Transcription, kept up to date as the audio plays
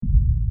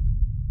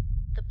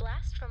The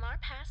Blast from Our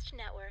Past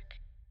Network.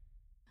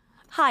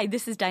 Hi,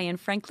 this is Diane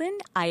Franklin.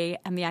 I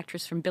am the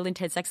actress from Bill and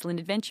Ted's Excellent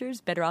Adventures,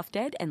 Better Off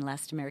Dead, and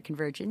Last American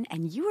Virgin,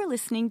 and you are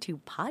listening to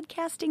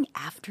Podcasting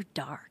After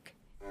Dark.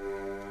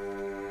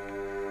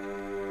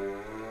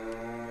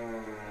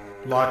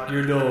 Lock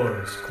your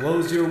doors,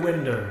 close your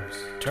windows,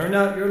 turn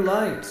out your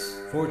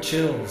lights, for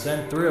chills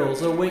and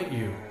thrills await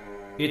you.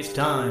 It's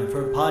time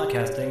for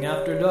Podcasting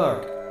After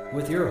Dark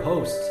with your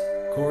hosts,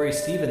 Corey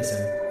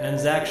Stevenson and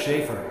Zach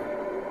Schaefer.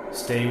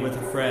 Stay with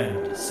a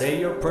friend, say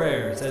your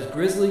prayers as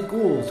grisly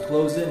ghouls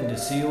close in to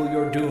seal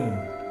your doom.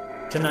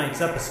 Tonight's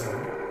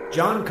episode,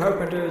 John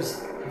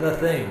Carpenter's The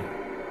Thing,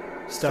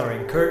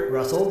 starring Kurt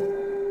Russell,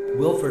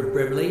 Wilford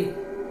Brimley,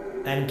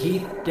 and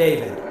Keith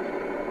David.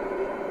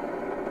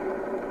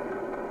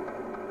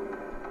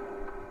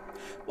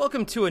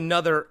 Welcome to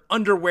another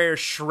underwear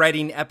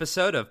shredding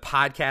episode of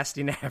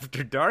Podcasting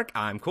After Dark.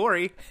 I'm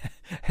Corey.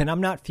 And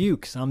I'm not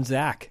Fuchs, I'm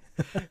Zach.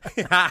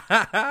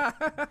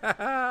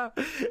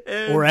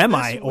 Or am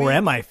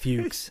I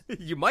Fuchs?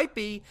 You might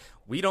be.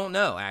 We don't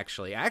know,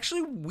 actually.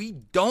 Actually, we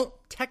don't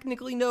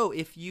technically know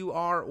if you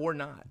are or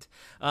not.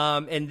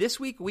 And this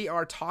week we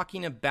are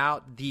talking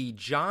about the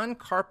John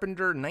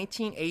Carpenter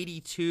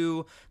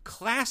 1982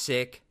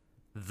 classic,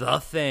 The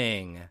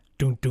Thing.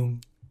 Dun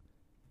dun.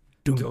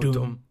 Dun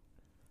dun.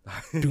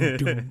 Dun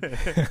dun.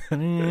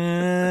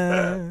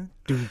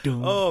 Dun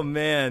dun. Oh,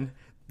 man.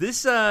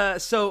 This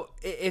so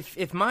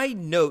if my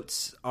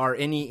notes are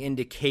any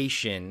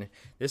indication,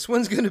 this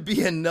one's going to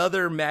be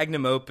another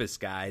magnum opus,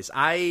 guys.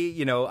 By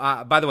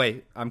the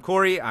way, I'm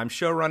Corey. I'm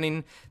show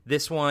running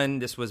this one.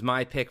 This was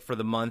my pick for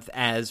the month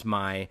as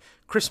my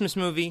Christmas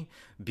movie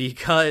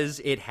because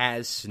it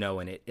has snow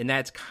in it, and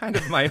that's kind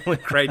of my only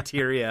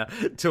criteria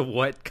to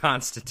what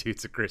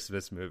constitutes a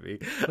Christmas movie.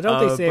 But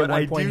don't they say at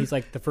one point he's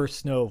like the first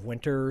snow of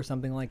winter or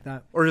something like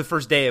that, or the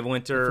first day of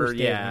winter? The first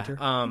day yeah, of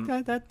winter.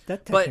 Okay,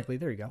 that technically,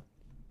 there you go.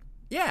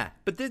 Yeah,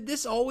 but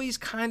this always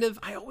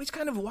I always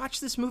kind of watched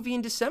this movie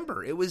in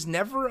December. It was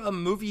never a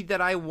movie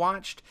that I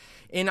watched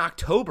in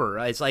October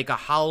as like a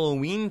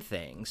Halloween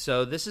thing.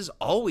 So this has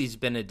always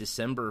been a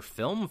December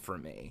film for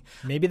me.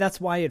 Maybe that's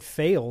why it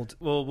failed.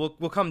 Well,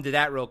 we'll come to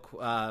that we'll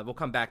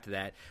come back to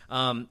that.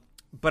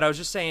 But I was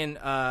just saying,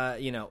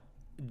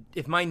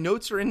 if my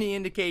notes are any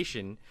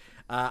indication,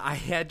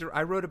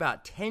 I wrote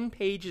about 10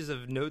 pages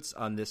of notes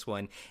on this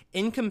one.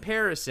 In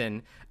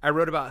comparison, I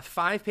wrote about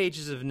 5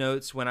 pages of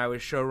notes when I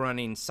was show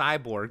running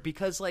Cyborg,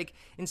 because like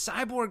in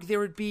Cyborg there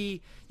would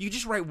be, you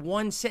just write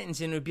one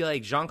sentence and it would be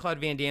like Jean-Claude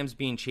Van Damme's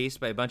being chased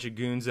by a bunch of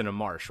goons in a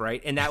marsh,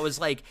 right? And that was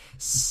like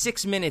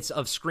 6 minutes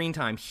of screen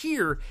time.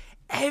 Here,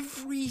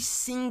 every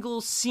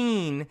single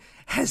scene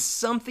has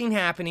something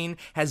happening,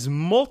 has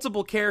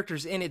multiple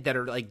characters in it that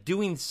are like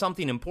doing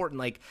something important.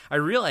 Like I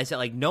realized that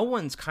like no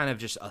one's kind of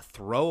just a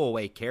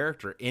throwaway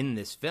character in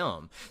this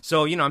film.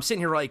 So, I'm sitting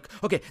here like,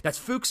 okay, that's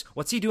Fuchs.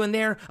 What's he doing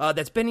there?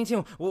 That's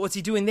Bennington. What's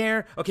he doing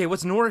there? Okay,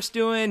 what's Norris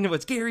doing?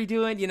 What's Gary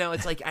doing?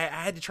 It's like I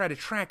had to try to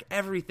track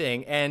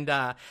everything. And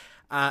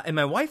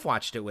my wife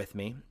watched it with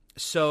me.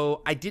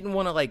 So I didn't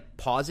want to like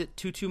pause it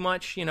too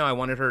much. I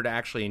wanted her to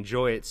actually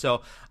enjoy it.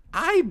 So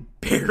I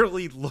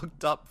barely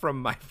looked up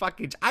from my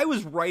I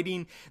was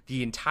writing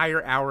the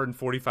entire hour and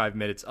 45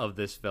 minutes of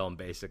this film,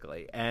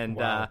 basically. And,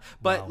 wow.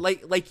 But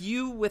like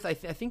you with, I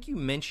think you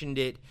mentioned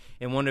it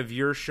in one of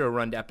your show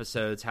run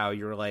episodes, how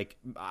you're like,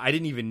 I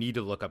didn't even need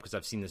to look up because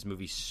I've seen this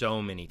movie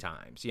so many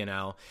times,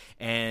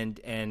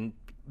 and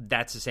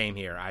that's the same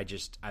here.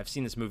 I've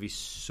seen this movie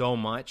so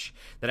much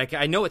that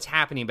I know it's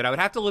happening, but I would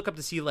have to look up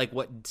to see like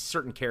what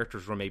certain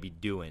characters were maybe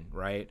doing,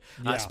 right?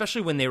 Yeah.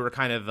 Especially when they were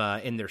kind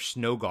of in their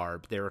snow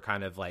garb, they were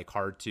kind of like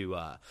hard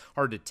to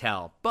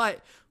tell.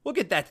 But we'll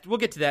get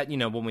to that,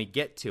 when we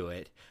get to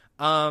it.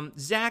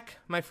 Zach,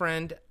 my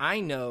friend, I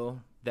know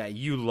that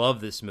you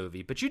love this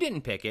movie, but you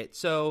didn't pick it,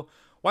 so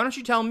why don't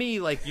you tell me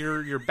like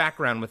your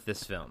background with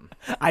this film?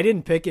 I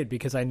didn't pick it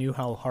because I knew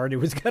how hard it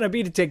was going to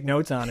be to take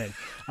notes on it.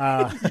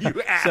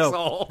 You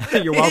asshole!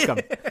 You're welcome.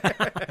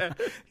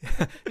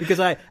 Because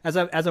as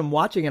I'm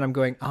watching it, I'm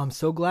going, oh, I'm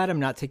so glad I'm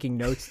not taking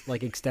notes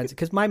like extensive.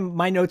 Because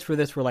my notes for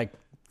this were like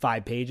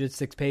 5 pages,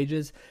 6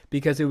 pages,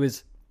 because I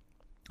was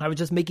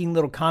just making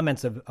little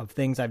comments of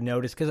things I've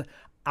noticed. Because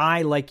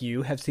I, like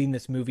you, have seen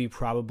this movie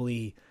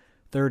probably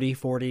 30,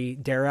 40,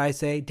 dare I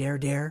say,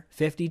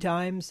 50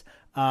 times.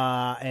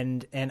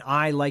 And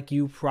I, like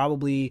you,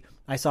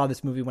 I saw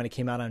this movie when it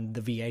came out on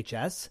the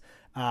VHS,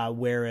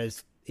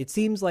 whereas it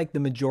seems like the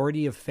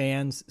majority of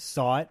fans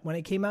saw it when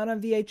it came out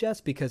on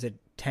VHS because it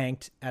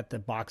tanked at the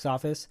box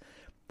office.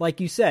 Like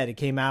you said, it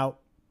came out,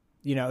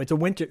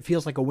 it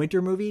feels like a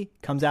winter movie,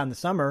 comes out in the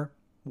summer,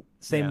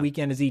 same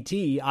weekend as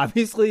E.T.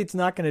 Obviously, it's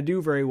not going to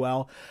do very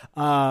well.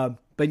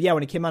 But yeah,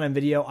 when it came out on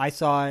video, I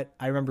saw it.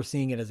 I remember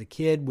seeing it as a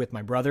kid with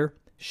my brother.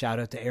 Shout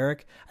out to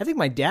Eric. I think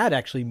my dad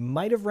actually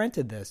might have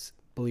rented this,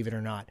 believe it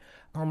or not,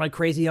 or my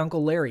crazy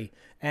Uncle Larry.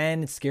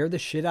 And it scared the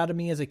shit out of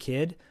me as a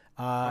kid.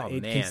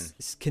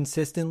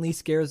 Consistently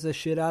scares the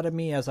shit out of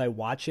me as I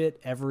watch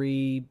it.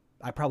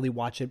 I probably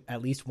watch it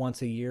at least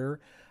once a year.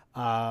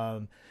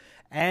 And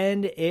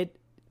it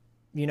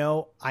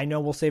I know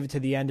we'll save it to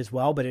the end as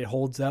well, but it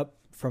holds up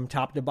from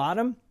top to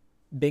bottom.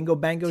 Bingo,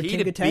 bango, T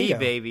tinga, to tango. B,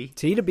 baby.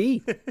 T to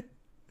B.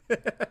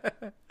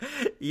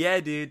 Yeah,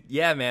 dude.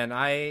 Yeah, man.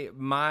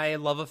 My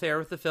love affair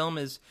with the film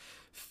is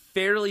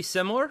fairly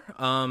similar.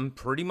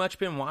 Pretty much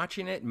been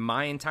watching it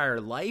my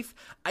entire life.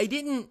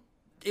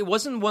 It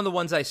wasn't one of the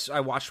ones I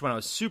watched when I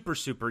was super,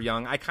 super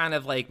young. I kind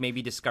of like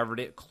maybe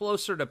discovered it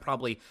closer to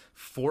probably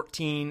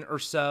 14 or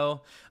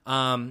so.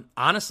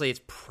 Honestly,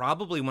 it's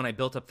probably when I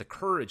built up the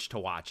courage to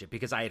watch it,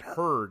 because I had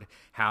heard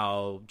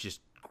how just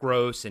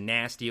gross and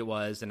nasty it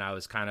was, and I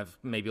was kind of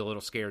maybe a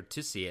little scared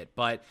to see it.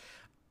 But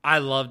I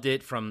loved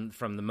it from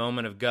the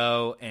moment of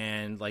go,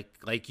 and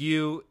like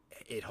you,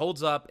 it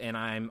holds up, and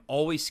I'm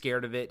always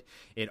scared of it.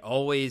 It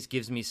always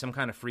gives me some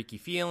kind of freaky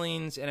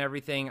feelings and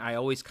everything. I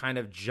always kind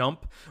of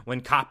jump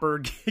when Copper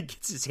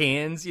gets his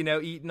hands,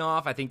 eaten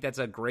off. I think that's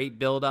a great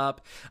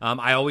build-up.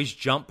 I always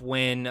jump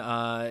when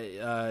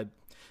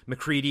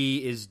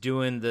MacReady is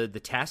doing the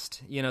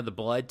test, the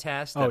blood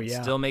test. That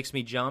still makes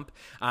me jump.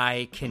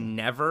 I can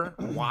never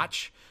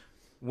watch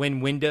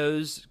when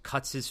Windows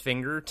cuts his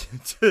finger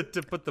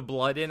to put the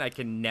blood in. I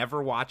can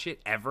never watch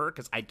it ever,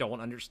 because I don't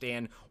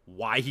understand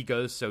why he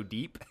goes so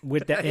deep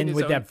with that and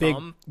with that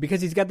thumb. big, because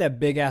he's got that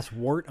big ass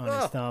wart on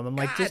his thumb. I'm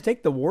like, just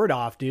take the wart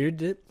off,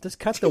 dude. Just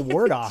cut the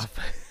wart off.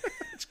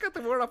 Just cut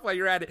the wart off while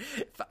you're at it.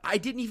 I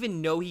didn't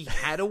even know he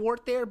had a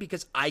wart there,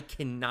 because I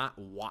cannot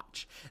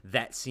watch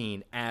that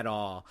scene at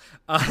all.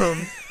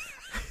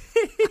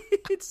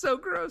 It's so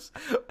gross,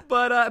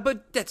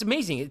 but that's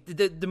amazing.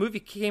 The movie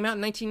came out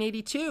in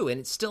 1982,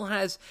 and it still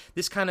has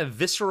this kind of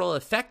visceral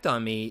effect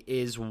on me.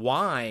 Is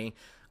why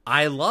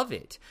I love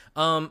it.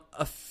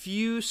 A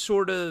few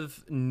sort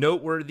of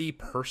noteworthy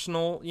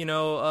personal,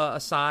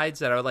 asides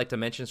that I would like to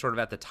mention sort of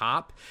at the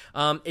top.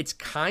 It's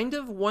kind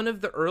of one of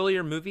the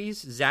earlier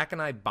movies Zach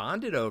and I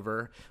bonded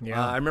over.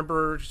 Yeah. I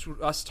remember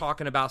us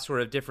talking about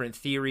sort of different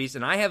theories,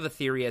 and I have a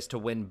theory as to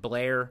when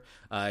Blair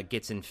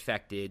gets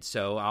infected,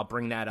 so I'll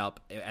bring that up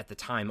at the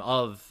time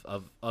of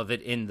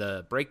it in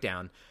the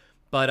breakdown.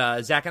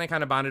 But Zach and I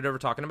kind of bonded over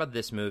talking about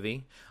this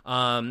movie.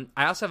 I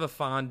also have a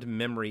fond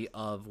memory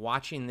of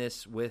watching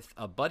this with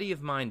a buddy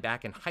of mine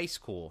back in high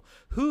school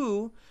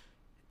who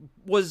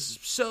was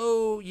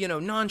so,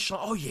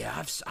 nonchalant. Oh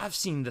yeah, I've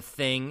seen The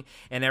Thing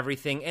and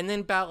everything. And then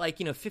about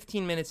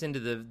 15 minutes into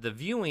the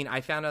viewing,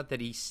 I found out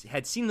that he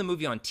had seen the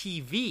movie on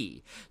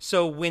TV.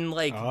 So when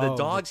the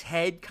dog's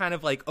head kind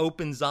of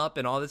opens up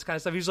and all this kind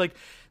of stuff, he was like,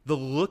 the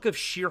look of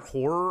sheer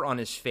horror on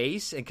his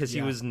face, and because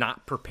he was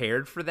not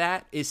prepared for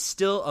that, is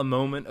still a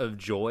moment of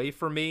joy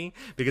for me,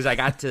 because I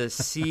got to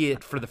see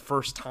it for the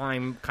first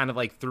time kind of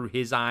through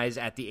his eyes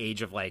at the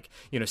age of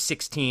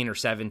 16 or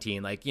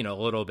 17, a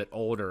little bit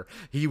older.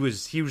 He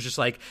was just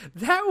like,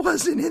 that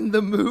wasn't in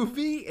the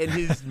movie, and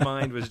his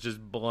mind was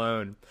just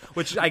blown,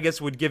 which I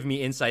guess would give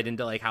me insight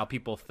into how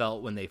people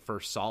felt when they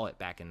first saw it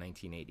back in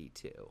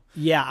 1982.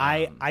 Yeah,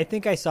 I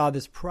think I saw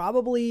this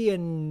probably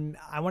in,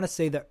 I want to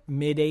say, the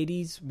mid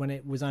 80s when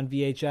it was on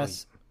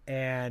VHS,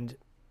 and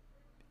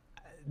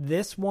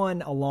this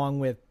one, along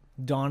with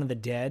Dawn of the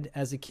Dead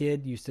as a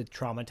kid, used to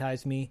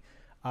traumatize me.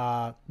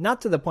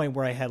 Not to the point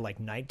where I had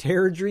night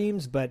terror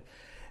dreams, but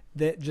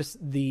just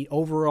the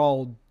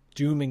overall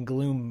doom and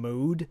gloom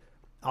mood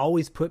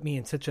always put me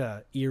in such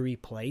a eerie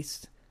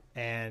place.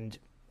 And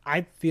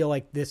I feel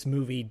like this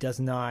movie does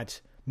not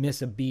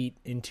miss a beat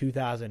in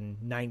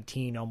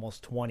 2019,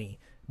 almost 20,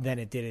 than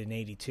it did in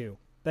 82.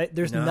 But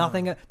there's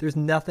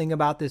nothing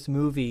about this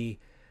movie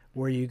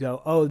where you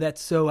go, oh,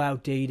 that's so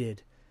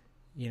outdated,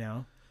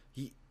 and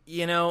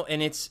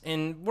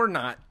we're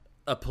not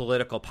a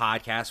political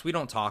podcast. We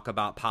don't talk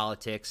about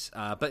politics,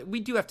 but we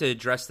do have to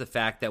address the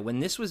fact that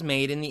when this was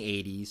made in the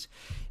 80s,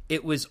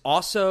 it was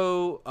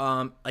also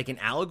an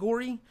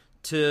allegory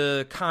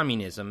to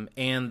communism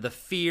and the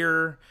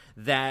fear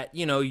that,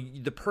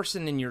 the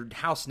person in your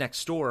house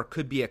next door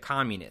could be a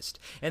communist.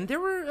 And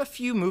there were a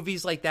few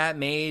movies like that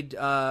made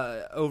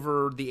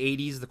over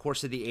the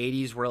course of the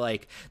 80s, where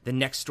the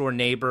next door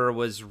neighbor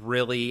was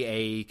really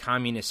a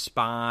communist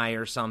spy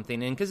or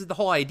something. And because the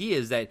whole idea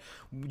is that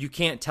you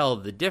can't tell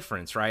the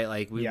difference,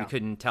 right? We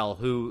couldn't tell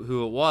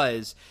who it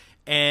was.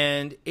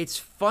 And it's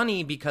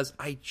funny because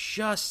I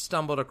just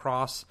stumbled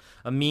across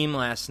a meme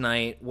last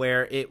night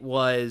where it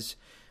was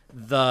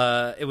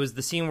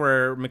the scene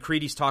where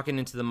MacReady's talking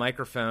into the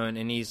microphone,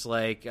 and he's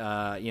like,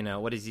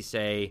 what does he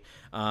say?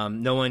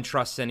 No one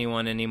trusts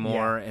anyone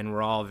anymore, and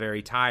we're all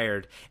very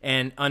tired.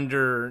 And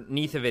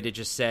underneath of it, it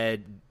just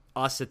said,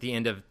 us at the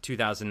end of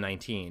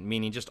 2019,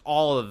 meaning just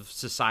all of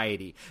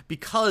society,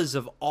 because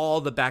of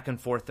all the back and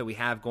forth that we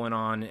have going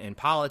on in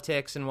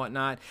politics and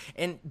whatnot.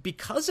 And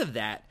because of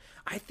that,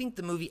 I think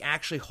the movie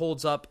actually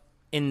holds up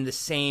in the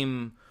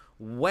same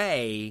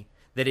way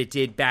that it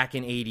did back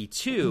in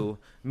 82,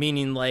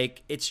 meaning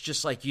it's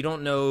just you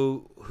don't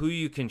know who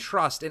you can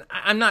trust. And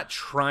I'm not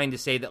trying to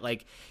say that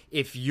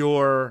if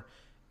you're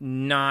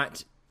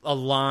not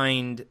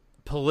aligned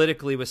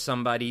politically with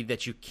somebody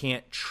that you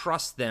can't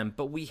trust them,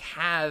 but we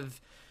have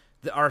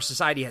our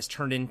society has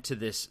turned into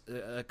this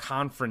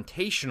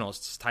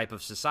confrontational type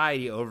of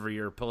society over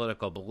your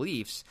political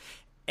beliefs.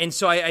 And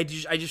so I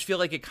just feel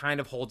like it kind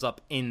of holds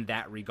up in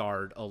that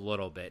regard a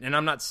little bit. And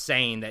I'm not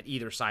saying that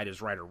either side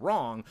is right or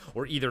wrong,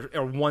 or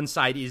one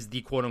side is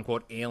the quote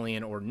unquote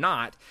alien or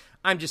not.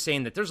 I'm just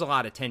saying that there's a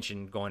lot of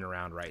tension going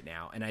around right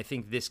now, and I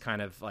think this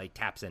kind of like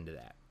taps into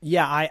that.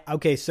 Yeah,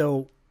 okay,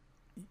 so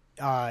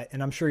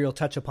and I'm sure you'll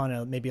touch upon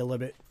it maybe a little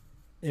bit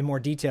in more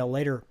detail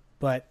later,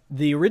 but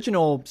the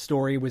original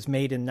story was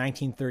made in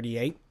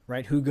 1938,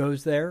 right? Who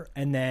Goes There?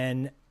 And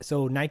then,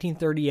 so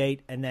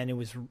 1938, and then it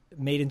was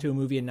made into a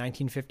movie in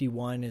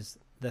 1951 is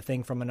The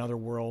Thing from Another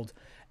World,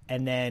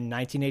 and then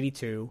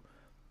 1982,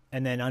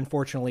 and then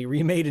unfortunately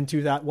remade in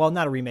 2000, well,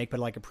 not a remake, but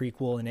like a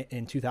prequel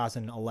in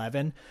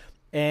 2011.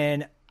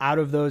 And out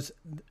of those,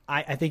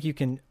 I think you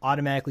can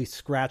automatically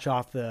scratch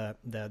off the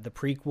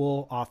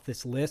prequel off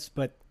this list,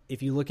 but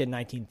if you look at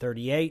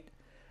 1938,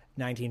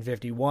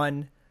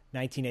 1951,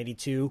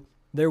 1982,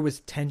 there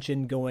was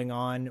tension going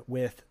on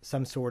with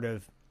some sort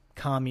of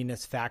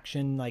communist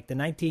faction. Like the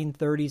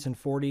 1930s and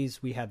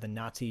 40s, we had the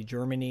Nazi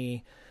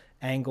Germany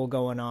angle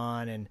going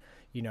on, and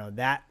you know,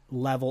 that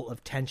level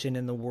of tension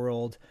in the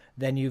world.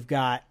 Then you've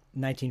got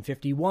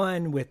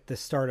 1951 with the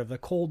start of the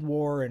Cold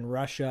War in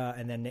Russia,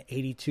 and then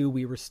 82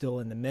 we were still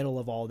in the middle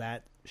of all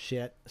that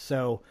shit.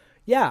 So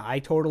yeah, I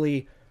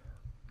totally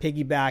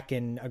piggyback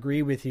and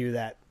agree with you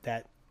that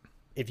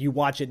if you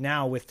watch it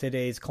now with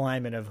today's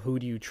climate of who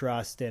do you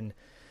trust and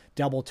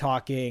double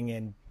talking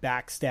and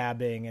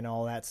backstabbing and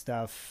all that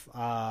stuff,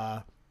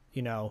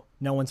 you know,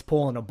 no one's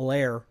pulling a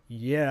Blair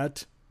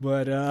yet,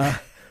 but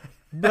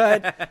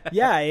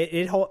yeah,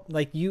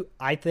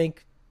 I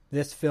think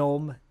this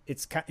film,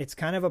 it's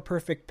kind of a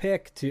perfect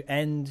pick to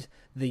end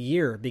the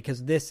year,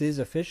 because this is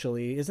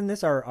officially, isn't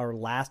this our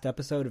last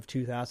episode of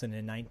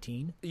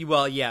 2019?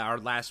 Well, yeah, our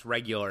last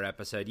regular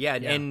episode. Yeah,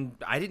 and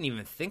I didn't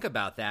even think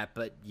about that,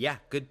 but yeah,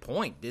 good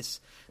point. This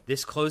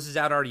closes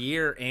out our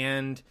year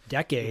and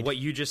decade. What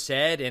you just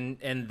said, and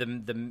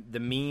the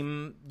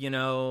meme, you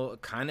know,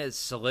 kind of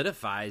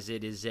solidifies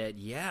it, is that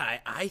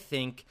I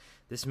think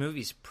this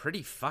movie's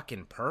pretty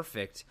fucking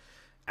perfect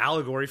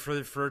allegory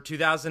for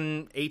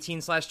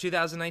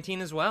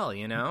 2018/2019 as well,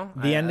 you know,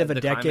 the end of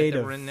a decade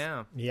that we're in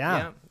now.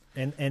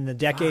 And the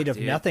decade of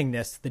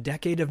nothingness, the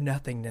decade of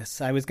nothingness.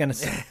 I was gonna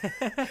say,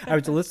 I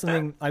was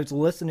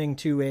listening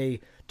to a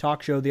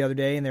talk show the other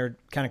day, and they're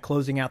kind of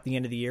closing out the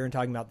end of the year and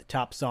talking about the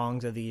top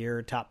songs of the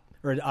year, top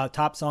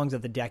songs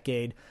of the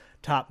decade,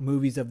 top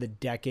movies of the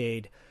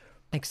decade,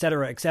 et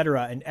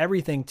cetera, and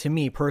everything. To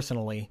me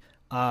personally,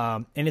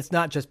 and it's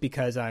not just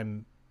because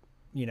I'm,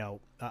 you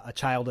know, a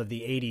child of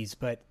the 80s,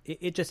 but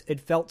it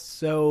felt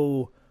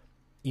so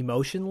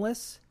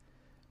emotionless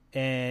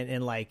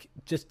and like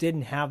just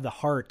didn't have the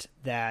heart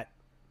that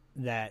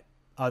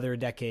other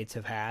decades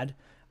have had.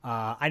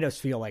 I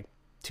just feel like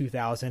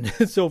 2000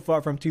 so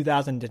far from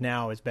 2000 to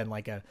now has been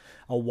like a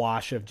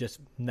wash of just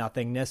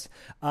nothingness.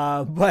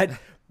 But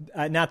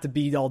not to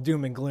be all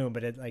doom and gloom,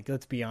 but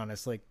let's be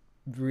honest, like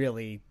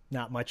really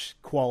not much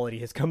quality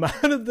has come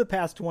out of the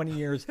past 20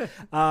 years.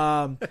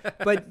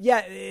 But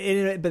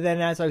yeah, but then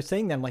as I was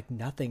saying, then like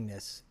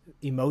nothingness,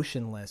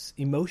 emotionless.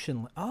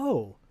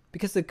 Oh,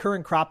 because the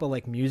current crop of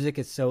like music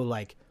is so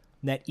like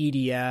that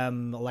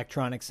EDM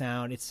electronic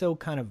sound. It's so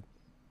kind of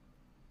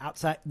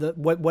outside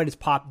what is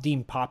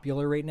deemed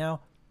popular right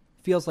now.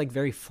 Feels like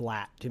very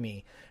flat to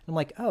me. I'm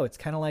like, oh, it's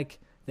kind of like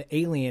the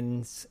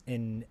aliens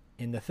in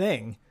The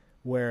Thing,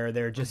 where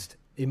they're just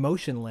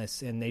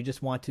emotionless and they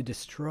just want to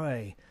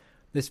destroy.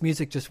 This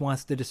music just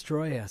wants to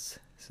destroy us.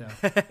 So,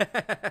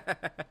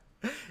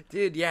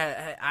 dude,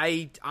 yeah,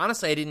 I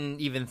honestly I didn't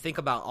even think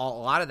about a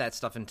lot of that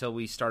stuff until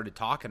we started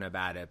talking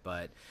about it.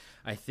 But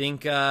I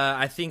think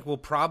we'll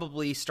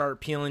probably start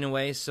peeling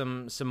away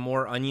some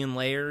more onion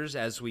layers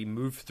as we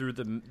move through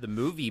the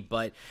movie.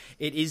 But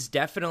it is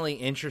definitely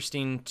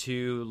interesting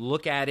to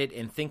look at it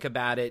and think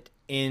about it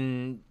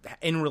in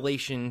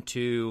relation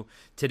to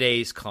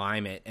today's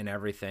climate and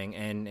everything,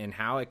 and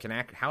how it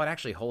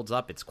actually holds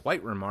up. It's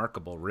quite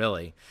remarkable,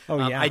 really.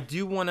 Oh yeah. I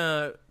do want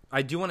to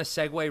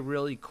segue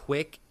really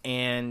quick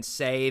and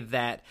say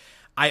that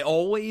I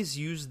always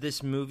use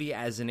this movie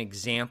as an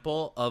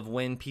example of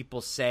when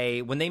people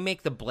say, when they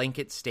make the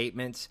blanket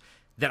statements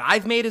that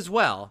I've made as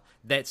well,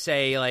 that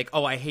say like,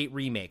 oh, I hate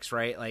remakes,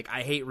 right? Like,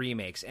 I hate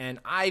remakes. And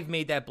I've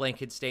made that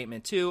blanket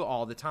statement too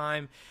all the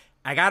time.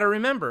 I got to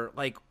remember,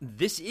 like,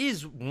 this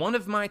is one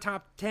of my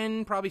top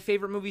 10 probably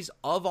favorite movies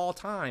of all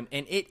time,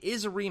 and it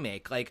is a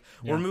remake. Like,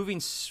 we're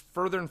moving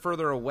further and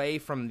further away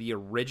from the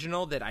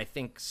original that I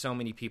think so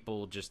many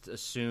people just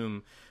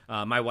assume,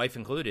 my wife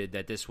included,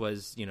 that this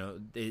was, you know,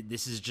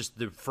 this is just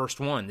the first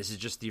one. This is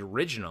just the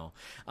original.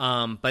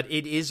 But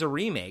it is a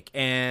remake,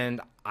 and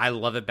I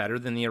love it better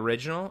than the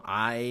original.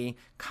 I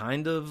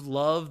kind of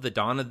love the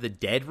Dawn of the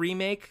Dead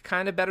remake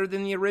kind of better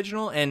than the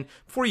original. And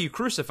before you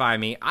crucify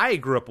me, I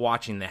grew up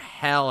watching the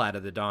hell out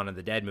of the Dawn of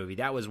the Dead movie.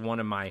 That was one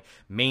of my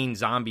main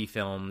zombie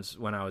films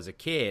when I was a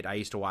kid. I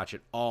used to watch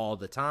it all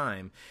the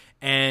time.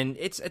 And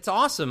it's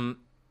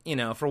awesome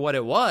for what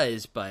it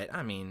was, but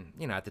I mean,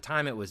 at the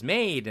time it was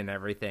made and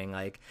everything,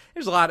 like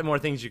there's a lot more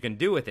things you can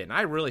do with it. And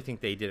I really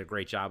think they did a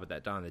great job with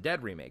that Dawn of the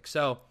Dead remake.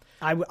 So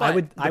I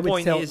would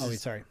tell.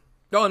 Sorry.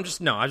 No, I was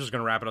just going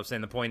to wrap it up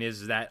saying the point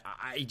is that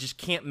I just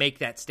can't make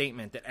that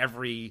statement that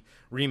every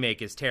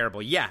remake is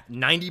terrible. Yeah,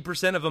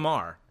 90% of them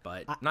are,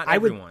 but not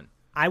everyone.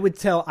 I would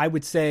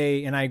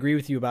say, and I agree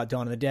with you about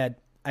Dawn of the Dead.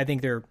 I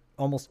think they're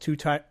almost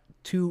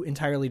two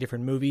entirely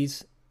different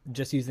movies,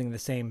 just using the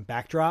same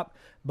backdrop.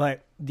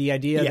 But the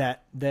idea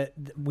that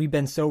we've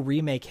been so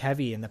remake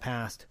heavy in the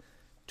past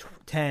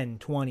 10,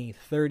 20,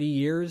 30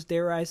 years,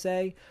 dare I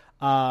say,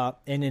 and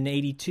in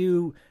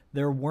 82,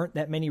 there weren't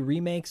that many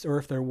remakes, or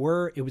if there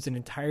were, it was an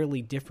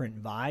entirely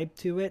different vibe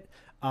to it.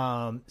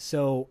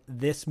 So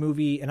this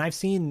movie, and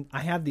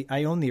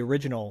I own the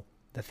original,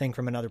 The Thing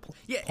from Another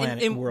Planet.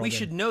 And we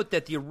should note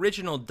that the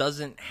original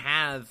doesn't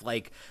have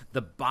like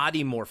the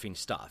body morphing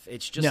stuff.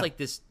 It's just like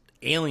this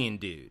alien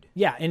dude.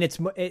 Yeah, and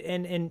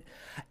and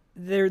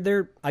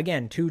they're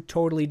again two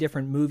totally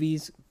different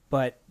movies,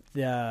 but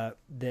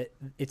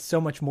it's so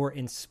much more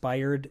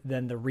inspired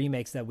than the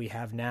remakes that we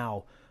have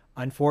now.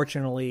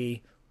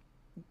 Unfortunately,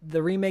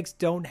 the remakes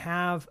don't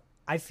have.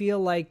 I feel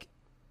like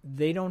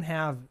they don't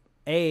have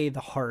the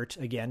heart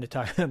again to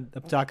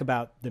talk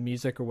about the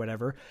music or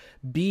whatever.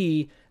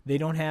 B, they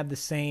don't have the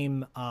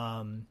same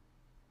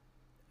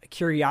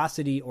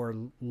curiosity or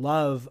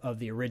love of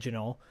the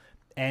original,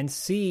 and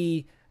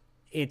C,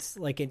 it's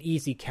like an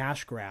easy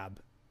cash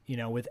grab,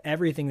 with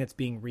everything that's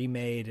being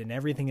remade and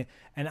everything.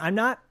 And I'm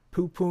not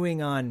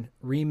poo-pooing on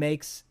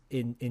remakes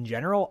in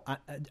general.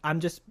 I'm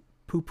just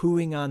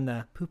poo-pooing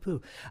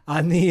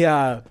on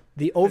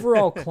the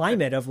overall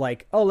climate of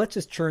like, oh, let's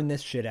just churn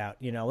this shit out.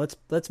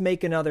 Let's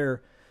make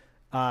another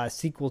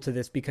sequel to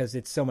this because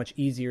it's so much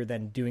easier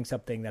than doing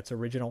something that's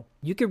original.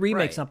 You could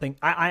remake something.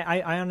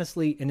 I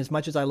honestly, and as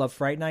much as I love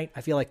Fright Night,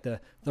 I feel like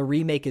the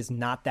remake is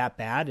not that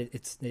bad.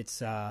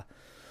 It's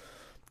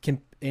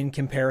in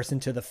comparison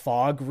to the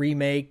Fog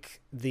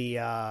remake, the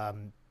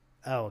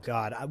oh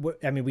god,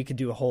 I mean, we could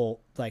do a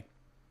whole like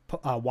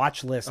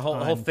watch list, a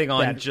whole thing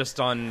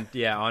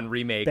on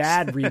remakes,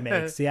 bad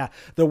remakes,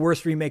 the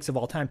worst remakes of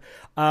all time.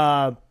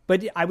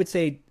 But I would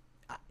say,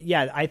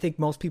 I think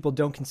most people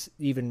don't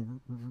even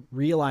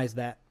realize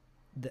that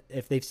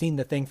if they've seen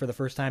The Thing for the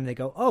first time, they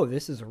go, "Oh,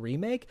 this is a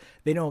remake."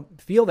 They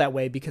don't feel that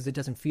way because it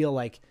doesn't feel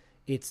like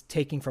it's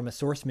taking from a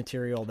source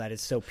material that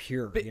is so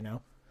pure,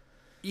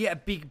 Yeah,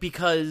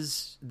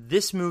 because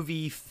this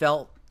movie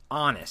felt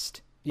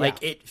honest.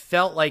 Like, it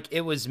felt like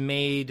it was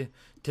made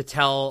to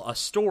tell a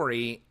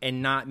story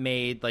and not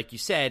made, like you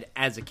said,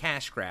 as a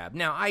cash grab.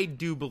 Now, I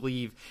do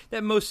believe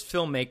that most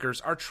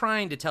filmmakers are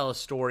trying to tell a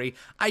story.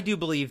 I do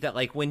believe that,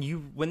 like,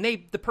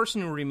 the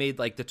person who remade,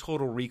 like, the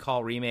Total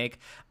Recall remake,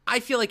 I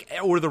feel like,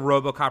 or the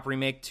RoboCop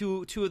remake,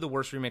 two of the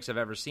worst remakes I've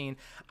ever seen,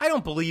 I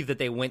don't believe that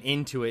they went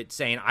into it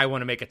saying, I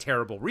want to make a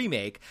terrible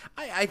remake.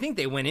 I think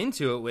they went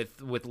into it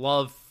with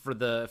love for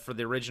the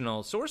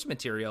original source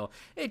material.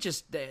 It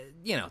just,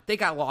 they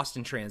got lost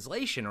in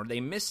translation or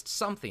they missed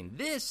something.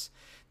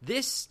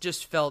 This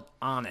just felt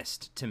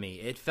honest to me.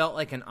 It felt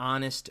like an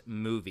honest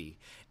movie.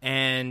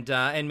 And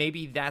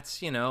maybe that's,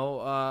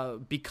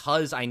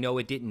 because I know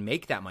it didn't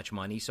make that much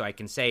money, so I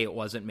can say it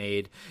wasn't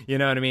made, you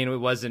know what I mean? It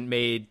wasn't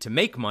made to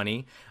make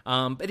money,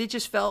 but it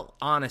just felt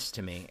honest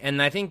to me.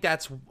 And I think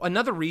that's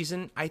another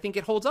reason I think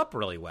it holds up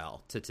really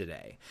well to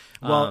today.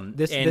 Well,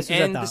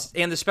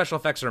 the special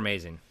effects are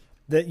amazing.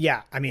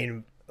 I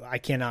mean, I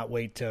cannot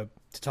wait to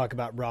talk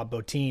about Rob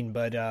Bottin,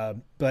 but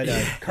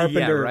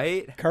Carpenter,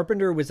 right?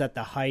 Carpenter was at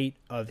the height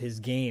of his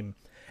game.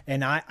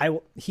 And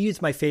he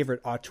is my favorite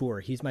auteur.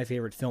 He's my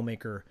favorite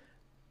filmmaker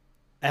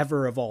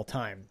ever of all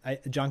time.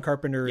 John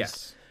Carpenter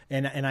is,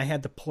 and I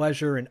had the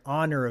pleasure and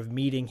honor of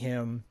meeting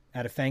him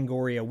at a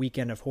Fangoria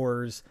Weekend of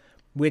Horrors,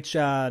 which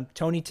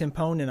Tony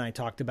Timpone and I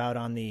talked about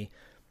on the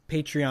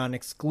Patreon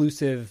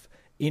exclusive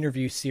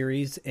interview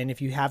series. And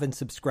if you haven't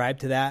subscribed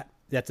to that,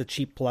 that's a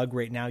cheap plug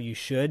right now. You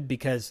should,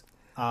 because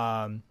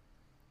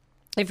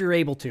if you're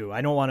able to,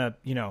 I don't want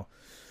to,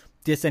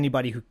 diss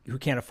anybody who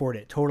can't afford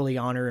it. Totally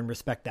honor and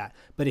respect that.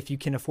 But if you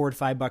can afford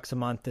 $5 a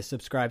month to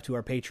subscribe to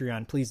our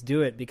Patreon, please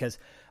do it, because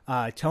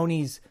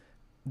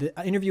the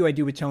interview I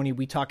do with Tony,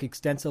 we talk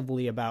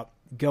extensively about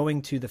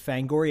going to the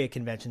Fangoria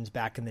conventions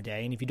back in the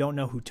day. And if you don't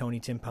know who Tony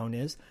Timpone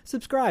is,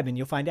 subscribe and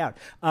you'll find out.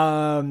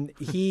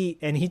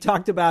 He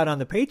talked about on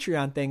the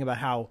Patreon thing about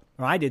how,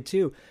 or I did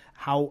too,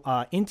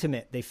 how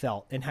intimate they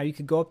felt and how you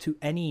could go up to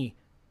any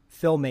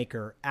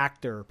filmmaker,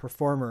 actor,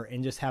 performer,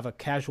 and just have a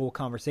casual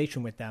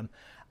conversation with them.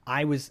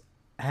 I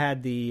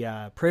had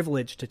the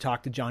privilege to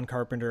talk to John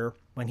Carpenter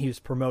when he was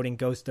promoting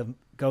Ghosts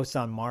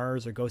on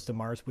Mars, or Ghost of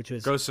Mars, which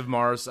was Ghosts of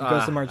Mars.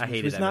 Ghost of Mars. I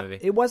hated that movie.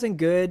 It wasn't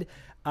good,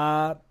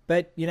 but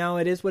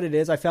it is what it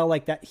is. I felt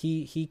like that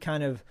he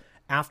kind of,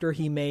 after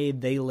he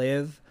made They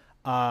Live,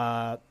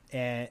 and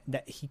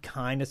that he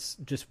kind of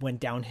just went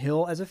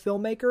downhill as a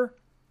filmmaker.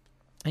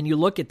 And you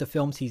look at the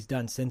films he's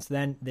done since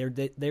then;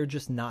 they're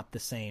just not the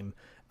same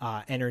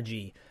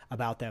energy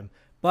about them.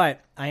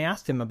 But I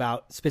asked him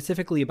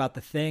specifically about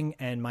The Thing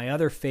and my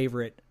other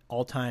favorite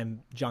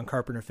all-time John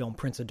Carpenter film,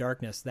 Prince of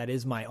Darkness. That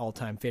is my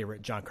all-time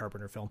favorite John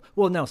Carpenter film.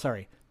 Well, no,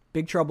 sorry.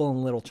 Big Trouble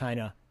in Little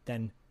China,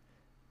 then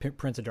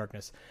Prince of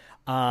Darkness,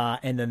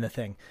 and then The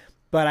Thing.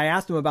 But I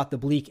asked him about the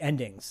bleak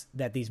endings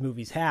that these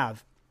movies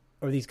have,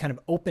 or these kind of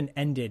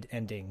open-ended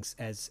endings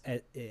as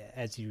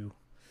you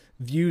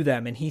view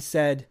them. And I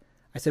said,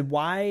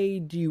 why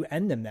do you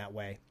end them that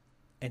way?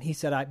 And he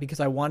said, because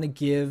I want to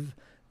give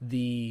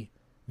the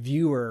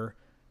viewer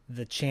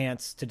the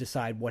chance to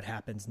decide what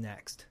happens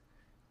next.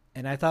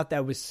 And I thought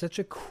that was such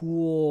a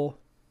cool,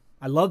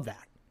 I love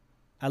that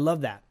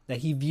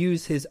he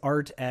views his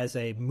art as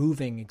a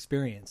moving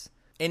experience.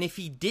 And if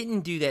he didn't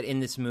do that in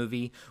this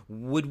movie,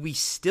 would we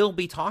still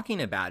be talking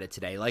about it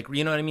today? Like,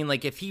 you know what I mean?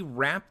 Like, if he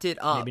wrapped it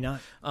up, maybe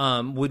not.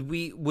 Would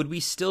we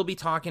still be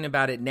talking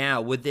about it now?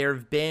 Would there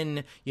have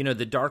been,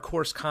 the Dark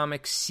Horse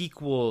Comics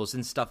sequels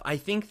and stuff? I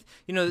think,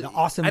 the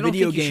awesome I don't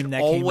video think you game should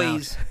that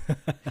always, came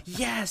out.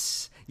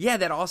 Yes. Yeah,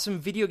 that awesome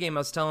video game. I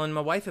was telling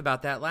my wife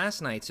about that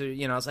last night. So,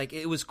 I was like,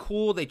 it was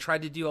cool. They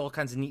tried to do all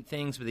kinds of neat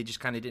things, but they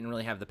just kind of didn't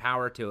really have the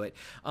power to it.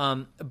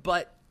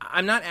 But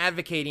I'm not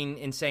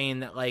advocating and saying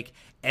that, like,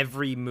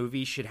 every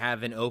movie should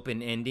have an open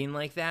ending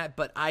like that,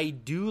 but I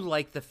do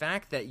like the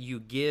fact that you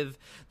give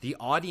the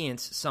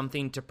audience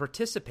something to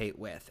participate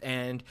with,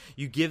 and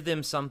you give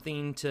them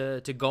something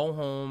to go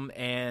home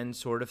and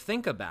sort of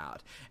think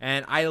about.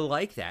 And I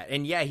like that.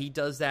 And yeah, he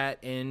does that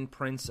in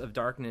Prince of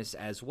Darkness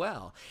as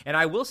well. And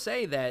I will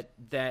say that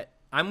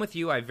I'm with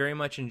you. I very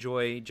much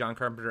enjoy John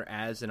Carpenter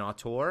as an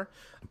auteur,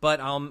 but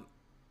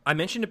I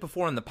mentioned it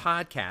before on the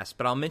podcast,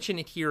 but I'll mention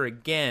it here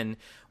again.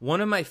 One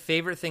of my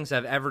favorite things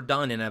I've ever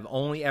done, and I've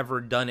only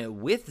ever done it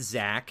with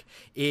Zach,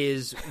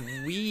 is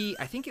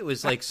I think it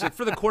was like, so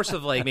for the course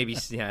of like maybe,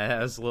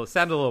 yeah, that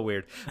sounded a little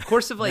weird.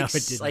 Course of like,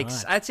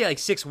 I'd say like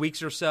 6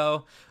 weeks or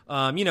so.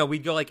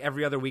 We'd go like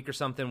every other week or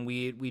something.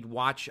 We'd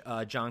watch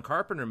a John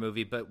Carpenter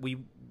movie, but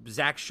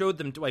Zach showed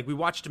them we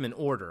watched them in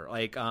order,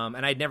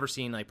 and I'd never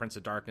seen like Prince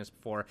of Darkness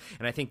before,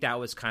 and I think that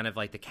was kind of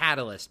like the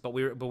catalyst. But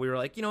we were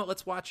like,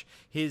 let's watch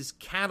his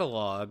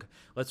catalog,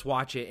 let's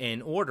watch it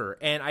in order.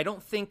 And I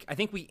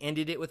think we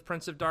ended it with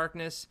Prince of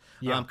Darkness,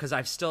 because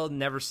I've still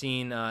never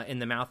seen In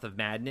the Mouth of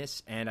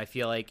Madness, and I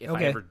feel like if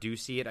I ever do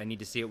see it, I need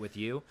to see it with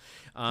you.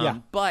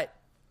 But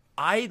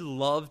I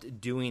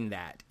loved doing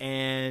that,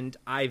 and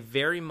I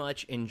very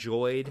much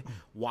enjoyed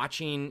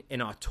watching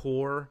an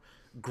auteur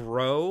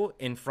grow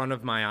in front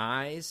of my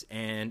eyes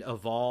and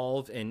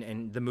evolve,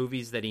 and the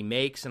movies that he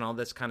makes and all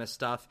this kind of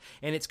stuff.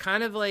 And it's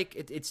kind of like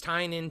it's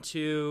tying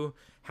into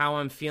how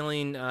I'm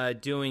feeling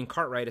doing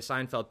Cartwright, a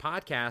Seinfeld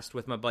podcast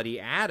with my buddy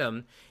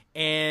Adam.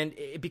 And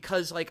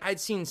because like I've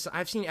seen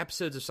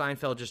episodes of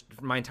Seinfeld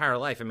just my entire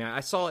life. I mean,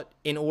 I saw it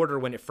in order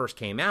when it first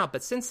came out,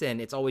 but since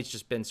then it's always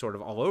just been sort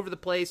of all over the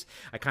place.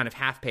 I kind of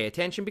half pay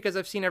attention because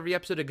I've seen every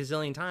episode a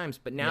gazillion times.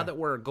 But now that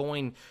we're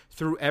going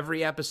through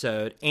every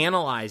episode,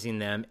 analyzing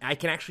them, I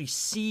can actually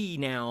see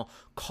now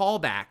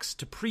callbacks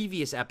to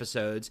previous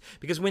episodes,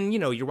 because when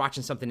you're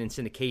watching something in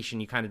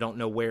syndication, you kind of don't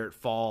know where it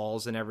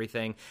falls and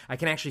everything. I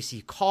can actually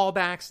see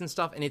callbacks and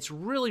stuff, and it's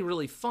really,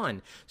 really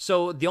fun.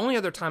 So the only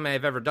other time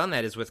I've ever done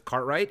that is with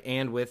Cartwright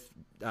and with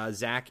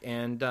Zach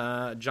and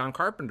John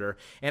Carpenter.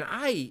 And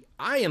I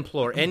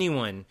implore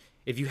anyone,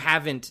 if you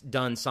haven't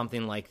done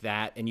something like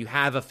that and you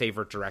have a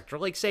favorite director,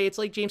 like say it's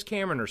like James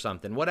Cameron or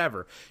something,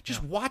 whatever,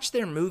 just watch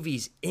their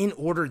movies in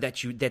order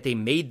that they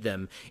made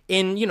them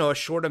in, a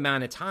short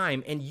amount of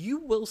time, and you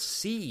will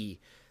see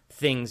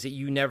things that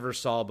you never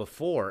saw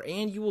before,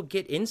 and you will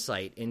get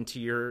insight into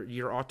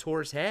your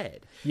auteur's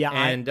head. Yeah,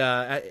 and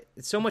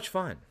it's so much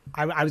fun.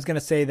 I was going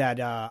to say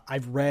that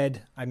I've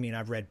read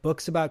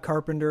books about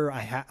Carpenter.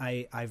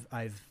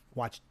 I've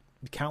watched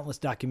countless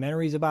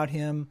documentaries about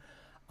him.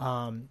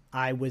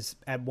 I was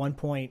at one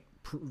point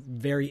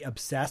very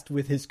obsessed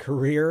with his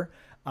career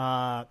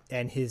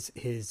and his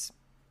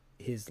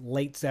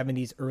late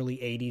 70s, early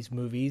 80s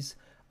movies,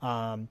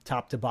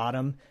 top to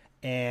bottom,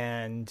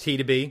 and T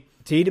to B.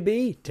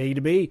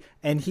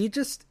 And he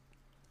just,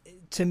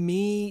 to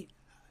me,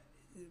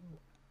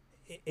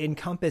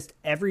 encompassed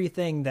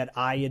everything that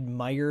I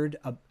admired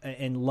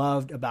and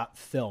loved about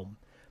film.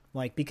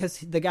 Like, because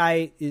the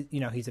guy is,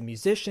 he's a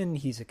musician,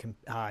 he's a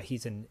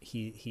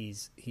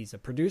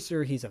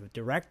producer, he's a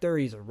director,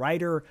 he's a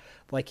writer.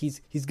 Like,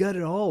 he's got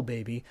it all,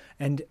 baby.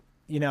 And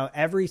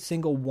every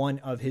single one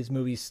of his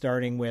movies,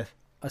 starting with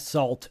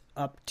Assault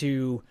up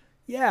to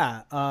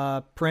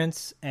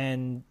Prince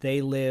and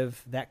They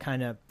Live,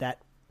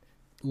 that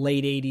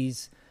late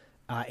 80s,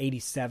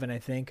 87, I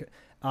think.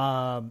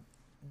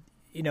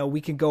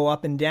 We could go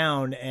up and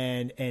down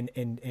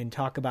and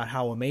talk about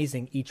how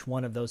amazing each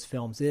one of those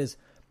films is.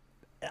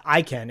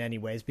 I can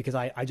anyways, because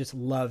I just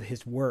love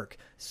his work.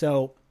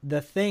 So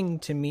The Thing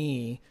to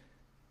me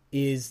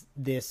is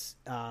this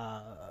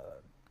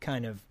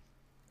kind of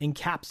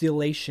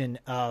encapsulation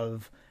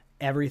of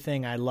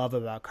everything I love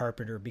about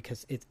Carpenter,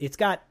 because it's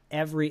got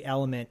every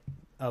element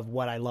of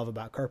what I love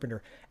about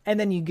Carpenter. And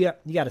then you got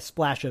a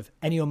splash of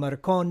Ennio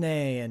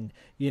Morricone and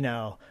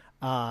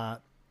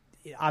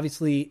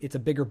obviously it's a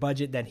bigger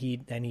budget than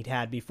he'd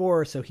had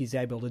before, so he's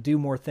able to do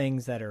more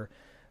things that are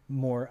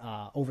more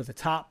over the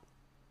top,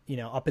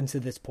 up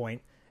until this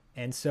point.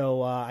 And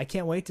so I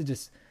can't wait to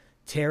just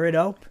tear it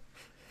up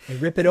and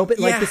rip it open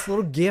like this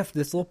little gift,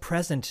 this little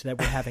present that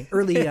we're having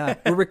early.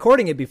 We're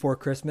recording it before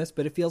Christmas,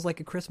 but it feels like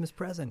a Christmas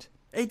present.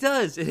 It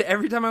does.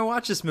 Every time I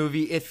watch this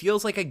movie, it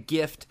feels like a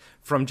gift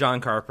from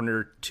John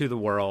Carpenter to the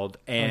world,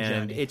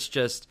 and it's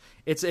just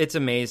it's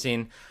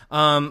amazing.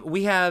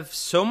 We have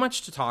so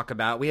much to talk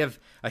about. We have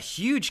a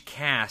huge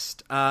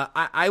cast.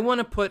 I want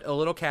to put a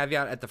little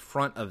caveat at the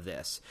front of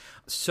this.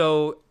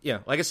 So,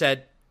 like I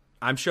said,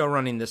 I'm show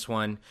running this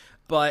one,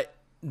 but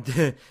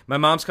my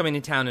mom's coming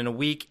to town in a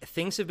week.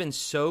 Things have been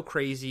so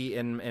crazy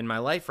in my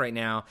life right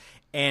now,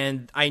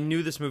 and I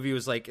knew this movie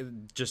was like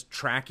just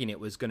tracking it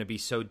was going to be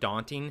so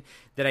daunting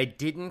that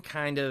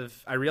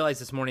I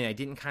realized this morning I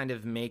didn't kind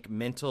of make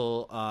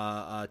mental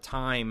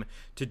time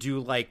to do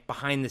like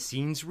behind the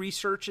scenes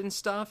research and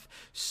stuff.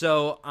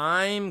 So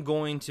I'm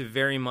going to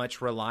very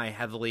much rely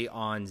heavily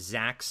on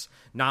Zach's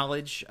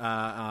knowledge.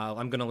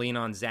 I'm going to lean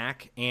on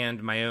Zach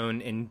and my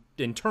own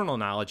internal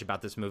knowledge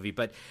about this movie,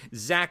 but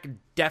Zach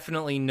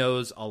definitely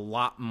knows a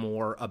lot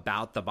more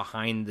about the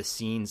behind the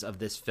scenes of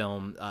this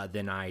film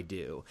than I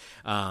do.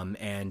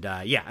 And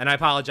I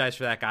apologize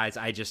for that, guys.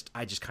 I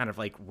just kind of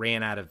like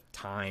ran out of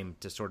time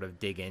to sort of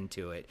dig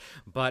into it,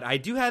 but I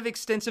do have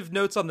extensive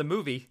notes on the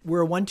movie.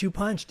 We're a 1-2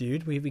 punch,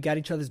 dude. We got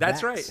each other's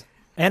backs. That's right.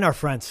 And our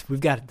fronts. We've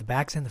got the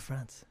backs and the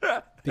fronts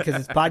because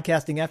it's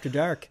podcasting after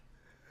dark.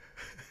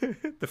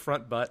 The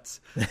front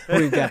butts.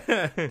 We've got,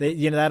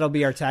 that'll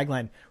be our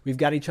tagline. We've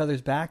got each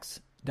other's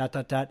backs, ...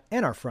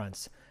 and our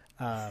fronts.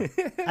 I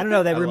don't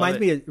know. That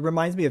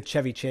reminds me of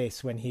Chevy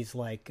Chase when he's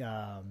like,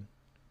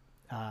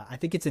 I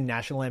think it's in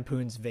National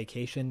Lampoon's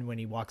Vacation when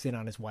he walks in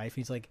on his wife.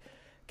 He's like,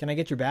 "Can I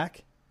get your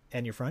back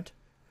and your front?"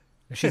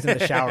 She's in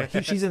the shower.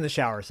 She's in the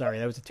shower. Sorry,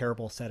 that was a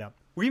terrible setup.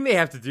 We may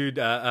have to do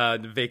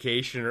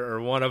Vacation or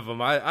one of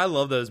them. I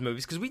love those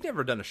movies because we've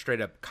never done a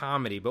straight up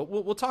comedy, but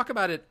we'll talk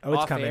about it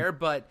off air.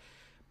 But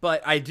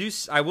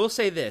I will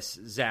say this,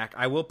 Zach.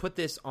 I will put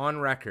this on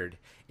record.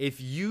 If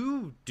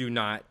you do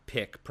not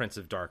pick Prince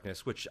of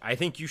Darkness, which I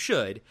think you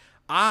should,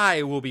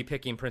 I will be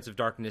picking Prince of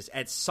Darkness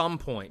at some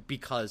point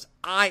because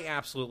I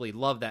absolutely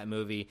love that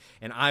movie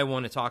and I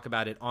want to talk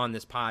about it on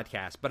this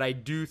podcast. But I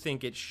do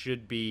think it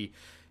should be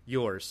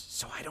yours,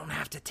 so I don't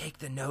have to take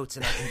the notes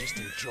and I can just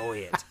enjoy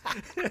it.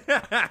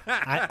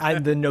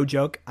 I'm the no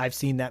joke. I've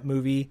seen that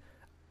movie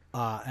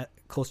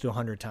close to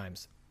 100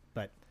 times,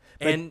 but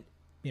and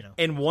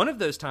one of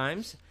those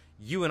times,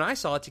 you and I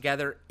saw it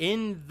together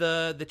in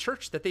the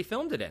church that they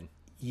filmed it in.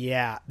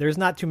 Yeah, there's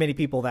not too many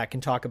people that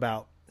can talk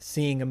about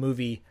seeing a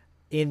movie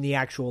in the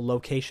actual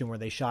location where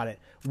they shot it.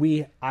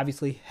 We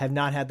obviously have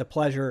not had the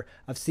pleasure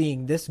of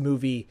seeing this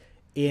movie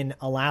in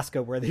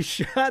Alaska where they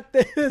shot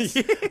this,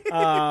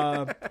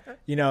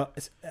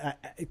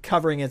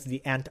 covering as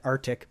the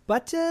Antarctic.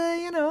 But,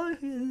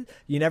 you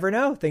never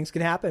know. Things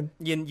can happen.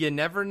 You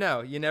never know.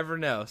 You never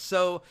know.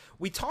 So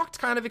we talked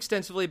kind of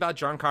extensively about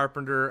John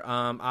Carpenter,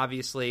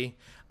 obviously,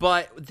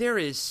 but there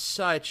is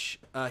such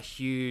a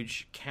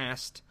huge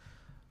cast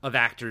of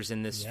actors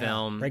in this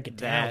film. Break it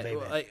down, baby.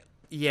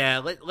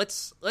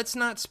 Let's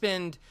not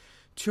spend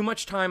too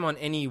much time on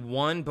any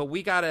one, but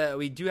we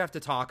do have to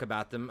talk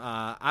about them.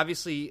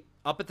 Obviously,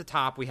 up at the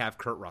top we have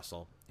Kurt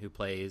Russell, who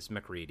plays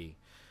MacReady.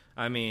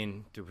 I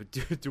mean,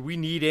 do we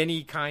need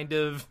any kind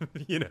of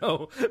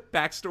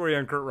backstory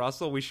on Kurt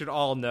Russell? We should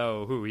all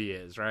know who he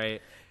is,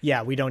 right?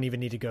 Yeah, we don't even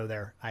need to go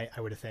there. I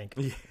would think.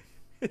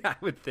 I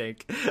would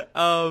think.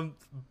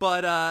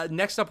 But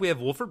next up we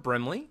have Wilford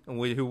Brimley,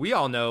 who we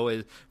all know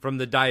is from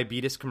the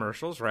diabetes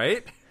commercials,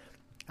 right?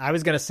 I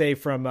was going to say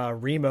from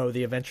Remo,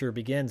 The Adventure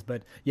Begins,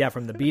 but yeah,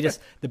 from the Beatus.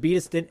 The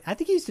Beatus I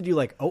think he used to do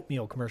like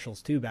oatmeal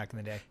commercials too back in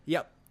the day.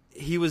 Yep.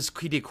 He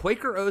did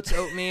Quaker Oats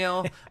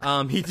oatmeal.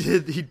 He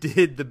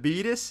did the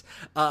Beatus.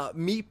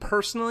 Me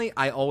personally,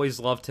 I always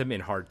loved him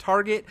in Hard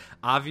Target,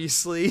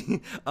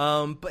 obviously.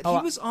 But he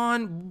was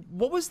on,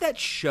 what was that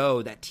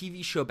show, that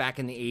TV show back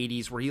in the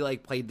 80s where he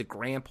like played the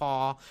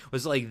grandpa?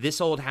 Was it like This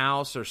Old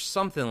House or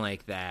something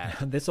like that?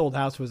 This Old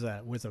House was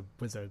a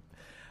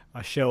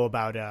show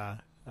about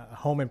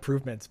home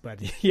improvements, but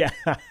yeah.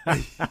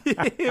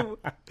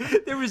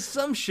 There was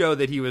some show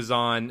that he was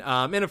on,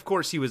 and of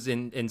course he was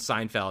in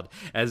Seinfeld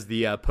as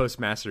the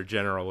Postmaster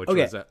General, which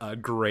was a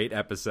great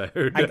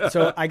episode.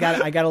 So I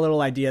got a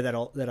little idea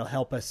that'll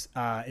help us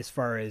as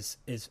far as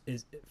is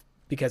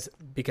because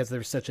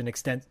there's such an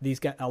extent.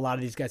 A lot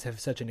of these guys have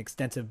such an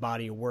extensive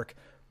body of work.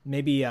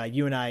 Maybe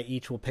you and I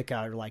each will pick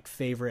our like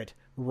favorite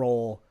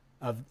role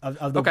of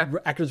the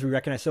actors we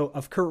recognize. So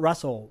of Kurt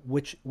Russell,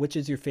 which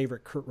is your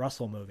favorite Kurt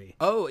Russell movie?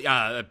 Oh,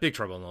 Big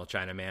Trouble in Little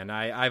China, man.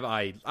 I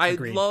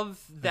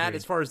love that. Agreed.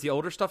 As far as the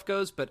older stuff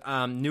goes, but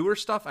newer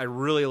stuff, I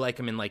really like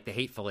him in like The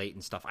Hateful Eight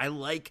and stuff. I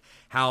like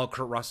how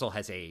Kurt Russell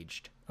has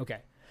aged. Okay.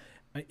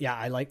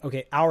 Yeah,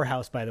 Our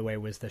House, by the way,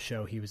 was the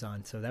show he was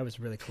on, so that was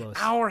really close.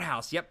 Our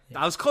House, yep.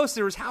 I was close.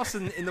 There was house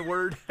in the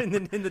word,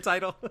 in the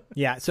title.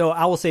 Yeah, so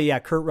I will say,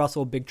 Kurt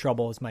Russell, Big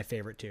Trouble is my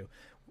favorite too.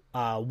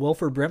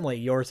 Wilford Brimley.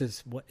 Yours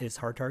is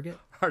Hard Target.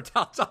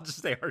 I'll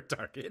just say Hard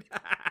Target.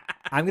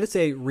 I'm going to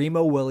say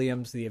Remo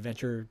Williams, The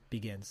Adventure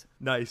Begins.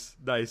 Nice.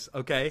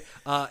 Okay.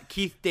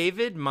 Keith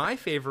David, my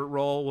favorite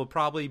role will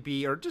probably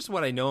be, or just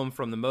what I know him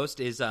from the most,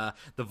 is the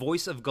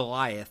voice of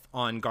Goliath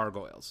on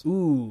Gargoyles.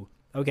 Ooh,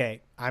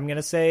 okay. I'm going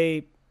to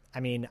say,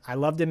 I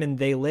loved him in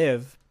They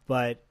Live,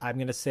 but I'm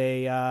going to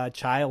say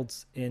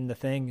Childs in The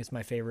Thing is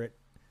my favorite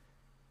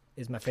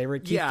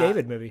Keith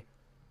David movie.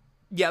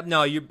 Yeah,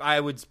 no, I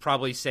would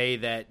probably say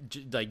that,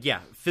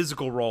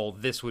 physical role,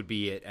 this would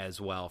be it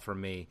as well for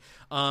me.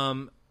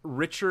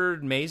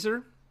 Richard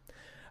Mazer.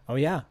 Oh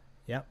yeah,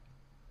 yeah.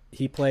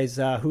 He plays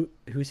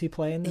who's he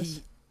playing this?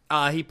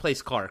 He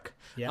plays Clark.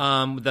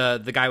 Yeah.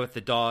 The guy with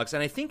the dogs,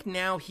 and I think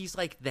now he's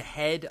like the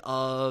head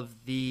of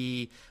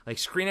the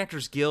Screen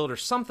Actors Guild or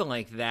something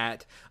like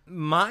that.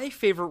 My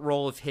favorite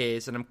role of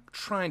his, and I'm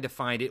trying to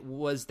find it,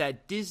 was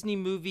that Disney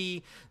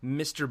movie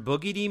Mr.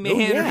 Boogedy Man. Oh,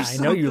 yeah, or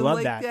something I know you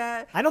love like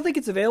that. I don't think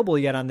it's available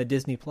yet on the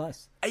Disney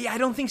Plus. Yeah, I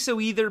don't think so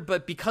either.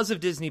 But because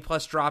of Disney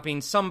Plus dropping,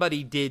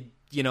 somebody did.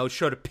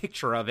 Showed a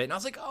picture of it, and I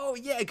was like, "Oh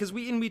yeah," because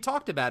we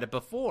talked about it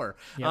before.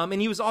 Yep.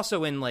 And he was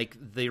also in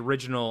the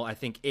original, I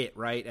think,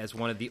 right, as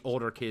one of the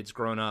older kids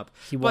grown up.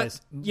 He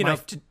was.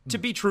 To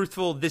be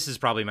truthful, this is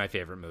probably my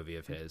favorite movie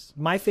of his.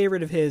 My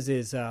favorite of his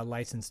is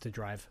License to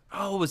Drive.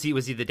 Oh, was he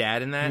the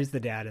dad in that? He's the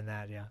dad in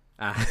that.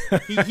 Yeah.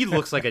 He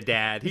looks like a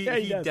dad. He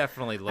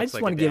definitely looks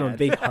like a dad. I just want to give him a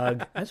big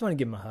hug. I just want to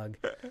give him a hug.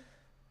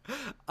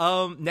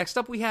 Next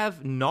up we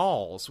have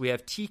Knowles. We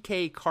have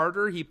T.K.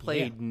 Carter. He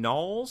played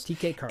Knowles.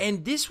 T.K. Carter.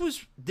 And this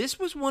was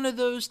one of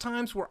those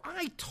times where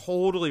I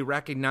totally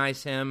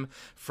recognize him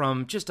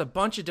from just a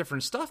bunch of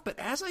different stuff. But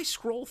as I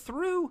scroll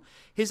through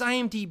his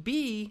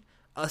IMDb,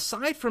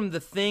 aside from The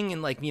Thing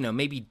and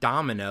maybe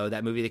Domino,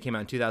 that movie that came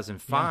out in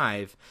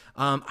 2005,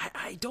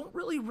 I don't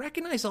really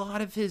recognize a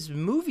lot of his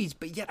movies,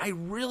 but yet I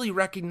really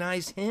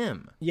recognize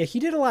him. Yeah, he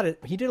did a lot of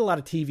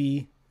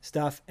TV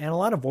stuff and a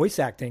lot of voice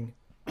acting.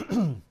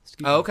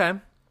 Oh, okay.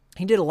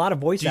 He did a lot of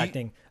voice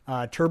acting.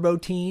 Turbo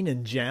Teen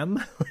and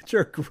Gem, which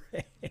are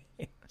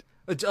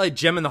great.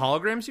 Gem and the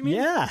Holograms, you mean?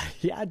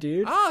 Yeah,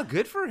 dude. Oh,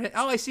 good for him.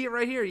 Oh, I see it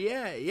right here.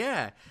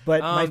 Yeah.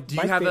 But do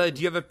you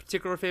have a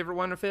particular favorite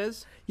one of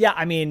his?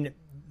 Yeah,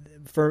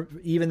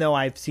 even though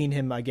I've seen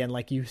him again,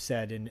 like you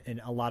said,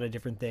 in a lot of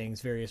different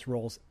things, various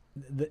roles,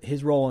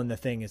 his role in The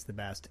Thing is the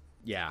best.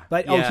 Yeah.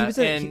 But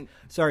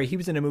he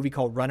was in a movie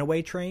called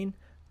Runaway Train.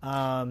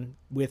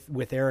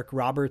 With Eric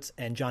Roberts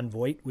and Jon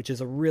Voight, which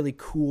is a really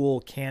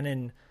cool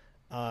canon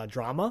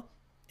drama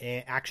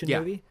action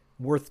movie,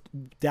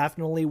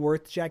 definitely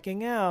worth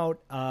checking out.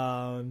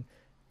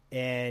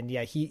 And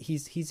yeah,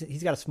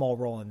 he's got a small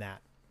role in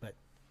that,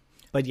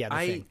 but yeah,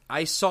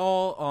 I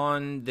saw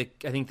on the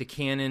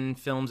Canon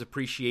Films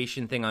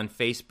Appreciation thing on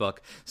Facebook,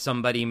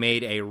 somebody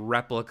made a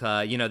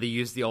replica. They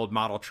used the old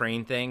model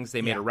train things.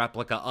 They made a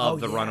replica of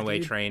the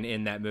Runaway Train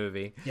in that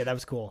movie. Yeah, that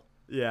was cool.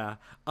 Yeah.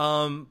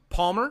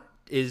 Palmer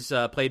is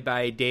played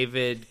by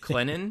David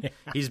Clennon.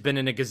 He's been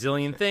in a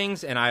gazillion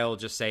things, and I'll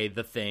just say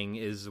The Thing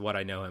is what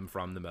I know him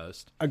from the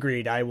most.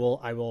 Agreed. I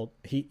will.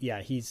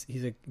 He's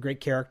a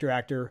great character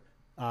actor.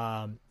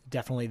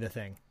 Definitely The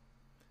Thing.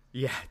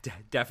 Yeah,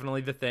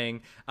 definitely The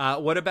Thing.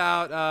 What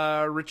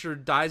about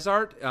Richard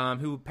Dysart,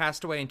 who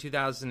passed away in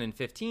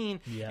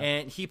 2015,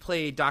 and he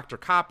played Dr.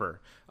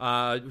 Copper.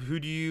 What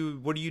do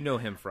you know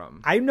him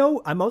from? I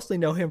mostly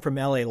know him from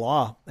L.A.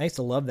 Law. I used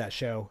to love that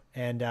show,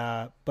 and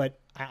but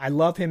I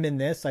love him in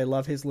this. I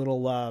love his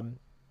little,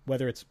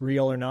 whether it's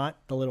real or not,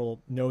 the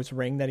little nose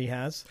ring that he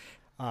has.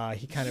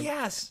 He kind of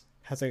has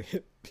a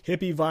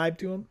hippie vibe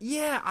to him.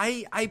 Yeah,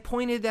 I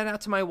pointed that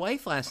out to my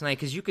wife last night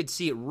because you could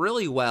see it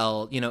really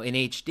well, in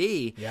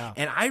HD. Yeah.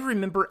 And I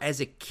remember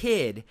as a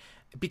kid,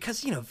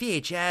 because,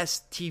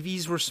 VHS,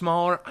 TVs were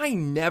smaller,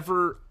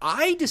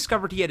 I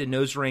discovered he had a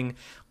nose ring,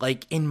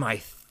 in my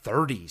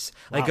 30s,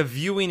 wow. A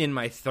viewing in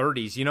my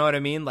 30s. You know what I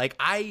mean?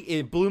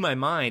 It blew my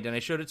mind, and I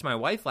showed it to my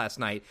wife last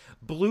night,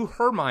 blew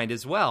her mind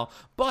as well.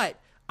 But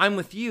I'm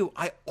with you.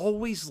 I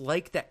always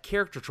liked that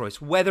character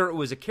choice, whether it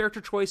was a character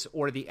choice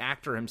or the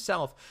actor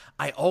himself.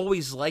 I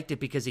always liked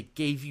it because it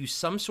gave you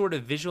some sort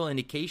of visual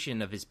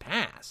indication of his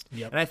past.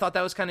 Yep. And I thought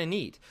that was kind of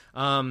neat.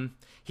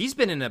 He's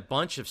been in a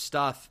bunch of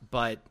stuff,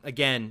 but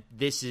again,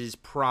 this is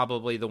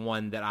probably the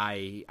one that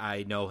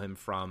I know him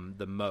from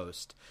the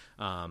most.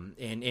 And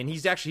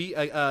he's actually,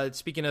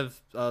 speaking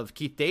of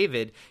Keith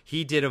David,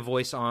 he did a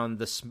voice on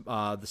the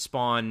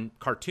Spawn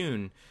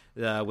cartoon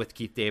with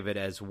Keith David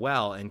as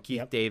well, and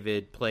Keith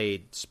David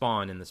played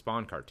Spawn in the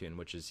Spawn cartoon,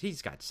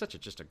 he's got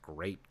just a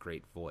great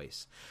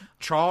voice.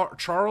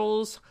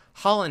 Charles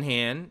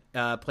Hollihan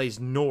plays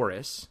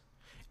Norris,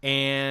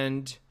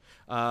 and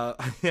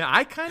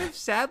I kind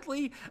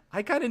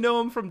of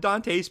know him from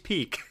Dante's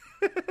Peak.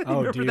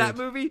 Remember that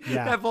movie?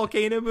 Yeah. That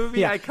volcano movie?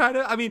 Yeah.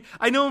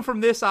 I know him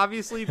from this,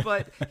 obviously,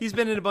 but he's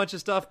been in a bunch of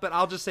stuff, but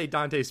I'll just say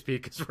Dante's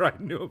Peak is where I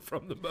knew him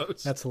from the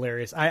most. That's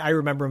hilarious. I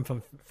remember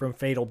him from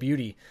Fatal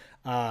Beauty,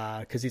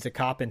 because he's a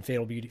cop in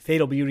Fatal Beauty.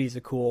 Fatal Beauty is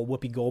a cool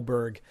Whoopi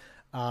Goldberg,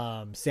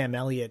 Sam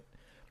Elliott,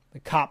 the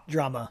cop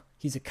drama.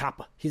 he's a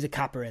copper. He's a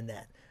copper in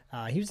that.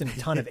 He was in a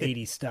ton of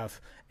 80s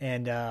stuff.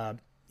 And,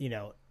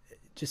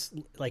 just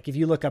like if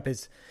you look up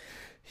his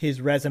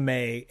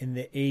resume in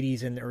the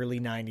 80s and the early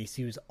 90s,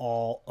 he was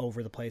all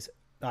over the place.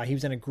 He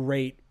was in a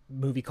great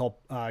movie called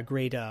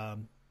Clint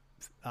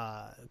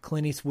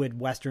Eastwood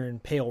Western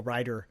Pale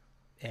Rider,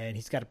 and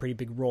he's got a pretty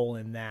big role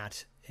in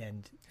that.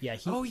 And yeah,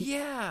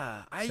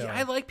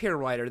 I like Pale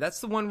Rider. That's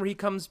the one where he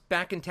comes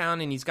back in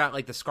town and he's got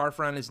like the scarf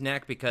around his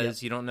neck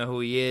because you don't know who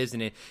he is,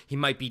 and he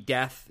might be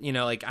deaf.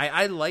 Like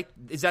I like.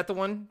 Is that the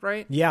one,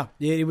 right? Yeah,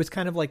 it was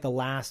kind of like the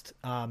last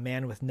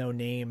man with no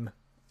name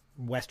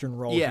Western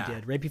role he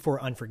did right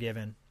before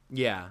Unforgiven.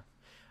 Yeah,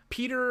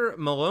 Peter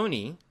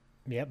Maloney,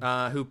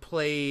 who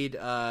played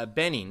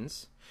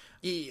Bennings.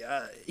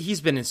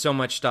 He's been in so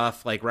much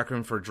stuff like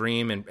Requiem for a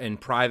Dream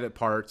and Private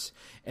Parts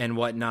and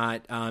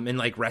whatnot, and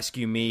like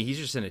Rescue Me. He's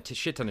just in a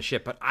shit ton of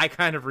shit, but I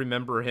kind of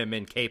remember him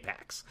in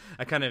K-Pax.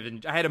 I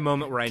had a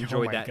moment where I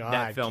enjoyed that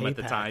film K-Pax. at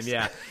the time.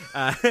 Yeah.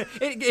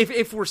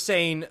 If we're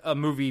saying a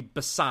movie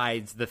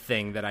besides The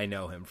Thing that I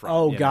know him from.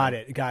 Oh, got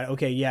it.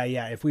 Okay,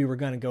 yeah. If we were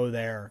going to go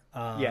there.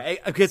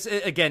 Because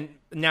again,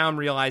 now I'm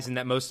realizing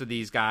that most of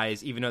these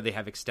guys, even though they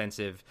have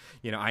extensive,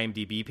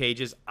 IMDb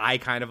pages, I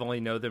kind of only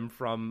know them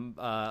from,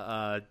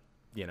 The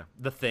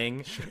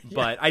Thing.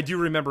 But I do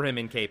remember him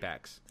in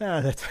K-Pax.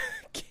 That's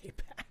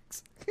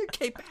K-Pax.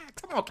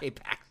 K-Pax. Come on,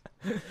 K-Pax.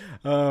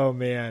 Oh,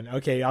 man.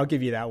 Okay, I'll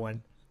give you that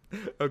one.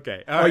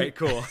 Okay. All right,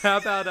 cool. How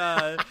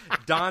about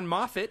Don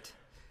Moffat?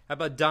 How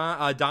about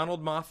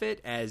Donald Moffat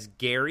as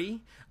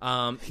Gary?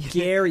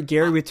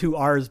 Gary with two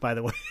R's, by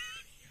the way.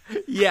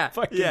 Yeah.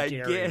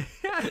 Gary.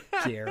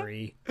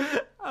 Gary.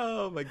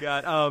 Oh, my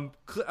God.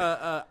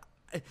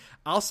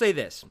 I'll say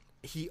this.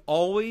 He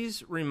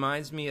always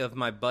reminds me of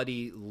my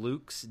buddy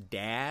Luke's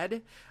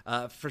dad.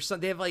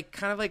 They have like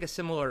kind of like a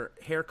similar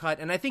haircut,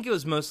 and I think it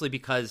was mostly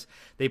because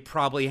they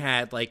probably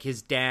had like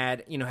his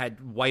dad,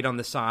 had white on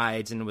the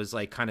sides and was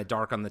like kind of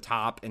dark on the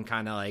top, and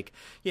kind of like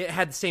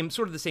had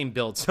the same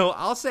build. So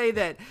I'll say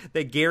that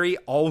Gary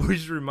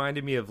always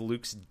reminded me of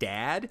Luke's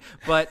dad,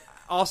 but.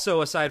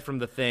 Also, aside from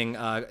The Thing,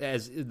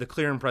 as the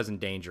Clear and Present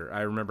Danger,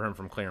 I remember him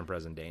from Clear and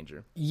Present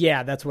Danger.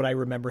 Yeah, that's what I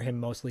remember him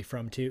mostly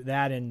from too.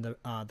 That and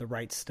the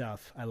Right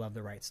Stuff. I love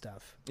The Right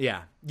Stuff.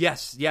 Yeah,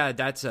 yes, yeah.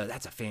 That's a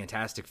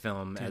fantastic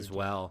film as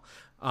well.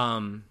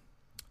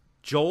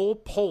 Joel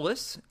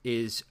Polis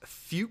is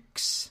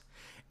Fuchs,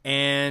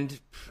 and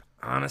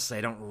honestly,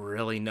 I don't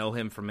really know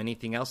him from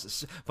anything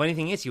else. Funny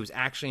thing is, he was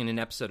actually in an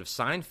episode of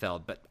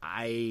Seinfeld, but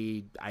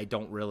I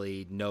don't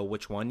really know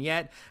which one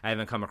yet. I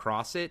haven't come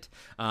across it.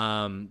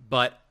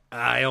 But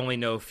I only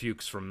know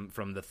Fuchs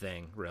from The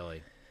Thing,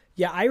 really.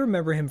 Yeah, I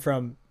remember him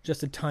from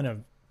just a ton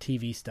of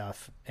TV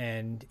stuff,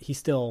 and he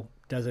still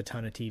does a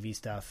ton of TV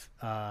stuff.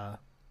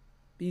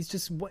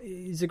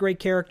 He's a great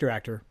character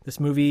actor.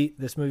 This movie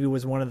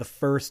was one of the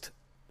first,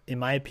 in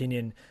my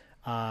opinion,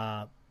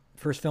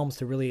 first films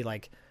to really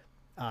like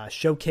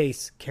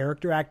showcase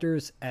character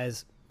actors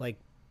as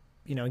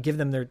give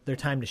them their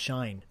time to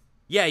shine.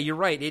 Yeah, you're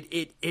right.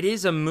 It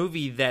is a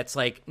movie that's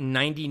like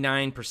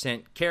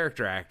 99%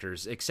 character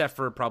actors, except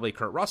for probably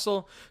Kurt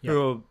Russell,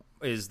 who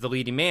is the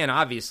leading man,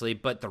 obviously.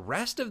 But the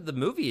rest of the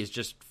movie is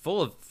just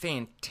full of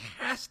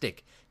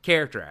fantastic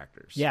character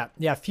actors. Yeah.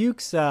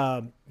 Fuchs,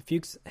 had,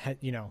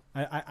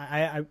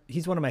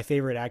 he's one of my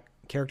favorite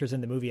characters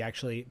in the movie,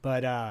 actually.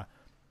 But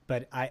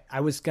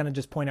I was gonna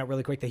just point out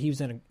really quick that he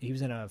was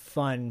in a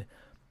fun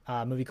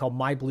movie called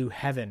My Blue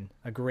Heaven,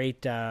 a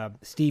great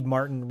Steve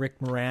Martin, Rick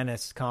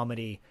Moranis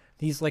comedy.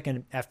 He's like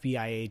an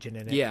FBI agent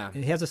in it. Yeah,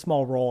 he has a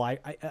small role,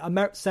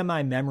 a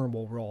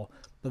semi-memorable role,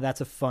 but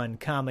that's a fun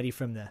comedy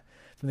from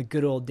the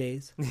good old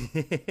days.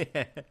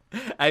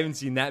 I haven't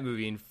seen that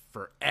movie in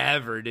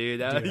forever,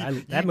 dude.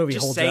 That movie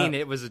just holds saying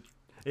up. It was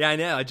yeah, I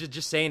know.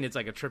 Just saying it's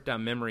like a trip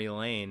down memory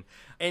lane.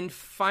 And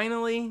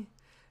finally,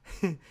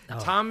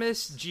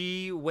 Thomas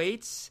G.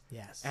 Waits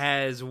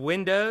as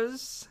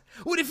Windows.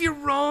 What if you're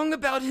wrong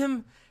about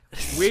him?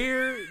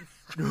 Where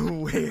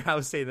I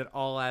was saying that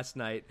all last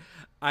night.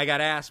 I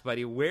got asked,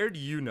 buddy, where do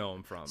you know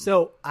him from?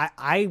 So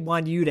I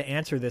want you to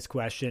answer this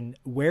question.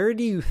 Where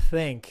do you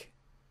think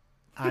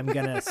I'm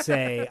going to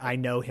say I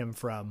know him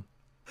from?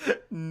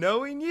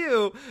 Knowing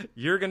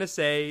you're going to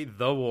say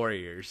The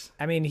Warriors.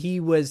 I mean, he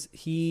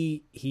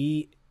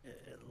The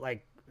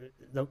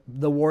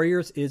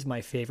Warriors is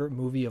my favorite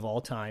movie of all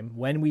time.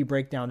 When we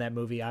break down that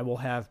movie, I will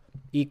have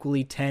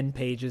equally 10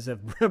 pages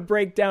of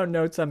breakdown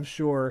notes, I'm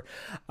sure,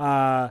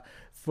 for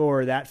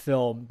that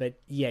film. But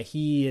yeah,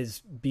 he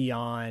is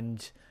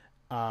beyond.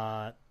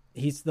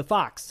 He's the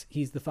Fox.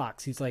 He's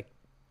like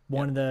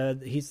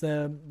he's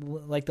the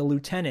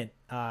lieutenant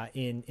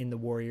in The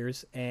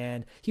Warriors,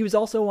 and he was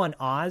also on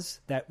Oz,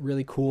 that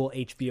really cool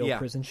HBO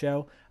prison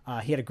show.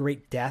 He had a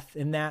great death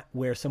in that,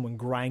 where someone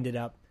grinded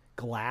up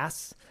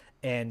glass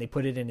and they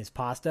put it in his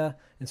pasta,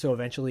 and so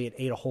eventually it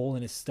ate a hole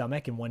in his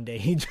stomach, and one day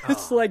he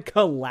just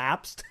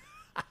collapsed.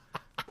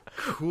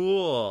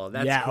 Cool.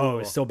 That's cool. Oh,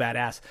 it's so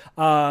badass.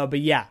 But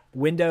yeah,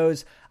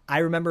 Windows. I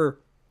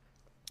remember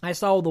I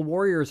saw The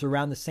Warriors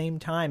around the same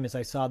time as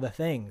I saw The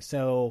Thing.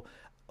 So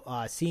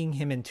seeing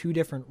him in two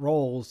different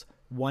roles,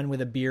 one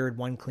with a beard,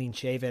 one clean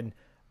shaven.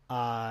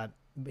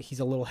 He's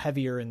a little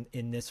heavier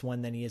in this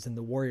one than he is in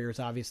The Warriors,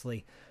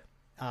 obviously.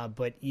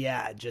 But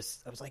yeah,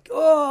 I was like,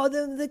 oh,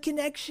 the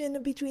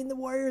connection between The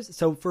Warriors.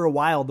 So for a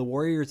while, The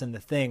Warriors and The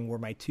Thing were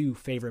my two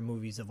favorite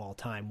movies of all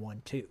time,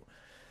 1, 2.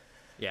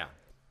 Yeah.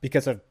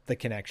 Because of the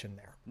connection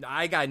there.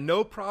 I got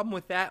no problem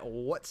with that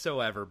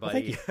whatsoever,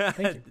 buddy. Well,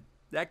 thank you.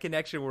 That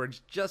connection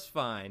works just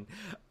fine.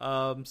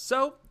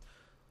 So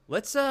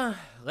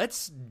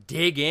let's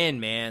dig in,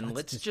 man.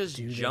 Let's just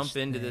jump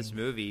into this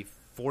movie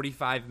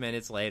 45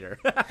 minutes later.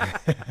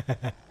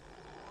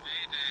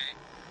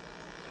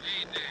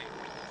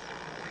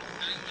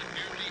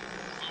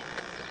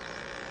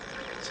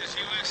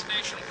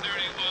 Station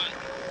 31.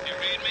 You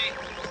read me?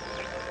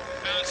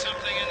 Found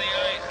something in the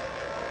ice.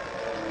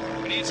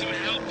 We need some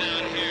help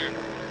down here.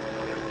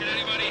 Can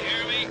anybody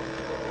hear me?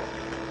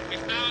 We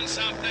found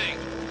something.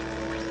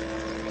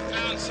 We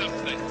found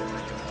something.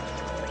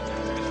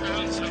 We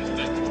found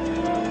something.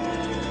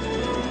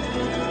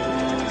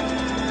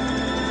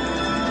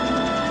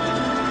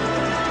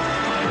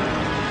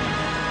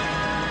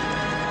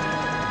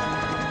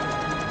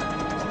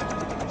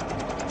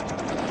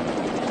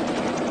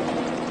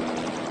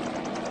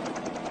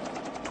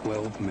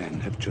 12 men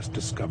have just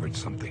discovered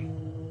something.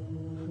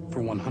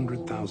 For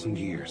 100,000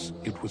 years,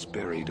 it was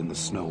buried in the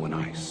snow and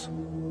ice.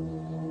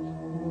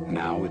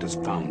 Now it has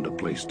found a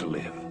place to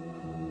live.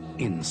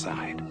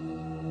 Inside.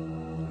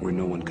 Where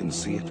no one can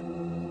see it,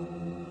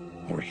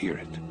 or hear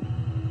it,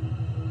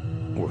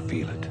 or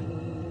feel it.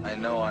 I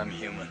know I'm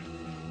human.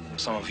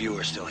 Some of you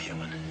are still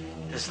human.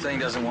 This thing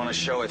doesn't want to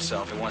show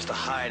itself. It wants to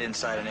hide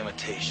inside an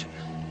imitation.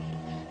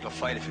 It'll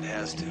fight if it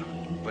has to,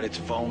 but it's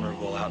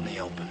vulnerable out in the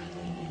open.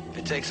 If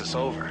it takes us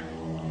over,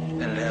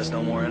 then it has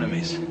no more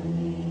enemies.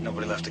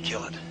 Nobody left to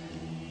kill it.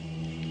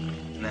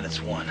 And then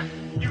it's won.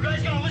 You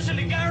guys gonna listen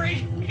to Gary?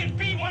 He can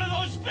beat one of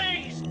those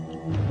things!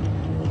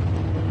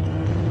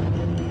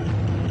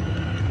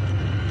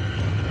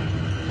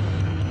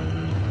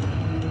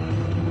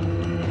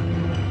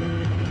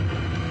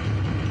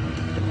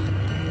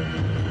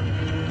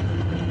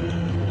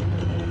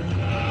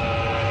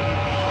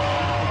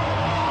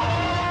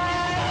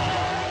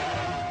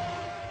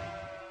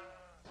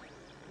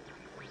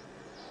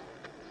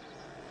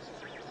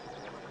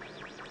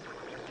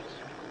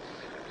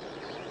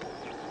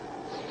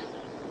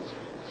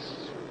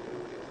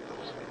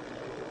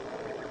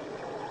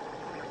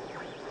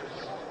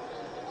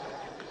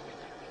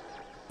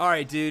 All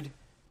right, dude.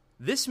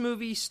 This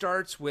movie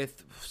starts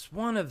with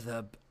one of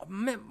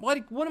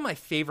my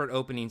favorite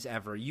openings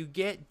ever. You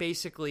get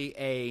basically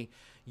a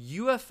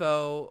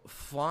UFO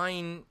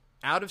flying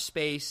out of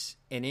space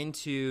and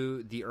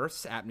into the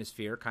Earth's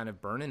atmosphere, kind of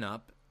burning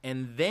up,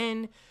 and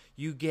then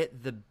you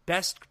get the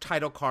best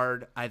title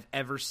card I've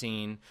ever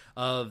seen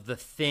of the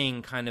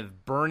thing kind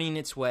of burning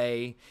its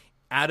way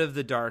out of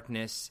the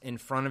darkness in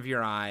front of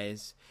your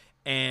eyes,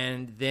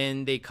 and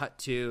then they cut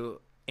to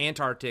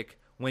Antarctic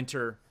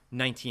winter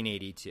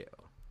 1982.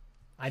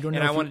 I don't know.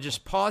 And I want to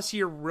just pause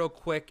here real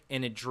quick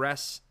and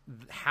address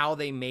how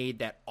they made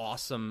that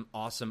awesome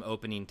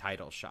opening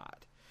title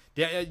shot.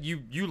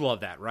 You love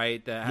that,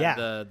 right?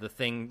 The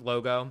Thing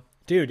logo.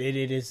 Dude,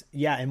 it is.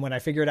 Yeah, and when I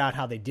figured out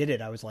how they did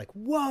it, I was like,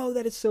 "Whoa,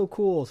 that is so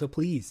cool!" So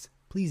please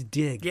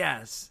dig.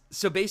 Yes.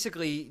 So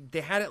basically, they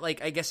had it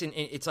like, I guess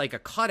it's like a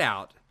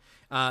cutout.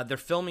 They're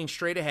filming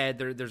straight ahead.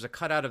 There's a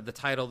cutout of the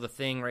title of The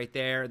Thing right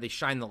there. They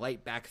shine the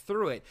light back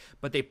through it,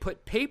 but they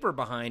put paper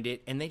behind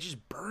it, and they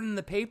just burn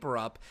the paper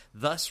up,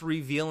 thus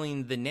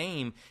revealing the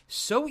name.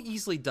 So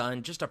easily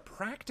done, just a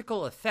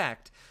practical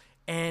effect,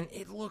 and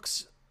it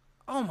looks,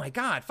 oh my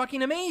God,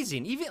 fucking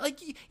amazing.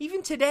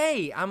 Even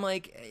today, I'm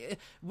like,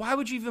 why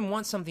would you even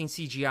want something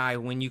CGI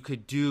when you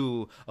could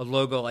do a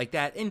logo like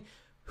that? And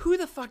who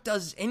the fuck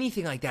does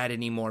anything like that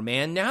anymore,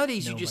 man?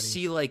 Nowadays, Nobody. You just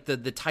see like the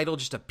title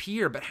just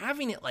appear, but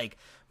having it like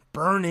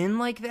burn in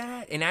like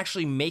that and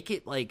actually make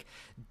it like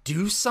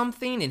do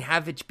something and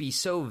have it be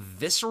so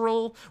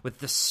visceral with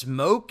the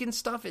smoke and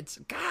stuff, it's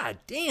god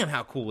damn,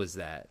 how cool is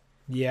that?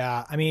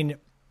 Yeah, I mean,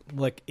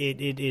 look, it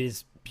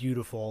is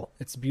beautiful.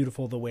 It's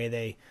beautiful the way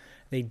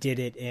they did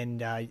it,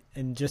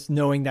 and just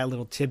knowing that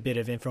little tidbit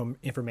of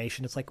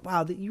information, it's like,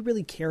 wow, that you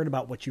really cared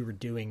about what you were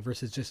doing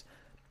versus just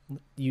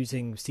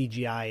using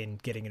CGI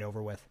and getting it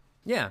over with.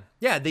 Yeah,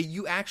 that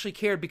you actually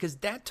cared, because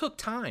that took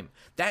time.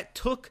 That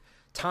took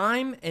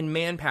time and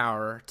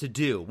manpower to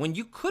do, when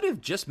you could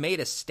have just made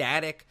a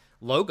static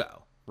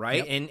logo,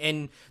 right? Yep.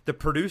 And the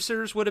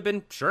producers would have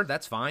been, sure,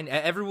 that's fine.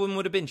 Everyone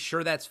would have been,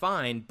 sure, that's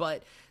fine.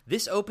 But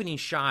this opening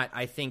shot,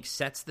 I think,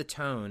 sets the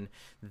tone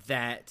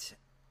that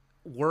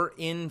we're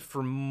in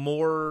for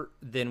more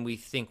than we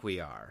think we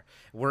are.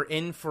 We're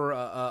in for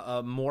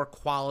a more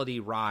quality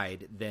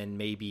ride than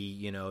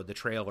maybe, the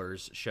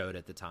trailers showed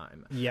at the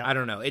time. Yeah. I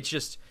don't know.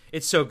 It's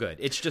so good.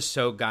 It's just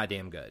so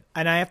goddamn good.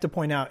 And I have to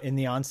point out in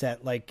the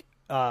onset, like,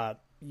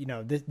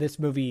 this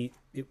movie,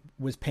 it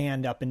was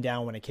panned up and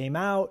down when it came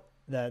out.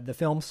 The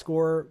film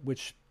score,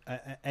 which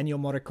Ennio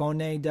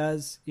Morricone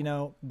does,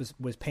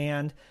 was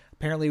panned.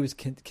 Apparently, it was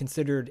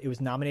considered. It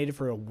was nominated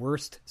for a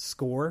worst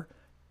score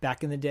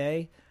back in the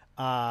day.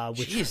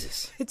 Which,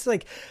 Jesus, it's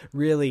like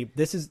really.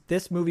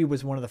 This movie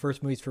was one of the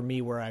first movies for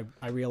me where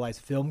I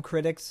realized film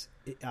critics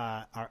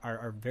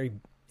are very.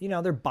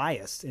 They're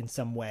biased in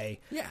some way.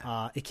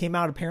 Yeah. It came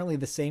out apparently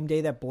the same day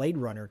that Blade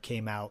Runner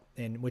came out,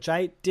 and which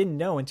I didn't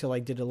know until I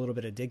did a little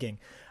bit of digging,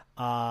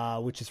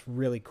 which is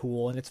really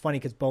cool. And it's funny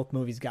because both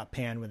movies got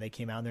panned when they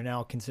came out, and they're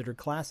now considered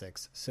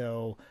classics.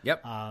 So,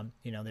 yep. There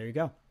you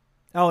go.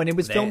 Oh, and it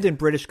was filmed in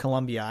British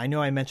Columbia. I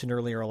know I mentioned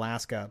earlier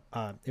Alaska.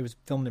 It was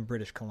filmed in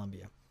British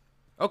Columbia.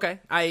 Okay.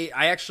 I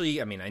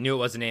actually, I knew it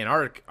wasn't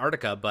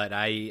Antarctica, but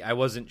I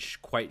wasn't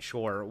quite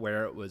sure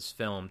where it was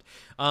filmed.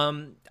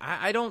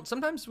 I don't,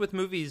 sometimes with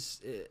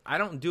movies, I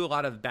don't do a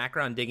lot of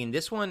background digging.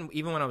 This one,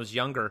 even when I was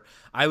younger,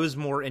 I was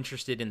more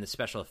interested in the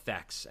special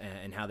effects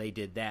and how they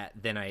did that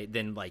than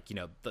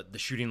the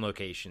shooting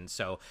locations.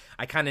 So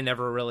I kind of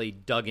never really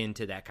dug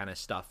into that kind of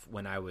stuff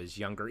when I was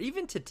younger.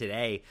 Even to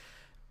today,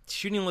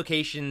 shooting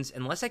locations,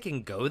 unless I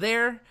can go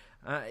there,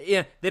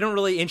 they don't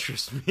really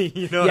interest me.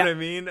 You know what I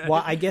mean?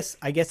 Well, I guess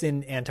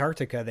in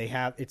Antarctica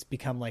it's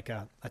become like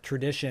a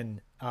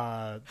tradition.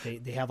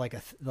 They have like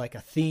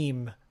a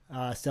theme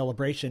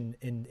celebration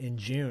in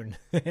June,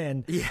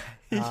 and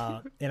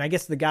and I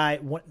guess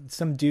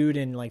some dude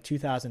in like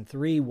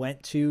 2003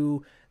 went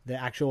to the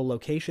actual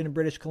location in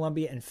British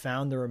Columbia and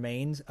found the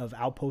remains of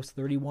Outpost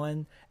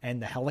 31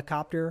 and the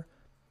helicopter,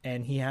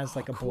 and he has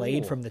like a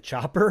blade from the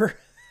chopper.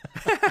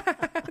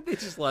 They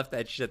just left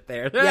that shit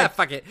there. Yeah,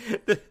 fuck it.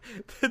 The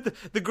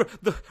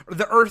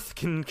Earth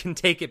can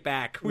take it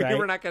back.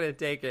 We're not going to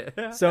take it.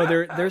 So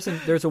there's a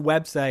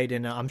website,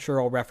 and I'm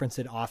sure I'll reference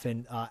it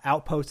often.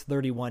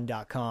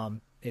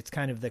 Outpost31.com. It's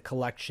kind of the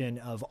collection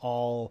of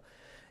all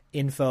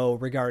info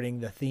regarding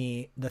the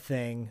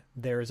thing.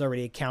 There's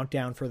already a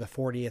countdown for the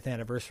 40th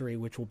anniversary,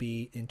 which will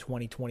be in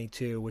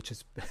 2022, which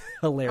is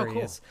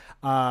hilarious.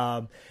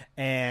 Oh, cool.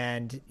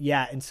 And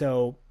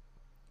so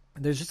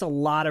there's just a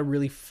lot of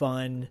really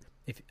fun.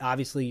 If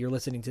obviously you're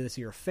listening to this,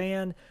 you're a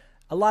fan.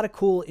 A lot of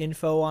cool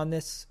info on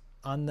this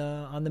on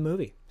the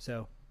movie,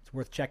 so it's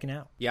worth checking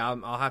out. Yeah,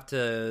 I'll have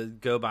to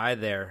go by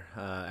there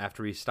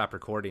after we stop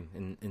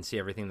recording and see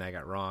everything that I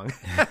got wrong.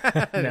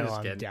 No,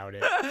 I doubt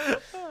it.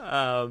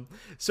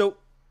 So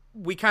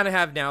we kind of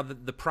have now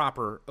the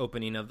proper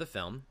opening of the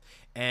film,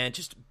 and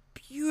just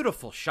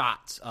beautiful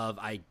shots of,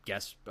 I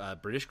guess,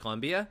 British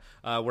Columbia,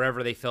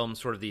 wherever they film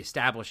sort of the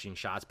establishing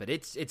shots, but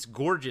it's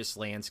gorgeous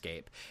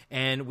landscape.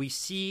 And we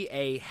see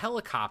a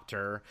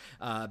helicopter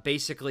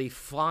basically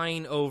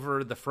flying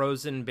over the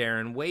frozen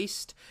barren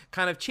waste,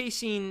 kind of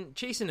chasing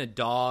a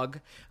dog,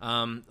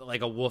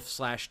 like a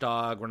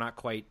wolf/dog. We're not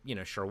quite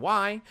sure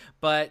why,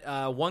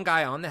 but one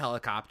guy on the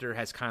helicopter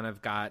has kind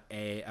of got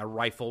a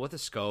rifle with a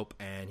scope,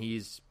 and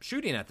he's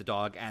shooting at the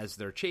dog as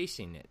they're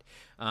chasing it.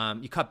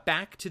 You cut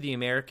back to the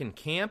American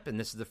camp, and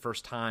this is the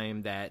first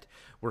time that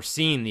we're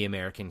seeing the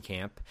American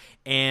camp.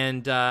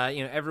 And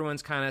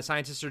everyone's kind of,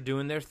 scientists are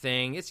doing their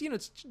thing. It's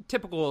it's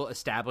typical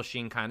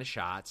establishing kind of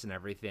shots and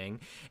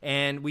everything.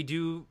 And we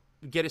do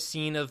get a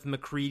scene of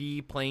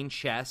MacReady playing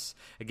chess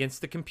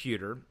against the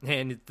computer,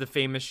 and the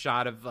famous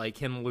shot of like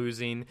him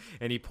losing,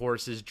 and he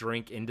pours his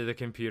drink into the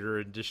computer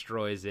and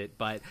destroys it.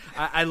 But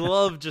I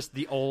love just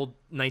the old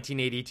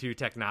 1982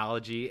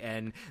 technology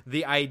and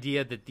the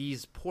idea that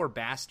these poor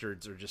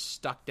bastards are just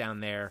stuck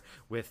down there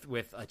with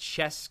a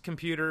chess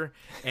computer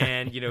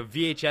and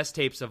VHS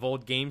tapes of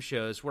old game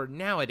shows, where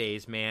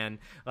nowadays, man,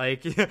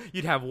 like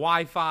you'd have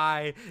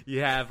Wi-Fi, you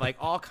have like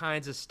all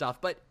kinds of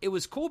stuff. But it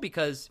was cool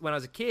because when I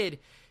was a kid,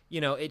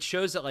 it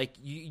shows that like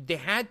they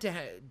had to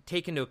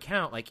take into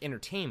account like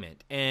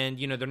entertainment, and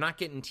they're not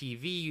getting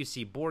TV. You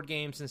see board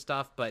games and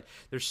stuff, but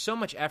there's so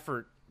much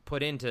effort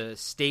put into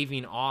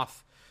staving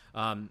off,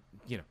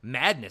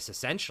 madness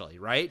essentially,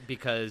 right?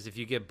 Because if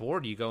you get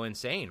bored, you go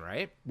insane,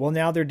 right? Well,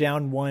 now they're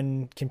down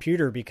one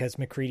computer because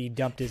MacReady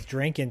dumped his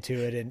drink into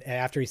it, and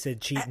after he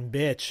said cheat and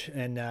bitch,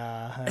 and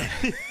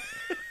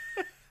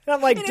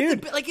I'm like,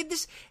 dude,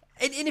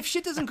 and if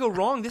shit doesn't go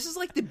wrong, this is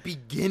like the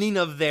beginning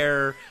of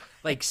their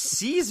like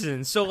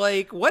season. So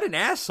like, what an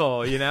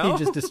asshole, He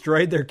just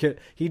destroyed their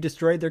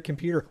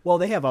computer. Well,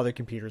 they have other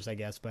computers, I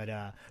guess, but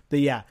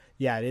yeah,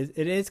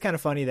 it is kind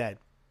of funny that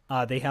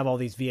they have all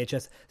these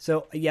VHS.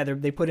 So yeah,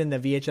 they put in the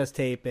VHS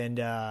tape,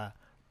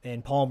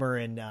 and Palmer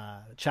and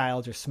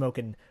Childs are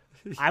smoking.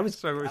 I was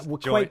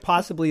quite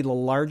possibly the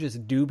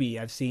largest doobie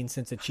I've seen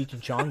since a Cheech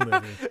and Chong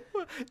movie.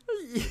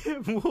 Yeah,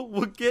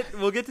 we'll get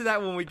to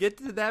that when we get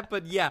to that,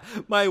 but yeah,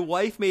 my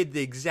wife made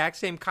the exact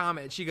same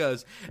comment. She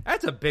goes,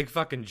 "That's a big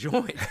fucking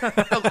joint."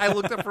 I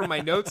looked up from my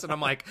notes and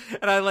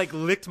I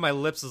licked my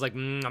lips. I was like,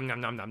 nom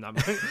nom nom nom nom.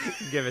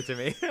 Give it to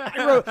me.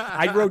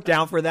 I wrote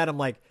down for that. I'm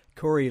like,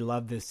 Corey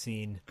loved this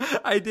scene.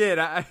 I did.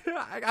 I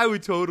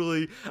would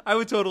totally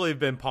have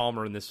been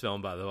Palmer in this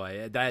film, by the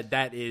way.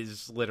 That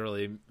is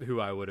literally who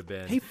I would have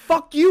been. Hey,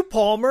 fuck you,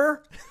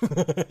 Palmer.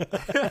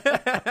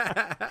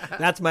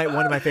 That's one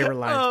of my favorite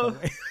lines.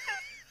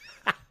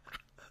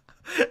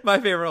 My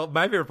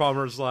favorite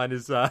Palmer's line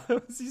is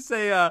he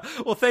say,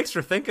 "Well, thanks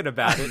for thinking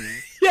about it."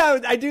 Yeah,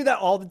 I do that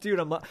all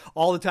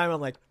the time.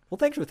 I'm like, well,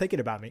 thanks for thinking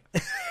about me.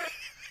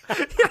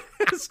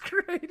 It's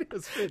great. It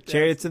was fantastic.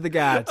 Chariots of the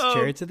gods.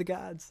 Chariots of the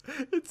gods.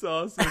 It's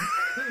awesome.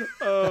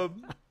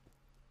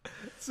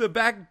 So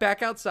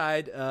back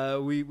outside,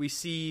 we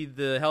see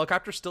the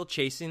helicopter still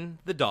chasing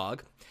the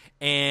dog,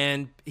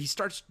 and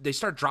they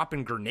start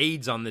dropping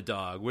grenades on the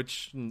dog,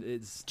 which they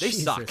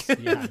suck.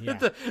 Yeah.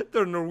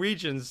 The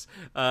Norwegians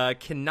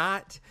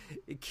cannot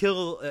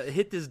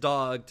hit this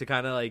dog to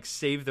kind of like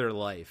save their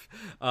life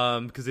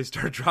because they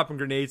start dropping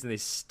grenades and they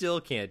still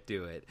can't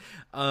do it.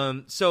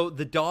 So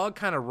the dog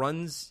kind of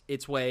runs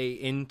its way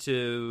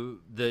into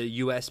the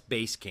U.S.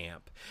 base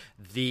camp.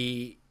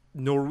 The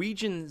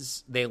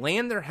Norwegians, they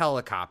land their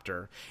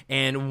helicopter,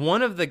 and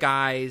one of the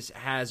guys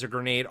has a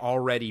grenade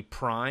already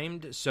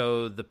primed,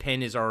 so the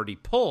pin is already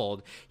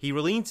pulled. He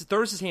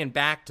throws his hand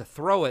back to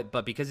throw it,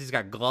 but because he's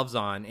got gloves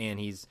on and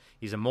he's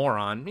a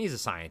moron, he's a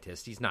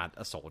scientist, he's not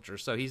a soldier,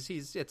 so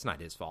it's not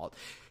his fault.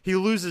 He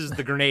loses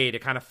the grenade.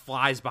 It kind of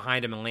flies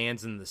behind him and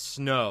lands in the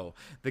snow.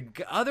 The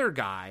other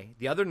guy,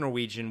 the other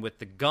Norwegian with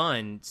the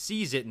gun,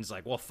 sees it and is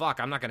like, well, fuck,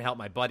 I'm not going to help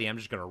my buddy. I'm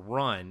just going to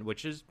run,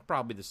 which is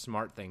probably the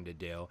smart thing to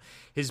do.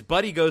 His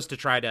buddy goes to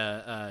try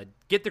to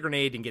get the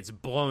grenade and gets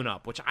blown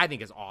up, which I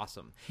think is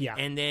awesome. Yeah.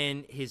 And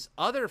then his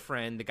other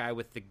friend, the guy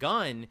with the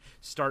gun,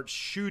 starts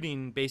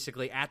shooting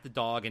basically at the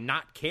dog and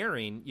not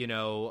caring,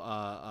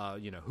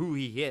 who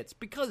he hits,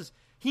 because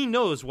he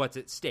knows what's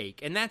at stake,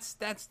 and that's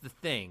the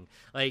thing.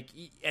 Like,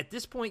 at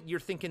this point,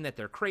 you're thinking that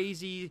they're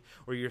crazy,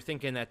 or you're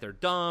thinking that they're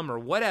dumb, or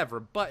whatever,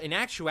 but in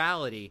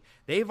actuality,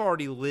 they've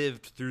already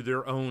lived through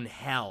their own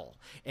hell,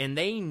 and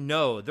they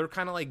know, they're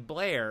kind of like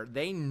Blair,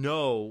 they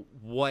know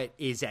what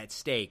is at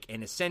stake,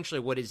 and essentially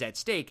what is at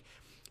stake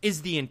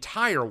is the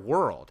entire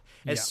world.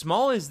 As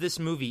small as this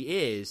movie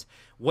is,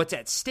 what's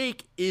at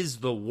stake is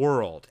the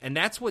world, and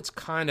that's what's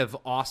kind of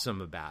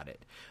awesome about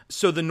it.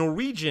 So the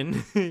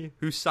Norwegian,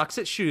 who sucks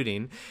at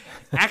shooting,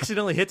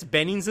 accidentally hits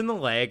Bennings in the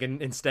leg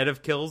and instead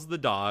of kills the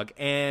dog,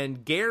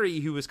 and Gary,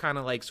 who was kind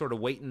of like sort of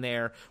waiting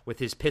there with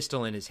his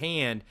pistol in his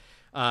hand,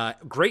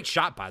 great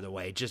shot, by the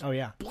way, just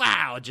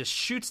blow, just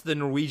shoots the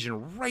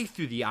Norwegian right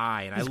through the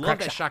eye, and I love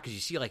that shot because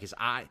you see like his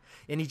eye,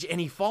 and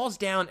he falls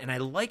down, and I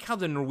like how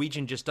the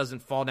Norwegian just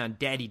doesn't fall down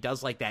dead. He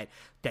does like that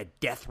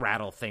death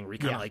rattle thing where he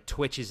kind of like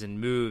twitches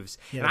and moves,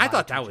 and I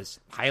thought that was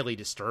highly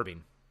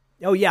disturbing.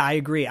 Oh yeah, I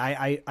agree.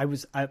 I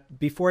was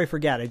before I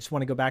forget, I just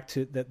want to go back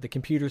to the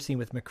computer scene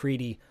with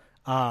McCready.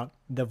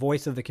 The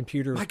voice of the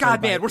computer. My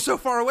God, man, we're so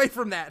far away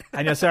from that.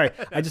 I know. Sorry,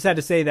 I just had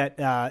to say that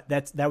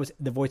that was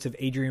the voice of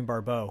Adrienne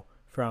Barbeau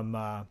from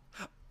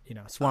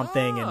Swamp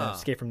Thing and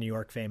Escape from New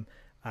York fame,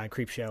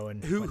 Creepshow,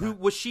 and who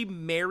was she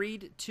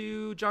married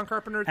to John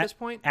Carpenter at this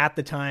point? At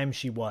the time,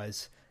 she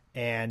was,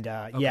 and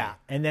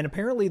and then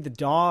apparently the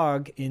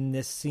dog in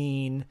this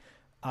scene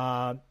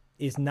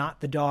is not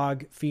the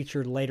dog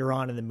featured later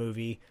on in the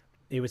movie.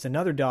 It was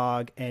another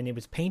dog, and it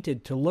was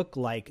painted to look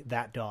like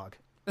that dog.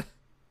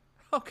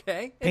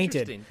 Okay,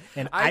 painted, interesting.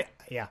 And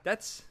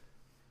that's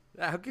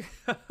okay.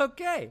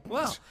 Okay,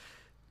 well,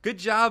 good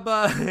job.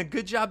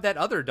 Good job, that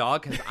other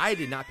dog, because I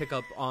did not pick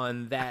up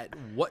on that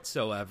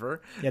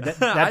whatsoever. Yeah,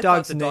 that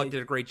dog's the dog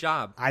did a great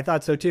job. I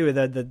thought so too.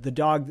 The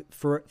dog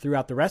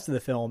throughout the rest of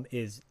the film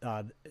is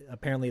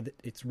apparently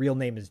its real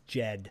name is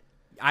Jed.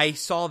 I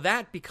saw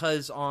that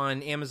because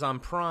on Amazon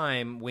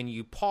Prime, when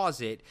you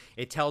pause it,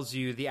 it tells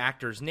you the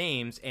actors'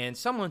 names, and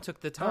someone took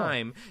the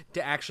time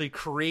to actually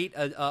create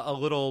a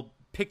little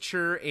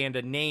picture and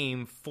a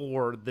name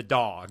for the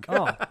dog.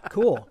 Oh,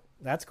 cool.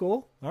 That's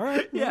cool. All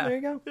right. Well, Yeah. there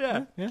you go.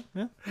 Yeah.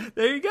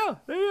 There you go.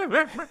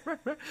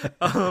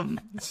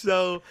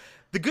 So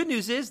the good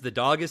news is the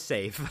dog is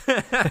safe,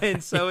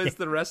 and so is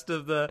the rest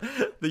of the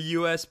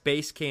U.S.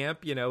 base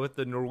camp. With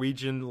the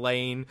Norwegian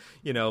laying,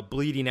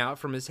 bleeding out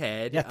from his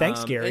head. Yeah.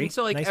 Thanks, Gary. And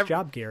so, nice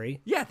job,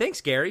 Gary. Yeah.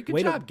 Thanks, Gary.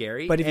 Good job,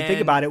 Gary. But if you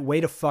think about it,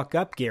 way to fuck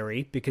up,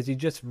 Gary, because he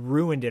just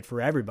ruined it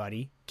for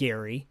everybody.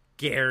 Gary.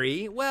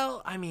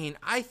 Well, I mean,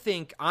 I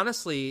think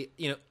honestly,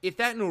 if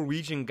that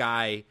Norwegian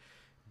guy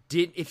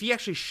if he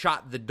actually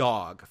shot the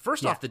dog,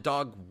 first off, the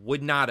dog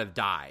would not have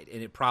died,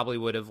 and it probably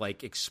would have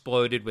like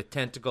exploded with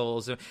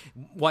tentacles and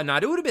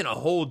whatnot. It would have been a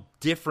whole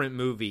different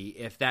movie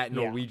if that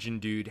Norwegian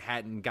dude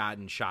hadn't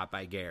gotten shot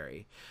by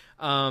Gary.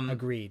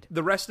 Agreed.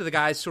 The rest of the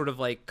guys sort of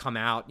like come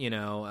out,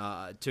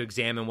 to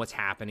examine what's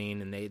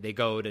happening, and they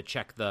go to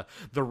check the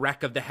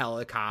wreck of the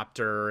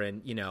helicopter,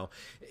 and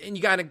and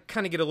you got to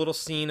kind of get a little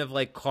scene of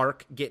like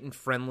Clark getting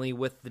friendly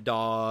with the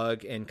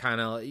dog, and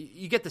kind of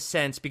you get the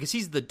sense because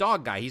he's the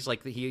dog guy. He's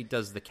like he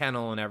does the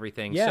kennel and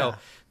everything. Yeah. So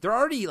they're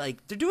already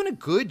like they're doing a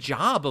good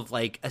job of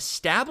like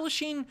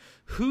establishing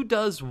who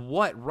does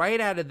what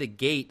right out of the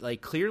gate.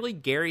 Like clearly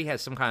Gary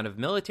has some kind of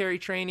military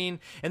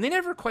training, and they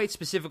never quite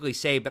specifically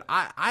say, but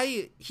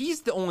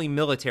he's the only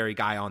military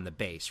guy on the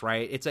base,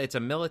 right? It's a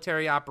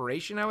military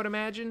operation, I would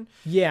imagine.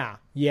 Yeah,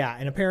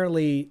 and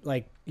apparently,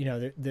 like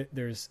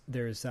there's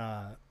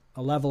a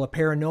level of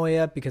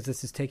paranoia because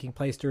this is taking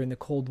place during the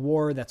Cold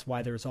War. That's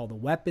why there's all the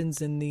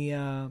weapons in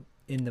the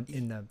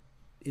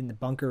the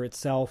bunker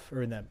itself,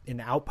 or in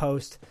the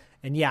outpost.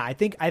 And yeah, I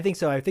think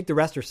so. I think the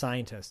rest are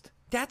scientists.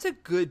 That's a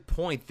good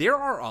point. There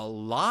are a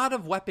lot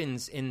of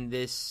weapons in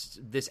this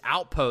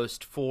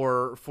outpost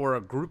for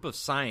a group of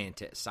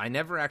scientists. I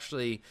never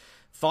actually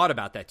thought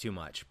about that too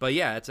much, but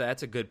yeah,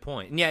 that's a good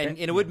point. And yeah, and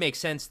it would make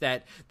sense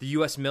that the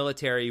U.S.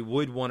 military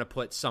would want to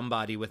put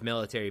somebody with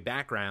military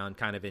background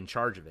kind of in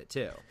charge of it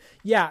too.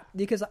 Yeah,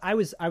 because I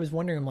was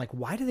wondering, I'm like,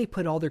 why do they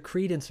put all their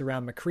credence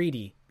around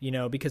MacReady? You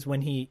know, because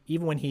when he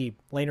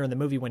later in the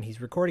movie, when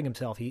he's recording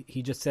himself,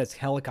 he just says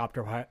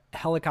helicopter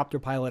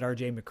pilot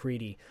R.J.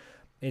 MacReady.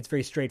 It's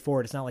very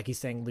straightforward. It's not like he's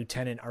saying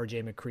Lieutenant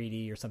R.J.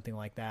 MacReady or something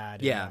like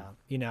that. Yeah, and,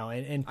 you know,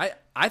 and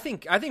I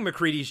think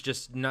MacReady's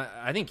just not.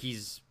 I think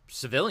he's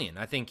civilian.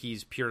 I think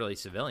he's purely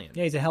civilian.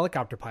 Yeah, he's a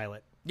helicopter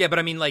pilot. Yeah, but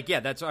I mean, like,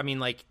 yeah,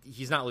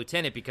 he's not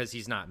lieutenant because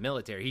he's not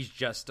military. He's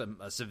just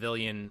a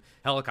civilian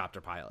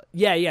helicopter pilot.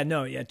 Yeah,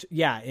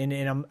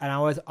 and I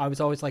was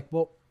always like,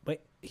 well,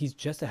 but he's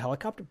just a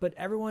helicopter. But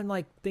everyone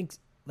like thinks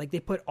like they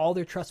put all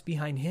their trust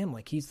behind him,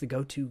 like he's the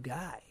go-to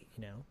guy,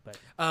 you know. But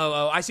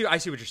I see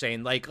what you're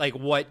saying. Like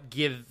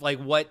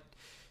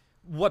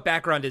what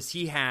background does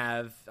he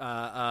have?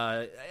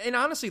 And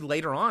honestly,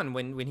 later on,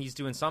 when he's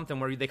doing something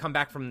where they come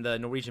back from the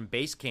Norwegian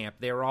base camp,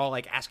 they were all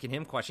like asking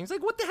him questions,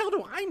 like, "What the hell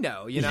do I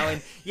know?" You know,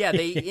 and yeah,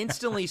 they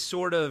instantly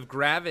sort of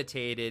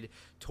gravitated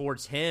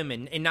towards him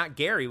and not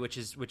Gary, which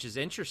is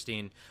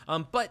interesting.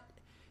 But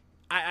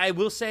I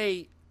will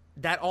say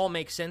that all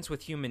makes sense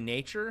with human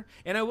nature,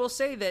 and I will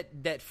say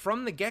that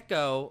from the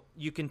get-go,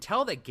 you can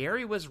tell that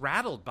Gary was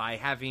rattled by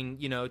having,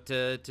 you know,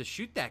 to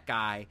shoot that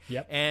guy.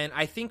 Yep. And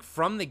I think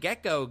from the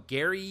get-go,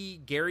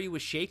 Gary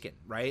was shaken,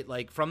 right?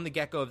 Like from the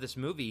get-go of this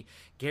movie,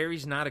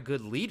 Gary's not a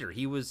good leader.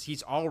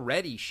 He's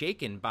already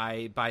shaken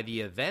by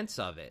the events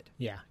of it.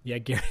 Yeah,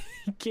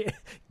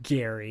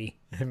 Gary.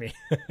 I mean,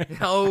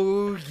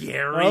 oh,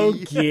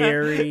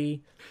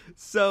 Gary.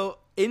 So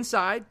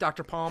inside,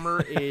 Dr.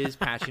 Palmer is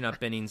patching up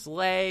Benning's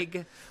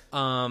leg.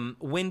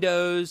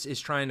 Windows is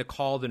trying to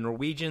call the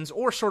Norwegians,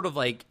 or sort of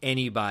like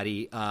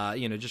anybody,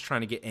 just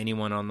trying to get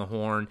anyone on the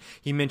horn.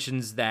 He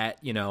mentions that,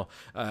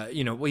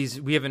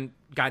 we haven't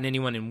gotten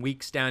anyone in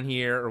weeks down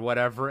here or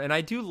whatever. And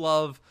I do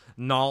love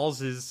Knowles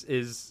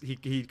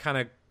he kind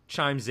of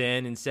chimes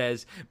in and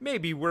says,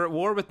 maybe we're at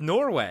war with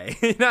Norway.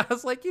 And I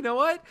was like, you know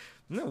what?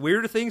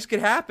 Weirder things could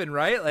happen,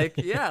 right? Like,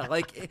 yeah,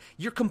 like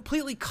you're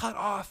completely cut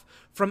off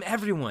from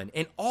everyone.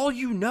 And all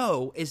you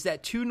know is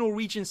that 2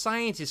 Norwegian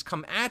scientists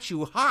come at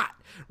you hot,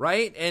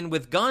 right? And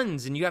with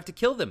guns, and you have to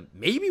kill them.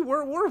 Maybe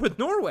we're at war with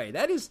Norway.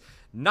 That is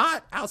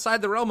not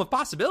outside the realm of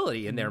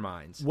possibility in their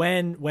minds.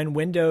 When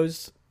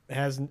Windows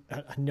has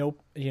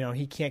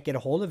he can't get a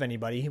hold of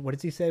anybody. What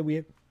does he say?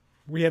 We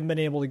haven't been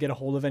able to get a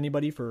hold of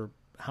anybody for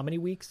how many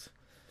weeks?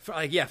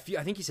 I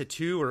think he said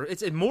 2, or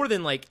it's more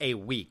than like a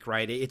week,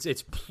 right?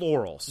 It's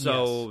plural,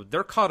 so yes.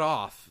 They're cut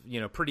off,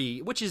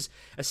 pretty, which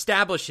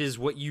establishes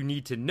what you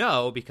need to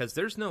know, because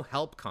there's no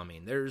help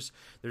coming. There's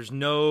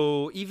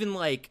no even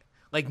like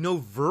no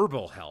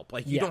verbal help.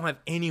 Like you don't have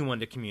anyone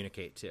to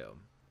communicate to.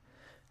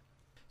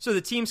 So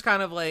the team's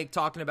kind of like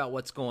talking about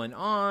what's going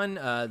on.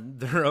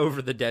 They're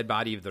over the dead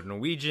body of the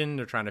Norwegian.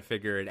 They're trying to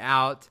figure it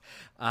out.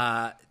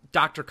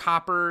 Dr.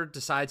 Copper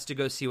decides to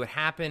go see what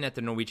happened at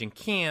the Norwegian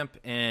camp,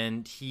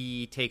 and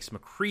he takes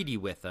MacReady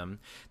with him.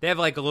 They have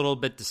like a little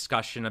bit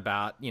discussion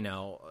about,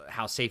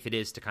 how safe it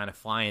is to kind of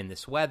fly in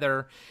this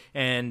weather.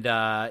 And,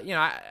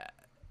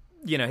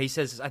 he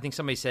says, I think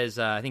somebody says,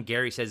 I think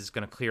Gary says it's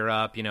going to clear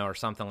up, or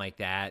something like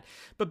that.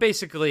 But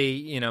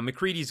basically,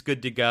 MacReady's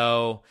good to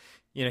go.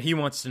 He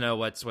wants to know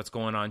what's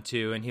going on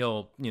too, and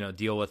he'll,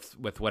 deal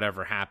with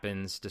whatever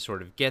happens to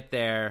sort of get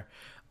there.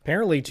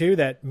 Apparently, too,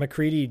 that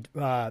MacReady,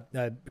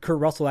 Kurt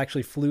Russell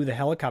actually flew the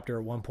helicopter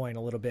at one point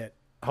a little bit.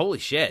 Holy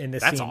shit.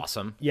 That's scene.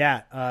 Awesome.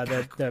 Yeah.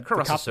 Kurt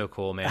Russell's so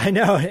cool, man. I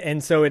know.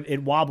 And so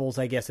it wobbles,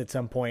 I guess, at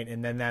some point,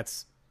 and then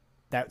that's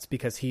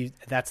because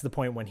that's the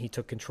point when he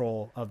took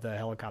control of the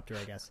helicopter,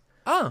 I guess.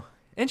 Oh,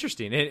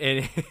 interesting.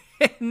 And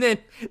then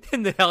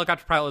the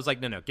helicopter pilot was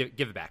like, no, give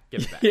it back.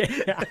 Give it back.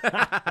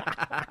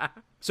 Yeah.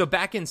 So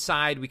back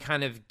inside, we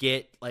kind of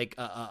get like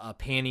a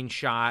panning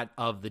shot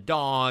of the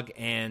dog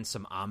and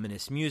some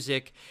ominous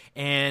music.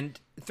 And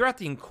throughout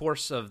the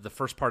course of the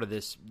first part of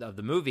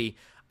the movie,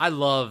 I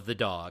love the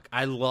dog.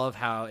 I love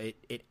how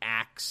it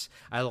acts.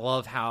 I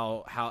love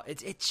how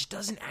it just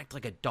doesn't act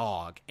like a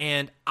dog.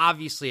 And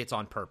obviously it's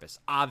on purpose.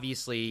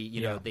 Obviously,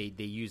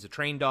 they use a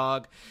trained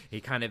dog.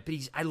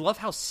 I love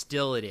how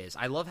still it is.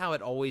 I love how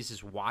it always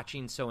is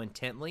watching so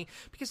intently,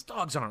 because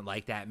dogs aren't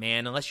like that,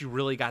 man. Unless you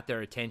really got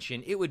their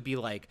attention, it would be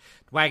like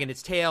wagging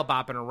its tail,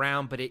 bopping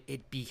around, but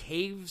it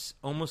behaves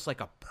almost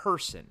like a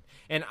person.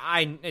 And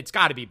it's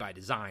got to be by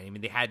design. I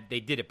mean,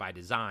 they did it by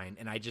design,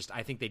 and I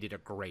think they did a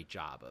great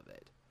job of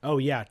it. Oh,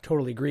 yeah,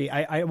 totally agree.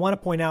 I want to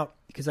point out,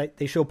 because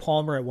they show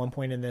Palmer at one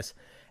point in this,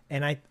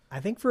 and I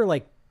think for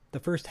like the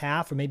first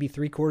half or maybe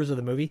 3/4 of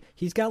the movie,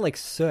 he's got like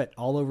soot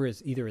all over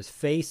either his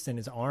face and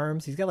his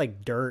arms. He's got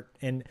like dirt,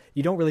 and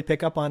you don't really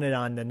pick up on it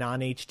on the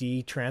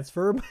non-HD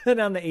transfer, but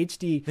on the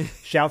HD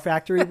Shout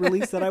Factory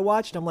release that I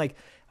watched, I'm like,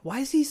 why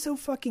is he so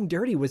fucking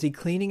dirty? Was he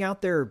cleaning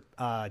out their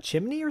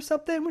chimney or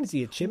something? What is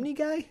he, a chimney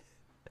guy?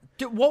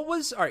 Dude, all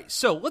right?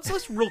 So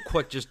let's real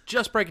quick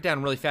just break it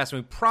down really fast.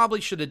 And we probably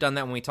should have done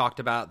that when we talked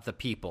about the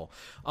people,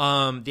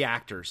 the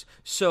actors.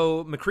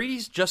 So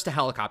MacReady's just a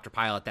helicopter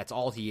pilot. That's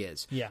all he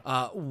is.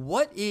 Yeah.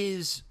 What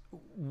is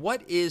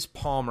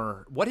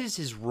Palmer? What is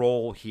his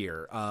role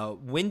here?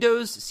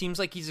 Windows seems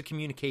like he's a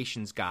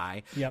communications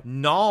guy. Yep.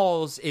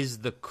 Knowles is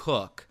the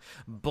cook.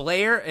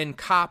 Blair and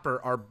Copper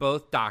are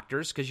both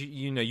doctors because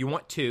you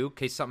want two in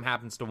case something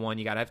happens to one.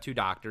 You got to have two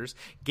doctors.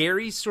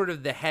 Gary's sort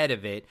of the head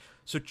of it.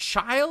 So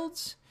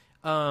Childs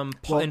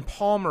and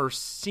Palmer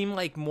seem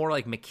like more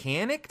like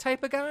mechanic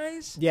type of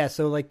guys. Yeah.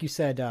 So like you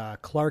said,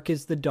 Clark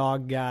is the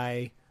dog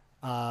guy.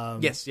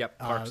 Yes. Yep.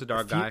 Clark's the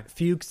dog guy.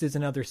 Fuchs is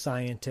another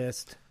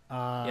scientist.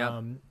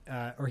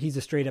 Or he's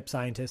a straight up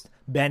scientist.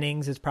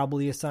 Bennings is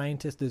probably a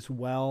scientist as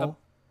well.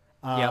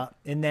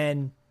 And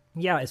then,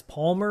 is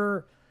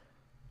Palmer?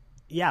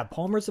 Yeah,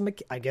 Palmer's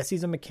I guess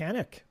he's a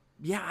mechanic.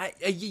 Yeah,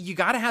 you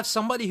got to have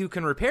somebody who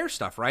can repair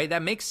stuff, right?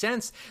 That makes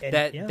sense.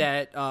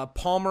 That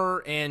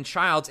Palmer and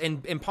Childs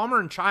and Palmer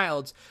and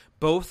Childs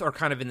both are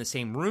kind of in the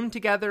same room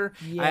together.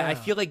 Yeah. I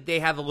feel like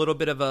they have a little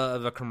bit of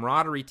a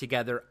camaraderie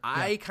together.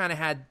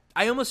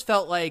 I almost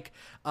felt like,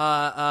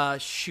 I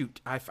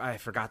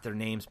forgot their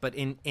names, but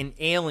in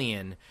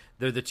Alien,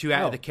 they're the two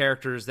the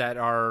characters that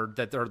are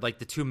like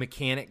the two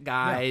mechanic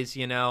guys.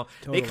 Totally.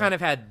 They kind of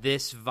had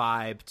this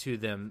vibe to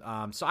them.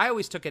 So I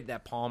always took it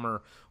that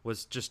Palmer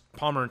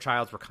and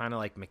Childs were kind of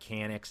like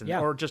mechanics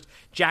or just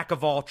jack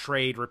of all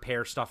trade,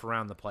 repair stuff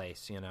around the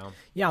place.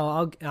 Yeah,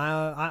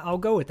 I'll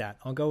go with that.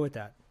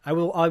 I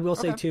will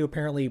say too.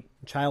 Apparently,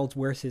 Childs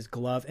wears his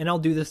glove, and I'll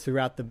do this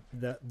throughout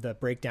the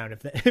breakdown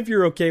if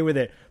you're okay with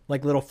it.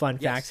 Like little fun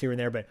facts here and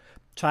there, but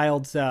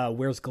Childs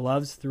wears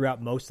gloves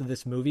throughout most of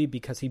this movie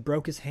because he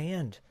broke his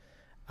hand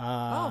in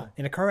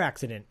a car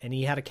accident, and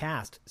he had a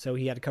cast, so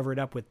he had to cover it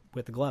up with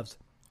the gloves.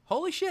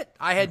 Holy shit.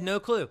 I had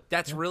no clue.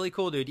 That's really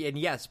cool, dude. And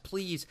yes,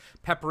 please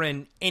pepper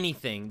in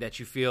anything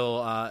that you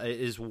feel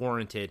is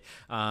warranted.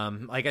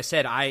 Like I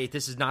said,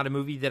 this is not a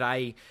movie that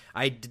I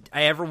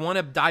ever want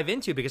to dive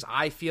into because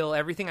I feel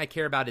everything I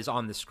care about is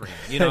on the screen.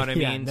 You know what I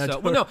mean?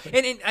 Totally.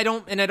 I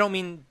don't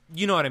mean,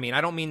 you know what I mean?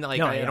 I don't mean that I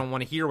don't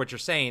want to hear what you're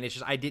saying. It's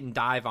just I didn't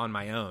dive on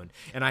my own.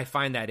 And I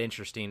find that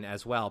interesting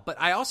as well. But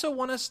I also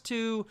want us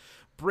to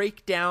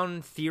break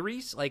down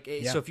theories.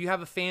 So if you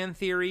have a fan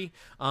theory,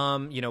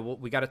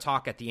 we got to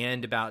talk at the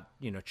end about,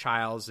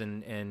 Childs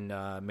and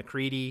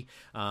MacReady,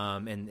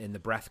 and the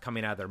breath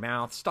coming out of their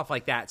mouth, stuff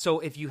like that. So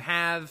if you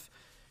have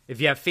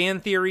fan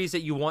theories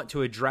that you want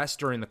to address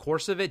during the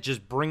course of it,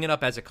 just bring it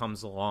up as it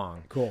comes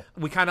along. Cool.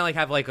 We kind of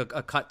have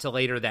a cut to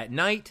later that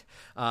night.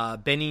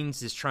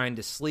 Bennings is trying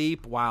to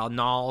sleep while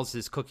Knowles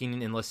is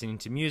cooking and listening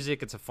to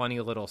music. It's a funny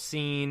little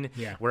scene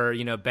where,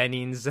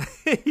 Bennings,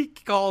 he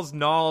calls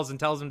Knowles and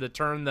tells him to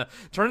turn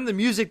the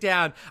music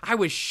down. I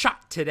was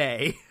shot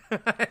today.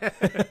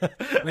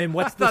 And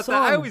what's the song?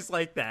 I always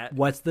like that.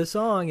 What's the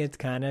song? It's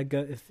kind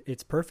of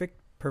it's perfect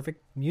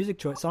music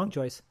choice, song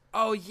choice.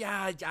 Oh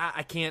yeah,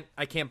 I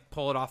can't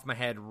pull it off my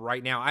head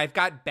right now. I've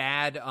got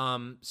bad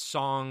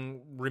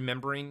song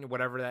remembering,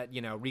 whatever that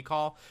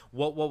recall.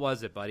 What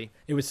was it, buddy?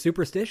 It was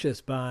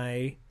 "Superstitious"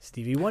 by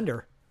Stevie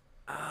Wonder.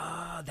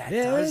 Oh, that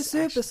Very does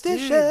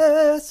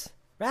superstitious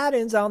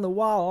writings on the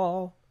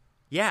wall.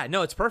 Yeah,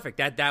 no, it's perfect.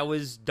 That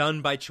was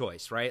done by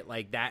choice, right?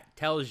 Like that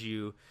tells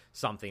you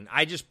something.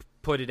 I just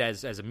put it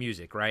as a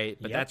music, right?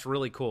 But that's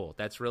really cool.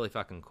 That's really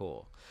fucking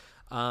cool.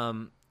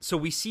 So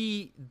we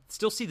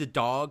still see the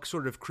dog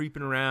sort of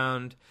creeping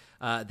around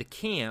the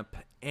camp,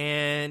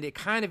 and it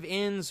kind of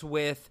ends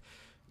with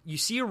you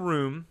see a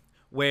room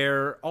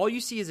where all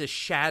you see is a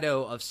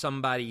shadow of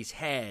somebody's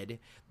head.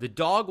 The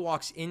dog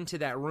walks into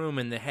that room,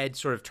 and the head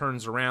sort of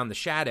turns around the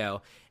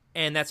shadow,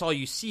 and that's all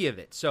you see of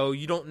it. So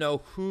you don't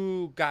know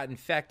who got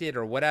infected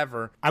or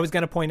whatever. I was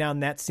going to point out in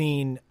that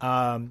scene,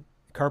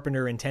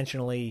 Carpenter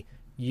intentionally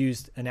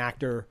used an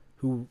actor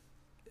who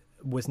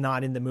was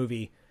not in the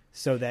movie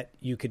so that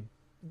you could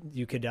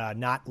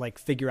not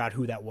figure out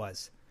who that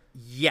was.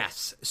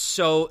 Yes.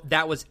 So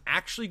that was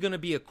actually going to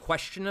be a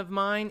question of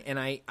mine. And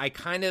I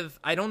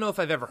don't know if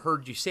I've ever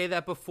heard you say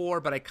that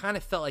before, but I kind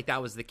of felt like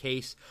that was the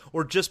case,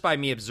 or just by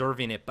me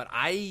observing it. But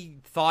I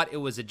thought it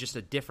was just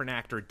a different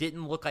actor. It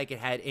didn't look like it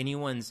had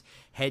anyone's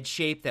head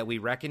shape that we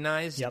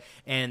recognized. Yep.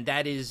 And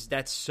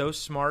that's so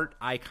smart.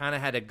 I kind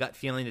of had a gut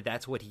feeling that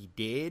that's what he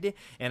did.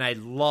 And I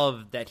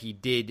love that he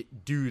did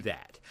do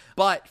that.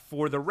 But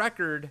for the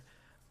record,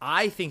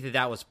 I think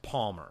that was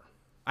Palmer.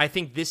 I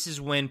think this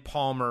is when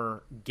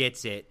Palmer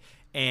gets it,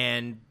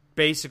 and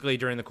basically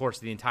during the course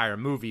of the entire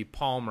movie,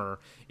 Palmer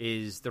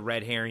is the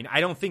red herring.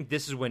 I don't think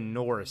this is when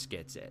Norris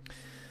gets it.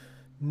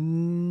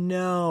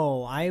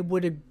 No,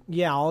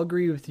 I'll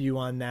agree with you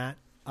on that.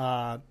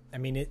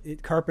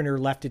 Carpenter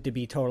left it to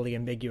be totally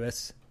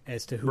ambiguous,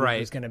 as to who Right. it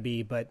was going to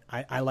be, but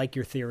I like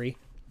your theory.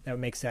 That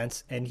would make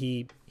sense. And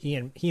he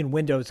and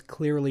Windows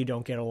clearly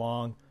don't get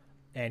along,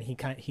 and he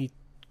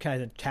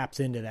kind of taps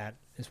into that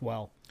as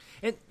well.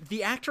 And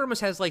the actor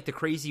almost has like the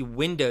crazy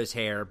Windows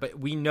hair, but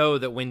we know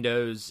that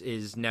Windows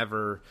is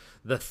never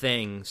the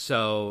thing.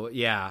 So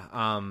yeah,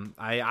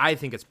 I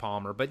think it's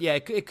Palmer, but yeah,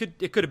 it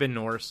could have been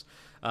Norse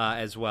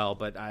as well,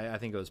 but I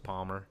think it was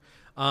Palmer.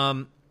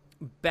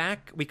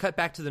 We cut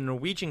back to the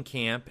Norwegian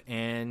camp,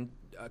 and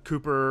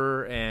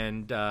Cooper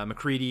and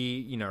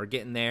MacReady, are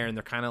getting there, and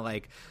they're kind of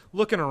like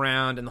looking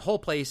around, and the whole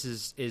place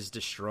is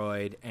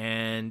destroyed.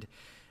 And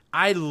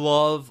I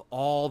love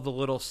all the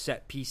little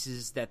set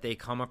pieces that they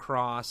come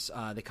across.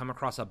 They come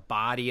across a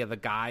body of a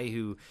guy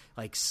who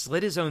like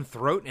slit his own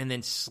throat and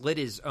then slit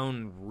his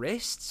own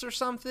wrists or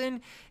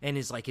something, and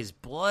his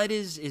blood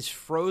is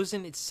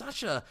frozen. It's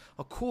such a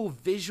cool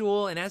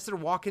visual. And as they're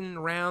walking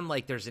around,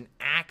 like there's an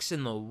axe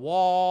in the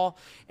wall,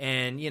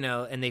 and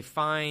and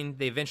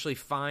they eventually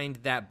find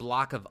that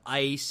block of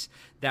ice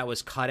that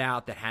was cut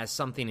out that has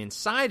something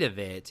inside of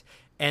it,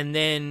 and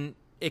then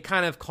it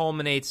kind of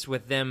culminates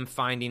with them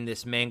finding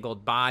this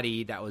mangled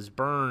body that was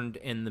burned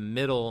in the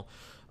middle,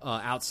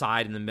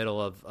 outside in the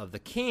middle of the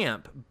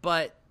camp.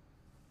 But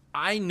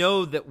I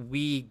know that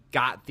we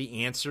got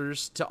the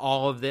answers to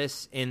all of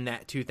this in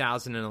that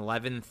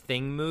 2011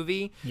 Thing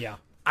movie. Yeah.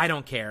 I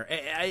don't care.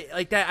 I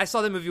like that. I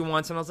saw the movie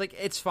once and I was like,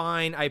 it's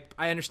fine. I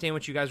understand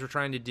what you guys were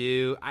trying to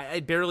do. I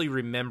barely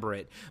remember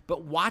it.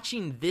 But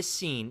watching this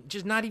scene,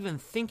 just not even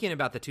thinking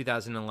about the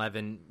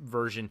 2011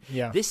 version,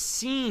 this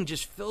scene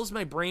just fills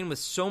my brain with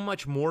so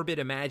much morbid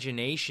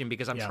imagination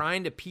because I'm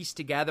trying to piece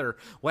together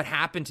what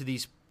happened to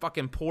these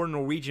fucking poor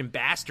Norwegian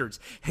bastards.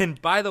 And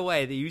by the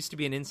way, there used to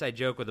be an inside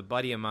joke with a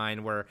buddy of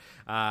mine where,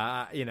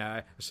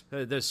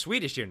 the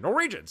Swedish here,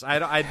 Norwegians.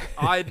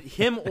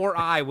 Him or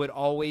I would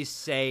always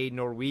say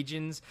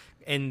Norwegians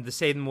in the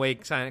same way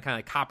kind of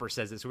like Copper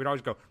says it. So we'd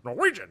always go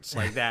Norwegians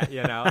like that,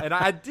 And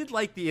I did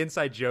like the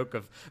inside joke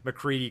of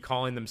MacReady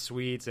calling them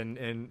Swedes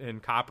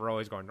and Copper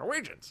always going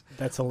Norwegians.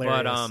 That's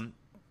hilarious. But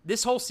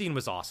this whole scene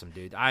was awesome,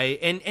 dude.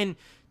 And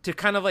to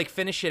kind of like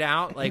finish it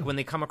out, like when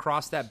they come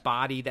across that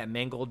body, that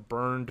mangled,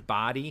 burned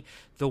body,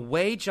 the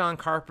way John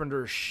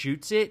Carpenter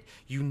shoots it,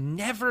 you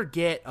never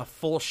get a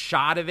full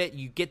shot of it.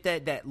 You get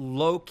that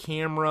low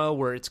camera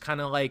where it's kind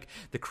of like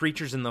the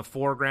creature's in the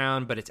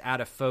foreground, but it's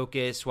out of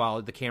focus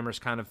while the camera's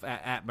kind of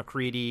at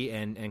MacReady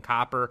and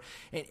Copper.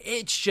 And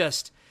it's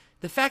just...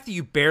 the fact that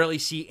you barely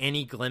see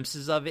any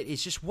glimpses of it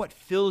is just what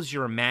fills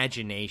your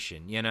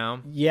imagination,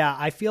 Yeah,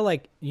 I feel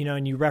like,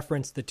 and you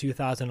referenced the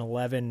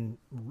 2011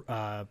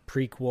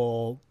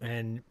 prequel,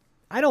 and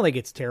I don't think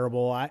it's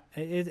terrible.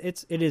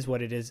 It is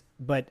what it is.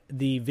 But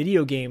the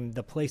video game,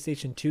 the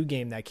PlayStation 2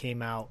 game that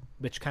came out,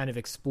 which kind of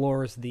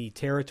explores the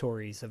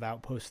territories of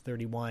Outpost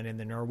 31 and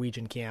the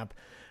Norwegian camp,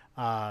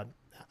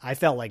 I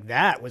felt like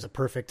that was a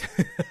perfect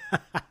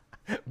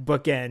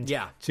bookend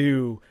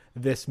to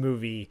this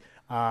movie.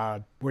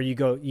 Where you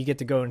get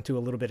to go into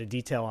a little bit of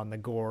detail on the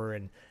gore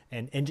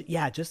and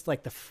yeah, just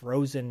like the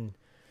frozen,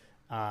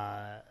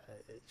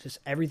 just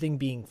everything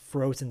being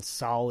frozen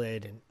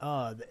solid,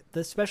 and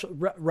the special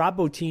Rob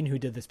Bottin, who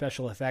did the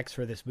special effects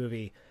for this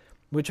movie,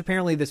 which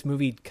apparently this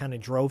movie kind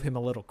of drove him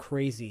a little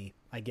crazy,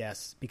 I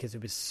guess, because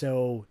it was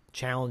so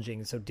challenging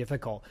and so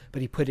difficult,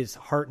 but he put his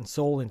heart and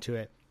soul into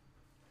it.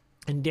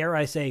 And dare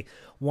I say,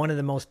 one of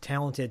the most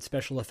talented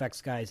special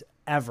effects guys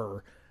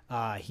ever.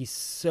 He's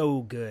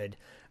so good.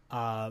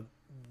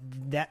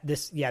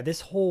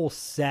 This whole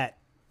set,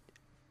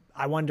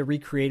 I wanted to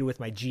recreate it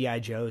with my G.I.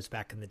 Joes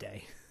back in the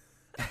day,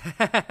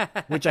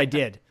 which I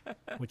did.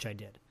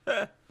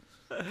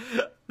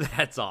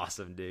 That's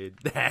awesome, dude.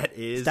 That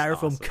is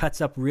styrofoam awesome. Cuts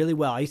up really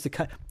well. I used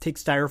to take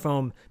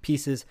styrofoam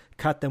pieces,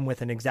 cut them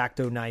with an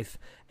X-Acto knife,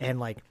 and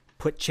like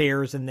put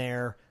chairs in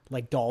there,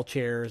 like doll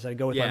chairs. I'd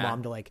go with my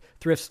mom to like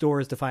thrift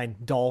stores to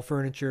find doll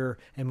furniture,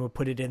 and we'll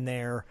put it in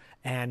there,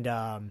 and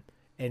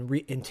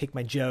take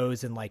my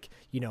Joes and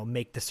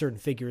make the certain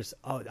figures.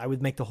 I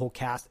would make the whole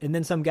cast, and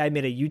then some guy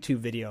made a YouTube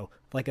video,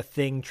 like a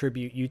Thing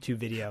tribute YouTube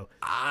video.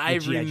 I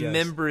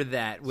remember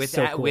that with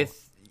so cool.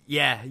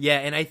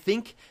 And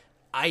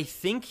I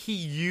think he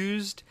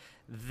used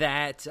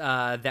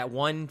that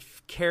one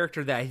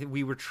character that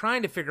we were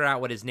trying to figure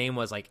out what his name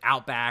was, like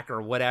Outback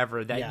or whatever.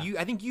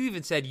 I think you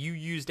even said you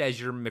used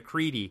as your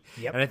MacReady,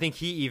 and I think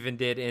he even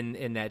did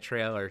in that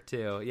trailer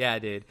too. Yeah,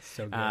 dude,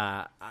 so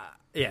good.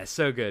 Yeah,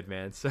 so good,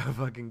 man. So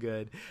fucking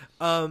good.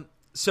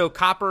 So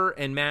Copper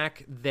and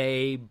Mac,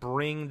 they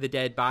bring the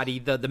dead body,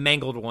 the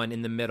mangled one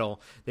in the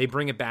middle, they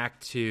bring it back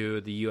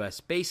to the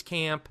U.S. base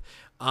camp.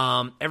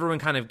 Everyone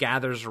kind of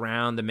gathers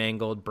around the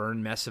mangled,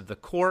 burned mess of the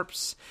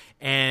corpse.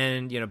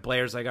 And,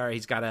 Blair's like, all right,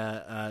 he's got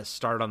to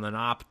start on an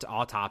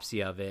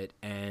autopsy of it.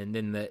 And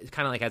then it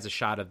kind of like has a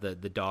shot of the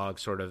dog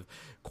sort of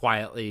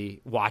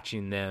quietly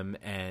watching them.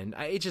 And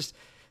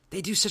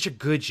they do such a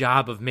good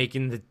job of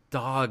making the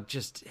dog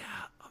just...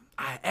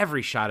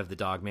 every shot of the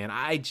dog, man.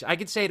 I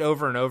could say it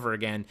over and over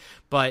again,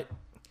 but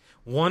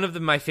one of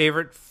my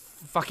favorite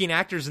fucking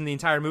actors in the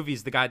entire movie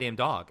is the goddamn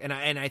dog, and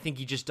I think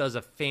he just does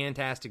a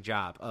fantastic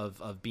job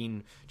of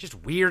being just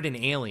weird and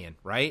alien,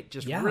 right?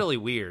 Just really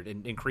weird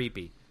and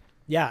creepy.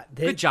 Yeah,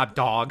 good job,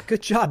 dog.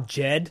 Good job,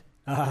 Jed.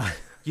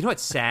 You know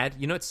what's sad?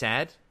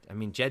 I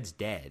mean, Jed's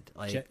dead.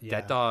 Like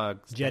that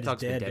dog's been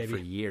dead for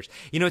years.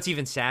 You know what's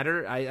even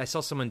sadder? I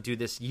saw someone do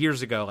this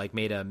years ago, like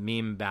made a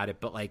meme about it,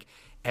 but like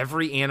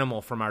every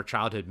animal from our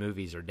childhood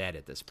movies are dead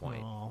at this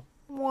point. Aww.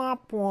 Womp,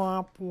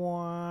 womp,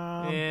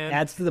 womp.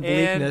 Adds to the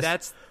bleakness. And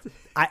that's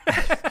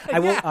I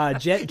will.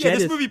 Jed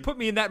this movie put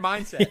me in that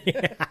mindset.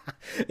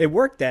 It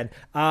worked then.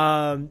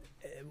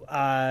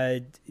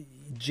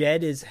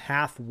 Jed is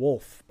half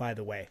wolf, by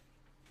the way.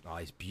 Oh,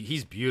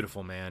 he's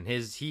beautiful, man.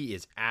 He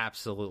is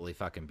absolutely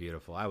fucking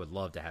beautiful. I would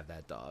love to have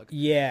that dog.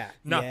 Yeah,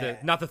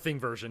 not the Thing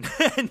version,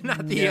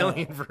 not the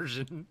alien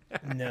version.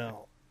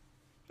 No.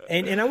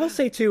 And I will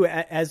say too,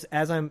 as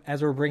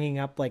we're bringing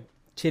up like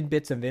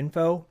tidbits of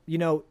info,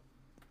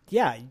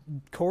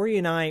 Corey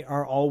and I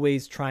are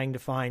always trying to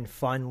find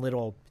fun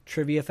little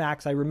trivia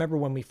facts. I remember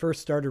when we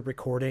first started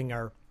recording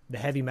the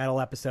heavy metal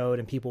episode,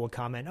 and people would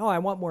comment, "Oh, I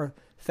want more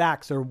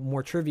facts or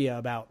more trivia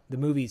about the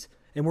movies,"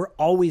 and we're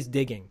always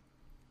digging.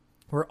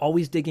 We're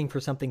always digging for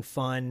something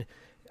fun.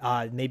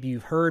 Maybe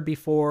you've heard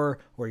before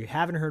or you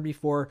haven't heard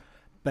before,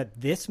 but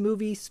this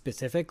movie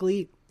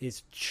specifically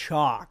is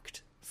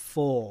chocked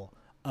full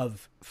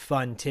of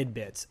fun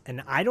tidbits.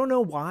 And I don't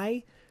know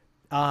why.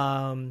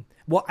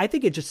 Well, I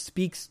think it just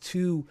speaks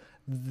to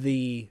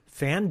the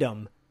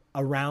fandom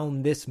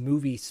around this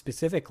movie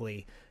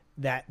specifically,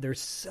 that there's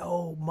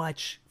so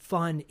much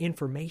fun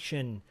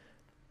information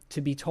to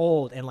be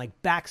told, and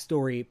like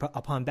backstory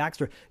upon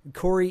backstory.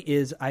 Corey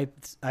is, I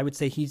would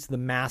say he's the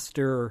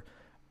master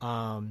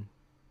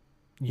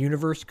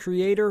universe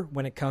creator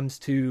when it comes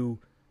to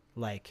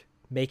like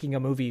making a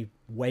movie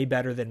way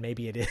better than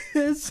maybe it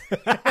is.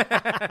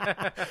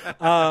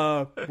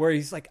 Where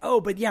he's like,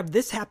 oh, but yeah,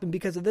 this happened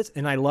because of this.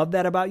 And I love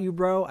that about you,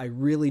 bro. I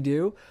really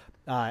do.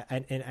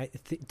 And I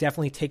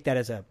definitely take that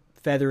as a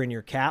feather in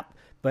your cap.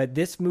 But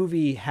this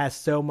movie has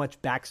so much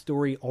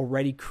backstory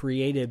already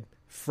created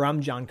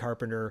from John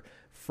Carpenter,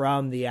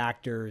 from the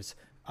actors.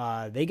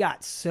 They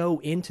got so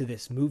into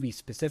this movie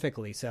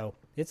specifically. So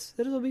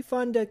it'll be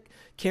fun to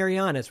carry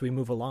on as we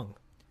move along.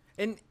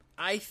 And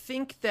I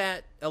think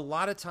that a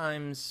lot of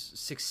times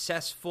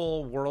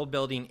successful world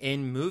building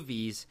in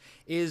movies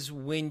is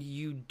when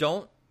you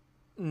don't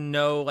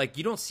know, like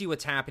you don't see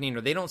what's happening,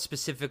 or they don't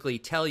specifically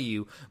tell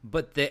you,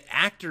 but the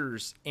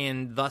actors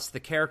and thus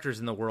the characters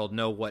in the world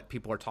know what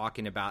people are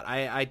talking about.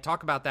 I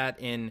talk about that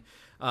in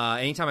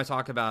anytime I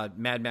talk about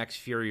Mad Max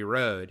Fury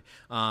Road.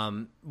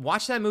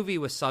 Watch that movie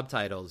with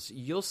subtitles.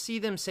 You'll see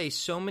them say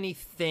so many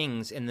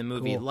things in the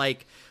movie, cool.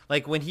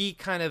 like when he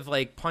kind of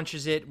like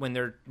punches it when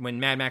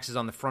Mad Max is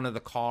on the front of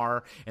the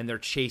car and they're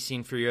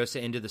chasing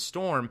Furiosa into the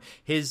storm.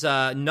 His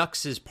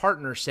Nux'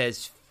 partner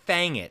says,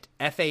 "Fang it,"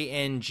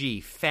 F-A-N-G,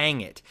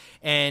 fang it,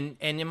 and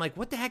I'm like,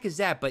 what the heck is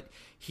that? But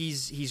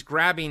he's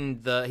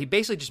grabbing he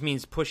basically just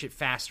means push it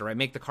faster, right?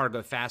 Make the car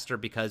go faster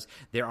because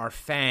there are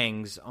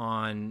fangs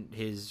on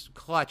his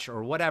clutch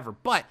or whatever.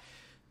 But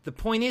the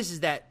point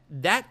is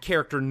that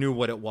character knew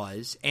what it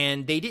was,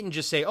 and they didn't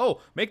just say, oh,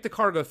 make the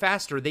car go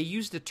faster. They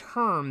used a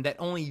term that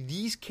only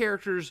these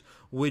characters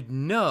would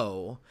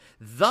know.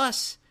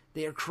 Thus,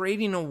 they are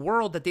creating a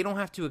world that they don't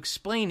have to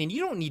explain, and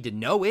you don't need to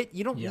know it.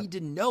 You don't need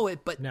to know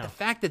it, but the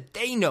fact that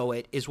they know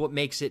it is what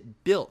makes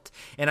it built.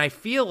 And I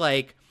feel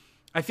like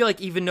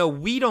even though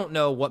we don't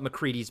know what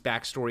MacReady's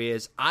backstory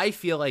is, I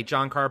feel like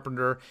John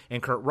Carpenter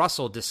and Kurt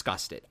Russell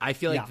discussed it. I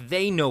feel like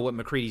they know what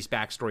MacReady's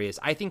backstory is.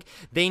 I think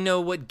they know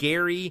what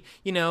Gary's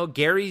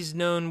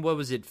known, what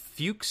was it,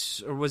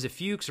 Fuchs, or was it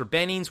Fuchs or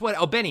Bennings?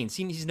 Bennings.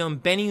 He's known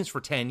Bennings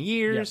for 10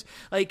 years.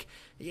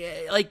 Yeah.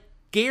 Like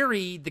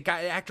Gary, the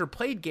actor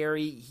played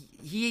Gary,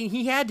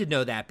 he had to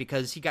know that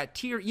because he got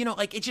tear.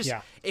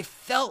 It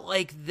felt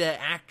like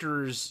the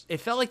actors,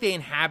 it felt like they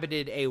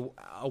inhabited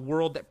a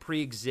world that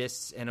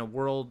pre-exists and a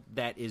world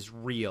that is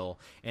real,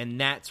 and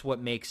that's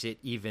what makes it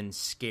even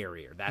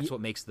scarier. That's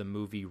what makes the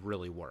movie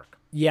really work.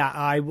 Yeah,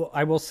 I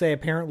will say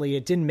apparently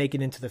it didn't make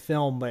it into the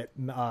film, but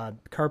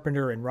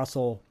Carpenter and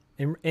Russell,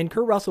 and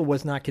Kurt Russell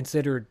was not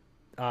considered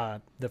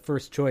the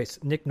first choice.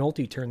 Nick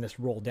Nolte turned this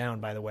role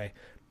down, by the way,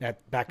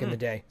 back in the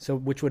day, so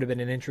which would have been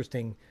an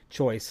interesting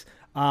choice.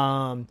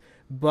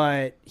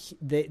 But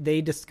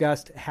they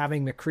discussed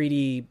having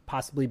MacReady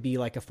possibly be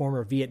like a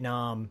former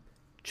Vietnam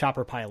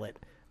chopper pilot,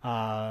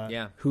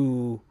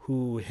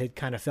 who had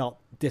kind of felt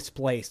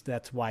displaced.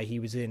 That's why he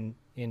was in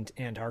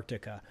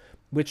Antarctica,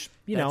 which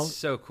that's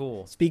so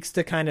cool. Speaks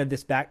to kind of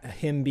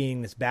him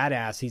being this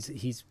badass.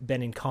 He's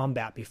been in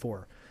combat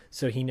before,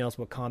 so he knows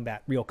what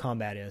real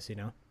combat is.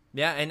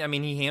 Yeah, and I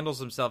mean, he handles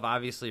himself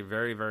obviously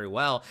very, very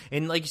well.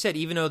 And like you said,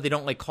 even though they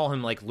don't like call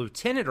him like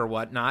lieutenant or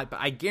whatnot, but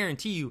I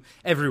guarantee you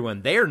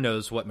everyone there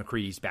knows what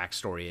MacReady's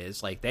backstory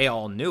is. Like, they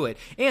all knew it.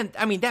 And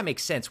I mean, that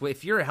makes sense.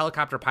 If you're a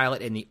helicopter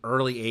pilot in the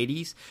early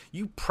 80s,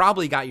 you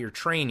probably got your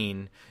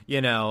training,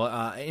 in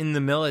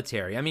the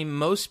military. I mean,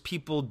 most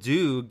people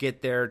do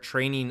get their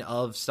training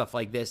of stuff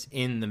like this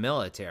in the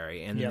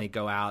military, and then they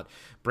go out,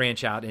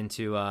 branch out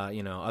into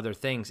other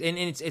things. And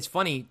it's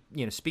funny,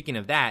 speaking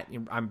of that,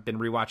 I've been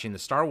rewatching the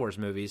Star Wars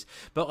movies,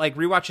 but like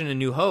rewatching A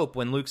New Hope,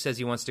 when Luke says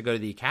he wants to go to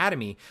the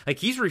Academy, like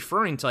he's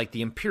referring to like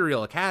the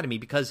Imperial Academy,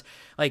 because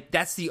like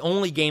that's the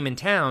only game in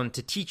town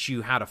to teach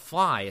you how to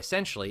fly,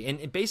 essentially.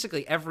 And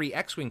basically every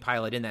X-Wing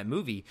pilot in that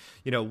movie,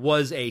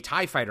 was a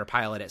TIE fighter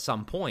pilot at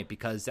some point,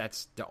 because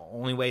that's the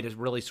only way to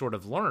really sort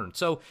of learn.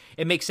 So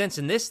it makes sense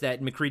in this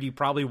that MacReady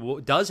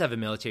probably does have a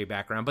military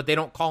background, but they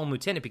don't call him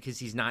lieutenant because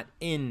he's not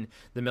in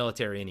the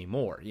military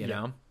anymore, you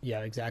know?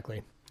 Yeah,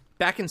 exactly.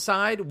 Back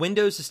inside,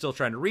 Windows is still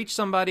trying to reach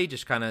somebody,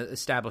 just kind of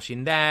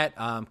establishing that.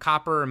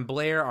 Copper and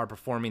Blair are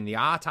performing the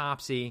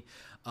autopsy.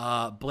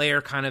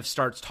 Blair kind of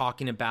starts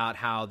talking about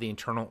how the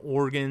internal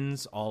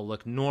organs all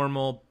look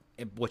normal,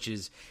 which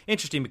is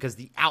interesting because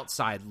the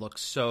outside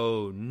looks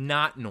so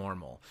not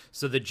normal.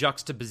 So the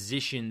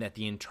juxtaposition that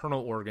the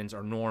internal organs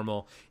are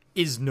normal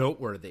is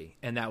noteworthy,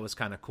 and that was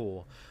kind of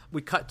cool.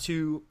 We cut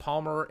to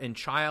Palmer and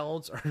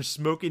Childs are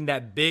smoking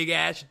that big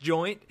ass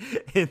joint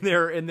in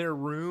their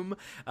room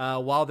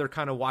while they're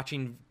kind of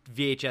watching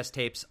VHS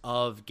tapes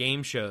of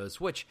game shows.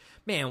 Which,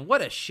 man,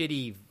 what a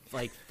shitty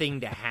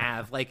thing to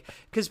have.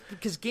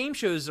 Because game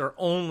shows are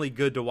only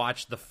good to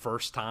watch the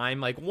first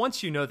time. Like,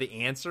 once you know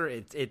the answer,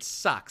 it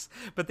sucks.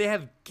 But they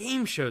have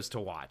game shows to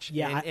watch.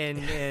 Yeah,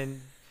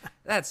 and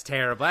that's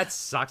terrible. That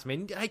sucks,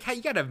 man. Like,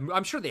 you gotta.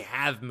 I'm sure they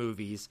have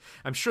movies.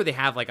 I'm sure they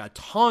have like a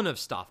ton of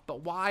stuff.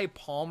 But why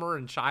Palmer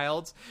and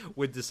Childs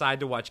would decide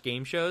to watch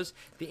game shows?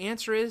 The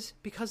answer is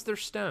because they're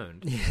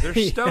stoned. They're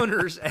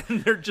stoners,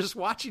 and they're just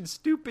watching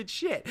stupid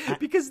shit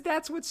because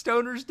that's what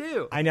stoners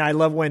do. I know. I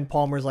love when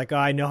Palmer's like, "Oh,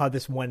 I know how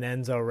this one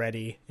ends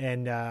already,"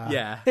 and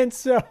and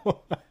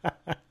so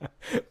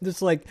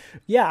just like,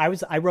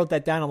 I wrote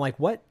that down. I'm like,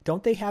 what?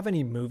 Don't they have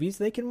any movies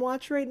they can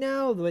watch right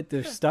now?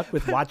 They're stuck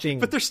with watching,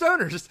 but they're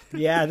stoners.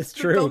 Yeah, that's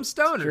true. Dumb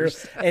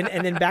stoners. True.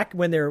 And then back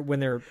when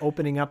they're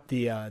opening up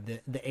the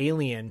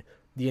alien,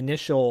 the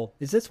initial,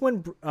 is this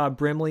when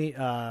Brimley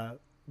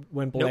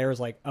when Blair's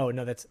like, oh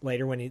no, that's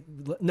later when he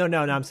no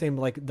I'm saying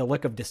like the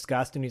look of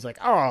disgust, and he's like,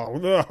 oh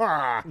no,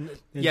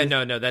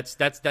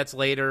 that's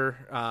later.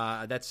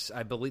 That's,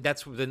 I believe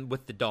that's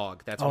with the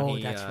dog. That's when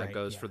he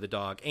goes for the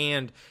dog,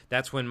 and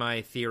that's when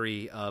my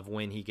theory of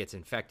when he gets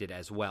infected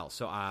as well.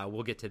 So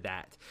we'll get to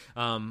that.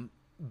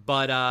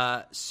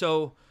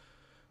 So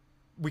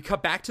we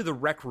cut back to the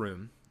rec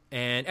room,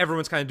 and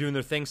everyone's kind of doing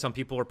their thing. Some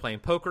people are playing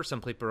poker.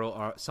 Some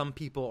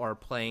people are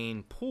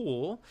playing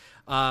pool.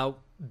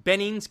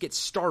 Bennings gets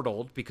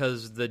startled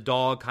because the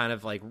dog kind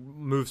of like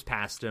moves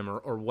past him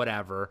or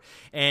whatever,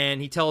 and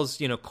he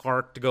tells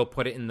Clark to go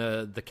put it in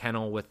the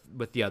kennel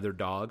with the other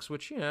dogs,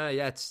 which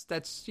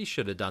that's he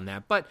should have done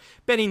that. But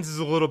Bennings is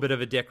a little bit of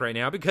a dick right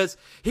now because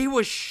he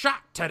was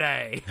shot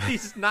today.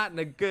 He's not in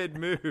a good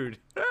mood.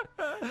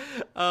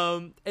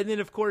 And then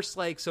of course,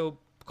 so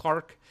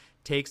Clark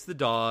takes the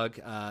dog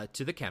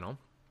to the kennel,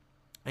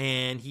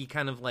 and he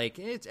kind of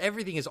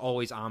everything is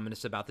always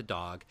ominous about the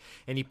dog,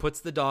 and he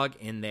puts the dog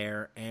in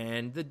there,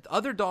 and the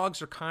other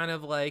dogs are kind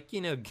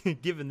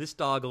of giving this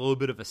dog a little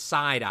bit of a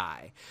side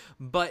eye,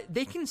 but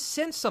they can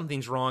sense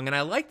something's wrong. And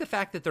I like the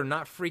fact that they're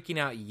not freaking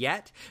out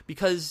yet,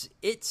 because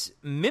its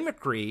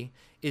mimicry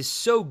is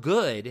so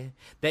good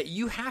that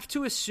you have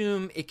to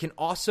assume it can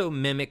also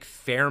mimic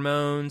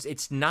pheromones.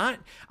 It's not,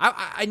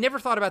 I never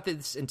thought about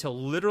this until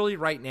literally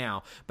right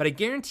now, but I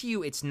guarantee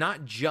you it's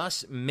not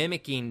just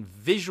mimicking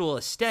visual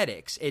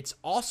aesthetics. It's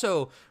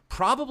also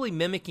probably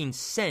mimicking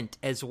scent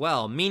as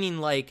well, meaning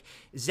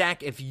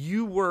Zach, if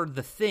you were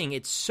the thing,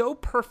 it's so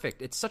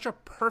perfect. It's such a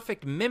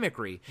perfect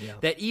mimicry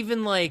that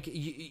even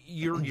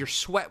your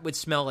sweat would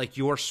smell like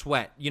your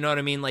sweat. You know what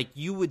I mean? Like,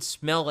 you would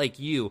smell like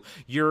you.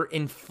 Your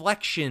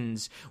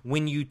inflections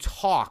when you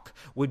talk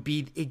would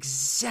be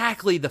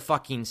exactly the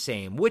fucking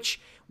same, which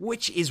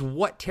is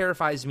what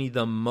terrifies me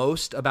the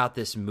most about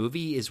this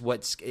movie.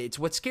 What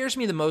scares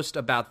me the most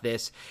about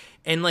this,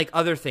 and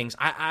other things.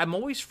 I'm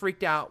always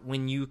freaked out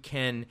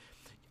when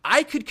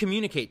I could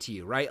communicate to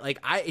you, right?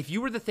 If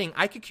you were the thing,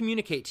 I could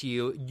communicate to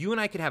you. You and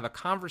I could have a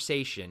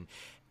conversation,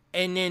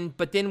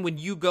 but then when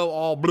you go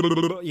all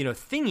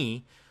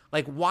thingy,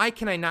 why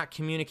can I not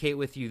communicate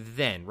with you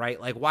then,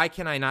 right? Why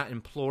can I not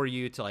implore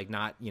you to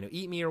not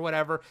eat me or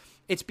whatever?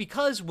 It's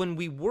because when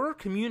we were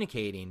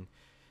communicating,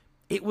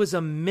 it was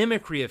a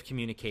mimicry of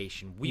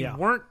communication. We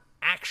weren't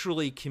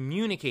actually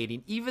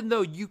communicating, even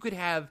though you could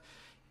have,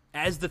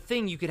 as the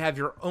thing, you could have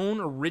your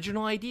own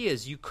original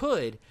ideas. You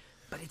could,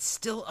 but it's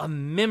still a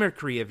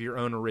mimicry of your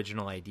own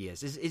original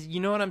ideas. Is you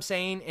know what I'm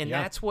saying? And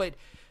that's what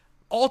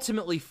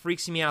ultimately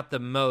freaks me out the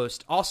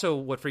most, also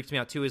what freaks me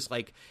out too is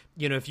like,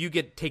 you know, if you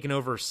get taken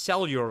over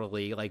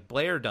cellularly like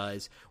Blair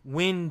does,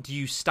 when do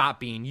you stop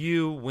being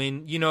you?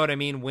 When, you know what I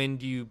mean? When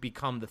do you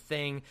become the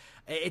thing?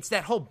 It's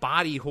that whole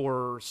body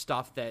horror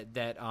stuff that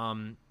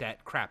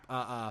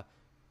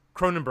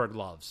Cronenberg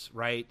loves,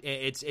 right?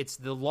 It's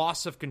the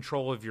loss of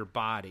control of your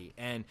body,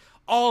 and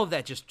all of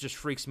that just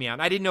freaks me out.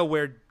 I didn't know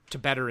where to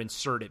better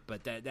insert it,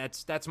 but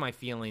that's my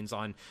feelings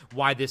on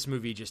why this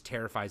movie just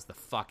terrifies the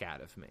fuck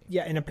out of me.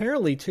 Yeah, and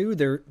apparently too,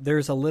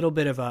 there's a little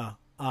bit of a,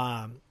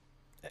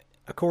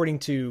 according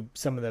to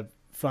some of the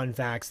fun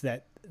facts,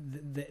 that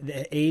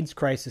the AIDS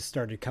crisis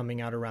started coming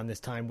out around this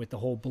time with the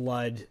whole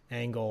blood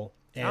angle.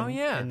 And,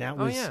 and that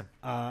was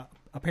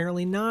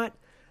apparently not.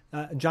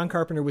 John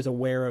Carpenter was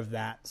aware of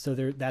that, so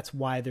that's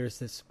why there's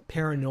this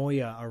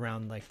paranoia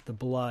around like the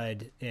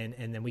blood, and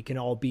then we can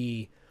all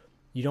be.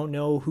 You don't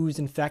know who's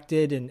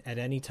infected and at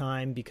any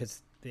time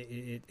because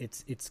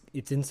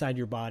it's inside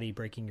your body,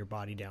 breaking your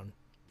body down.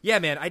 Yeah,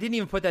 man, I didn't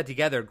even put that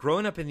together.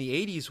 Growing up in the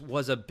 80s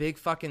was a big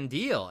fucking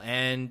deal.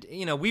 And,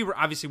 you know, we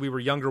were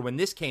younger when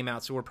this came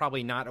out, so we're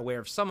probably not aware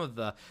of some of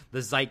the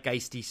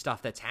zeitgeisty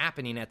stuff that's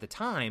happening at the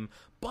time.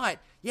 But,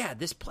 yeah,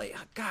 this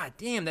god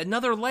damn,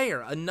 another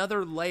layer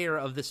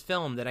of this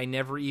film that I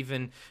never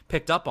even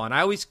picked up on. I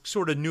always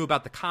sort of knew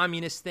about the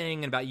communist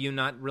thing and about you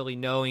not really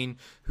knowing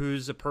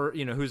who's a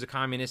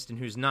communist and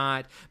who's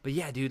not. But,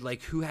 yeah, dude,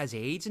 like, who has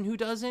AIDS and who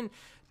doesn't?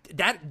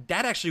 That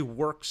actually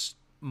works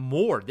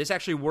more. This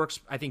actually works,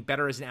 I think,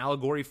 better as an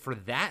allegory for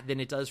that than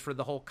it does for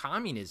the whole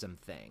communism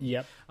thing.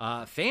 Yep.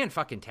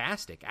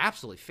 Fan-fucking-tastic.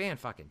 Absolutely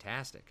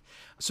fan-fucking-tastic.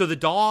 So the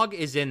dog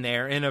is in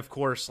there, and of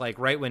course, like,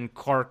 right when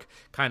Clark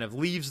kind of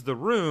leaves the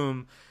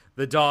room,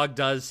 the dog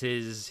does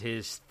his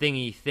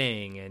thingy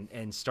thing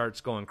and starts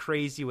going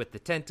crazy with the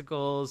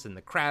tentacles and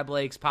the crab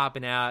legs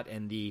popping out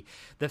and the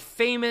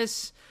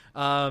famous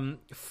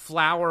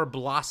flower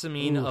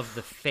blossoming of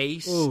the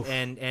face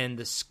and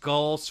the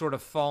skull sort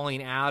of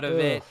falling out of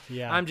it.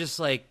 Yeah. I'm just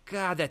like,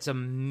 God, that's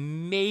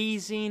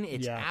amazing.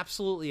 It's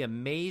absolutely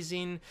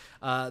amazing.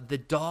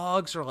 The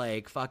dogs are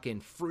like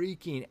fucking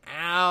freaking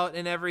out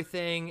and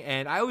everything.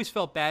 And I always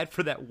felt bad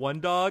for that one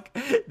dog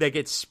that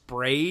gets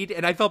sprayed.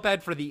 And I felt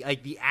bad for the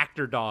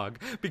actor dog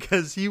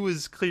because he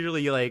was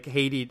clearly like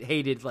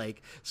hated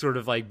like sort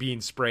of like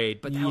being sprayed.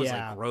 But that was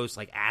like gross,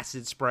 like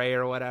acid spray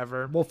or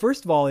whatever. Well,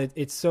 first of all,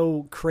 it's so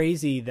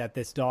crazy that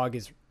this dog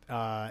is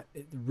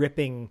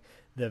ripping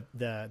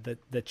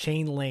the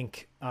chain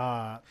link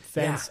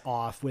fence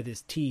off with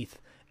his teeth,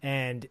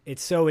 and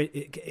it's so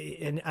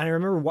and I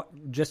remember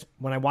just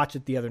when I watched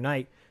it the other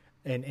night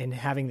and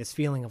having this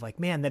feeling of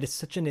like, man, that is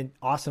such an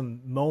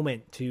awesome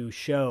moment to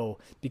show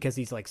because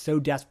he's like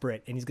so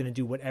desperate and he's going to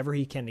do whatever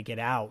he can to get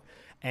out.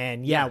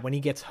 And when he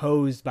gets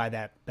hosed by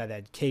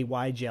that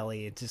KY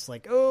jelly, it's just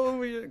like, oh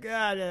my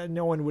God,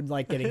 no one would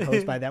like getting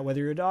hosed by that, whether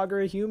you're a dog or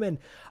a human.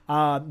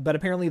 But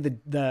apparently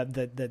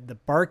the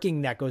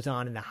barking that goes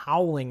on and the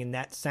howling and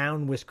that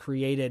sound was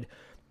created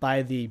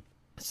by the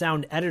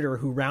sound editor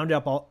who rounded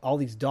up all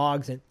these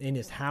dogs in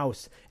his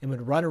house and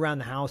would run around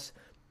the house,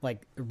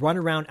 like run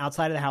around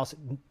outside of the house,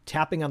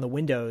 tapping on the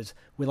windows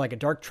with like a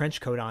dark trench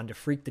coat on to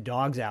freak the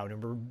dogs out,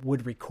 and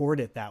would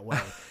record it that way.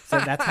 So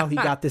that's how he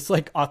got this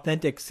like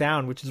authentic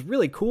sound, which is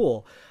really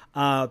cool.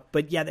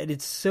 But yeah,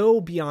 it's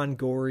so beyond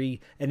gory,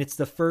 and it's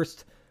the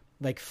first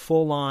like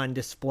full on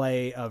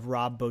display of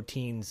Rob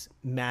Bottin's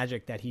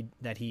magic that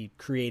he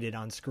created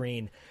on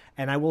screen.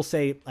 And I will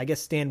say, I guess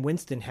Stan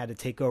Winston had to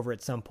take over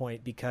at some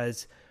point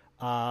because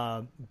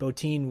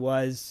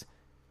Bottin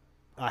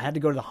had to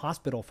go to the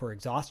hospital for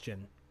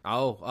exhaustion.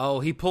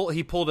 He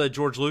pulled a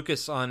George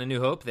Lucas on A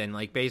New Hope. Then,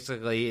 like,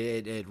 basically,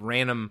 it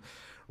ran him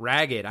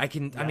ragged. I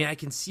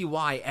can see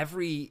why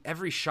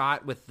every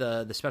shot with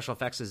the special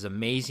effects is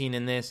amazing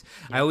in this.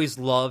 I always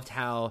loved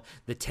how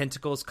the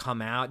tentacles come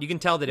out. You can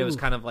tell that it was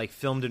kind of like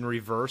filmed in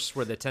reverse,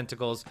 where the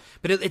tentacles,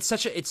 but it's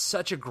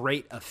such a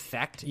great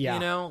effect. You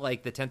know,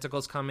 like the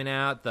tentacles coming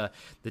out, the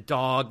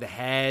dog, the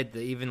head,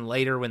 even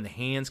later when the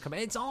hands come out,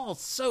 it's all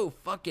so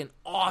fucking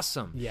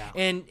awesome.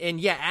 And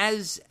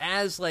as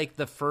like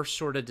the first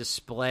sort of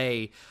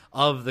display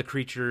of the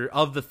creature,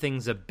 of the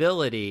thing's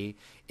ability,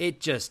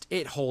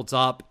 it holds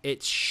up.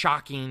 It's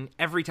shocking.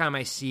 Every time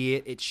I see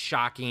it, it's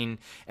shocking.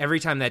 Every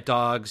time that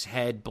dog's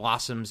head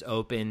blossoms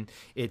open,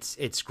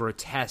 it's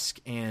grotesque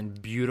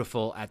and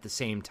beautiful at the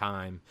same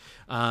time.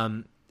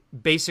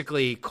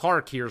 Basically,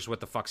 Clark hears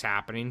what the fuck's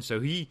happening, so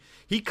he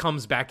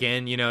comes back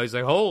in. You know, he's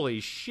like, "Holy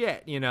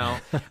shit!" You know,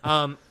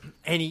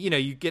 and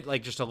you get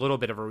like just a little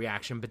bit of a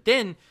reaction, but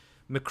then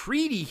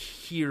MacReady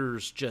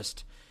hears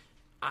just.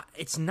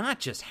 It's not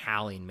just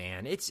howling,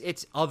 man. It's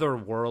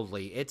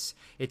otherworldly.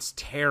 It's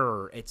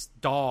terror. It's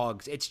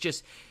dogs. It's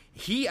just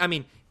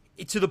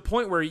to the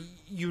point where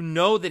you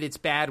know that it's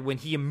bad when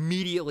he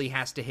immediately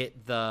has to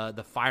hit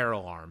the fire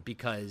alarm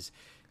because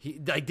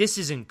this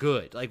isn't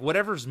good. Like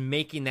whatever's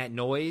making that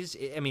noise.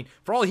 I mean,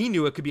 for all he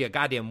knew, it could be a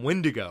goddamn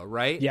Wendigo,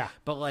 right? Yeah.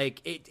 But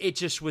like it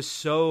just was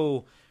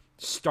so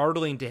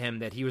startling to him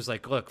that he was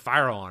like, look,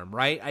 fire alarm,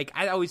 right? Like,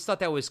 I always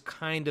thought that was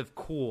kind of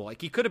cool. Like,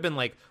 he could have been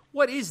like,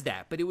 what is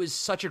that? But it was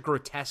such a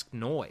grotesque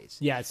noise.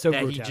 Yeah, it's so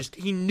that grotesque.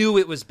 he knew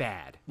it was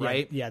bad,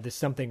 right? Yeah, there's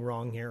something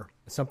wrong here.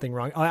 Something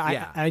wrong.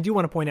 I do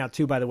want to point out,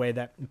 too, by the way,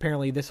 that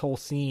apparently this whole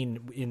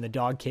scene in the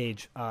dog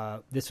cage,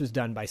 this was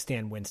done by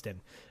Stan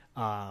Winston.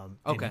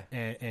 Okay.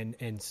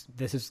 And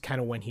this is kind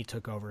of when he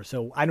took over.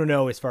 So I don't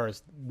know as far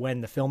as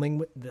when the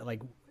filming,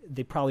 like,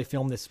 they probably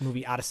filmed this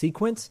movie out of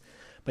sequence,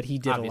 but he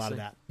did a lot of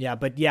that. Yeah,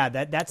 but yeah,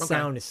 that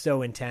sound is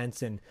so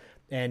intense, and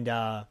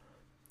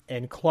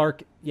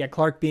Clark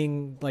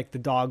being like the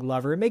dog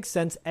lover, it makes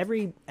sense.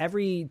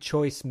 Every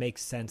choice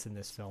makes sense in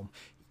this film.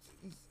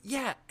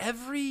 Yeah,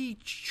 every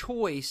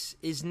choice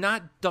is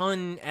not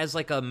done as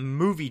like a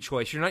movie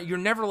choice. You're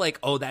never like,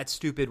 oh, that's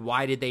stupid.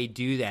 Why did they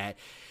do that?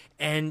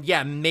 And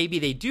yeah, maybe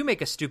they do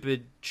make a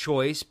stupid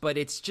choice, but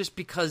it's just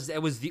because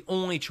it was the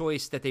only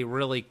choice that they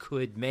really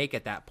could make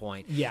at that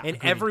point. Yeah, and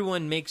agreed.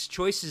 Everyone makes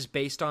choices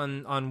based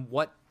on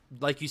what,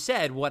 like you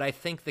said, what I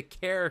think the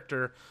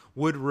character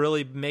would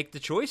really make the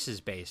choices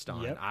based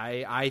on. Yep.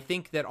 I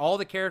think that all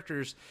the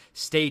characters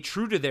stay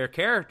true to their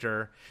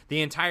character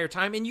the entire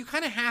time, and you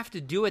kind of have to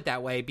do it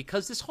that way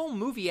because this whole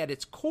movie at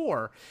its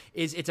core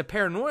it's a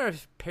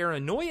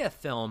paranoia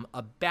film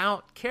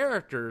about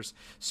characters.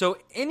 So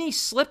any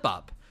slip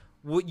up,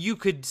 you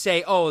could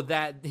say, oh,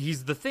 that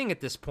he's the Thing at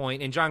this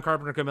point, and John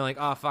Carpenter could be like,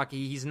 oh, fuck,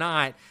 he's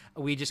not.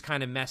 We just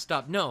kind of messed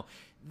up. No,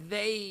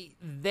 they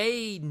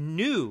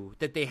knew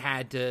that they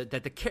had to,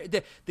 that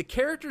the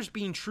characters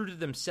being true to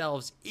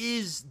themselves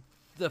is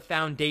the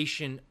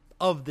foundation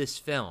of this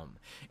film,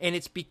 and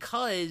it's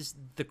because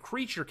the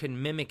creature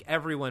can mimic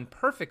everyone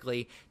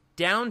perfectly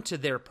down to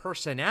their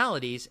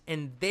personalities,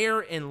 and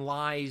therein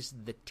lies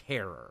the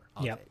terror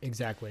of it.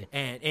 Exactly.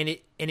 And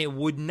it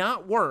would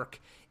not work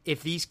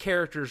if these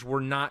characters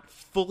were not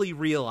fully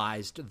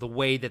realized the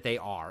way that they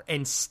are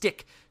and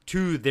stick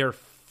to their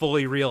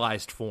fully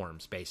realized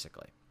forms,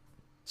 basically.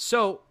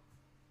 So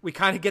we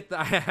kind of get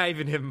I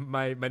even have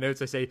my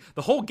notes, I say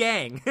the whole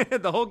gang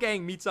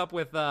meets up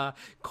with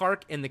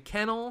Clark in the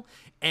kennel,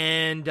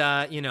 and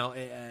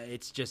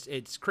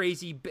it's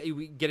crazy.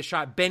 We get a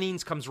shot.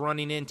 Bennings comes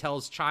running in,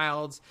 tells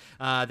Childs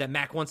that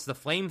Mac wants the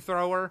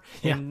flamethrower,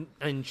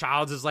 and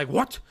Childs is like,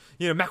 what?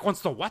 Mac wants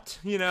the what?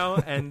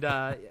 And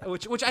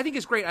which I think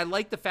is great. I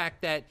like the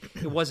fact that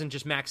it wasn't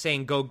just Mac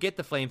saying go get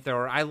the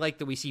flamethrower. I like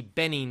that we see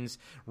Bennings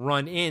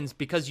run in,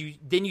 because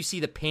you see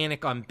the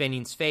panic on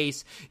Bennings'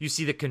 face, you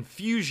see the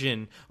confusion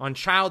on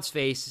Child's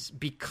face,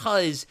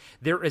 because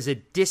there is a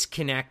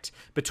disconnect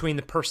between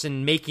the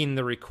person making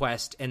the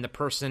request and the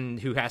person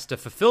who has to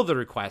fulfill the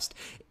request.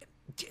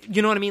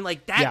 You know what I mean?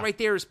 Like that right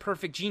there is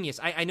perfect genius.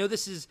 I know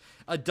this is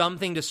a dumb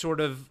thing to sort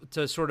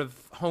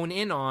of hone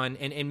in on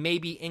and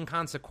maybe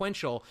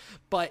inconsequential,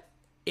 but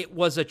it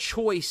was a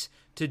choice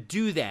to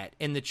do that,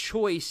 and the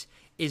choice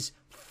is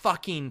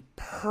fucking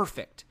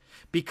perfect,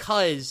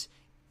 because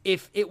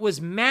if it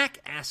was Mac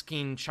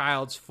asking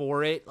Childs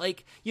for it,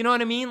 like, you know what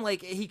I mean?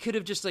 Like, he could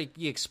have just, like,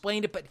 you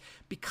explained it, but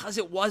because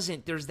it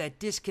wasn't, there's that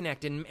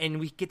disconnect, and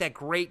we get that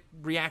great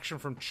reaction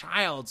from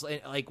Childs,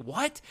 like,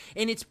 what?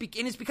 And it's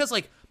because,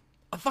 like,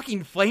 a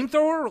fucking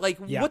flamethrower? Like,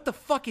 what the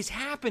fuck is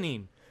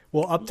happening?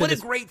 Well, what a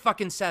great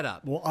fucking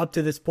setup. Well, up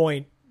to this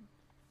point,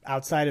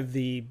 outside of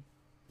the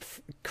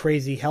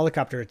crazy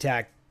helicopter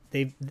attack,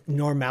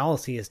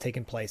 normalcy has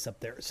taken place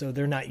up there, so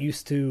they're not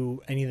used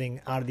to anything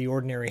out of the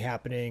ordinary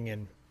happening,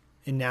 and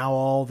now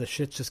all the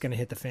shit's just going to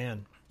hit the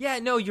fan. Yeah,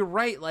 no, you're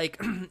right. Like,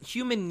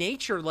 human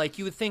nature, like,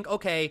 you would think,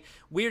 okay,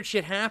 weird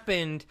shit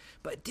happened,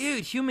 but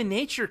dude, human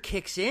nature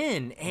kicks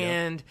in,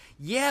 and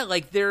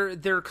like,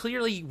 they're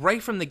clearly,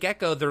 right from the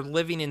get-go, they're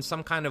living in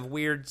some kind of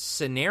weird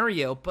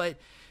scenario, but,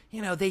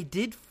 they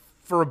did,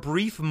 for a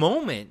brief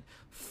moment,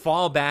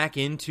 fall back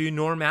into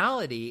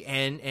normality,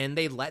 and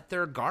they let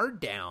their guard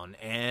down,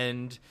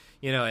 and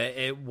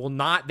they will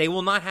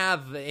not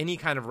have any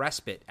kind of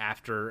respite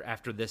after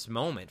this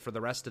moment for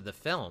the rest of the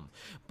film.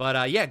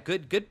 But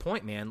good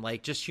point, man.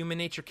 Like, just human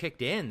nature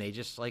kicked in. They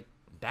just, like,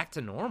 back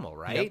to normal,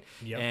 right?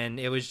 Yep. And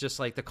it was just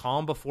like the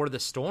calm before the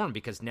storm,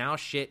 because now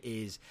shit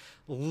is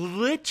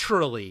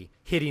literally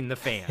hitting the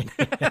fan.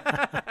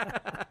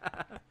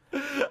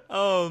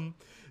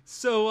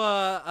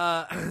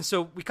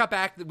 So we cut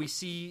back. We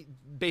see,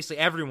 basically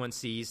everyone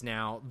sees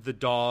now the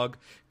dog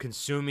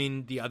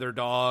consuming the other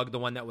dog, the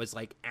one that was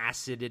like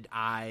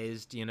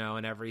acidized,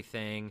 and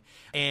everything.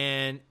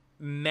 And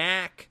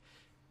Mac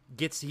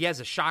he has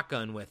a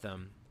shotgun with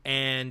him,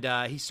 and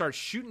he starts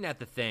shooting at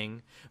the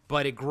thing,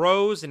 but it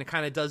grows, and it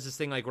kind of does this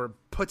thing like where it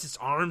puts its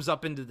arms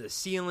up into the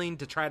ceiling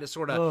to try to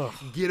sort of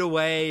get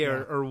away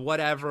or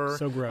whatever.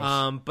 So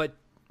gross. But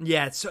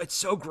yeah, it's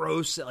so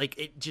gross. Like,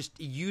 it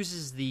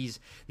uses these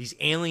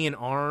alien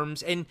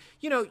arms, and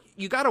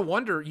you gotta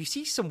wonder. You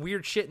see some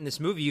weird shit in this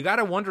movie. You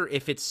gotta wonder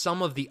if it's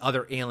some of the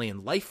other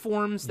alien life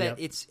forms that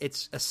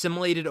it's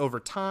assimilated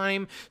over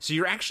time. So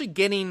you're actually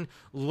getting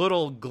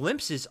little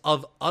glimpses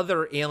of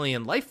other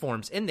alien life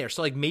forms in there.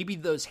 So like maybe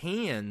those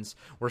hands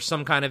were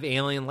some kind of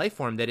alien life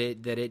form that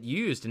it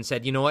used and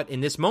said, you know what,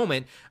 in this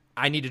moment,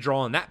 I need to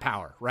draw on that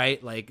power,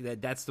 right?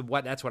 Like that's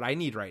what I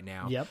need right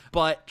now. Yep.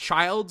 But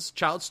Childs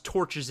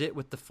torches it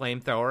with the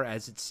flamethrower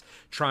as it's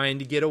trying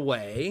to get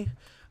away.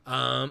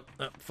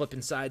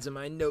 Flipping sides of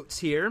my notes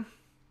here.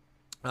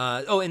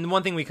 And the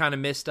one thing we kind of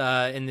missed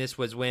in this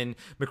was when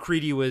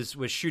MacReady was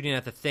shooting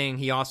at the thing.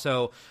 He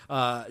also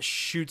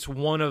shoots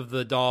one of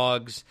the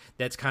dogs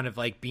that's kind of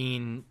like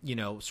being,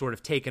 sort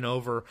of taken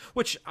over,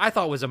 which I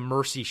thought was a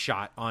mercy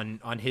shot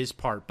on his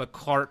part. But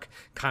Clark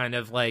kind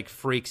of like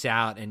freaks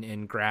out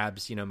and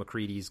grabs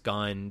MacReady's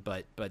gun,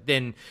 but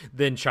then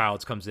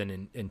Childs comes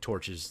in and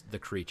torches the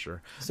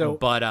creature. So,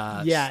 but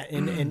I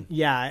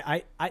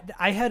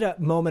had a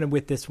moment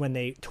with this when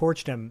they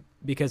torched him,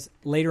 because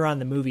later on in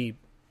the movie,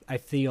 I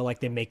feel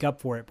like they make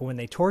up for it, but when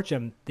they torch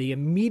him, they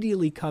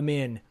immediately come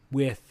in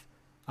with,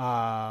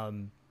 what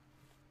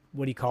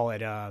do you call it?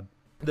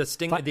 The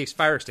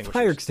fire extinguishers.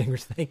 Fire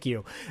extinguishers, thank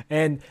you.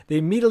 And they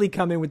immediately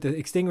come in with the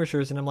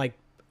extinguishers, and I'm like,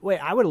 wait,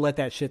 I would have let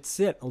that shit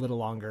sit a little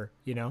longer,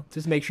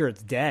 just make sure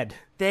it's dead.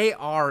 They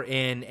are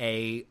in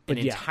an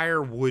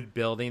entire wood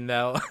building,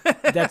 though.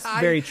 That's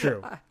very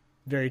true.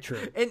 Very true.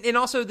 And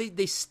also,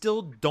 they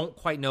still don't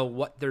quite know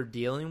what they're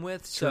dealing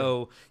with.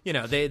 So,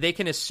 they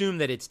can assume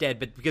that it's dead,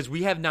 but because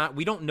we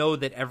don't know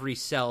that every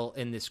cell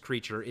in this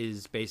creature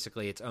is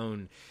basically its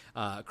own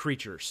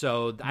creature.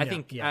 So I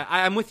think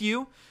I'm with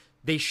you.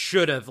 They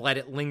should have let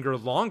it linger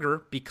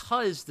longer,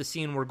 because the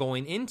scene we're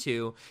going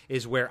into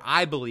is where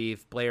I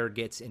believe Blair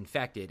gets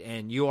infected.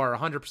 And you are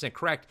 100%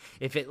 correct.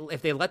 If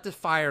they let the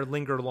fire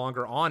linger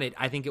longer on it,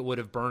 I think it would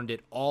have burned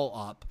it all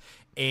up.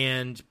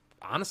 And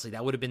honestly,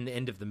 that would have been the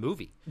end of the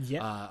movie.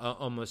 Yeah,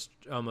 almost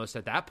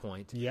at that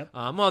point. Yep.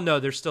 Well, no,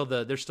 there's still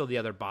the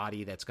other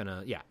body that's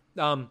gonna. Yeah.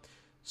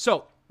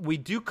 So we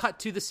do cut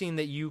to the scene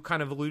that you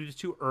kind of alluded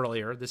to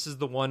earlier. This is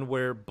the one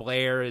where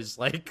Blair is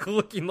like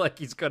looking like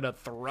he's gonna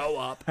throw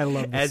up. I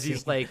love this as scene.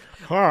 He's like,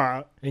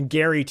 and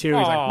Gary too.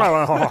 He's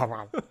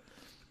like,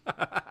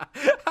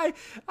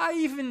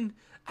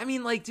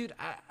 dude,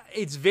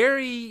 it's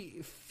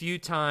very few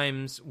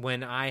times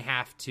when I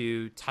have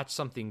to touch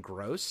something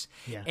gross.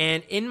 Yeah.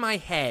 And in my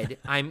head,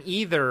 I'm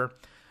either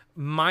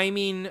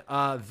miming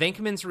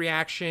Venkman's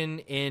reaction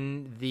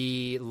in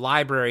the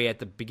library at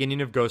the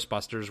beginning of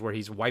Ghostbusters, where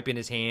he's wiping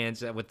his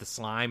hands with the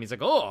slime. He's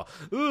like, oh,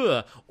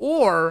 ugh.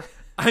 Or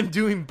I'm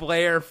doing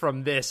Blair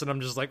from this, and I'm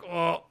just like,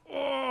 oh.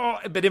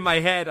 But in my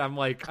head, I'm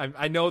like,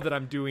 I know that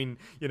I'm doing,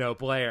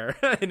 Blair,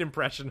 an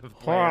impression of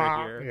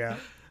Blair here. Yeah.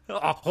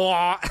 But I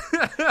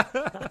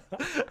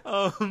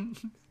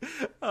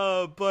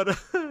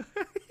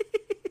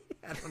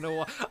don't know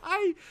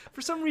why.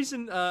 For some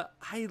reason,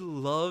 I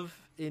love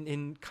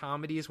in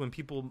comedies when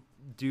people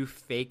do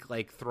fake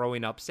like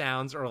throwing up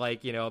sounds, or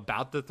like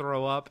about to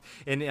throw up.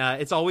 And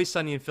It's Always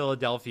Sunny in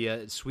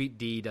Philadelphia. Sweet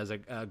D does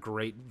a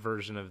great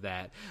version of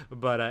that.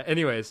 But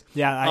anyways,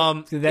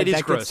 yeah, it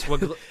is gross.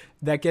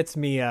 That gets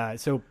me.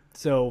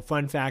 So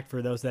fun fact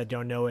for those that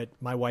don't know it,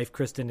 my wife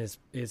Kristen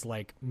is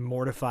like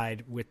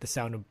mortified with the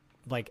sound of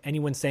like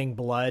anyone saying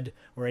blood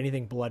or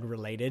anything blood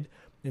related,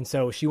 and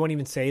so she won't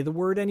even say the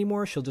word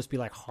anymore. She'll just be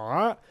like,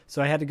 "Huh?"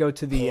 So I had to go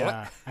to the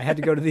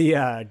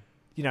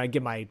I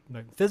get my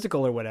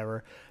physical or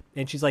whatever,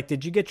 and she's like,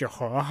 "Did you get your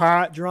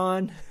ha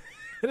drawn?"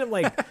 And I'm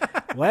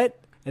like, "What?"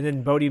 And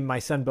then Bodie, my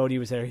son Bodie,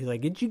 was there. He's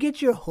like, "Did you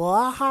get your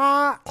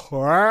ha?"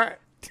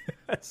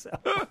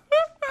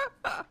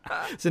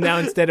 So now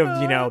instead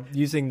of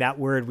using that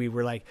word, we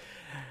were like,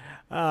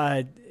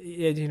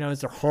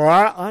 is there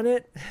horror on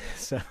it?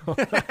 So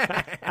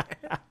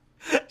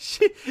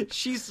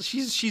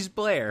she's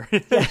Blair.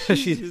 Yeah,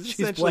 she's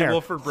essentially Blair.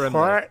 Wilford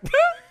Brimley.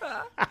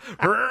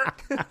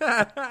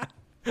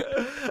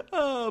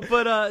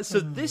 So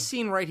this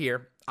scene right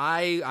here,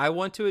 I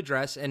want to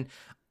address, and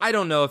I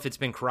don't know if it's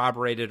been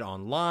corroborated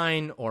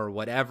online or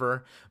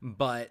whatever,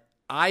 but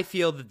I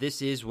feel that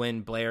this is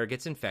when Blair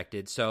gets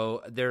infected.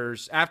 So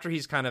after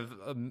he's kind of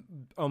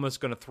almost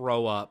going to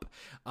throw up,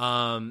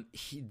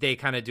 they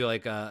kind of do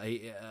like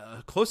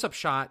a close-up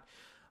shot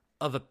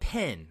of a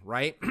pen,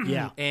 right?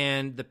 Yeah.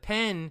 And the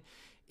pen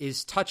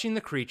is touching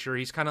the creature.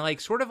 He's kind of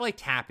like sort of like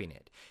tapping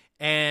it.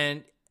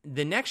 And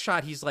the next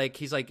shot, he's like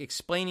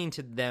explaining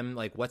to them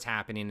like what's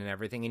happening and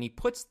everything. And he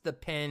puts the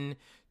pen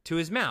to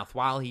his mouth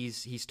while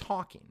he's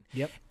talking.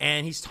 Yep.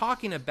 And he's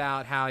talking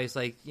about how he's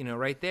like,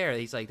 right there,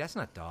 he's like, that's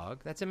not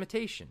dog, that's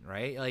imitation,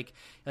 right? Like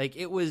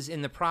it was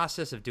in the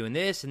process of doing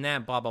this and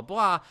that, blah, blah,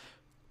 blah.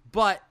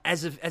 But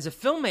as a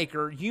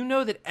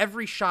filmmaker, that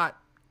every shot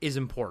is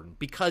important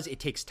because it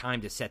takes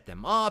time to set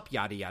them up,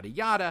 yada, yada,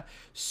 yada.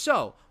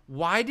 So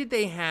why did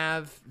they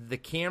have the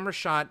camera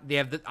shot? They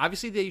have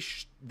obviously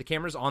the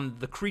camera's on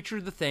the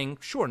creature, the thing.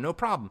 Sure, no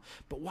problem.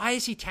 But why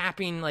is he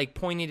tapping, like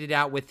pointing it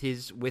out with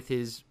his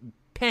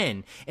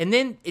pen? And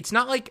then it's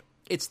not like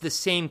it's the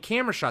same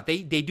camera shot.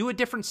 They do a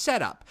different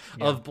setup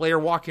of Blair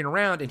walking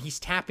around and he's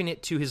tapping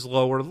it to his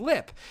lower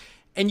lip.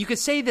 And you could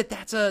say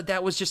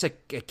that was just a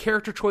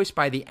character choice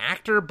by the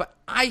actor, but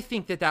I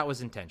think that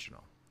was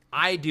intentional.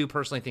 I do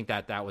personally think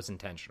that was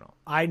intentional.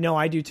 I know,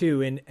 I do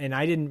too, and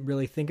I didn't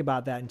really think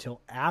about that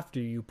until after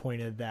you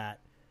pointed that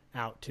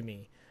out to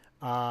me.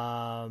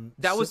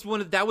 That was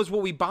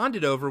what we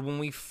bonded over when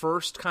we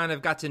first kind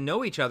of got to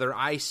know each other.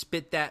 I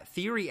spit that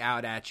theory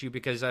out at you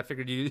because I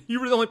figured you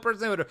were the only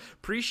person that would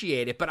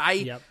appreciate it. But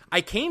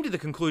I came to the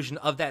conclusion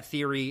of that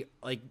theory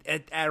like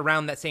at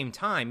around that same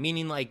time.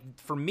 Meaning, like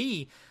for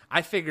me,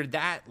 I figured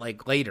that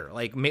like later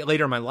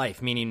in my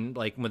life. Meaning,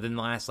 like within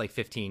the last like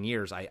 15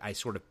 years, I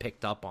sort of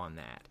picked up on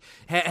that.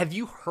 Have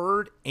you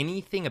heard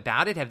anything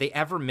about it? Have they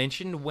ever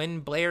mentioned when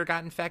Blair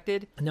got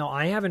infected? No,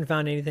 I haven't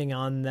found anything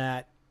on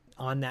that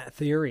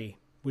theory,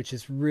 which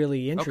is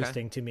really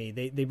interesting to me.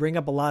 They bring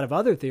up a lot of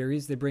other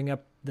theories. They bring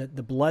up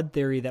the blood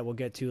theory that we'll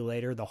get to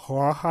later, the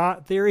ha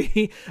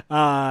theory,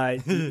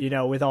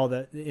 with all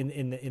the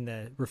in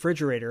the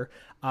refrigerator.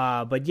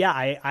 But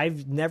yeah,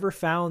 I've never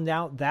found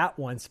out that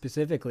one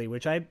specifically,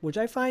 which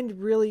I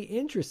find really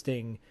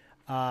interesting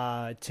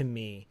to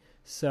me.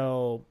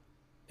 So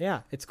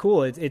yeah, it's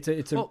cool.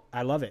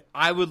 I love it.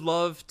 I would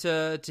love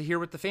to hear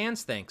what the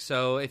fans think.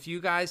 So if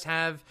you guys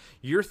have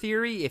your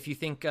theory, if you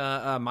think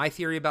my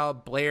theory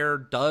about Blair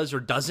does or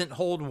doesn't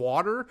hold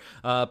water,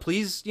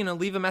 please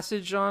leave a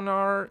message on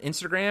our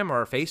Instagram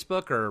or our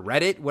Facebook or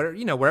Reddit,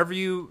 wherever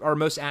you are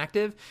most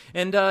active,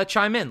 and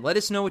chime in. Let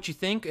us know what you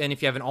think, and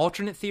if you have an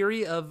alternate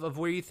theory of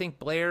where you think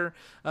Blair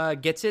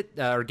gets it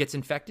or gets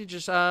infected,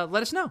 just let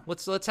us know.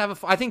 Let's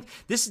have I think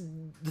the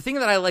thing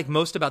that I like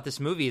most about this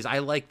movie is I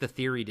like the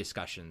theory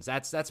discussion.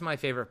 That's my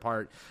favorite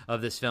part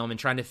of this film, and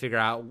trying to figure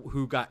out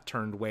who got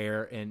turned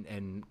where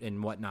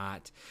and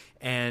whatnot.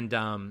 And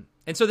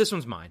so this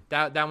one's mine.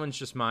 That one's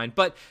just mine.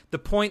 But the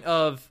point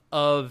of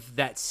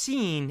that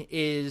scene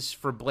is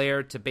for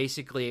Blair to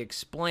basically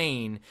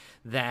explain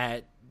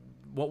that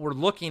what we're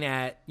looking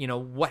at,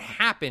 what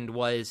happened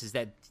is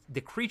that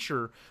the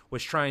creature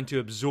was trying to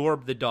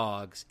absorb the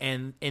dogs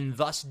and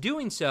thus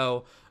doing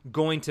so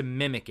going to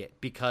mimic it,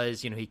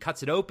 because he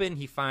cuts it open,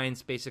 he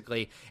finds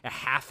basically a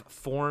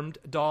half-formed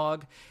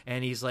dog,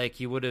 and he's like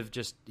he would have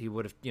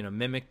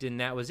mimicked,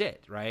 and that was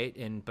it, right?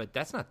 But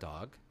that's not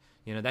dog,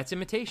 that's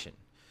imitation.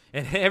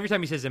 And every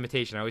time he says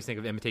imitation, I always think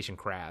of imitation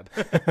crab.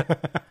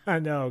 I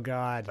know,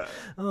 God.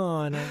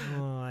 Oh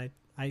no,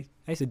 I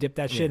used to dip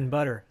that shit in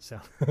butter.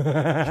 So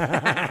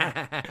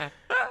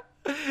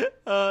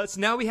so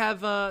now we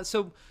have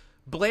so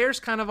Blair's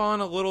kind of on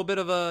a little bit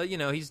of a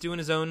he's doing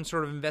his own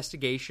sort of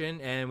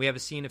investigation, and we have a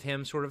scene of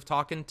him sort of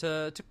talking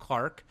to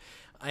Clark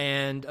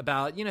and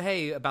about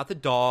about the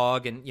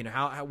dog, and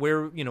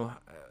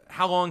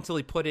how long till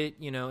he put it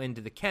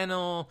into the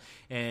kennel,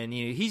 and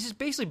he's just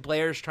basically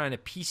Blair's trying to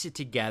piece it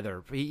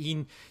together.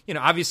 He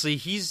obviously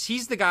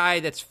he's the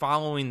guy that's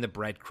following the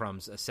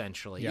breadcrumbs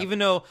essentially. Yep. Even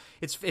though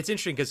it's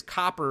interesting because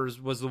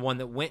Coppers was the one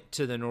that went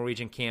to the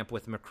Norwegian camp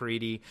with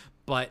MacReady,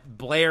 but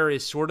Blair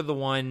is sort of the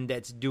one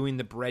that's doing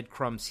the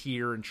breadcrumbs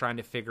here and trying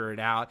to figure it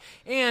out.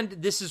 And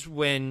this is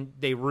when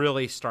they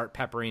really start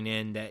peppering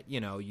in that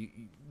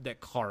that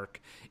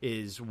Clark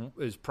is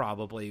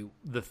probably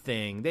the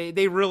thing.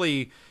 They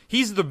really,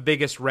 he's the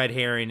biggest red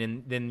herring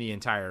in the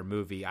entire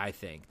movie, I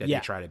think, that they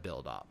try to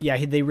build up.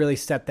 Yeah, they really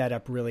set that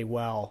up really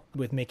well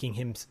with making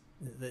him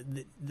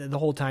the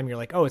whole time you're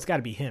like, oh, it's got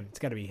to be him. It's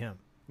got to be him.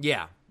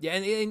 Yeah,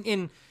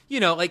 and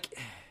like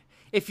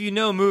if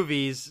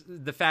movies,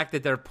 the fact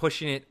that they're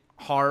pushing it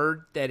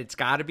hard that it's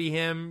got to be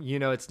him,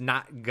 it's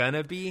not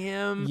gonna be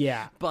him.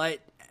 Yeah, but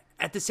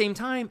at the same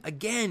time,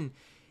 again,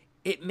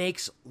 it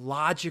makes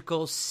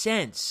logical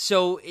sense.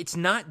 So it's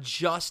not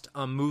just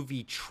a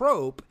movie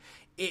trope.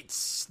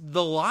 It's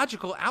the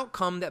logical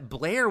outcome that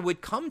Blair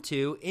would come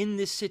to in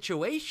this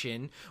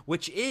situation,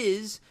 which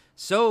is,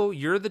 so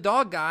you're the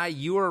dog guy.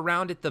 You were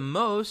around it the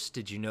most.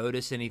 Did you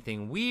notice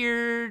anything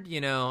weird?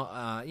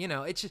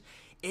 It's just,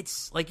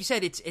 it's like you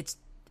said,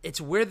 it's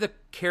where the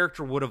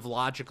character would have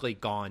logically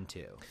gone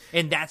to.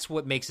 And that's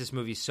what makes this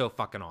movie so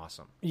fucking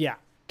awesome. Yeah,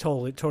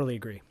 totally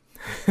agree.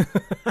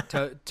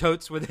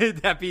 Totes, would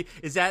that be?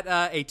 Is that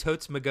a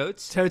Totes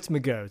Magoats? Totes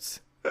Magoats.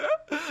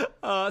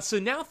 So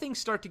now things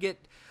start to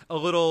get a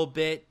little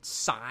bit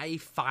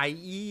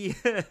sci-fi-y.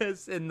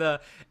 And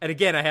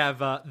again, I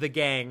have the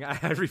gang.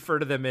 I refer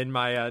to them in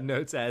my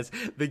notes as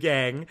the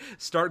gang.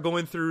 Start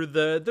going through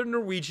the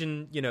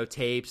Norwegian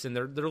tapes, and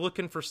they're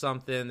looking for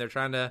something. They're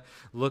trying to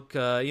look.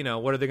 What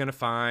are they going to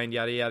find?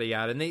 Yada yada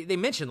yada. And they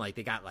mention like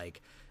they got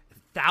like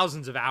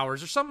thousands of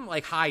hours or some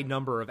like high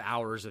number of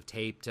hours of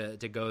tape to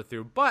go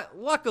through, but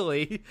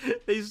luckily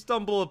they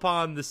stumble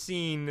upon the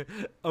scene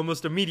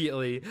almost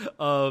immediately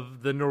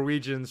of the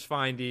Norwegians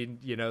finding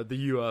the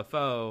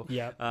UFO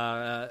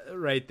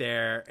right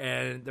there,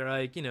 and they're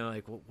like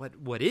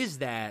what is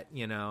that,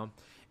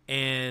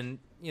 and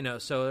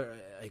so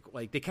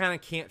like they kind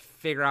of can't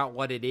figure out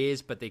what it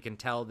is, but they can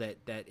tell that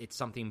it's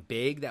something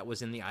big that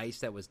was in the ice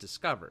that was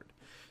discovered.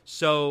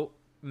 So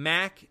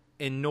Mac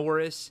and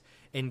Norris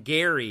and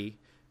Gary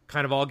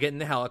kind of all get in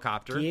the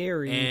helicopter.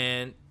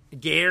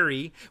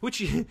 Gary,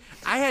 which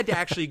I had to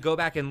actually go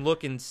back and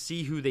look and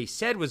see who they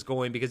said was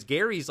going, because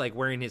Gary's like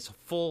wearing his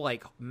full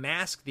like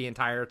mask the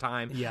entire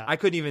time. Yeah, I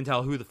couldn't even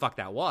tell who the fuck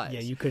that was.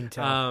 Yeah, you couldn't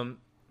tell.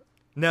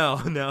 No,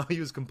 he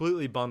was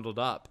completely bundled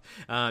up.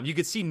 You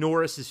could see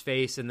Norris's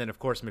face, and then of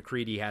course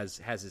MacReady has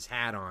his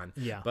hat on.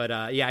 Yeah. But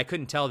I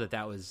couldn't tell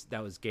that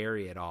was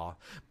Gary at all.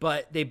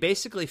 But they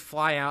basically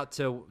fly out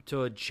to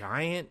a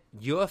giant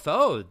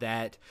UFO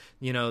that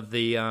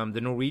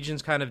the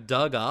Norwegians kind of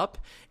dug up,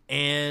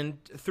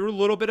 and through a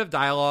little bit of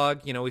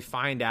dialogue, we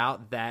find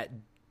out that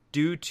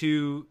due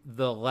to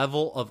the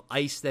level of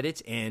ice that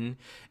it's in,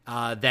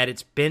 that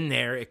it's been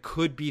there, it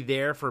could be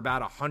there for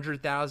about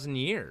 100,000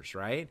 years,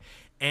 right?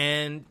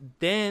 And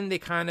then they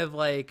kind of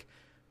like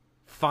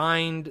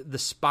find the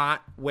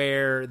spot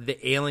where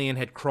the alien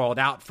had crawled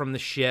out from the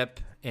ship.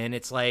 And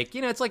it's like,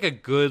 it's like a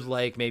good,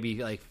 like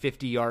maybe like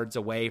 50 yards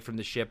away from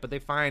the ship. But they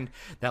find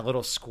that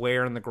little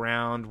square in the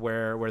ground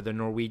where the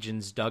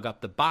Norwegians dug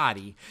up the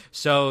body.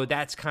 So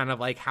that's kind of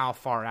like how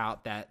far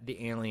out that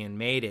the alien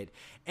made it.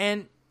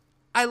 And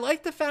I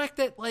like the fact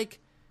that like,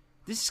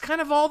 this is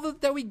kind of all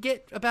that we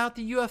get about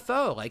the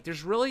UFO. Like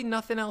there's really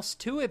nothing else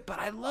to it. But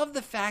I love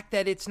the fact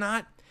that it's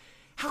not.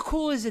 How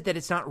cool is it that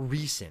it's not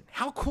recent?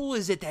 How cool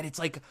is it that it's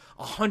like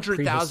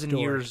 100,000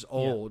 years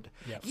old?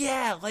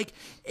 Yeah, like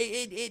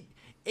it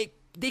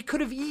they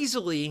could have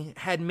easily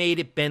had made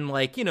it been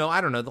like, I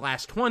don't know, the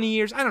last 20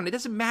 years. I don't know. It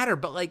doesn't matter.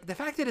 But like the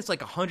fact that it's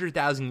like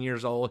 100,000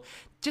 years old,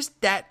 just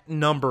that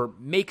number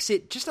makes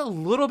it just a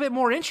little bit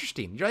more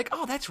interesting. You're like,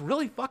 oh, that's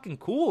really fucking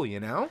cool,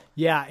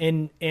 Yeah,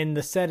 and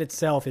the set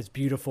itself is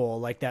beautiful.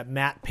 Like that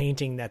matte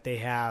painting that they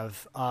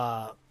have.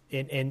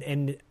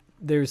 And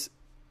there's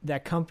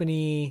that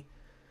company,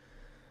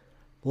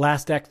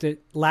 Last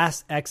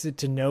Exit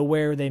to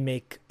Nowhere. They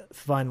make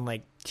fun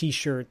like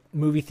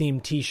movie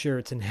themed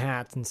t-shirts and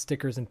hats and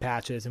stickers and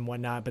patches and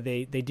whatnot, but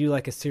they do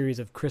like a series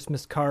of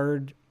Christmas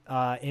card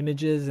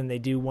images, and they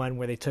do one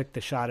where they took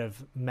the shot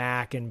of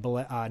Mac and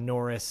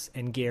Norris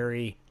and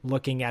Gary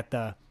looking at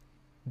the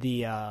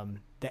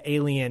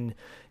alien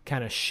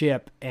kind of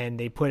ship, and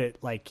they put it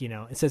like,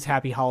 it says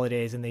Happy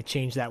Holidays, and they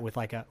change that with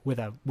like with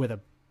a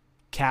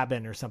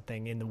cabin or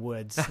something in the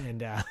woods.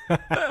 And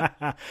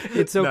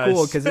it's so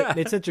cool because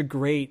it's such a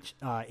great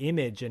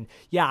image. And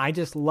yeah, I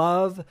just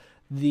love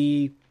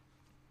the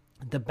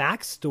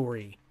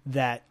backstory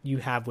that you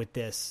have with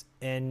this.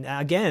 And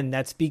again,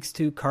 that speaks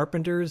to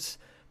Carpenter's,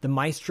 the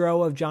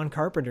maestro of John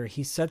Carpenter.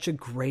 He's such a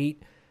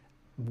great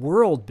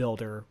world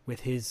builder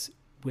with his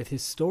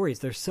stories.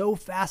 They're so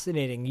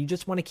fascinating. You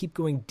just want to keep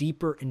going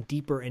deeper and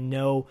deeper and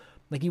know,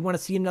 like, you want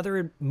to see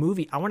another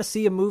movie. I want to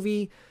see a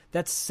movie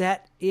that's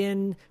set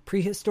in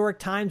prehistoric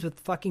times with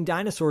fucking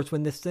dinosaurs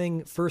when this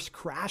thing first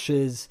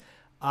crashes.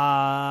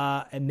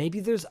 And maybe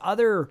there's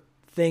other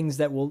things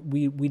that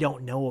we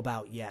don't know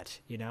about yet,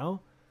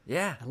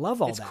 Yeah, I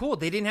love all that. It's cool.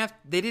 They didn't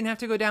have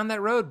to go down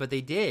that road, but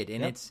they did,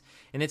 and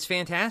it's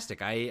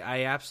fantastic.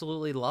 I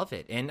absolutely love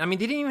it. And I mean,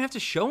 they didn't even have to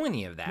show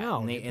any of that,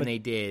 and they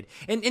did.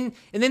 And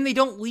then they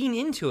don't lean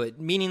into it,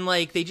 meaning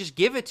like they just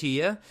give it to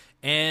you,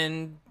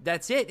 and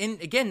that's it.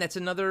 And again, it's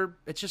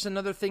just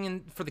another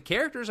thing for the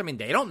characters. I mean,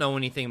 they don't know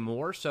anything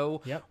more,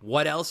 so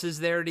what else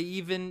is there to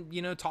even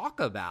talk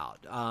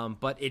about?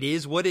 But it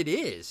is what it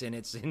is,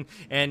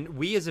 and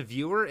we as a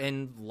viewer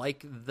and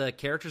like the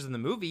characters in the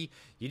movie,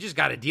 you just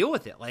got to deal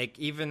with it. Like,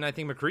 even I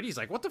think MacReady's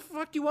like, what the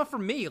fuck do you want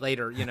from me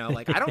later?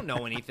 Like, I don't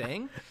know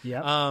anything.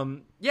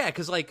 Yeah,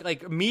 because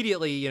like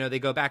immediately, they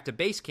go back to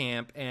base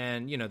camp,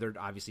 and they're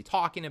obviously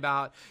talking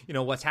about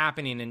what's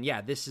happening, and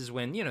this is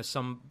when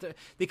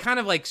they kind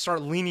of like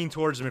start leaning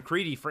towards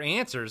MacReady for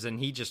answers, and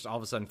he just all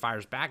of a sudden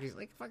fires back. He's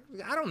like, fuck,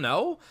 I don't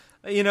know.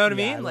 You know what I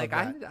mean? Like,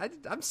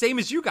 I'm same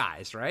as you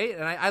guys, right?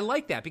 And I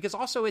like that, because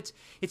also it's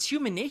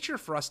human nature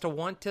for us to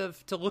want to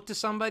look to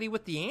somebody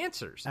with the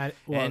answers.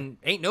 And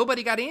ain't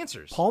nobody got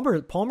answers.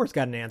 Palmer's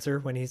got an answer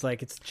when he's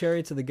like, it's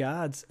Chariots of the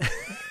Gods.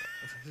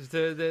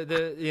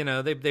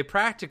 They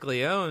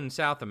practically own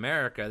South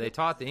America. They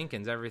taught the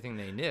Incans everything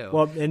they knew.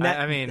 Well, and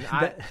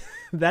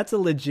that's a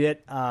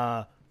legit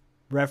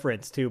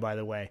reference too, by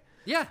the way.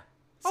 Yeah.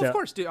 So, of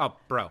course, dude. Oh,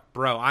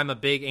 bro. I'm a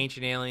big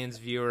Ancient Aliens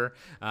viewer.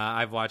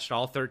 I've watched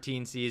all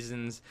 13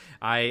 seasons.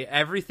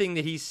 Everything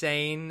that he's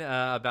saying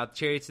about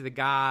Chariots of the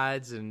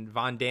Gods and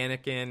Von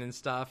Daniken and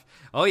stuff.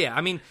 Oh yeah,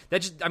 I mean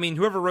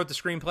whoever wrote the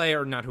screenplay,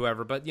 or not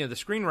whoever, but the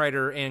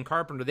screenwriter and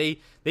Carpenter, they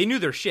knew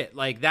their shit.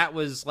 Like, that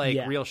was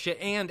real shit.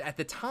 And at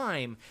the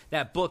time,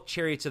 that book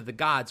Chariots of the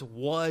Gods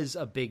was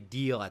a big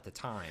deal at the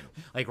time.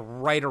 Like,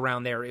 right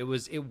around there, it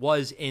was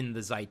in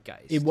the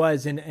zeitgeist. It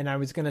was, and I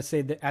was gonna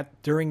say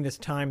that during this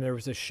time there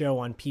was a show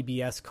on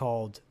PBS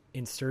called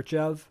In Search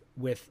Of,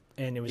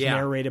 and it was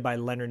narrated by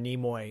Leonard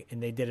Nimoy,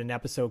 and they did an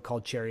episode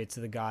called Chariots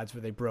of the Gods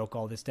where they broke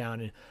all this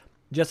down. And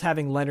just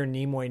having Leonard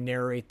Nimoy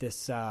narrate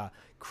this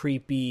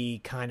creepy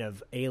kind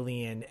of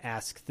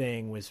alien-esque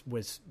thing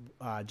was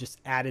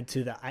just added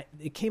to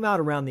it came out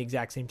around the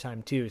exact same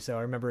time too, so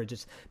I remember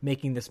just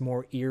making this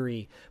more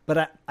eerie.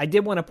 But I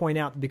did want to point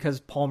out, because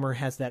Palmer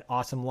has that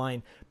awesome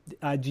line,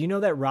 do you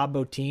know that Rob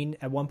Bottin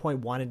at one point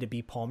wanted to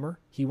be Palmer?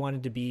 He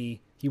wanted to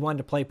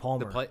play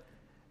Palmer.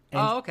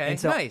 Okay, and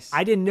so nice.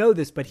 I didn't know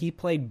this, but he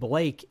played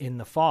Blake in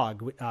The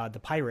Fog, the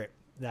pirate,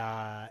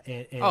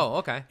 Oh,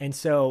 okay. And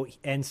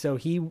so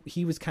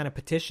he was kind of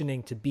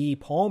petitioning to be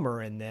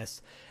Palmer in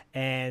this,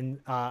 and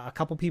a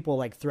couple people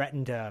like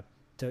threatened to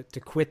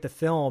quit the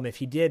film if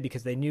he did,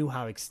 because they knew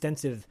how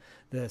extensive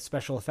the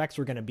special effects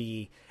were going to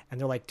be. And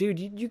they're like, dude,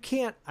 you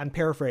can't, I'm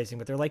paraphrasing,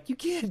 but they're like, you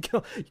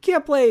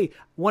can't play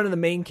one of the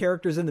main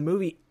characters in the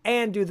movie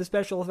and do the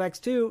special effects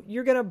too.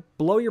 You're going to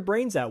blow your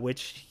brains out,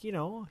 which, you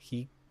know,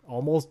 he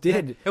almost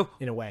did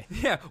in a way.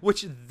 Yeah,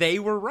 which they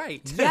were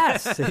right.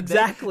 Yes,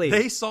 exactly.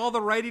 They saw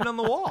the writing on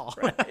the wall.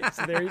 Right,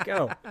 so there you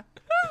go.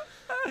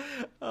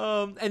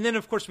 And then,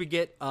 of course, we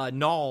get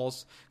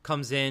Knowles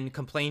comes in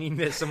complaining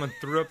that someone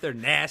threw their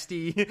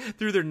nasty,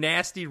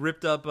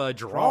 ripped up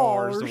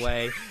drawers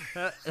away.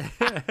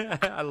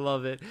 I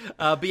love it.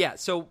 But yeah,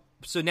 so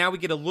now we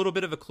get a little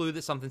bit of a clue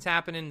that something's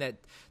happening, that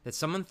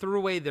someone threw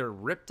away their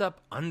ripped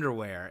up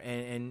underwear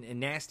and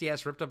nasty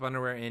ass ripped up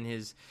underwear in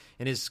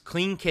his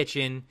clean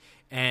kitchen,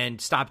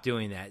 and stopped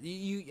doing that.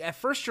 You at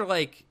first you're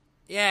like,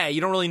 yeah,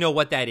 you don't really know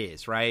what that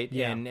is, right?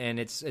 Yeah. And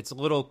it's a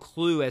little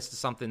clue as to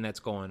something that's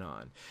going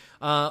on.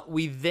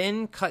 We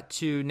then cut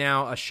to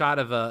now a shot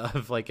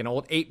of like an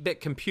old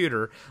 8-bit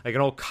computer, like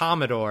an old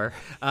Commodore,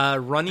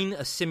 running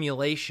a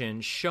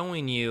simulation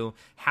showing you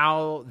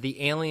how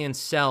the alien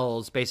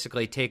cells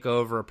basically take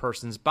over a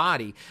person's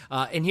body.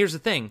 And here's the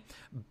thing.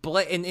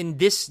 And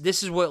this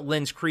is what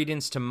lends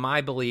credence to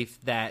my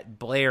belief that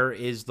Blair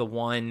is the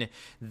one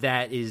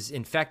that is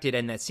infected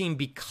in that scene,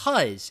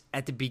 because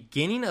at the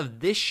beginning of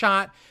this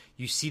shot,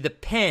 you see the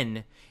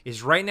pen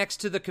is right next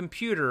to the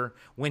computer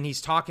when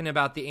he's talking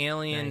about the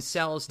alien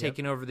cells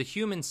taking over the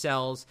human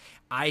cells.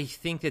 I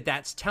think that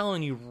that's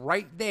telling you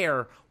right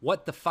there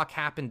what the fuck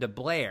happened to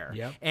Blair.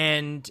 Yep.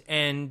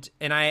 And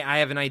I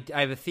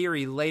have a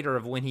theory later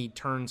of when he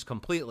turns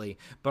completely.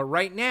 But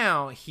right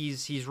now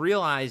he's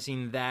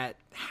realizing that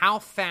how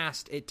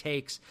fast it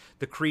takes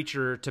the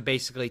creature to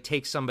basically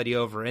take somebody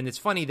over. And it's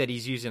funny that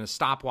he's using a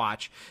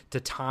stopwatch to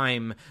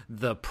time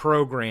the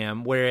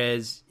program,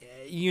 whereas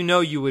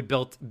you would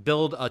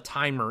build a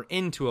timer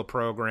into a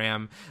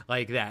program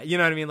like that. You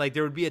know what I mean? Like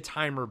there would be a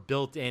timer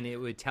built in. It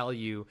would tell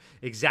you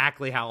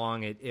exactly how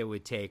long it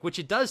would take, which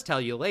it does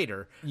tell you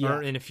later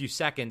or in a few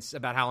seconds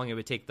about how long it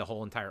would take the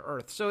whole entire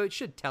Earth. So it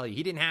should tell you.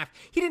 He didn't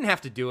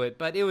have to do it,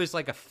 but it was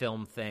like a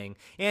film thing.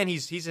 And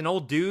he's an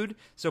old dude,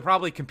 so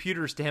probably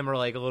computers to him are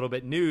like a little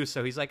bit new.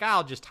 So he's like,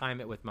 I'll just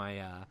time it with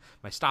my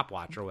my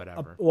stopwatch or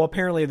whatever. Well,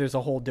 apparently there's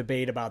a whole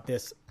debate about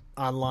this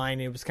online.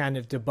 It was kind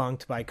of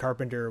debunked by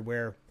Carpenter,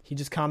 where he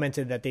just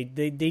commented that they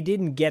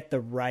didn't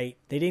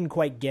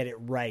quite get it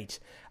right,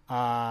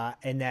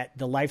 and that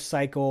the life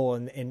cycle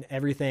and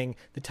everything,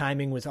 the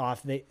timing was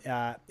off.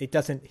 It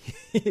doesn't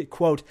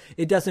quote,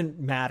 it doesn't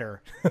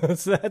matter.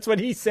 So that's what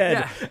he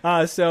said.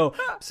 Yeah.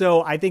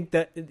 So I think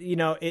that, you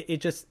know,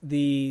 it just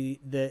the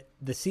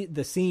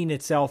scene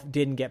itself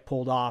didn't get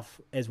pulled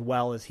off as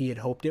well as he had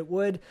hoped it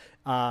would.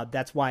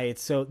 That's why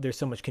there's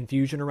so much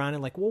confusion around it.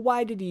 Like, well,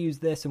 why did he use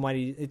this, and why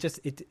did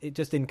it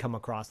just didn't come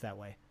across that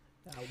way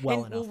enough.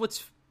 Well,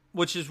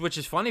 which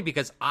is funny,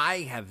 because I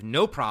have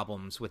no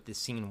problems with this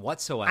scene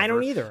whatsoever. I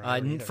don't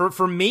either.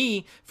 For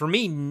me,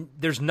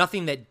 there's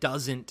nothing that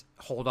doesn't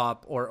hold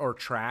up or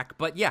track.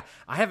 But yeah,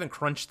 I haven't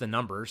crunched the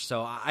numbers,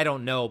 so I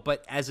don't know.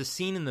 But as a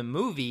scene in the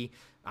movie,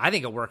 I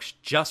think it works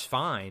just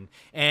fine,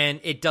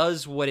 and it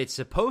does what it's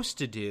supposed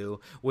to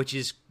do, which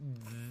is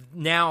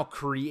now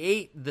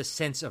create the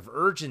sense of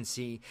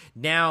urgency.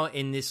 Now,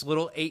 in this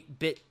little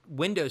 8-bit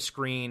window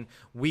screen,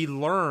 we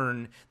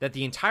learn that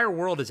the entire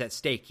world is at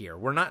stake here.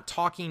 We're not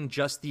talking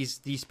just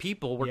these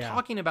people. We're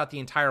talking about the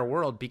entire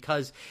world,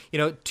 because, you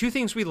know, two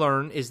things we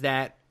learn is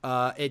that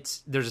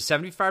there's a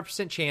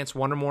 75% chance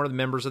one or more of the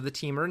members of the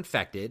team are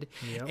infected.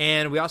 Yep.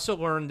 And we also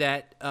learned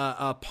that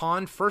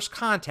upon first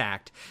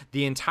contact,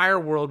 the entire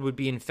world would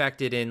be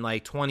infected in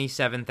like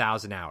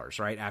 27,000 hours,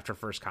 right, after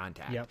first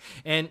contact. Yep.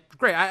 And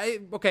great,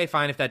 okay,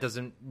 fine, if that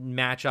doesn't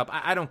match up,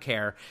 I don't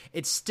care.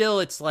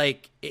 It's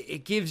like,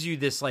 it gives you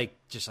this like,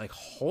 just like,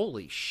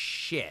 holy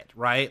shit,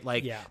 right?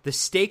 Like, the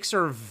stakes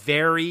are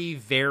very,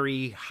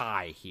 very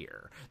high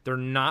here. They're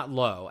not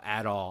low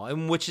at all,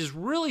 and which is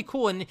really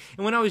cool. And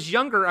when I was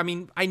younger, I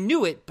mean, I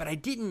knew it, but I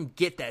didn't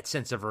get that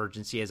sense of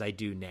urgency as I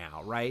do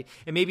now, right?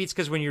 And maybe it's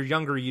because when you're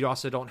younger, you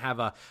also don't have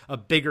a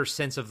bigger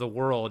sense of the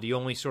world. You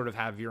only sort of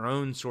have your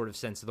own sort of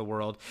sense of the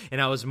world.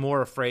 And I was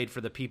more afraid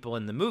for the people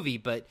in the movie,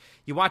 but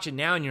you watch it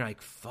now and you're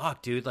like,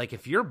 fuck, dude, like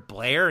if you're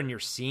Blair and you're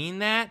seeing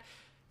that,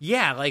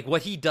 yeah, like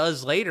what he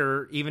does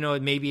later, even though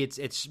maybe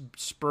it's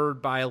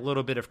spurred by a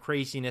little bit of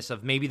craziness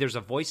of maybe there's a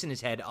voice in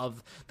his head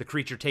of the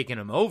creature taking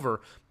him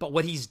over, but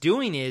what he's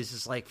doing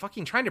is like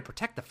fucking trying to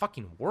protect the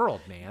fucking world,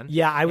 man.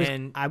 Yeah, I was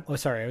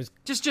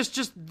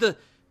just the,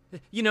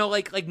 you know,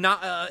 like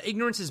not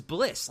ignorance is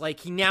bliss. Like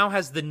he now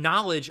has the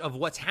knowledge of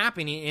what's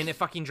happening, and it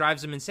fucking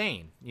drives him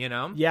insane, you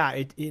know?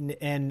 Yeah,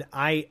 and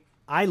I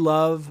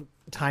love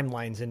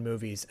timelines in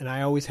movies, and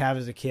I always have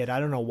as a kid. I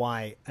don't know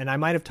why, and I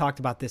might have talked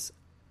about this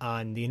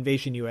on the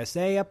Invasion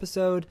USA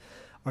episode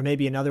or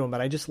maybe another one,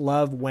 but I just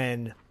love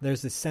when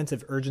there's this sense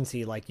of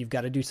urgency, like you've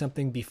got to do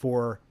something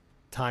before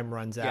time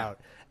runs out.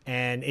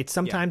 And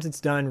sometimes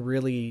it's done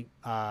really,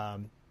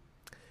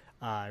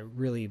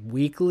 really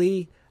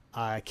weakly.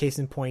 Case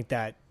in point,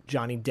 that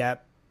Johnny Depp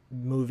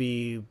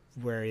movie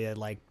where he had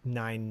like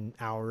 9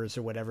 hours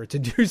or whatever to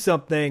do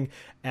something,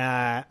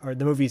 or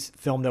the movie's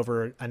filmed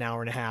over an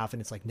hour and a half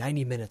and it's like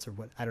 90 minutes or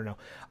what, I don't know.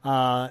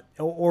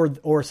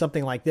 Or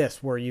something like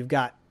this where you've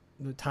got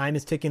time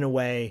is ticking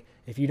away.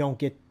 If you don't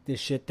get this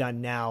shit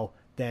done now,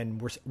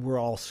 then we're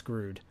all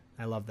screwed.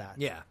 I love that.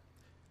 Yeah.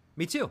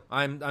 Me too.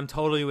 I'm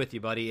totally with you,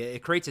 buddy.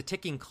 It creates a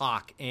ticking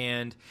clock,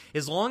 and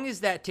as long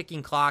as that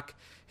ticking clock,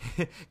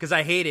 because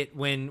I hate it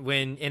when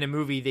in a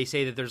movie they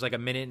say that there's like a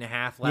minute and a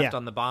half left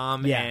on the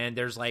bomb, and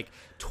there's like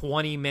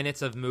 20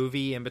 minutes of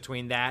movie in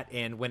between that,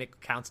 and when it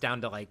counts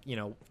down to like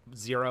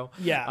 0,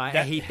 I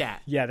hate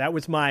that. Yeah, that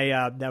was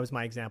my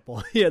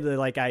example.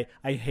 Like I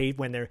hate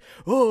when they're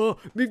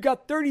we've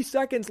got 30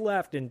 seconds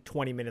left and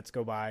 20 minutes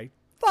go by.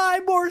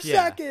 5 more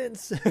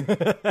seconds.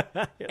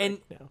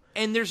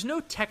 And there's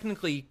no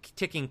technically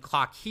ticking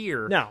clock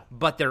here. No.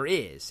 But there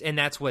is. And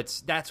that's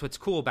what's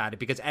cool about it,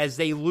 because as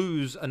they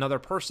lose another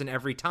person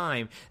every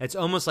time, it's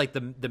almost like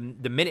the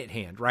minute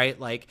hand, right?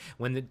 Like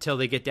until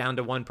they get down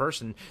to one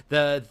person.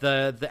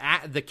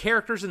 The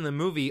characters in the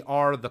movie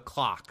are the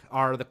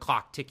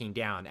clock ticking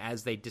down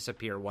as they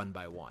disappear one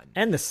by one.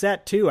 And the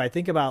set too. I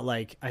think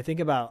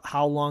about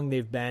how long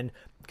they've been,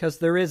 because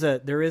there is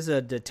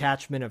a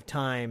detachment of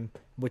time,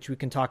 which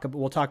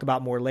we'll talk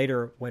about more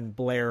later when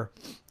Blair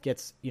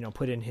gets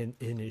put in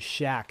his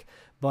shack.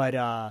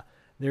 But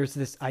there's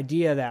this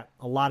idea that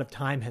a lot of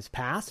time has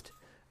passed.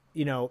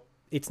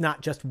 It's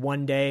not just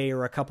one day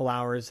or a couple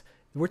hours.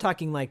 We're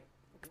talking like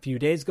a few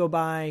days go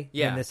by,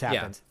 and this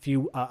happens.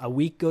 A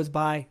week goes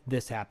by,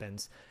 this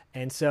happens.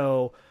 And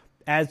so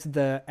as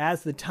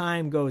the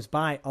time goes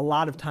by, a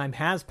lot of time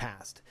has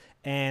passed.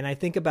 And I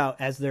think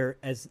about as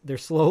they're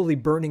slowly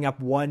burning up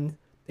one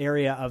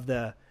area of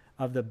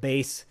the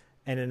base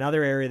and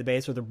another area of the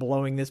base, where they're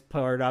blowing this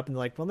part up, and they're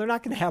like, well, they're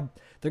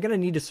going to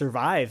need to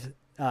survive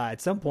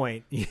at some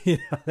point.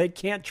 They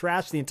can't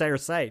trash the entire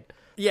site.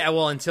 Yeah,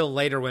 well, until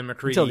later when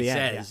McCready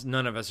says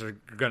none of us are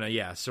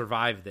gonna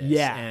survive this.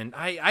 Yeah, and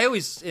I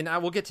always, and I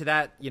will get to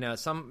that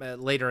some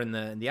later in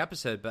the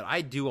episode, but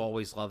I do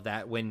always love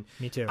that when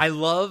me too. I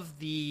love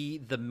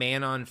the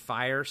man on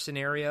fire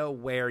scenario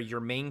where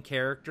your main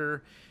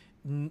character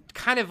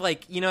kind of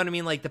like, you know what I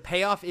mean, like the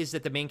payoff is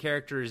that the main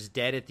character is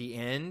dead at the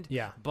end.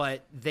 Yeah,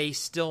 but they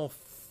still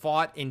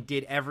fought and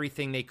did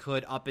everything they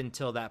could up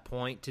until that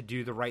point to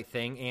do the right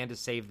thing and to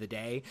save the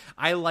day.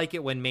 I like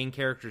it when main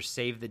characters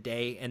save the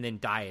day and then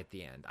die at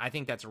the end. I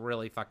think that's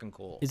really fucking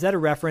cool. Is that a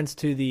reference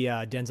to the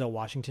Denzel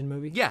Washington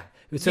movie? Yeah.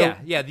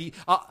 Yeah.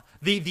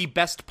 The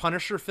best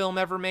Punisher film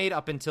ever made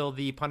up until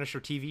the Punisher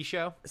TV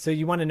show. So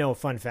you want to know a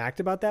fun fact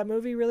about that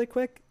movie really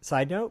quick?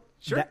 Side note?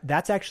 Sure.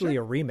 That's actually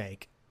a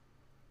remake.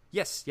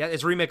 Yes, yeah,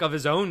 it's a remake of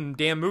his own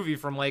damn movie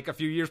from like a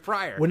few years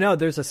prior. Well, no,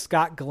 there's a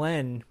Scott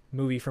Glenn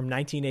movie from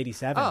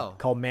 1987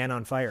 called Man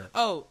on Fire.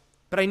 Oh,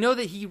 but I know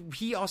that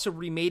he also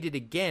remade it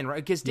again, right?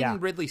 Because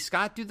didn't Ridley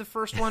Scott do the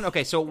first one?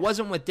 Okay, so it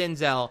wasn't with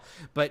Denzel,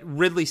 but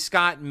Ridley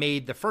Scott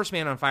made the first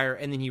Man on Fire,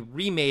 and then he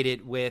remade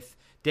it with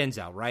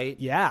Denzel, right?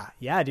 Yeah,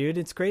 dude,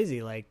 it's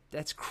crazy. Like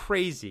that's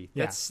crazy.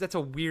 Yeah. That's a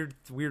weird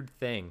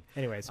thing.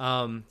 Anyways,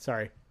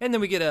 sorry. And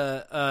then we get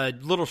a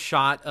little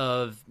shot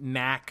of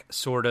Mac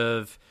sort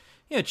of,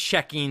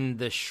 checking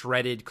the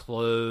shredded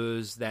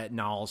clothes that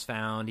Niles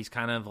found. He's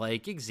kind of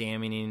like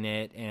examining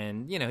it,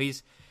 and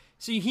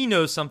he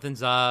knows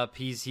something's up.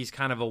 He's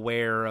kind of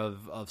aware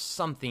of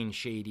something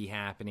shady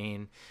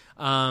happening.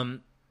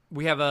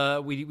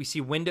 We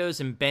see Windows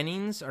and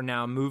Bennings are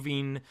now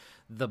moving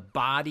the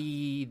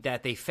body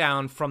that they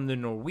found from the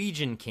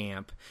Norwegian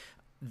camp.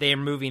 They're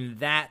moving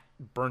that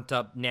burnt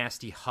up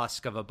nasty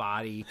husk of a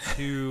body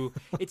to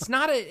it's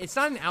not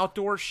an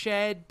outdoor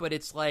shed, but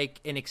it's like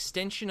an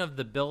extension of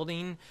the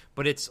building,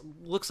 but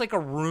looks like a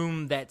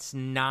room that's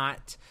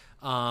not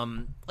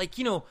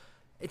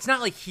it's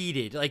not like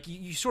heated. Like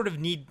you sort of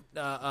need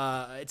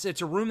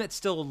it's a room that's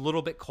still a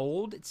little bit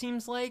cold. It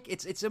seems like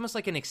it's almost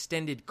like an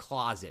extended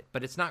closet,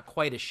 but it's not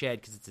quite a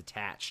shed because it's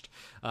attached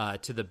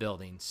to the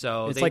building.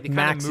 So it's they like kind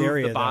Mac's of move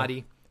area, the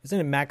body. Though. Isn't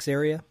it Mac's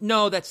area?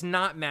 No, that's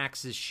not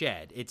Max's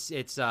shed. It's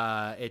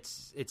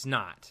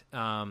not.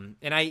 And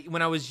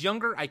when I was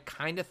younger, I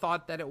kind of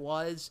thought that it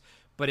was,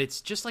 but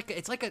it's just like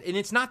and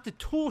it's not the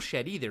tool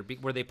shed either,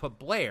 where they put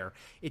Blair.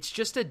 It's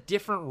just a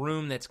different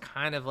room that's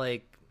kind of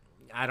like,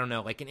 I don't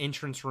know, like an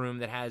entrance room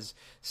that has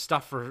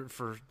stuff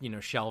for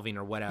shelving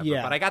or whatever.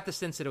 Yeah. But I got the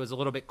sense that it was a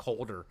little bit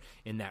colder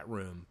in that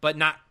room, but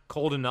not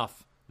cold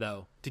enough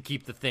though to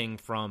keep the thing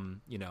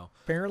from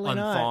apparently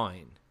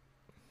unthawing.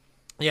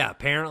 Yeah,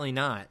 apparently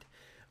not.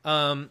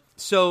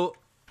 So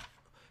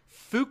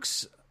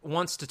Fuchs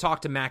wants to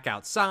talk to Mac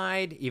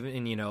outside,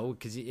 even,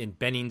 because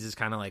Bennings is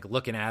kind of like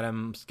looking at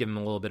him, giving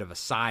him a little bit of a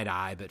side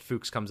eye, but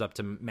Fuchs comes up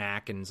to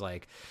Mac and is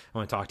like, I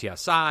want to talk to you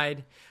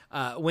outside.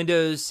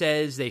 Windows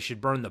says they should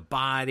burn the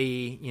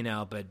body,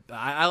 but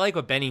I like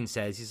what Bennings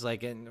says. He's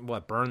like,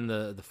 burn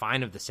the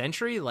find of the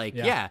century? Like,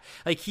 yeah.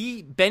 Like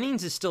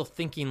Bennings is still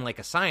thinking like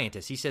a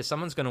scientist. He says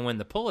someone's going to win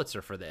the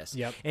Pulitzer for this.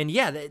 Yep. And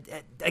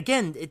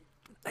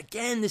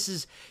again, this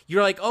is,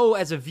 you're like, oh,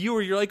 as a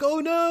viewer, you're like, oh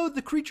no,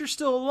 the creature's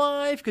still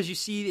alive because you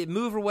see it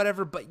move or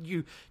whatever, but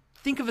you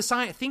think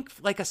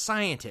like a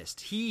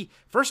scientist.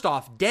 First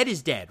off, dead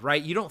is dead,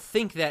 right? You don't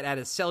think that at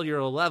a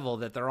cellular level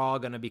that they're all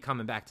going to be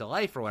coming back to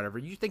life or whatever.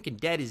 You're thinking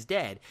dead is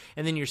dead.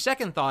 And then your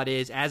second thought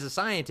is, as a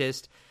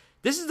scientist,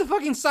 this is the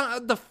fucking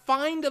the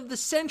find of the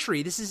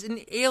century. This is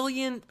an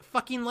alien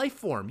fucking life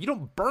form. You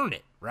don't burn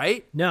it,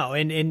 right? No,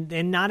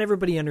 and not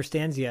everybody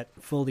understands yet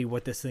fully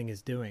what this thing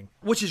is doing.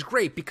 Which is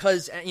great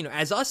because,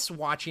 as us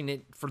watching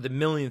it for the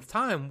millionth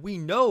time, we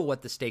know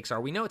what the stakes are.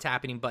 We know what's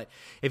happening. But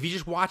if you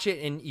just watch it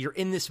and you're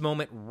in this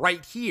moment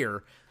right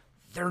here,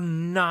 they're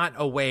not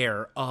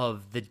aware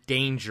of the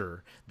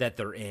danger that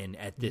they're in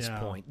at this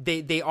point.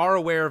 They are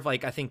aware of,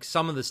 like, I think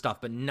some of the stuff,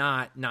 but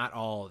not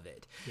all of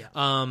it.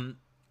 Yeah.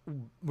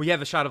 We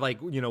have a shot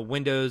of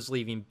Windows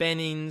leaving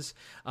Bennings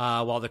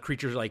while the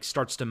creature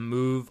starts to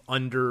move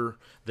under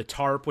the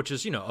tarp, which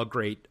is a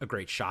great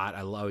shot.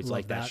 I always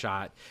like that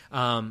shot.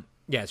 Yeah,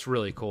 it's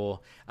really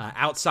cool.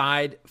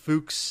 Outside,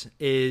 Fuchs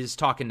is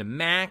talking to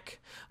Mac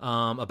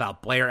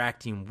about Blair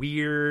acting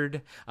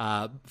weird.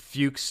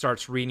 Fuchs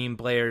starts reading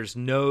Blair's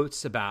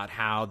notes about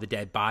how the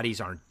dead bodies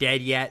aren't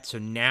dead yet. So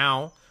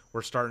now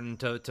we're starting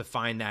to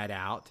find that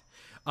out.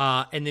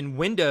 And then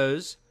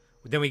Windows.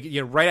 Then we,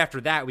 right after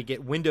that, we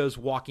get Windows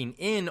walking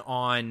in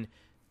on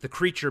the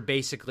creature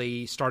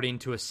basically starting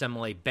to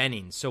assimilate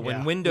Bennings. So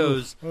when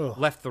Windows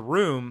left the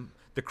room,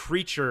 the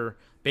creature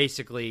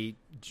basically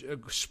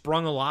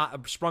sprung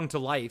to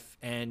life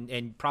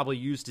and probably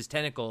used his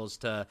tentacles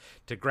to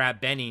grab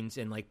Bennings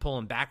and pull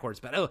him backwards.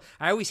 But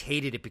I always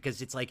hated it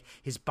because it's like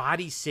his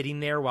body's sitting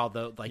there while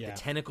the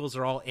tentacles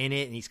are all in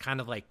it, and he's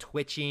kind of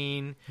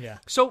twitching. Yeah.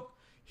 So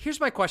here's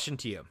my question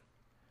to you: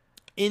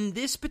 in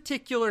this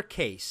particular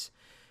case.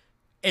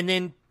 And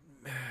then,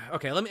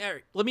 okay, let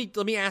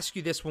me ask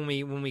you this when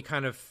we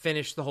kind of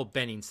finish the whole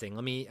Bennings thing.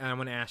 I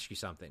want to ask you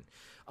something.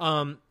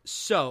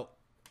 So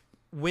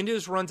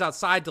Windows runs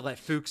outside to let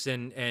Fuchs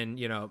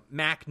and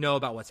Mac know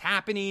about what's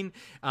happening.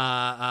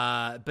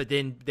 But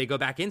then they go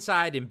back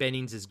inside and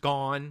Bennings is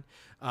gone.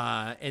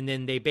 And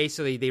then they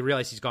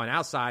realize he's gone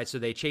outside, so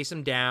they chase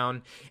him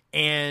down,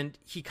 and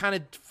he kind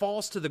of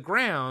falls to the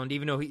ground,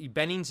 even though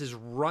Bennings is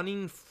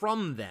running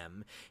from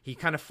them. He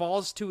kind of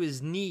falls to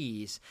his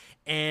knees,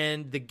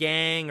 and the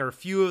gang, or a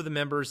few of the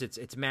members,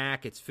 it's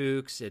Mac, it's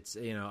Fuchs, it's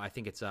I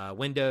think it's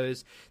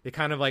Windows. They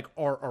kind of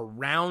are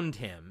around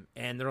him,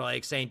 and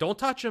they're saying, "Don't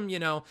touch him,"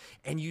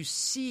 and you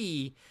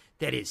see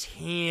that his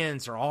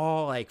hands are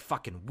all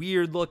fucking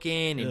weird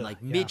looking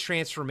and mid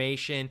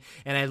transformation.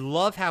 And I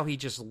love how he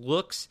just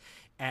looks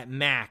at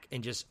Mac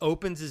and just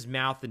opens his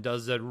mouth and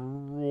does that,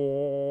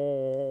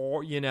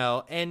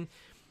 and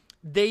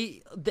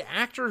the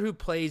actor who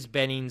plays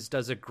Bennings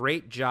does a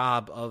great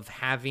job of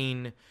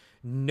having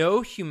no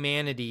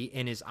humanity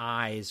in his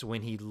eyes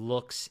when he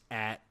looks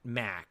at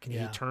Mac.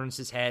 He turns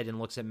his head and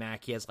looks at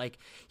Mac. He has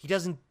he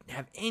doesn't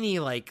have any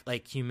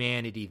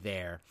humanity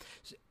there.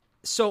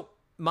 So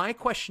my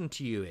question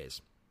to you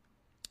is,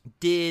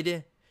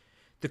 did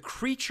the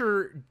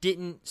creature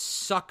didn't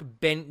suck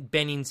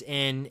Bennings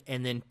in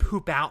and then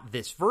poop out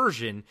this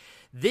version?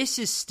 This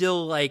is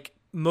still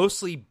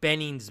mostly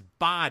Bennings'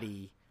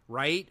 body,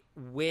 right?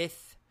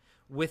 With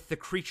the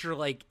creature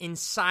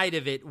inside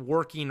of it,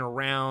 working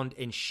around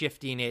and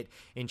shifting it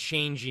and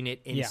changing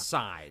it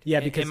inside. Yeah,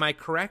 because am I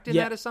correct in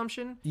that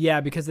assumption? Yeah,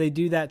 because they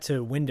do that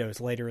to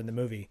Windows later in the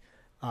movie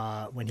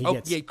when he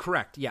gets. Oh, yeah,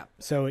 correct. Yeah.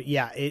 So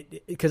yeah,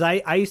 because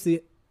I used to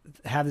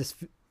have this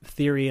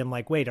theory. I'm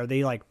like, wait, are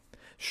they are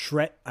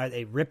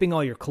they ripping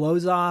all your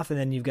clothes off and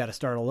then you've got to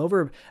start all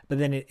over? But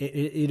then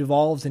it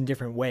evolves in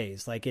different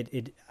ways.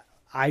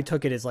 I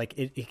took it as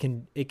it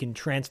can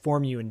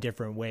transform you in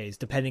different ways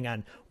depending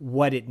on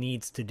what it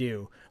needs to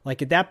do.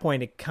 At that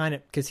point, it kind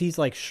of, because he's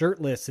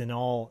shirtless and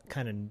all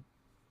kind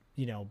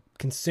of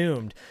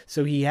consumed,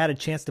 so he had a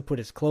chance to put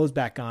his clothes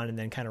back on and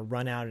then kind of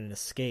run out and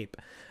escape.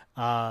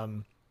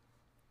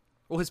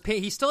 Well,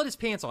 he still had his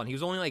pants on. He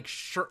was only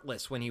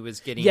shirtless when he was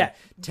getting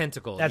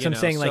tentacled. That's what I'm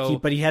saying.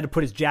 But he had to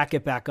put his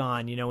jacket back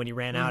on, when he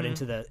ran out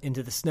into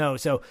the snow.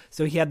 So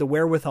he had the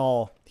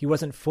wherewithal. He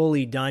wasn't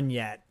fully done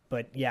yet,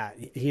 but yeah,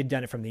 he had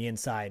done it from the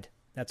inside.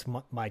 That's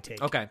my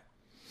take. Okay.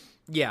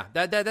 Yeah,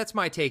 that's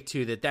my take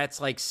too.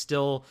 That's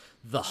still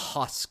the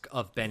husk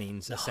of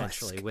Bennings,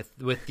 essentially,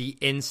 with the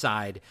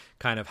inside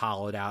kind of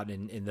hollowed out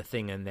in the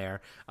thing in there.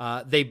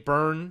 They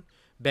burn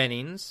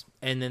Bennings,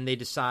 and then they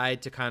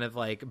decide to kind of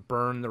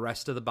burn the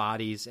rest of the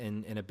bodies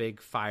in a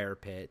big fire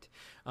pit.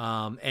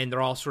 And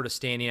they're all sort of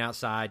standing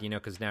outside,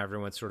 because now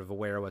everyone's sort of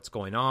aware of what's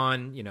going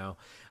on.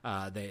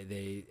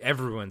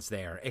 Everyone's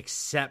there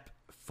except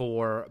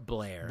for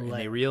Blair. And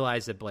they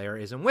realize that Blair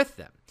isn't with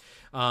them.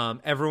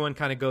 Everyone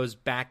kind of goes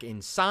back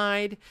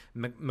inside.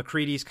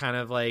 MacReady's kind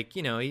of like,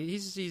 you know,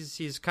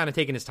 he's kind of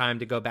taking his time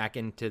to go back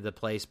into the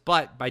place.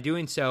 But by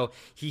doing so,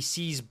 he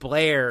sees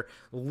Blair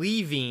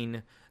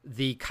leaving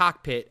the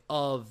cockpit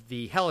of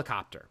the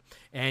helicopter.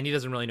 And he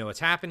doesn't really know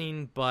what's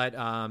happening,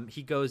 but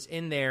he goes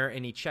in there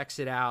and he checks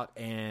it out,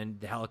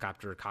 and the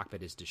helicopter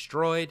cockpit is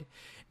destroyed.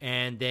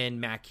 And then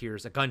Mac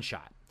hears a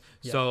gunshot.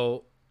 Yeah.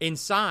 So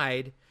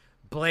inside,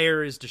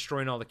 Blair is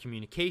destroying all the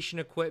communication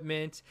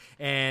equipment,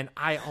 and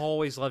I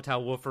always loved how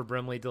Wilford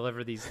Brimley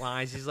delivered these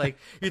lines. He's like,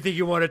 "You think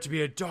you want it to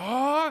be a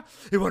dog?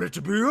 You want it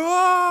to be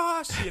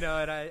us?" You know,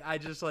 and I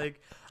just like,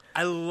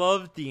 I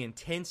loved the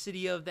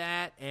intensity of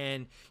that,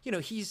 and you know,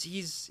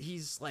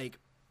 he's like,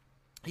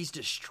 he's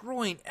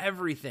destroying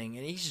everything,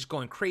 and he's just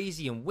going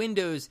crazy. And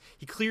Windows,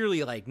 he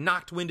clearly like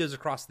knocked Windows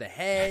across the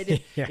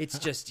head. Yeah. It's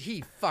just,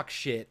 he fucks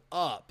shit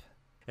up.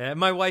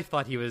 My wife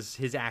thought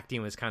his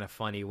acting was kind of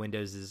funny.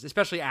 Windows is,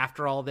 especially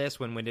after all this,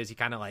 when Windows, he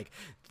kind of like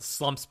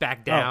slumps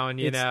back down,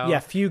 you know? Yeah,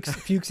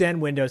 Fuchs and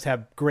Windows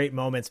have great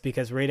moments,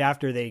 because right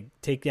after they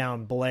take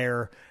down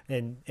Blair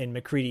and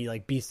MacReady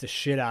like beats the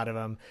shit out of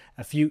him,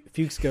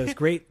 Fuchs goes,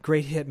 great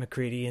hit,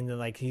 MacReady, and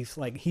then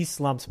he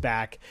slumps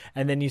back,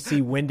 and then you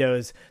see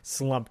Windows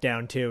slump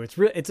down too.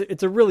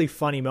 It's a really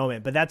funny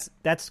moment, but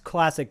that's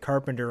classic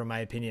Carpenter in my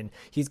opinion.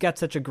 He's got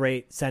such a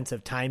great sense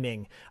of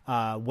timing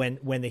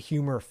when the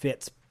humor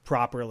fits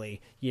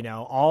properly, you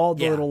know, all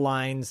the little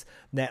lines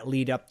that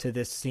lead up to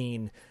this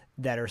scene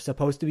that are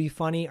supposed to be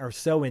funny are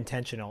so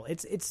intentional.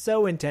 It's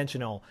so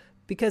intentional,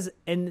 because,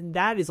 and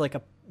that is like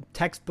a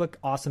textbook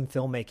awesome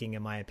filmmaking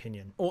in my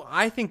opinion. Well,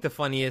 I think the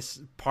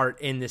funniest part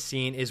in this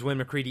scene is when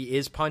MacReady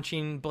is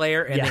punching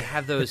Blair, and they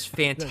have those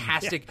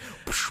fantastic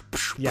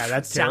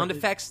that's sound terrible.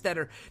 Effects that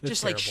are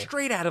just like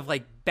straight out of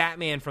like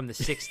Batman from the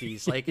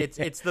 60s. Like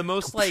it's the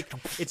most like,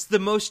 it's the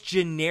most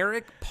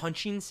generic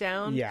punching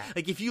sound. Yeah.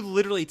 Like if you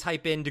literally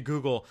type into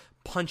Google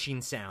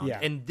punching sound,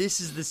 and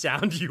this is the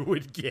sound you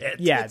would get.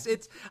 Yeah.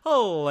 It's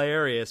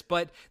hilarious.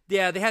 But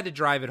yeah, they had to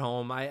drive it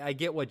home. I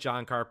get what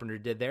John Carpenter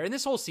did there. And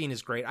this whole scene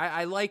is great.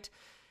 I liked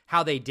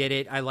how they did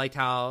it. I liked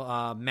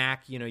how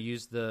Mac, you know,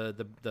 used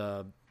the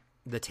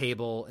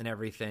table and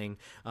everything.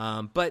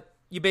 But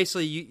you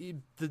basically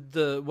at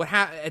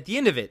the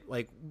end of it,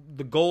 like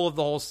the goal of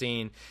the whole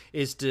scene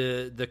is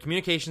the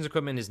communications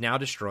equipment is now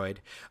destroyed.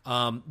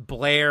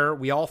 Blair,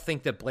 we all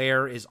think that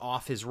Blair is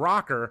off his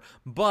rocker,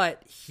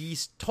 but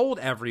he's told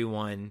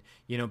everyone,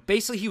 you know,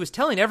 basically he was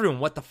telling everyone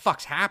what the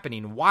fuck's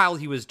happening while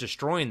he was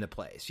destroying the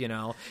place. You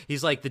know,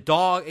 he's like, the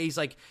dog, he's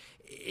like,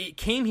 it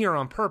came here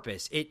on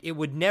purpose. It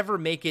would never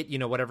make it, you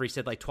know, whatever he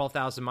said, like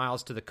 12,000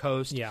 miles to the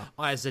coast. Yeah.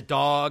 As a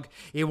dog,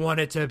 it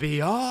wanted to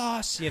be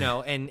us, you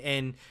know,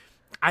 and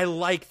I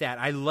like that.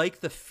 I like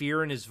the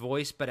fear in his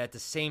voice, but at the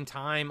same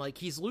time, like,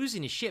 he's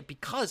losing his shit,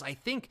 because I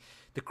think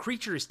the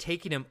creature is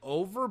taking him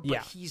over,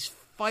 but he's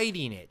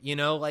fighting it, you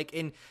know, like,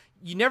 and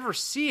you never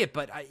see it,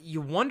 but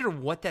you wonder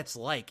what that's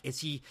like. Is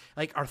he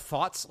like, our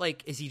thoughts,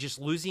 like, is he just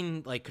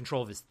losing like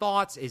control of his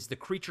thoughts? Is the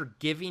creature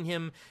giving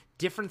him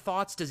different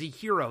thoughts? Does he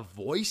hear a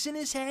voice in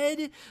his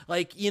head?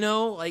 Like, you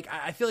know, like,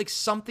 I feel like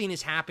something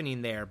is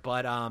happening there,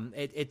 but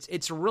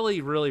it's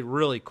really, really,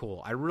 really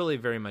cool. I really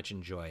very much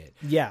enjoy it.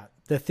 Yeah.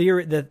 The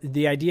theory,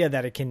 the idea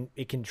that it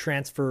can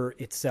transfer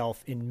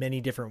itself in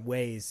many different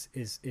ways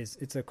is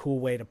it's a cool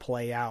way to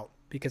play out,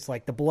 because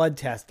like the blood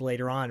test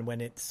later on, when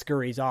it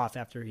scurries off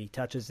after he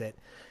touches it,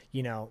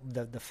 you know,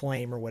 the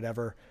flame or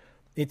whatever,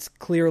 it's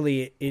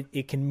clearly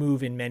it can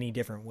move in many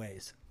different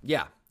ways.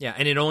 Yeah,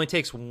 and it only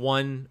takes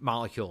one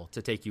molecule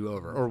to take you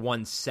over, or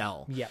one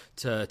cell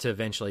to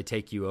eventually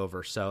take you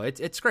over. So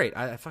it's great.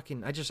 I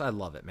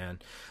love it, man.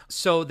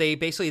 So they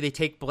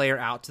take Blair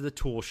out to the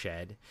tool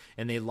shed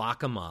and they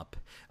lock him up.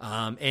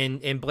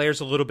 And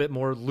Blair's a little bit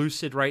more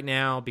lucid right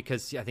now,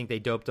 because I think they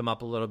doped him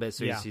up a little bit,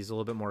 so he's a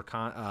little bit more.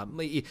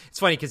 It's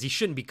funny because he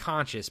shouldn't be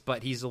conscious,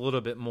 but he's a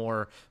little bit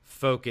more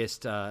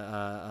focused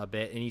a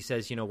bit. And he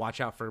says, you know, watch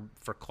out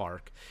for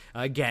Clark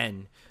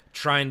again.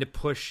 Trying to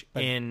push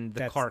in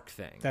the Clark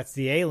thing. That's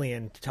the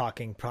alien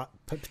talking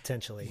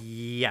potentially.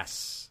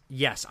 Yes.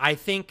 I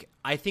think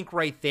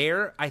right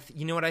there.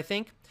 You know what I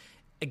think?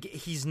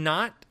 He's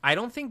not. I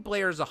don't think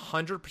Blair's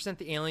 100%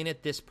 the alien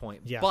at this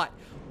point. Yeah. But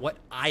what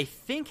I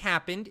think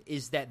happened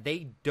is that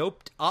they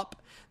doped up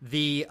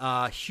the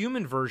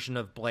human version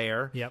of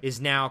Blair.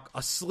 Is now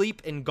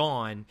asleep and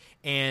gone,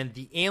 and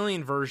the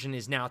alien version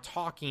is now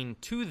talking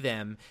to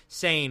them,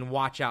 saying,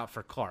 "Watch out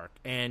for Clark,"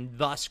 and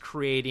thus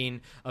creating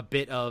a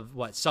bit of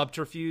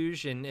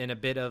subterfuge and a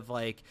bit of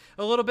like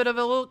a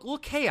little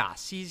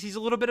chaos. He's a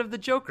little bit of the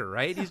Joker,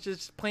 right? He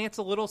just plants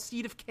a little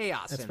seed of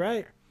chaos. That's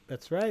right. There.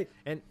 That's right.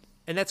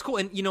 And that's cool.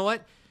 And you know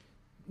what?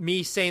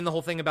 Me saying the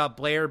whole thing about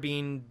Blair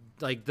being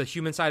like the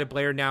human side of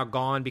Blair now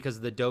gone because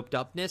of the doped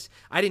upness,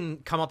 I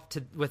didn't come up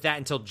with that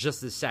until just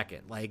this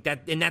second. Like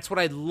that, and that's what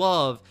I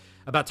love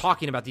about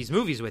talking about these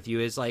movies with you,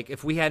 is like,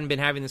 if we hadn't been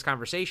having this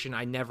conversation,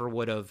 I never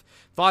would have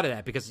thought of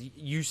that, because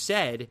you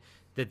said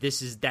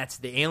that's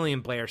the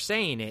alien Blair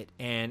saying it,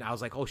 and I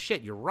was like, oh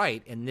shit, you're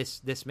right, and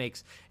this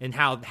makes, and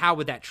how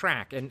would that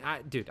track? And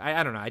I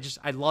don't know,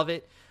 I love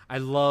it. I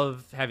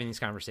love having these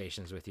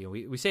conversations with you.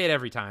 We say it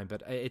every time,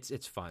 but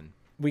it's fun.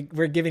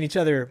 We're giving each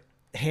other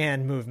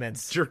hand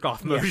movements, jerk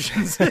off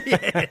motions,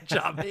 yeah,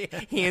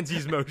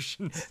 handsies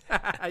motions.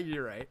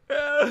 You're right.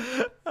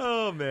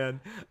 Oh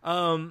man.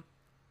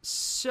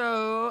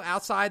 So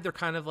outside, they're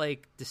kind of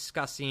like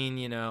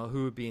discussing,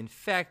 who would be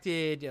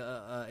infected.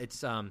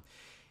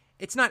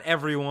 It's not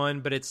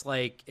everyone, but it's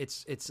like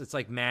it's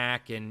like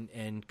Mac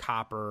and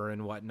Copper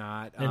and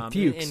whatnot. And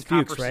Fuchs, and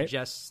Copper right?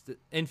 suggests,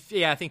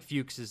 I think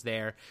Fuchs is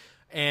there.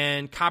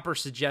 And Copper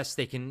suggests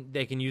they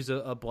can use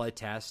a blood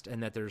test,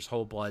 and that there's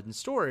whole blood in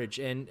storage.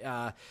 And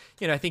I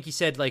think he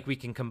said like we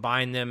can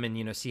combine them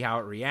and see how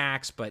it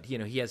reacts. But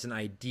he has an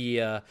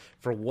idea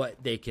for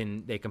what they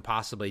can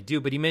possibly do.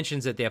 But he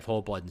mentions that they have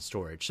whole blood in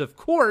storage. So of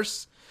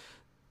course,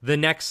 the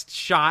next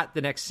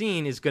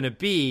scene is going to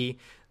be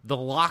the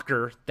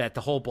locker that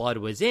the whole blood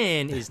was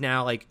in is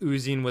now like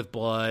oozing with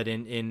blood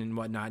and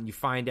whatnot. And you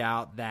find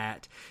out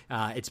that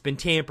it's been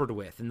tampered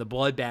with and the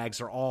blood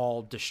bags are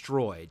all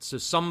destroyed. So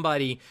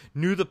somebody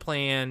knew the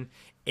plan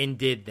and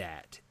did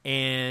that.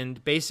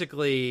 And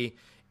basically,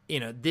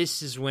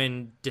 this is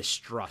when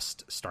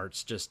distrust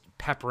starts just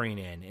peppering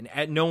in,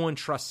 and no one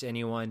trusts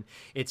anyone.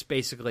 It's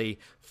basically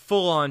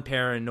full on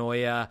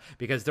paranoia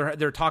because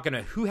they're talking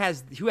to who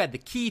had the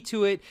key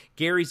to it.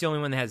 Gary's the only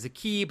one that has the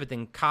key, but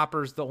then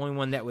Copper's the only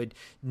one that would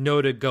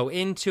know to go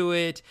into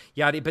it.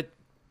 Yada, but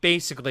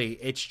basically,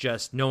 it's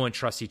just no one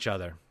trusts each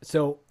other.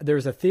 So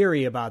there's a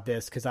theory about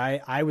this because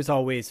I was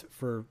always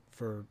for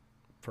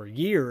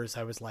years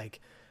I was like,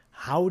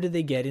 how did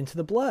they get into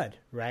the blood,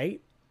 right?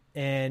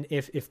 And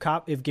if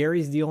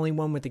Gary's the only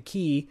one with the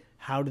key,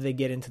 how do they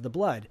get into the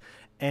blood?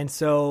 And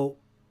so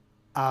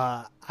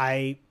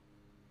I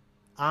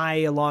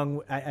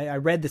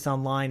read this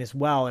online as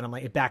well, and I'm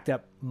like, it backed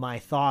up my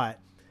thought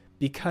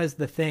because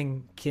the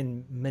thing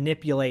can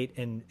manipulate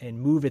and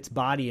move its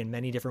body in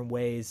many different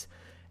ways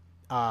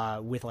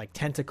with like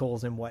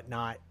tentacles and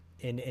whatnot,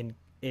 and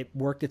it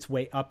worked its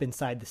way up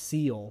inside the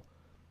seal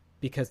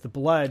because the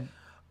blood.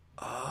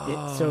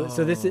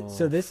 So this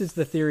is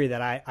the theory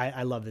that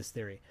I love this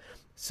theory.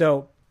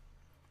 So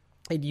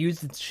it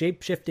used its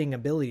shape-shifting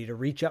ability to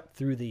reach up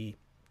through the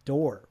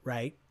door,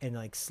 right, and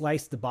like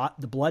slice the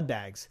blood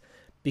bags,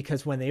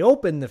 because when they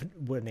open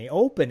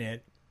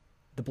it,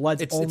 the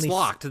blood's it's only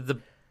locked.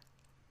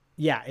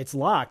 It's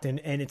locked, and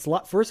it's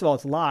locked. First of all,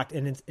 it's locked,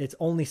 and it's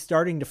only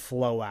starting to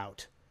flow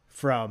out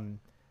from.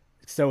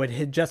 So it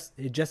had just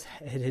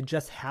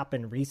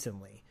happened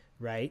recently.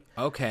 Right.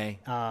 Okay.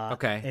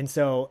 Okay. And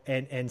so,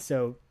 I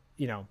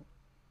don't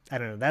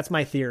know. That's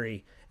my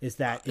theory, is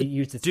that it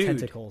used its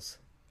tentacles.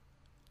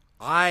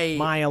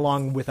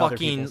 Along with other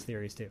people's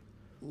theories too.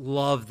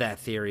 Love that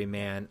theory,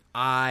 man.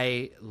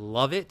 I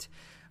love it.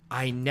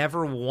 I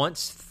never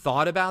once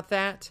thought about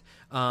that.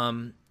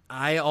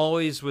 I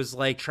always was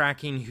like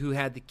tracking who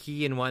had the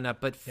key and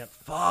whatnot, but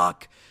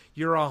fuck,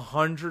 you're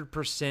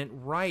 100%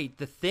 right.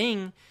 The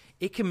thing,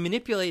 it can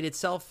manipulate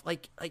itself,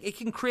 like it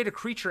can create a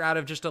creature out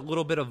of just a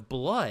little bit of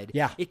blood.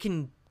 Yeah, it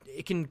can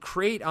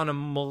create on a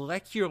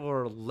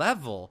molecular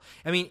level.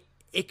 I mean,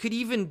 it could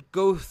even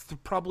go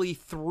probably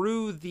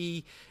through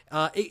the.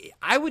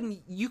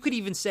 You could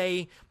even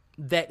say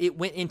that it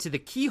went into the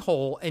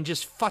keyhole and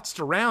just futzed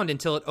around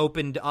until it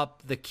opened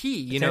up the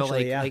key.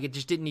 Like it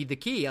just didn't need the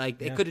key.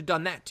 It could have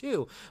done that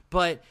too.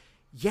 But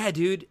yeah,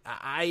 dude,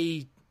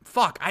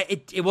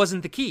 it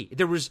wasn't the key.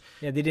 There was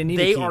they didn't need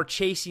they are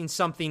chasing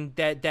something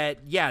that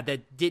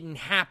didn't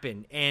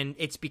happen, and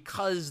it's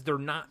because they're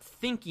not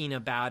thinking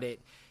about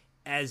it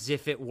as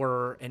if it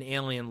were an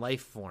alien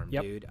life form,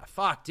 dude.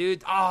 Fuck,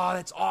 dude. Oh,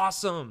 that's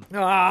awesome.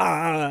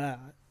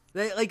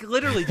 Like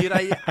literally, dude.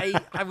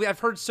 I've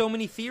heard so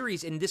many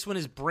theories, and this one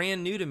is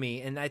brand new to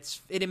me, and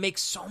it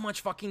makes so much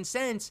fucking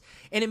sense,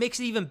 and it makes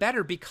it even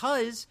better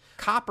because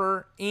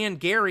Copper and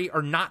Gary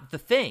are not the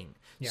thing.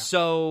 Yeah.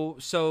 So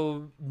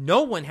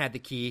no one had the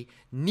key.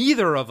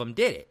 Neither of them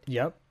did it.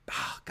 Yep.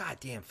 Oh, God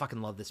damn,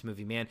 fucking love this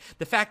movie, man.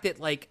 The fact that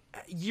like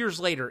years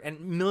later and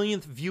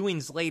millionth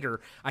viewings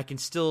later, I can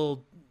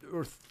still,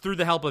 or through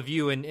the help of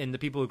you and the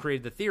people who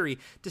created the theory,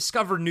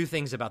 discover new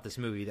things about this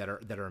movie that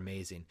are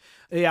amazing.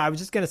 Yeah, I was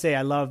just gonna say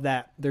I love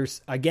that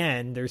there's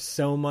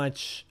so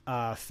much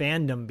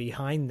fandom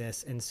behind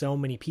this, and so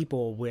many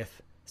people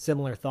with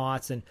similar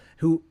thoughts and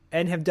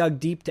have dug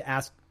deep to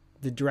ask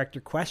the director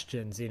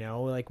questions,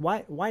 like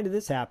why did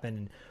this happen?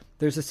 And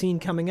there's a scene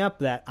coming up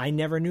that I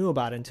never knew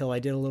about until I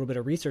did a little bit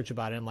of research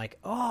about it. I'm like,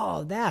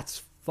 oh,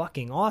 that's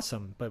fucking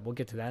awesome. But we'll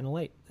get to that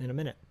in in a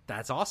minute.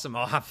 That's awesome.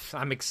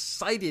 I'm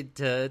excited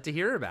to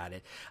hear about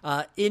it.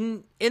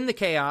 In the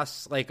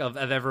chaos, like of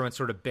everyone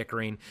sort of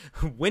bickering,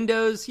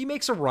 Windows, he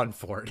makes a run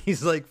for it.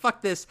 He's like,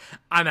 "Fuck this,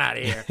 I'm out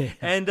of here."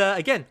 And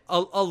again,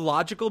 a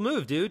logical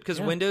move, dude,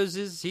 because Windows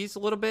he's a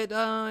little bit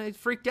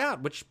freaked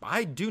out, which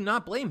I do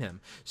not blame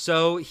him.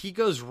 So he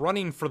goes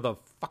running for the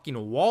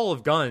fucking wall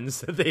of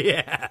guns that they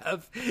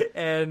have,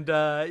 and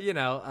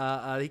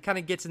he kind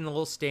of gets in the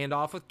little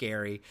standoff with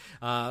Gary.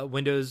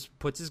 Windows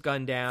puts his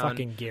gun down.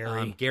 Fucking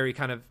Gary. Gary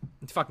kind of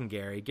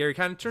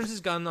turns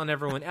his gun on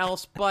everyone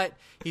else, but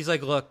he's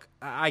like, "Look,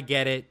 I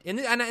get it," and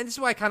this is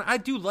why I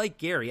do like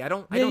Gary. I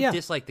don't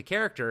dislike the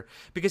character,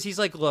 because he's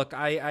like, "Look,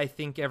 I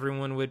think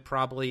everyone would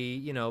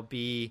probably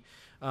be."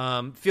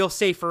 Feel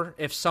safer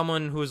if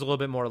someone who is a little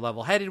bit more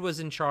level-headed was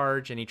in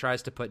charge, and he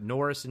tries to put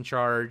Norris in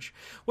charge,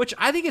 which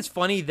I think it's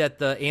funny that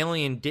the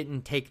alien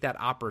didn't take that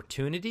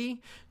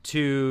opportunity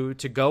to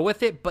go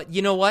with it. But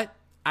you know what?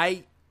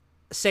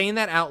 Saying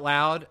that out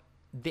loud,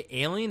 the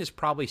alien is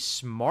probably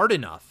smart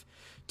enough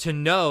to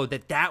know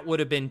that would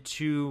have been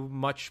too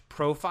much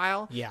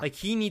profile. Yeah. Like,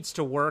 he needs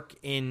to work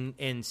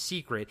in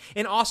secret.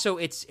 And also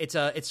it's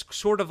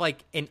sort of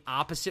like an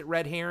opposite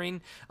red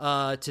herring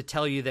to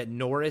tell you that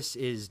Norris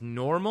is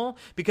normal,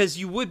 because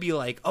you would be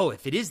like, oh,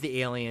 if it is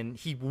the alien,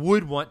 he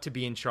would want to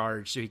be in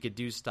charge so he could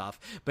do stuff.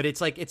 But it's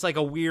like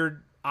a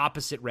weird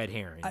opposite red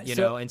herring, you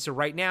know? And so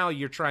right now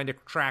you're trying to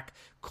track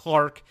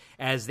Clark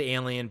as the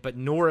alien, but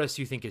Norris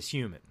you think is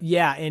human.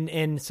 Yeah,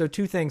 and so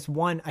two things.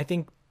 One, I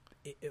think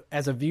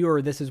as a viewer,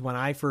 this is when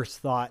I first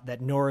thought that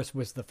Norris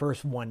was the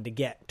first one to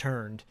get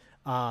turned.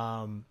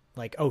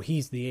 Like, oh,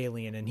 he's the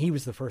alien, and he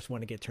was the first one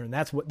to get turned.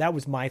 That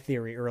was my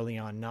theory early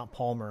on, not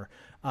Palmer.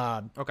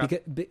 Okay.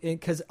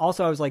 Because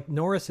also I was like,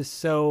 Norris is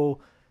so,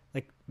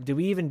 like, do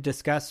we even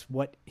discuss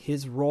what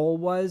his role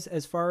was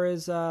as far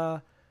as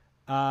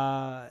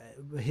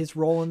his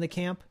role in the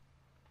camp?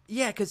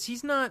 Yeah, because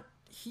he's not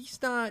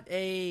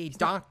a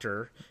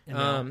doctor.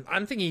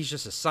 I'm thinking he's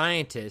just a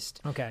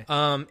scientist. Okay.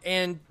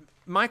 And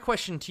my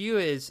question to you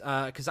is,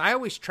 because I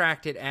always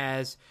tracked it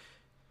as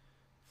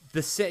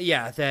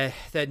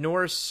that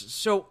Norris.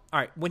 So, all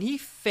right, when he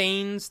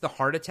feigns the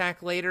heart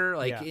attack later,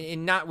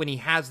 and not when he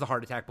has the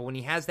heart attack, but when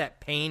he has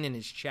that pain in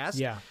his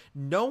chest,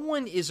 no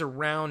one is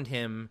around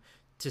him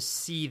to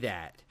see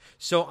that.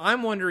 So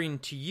I'm wondering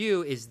to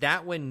you, is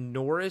that when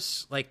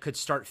Norris could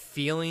start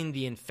feeling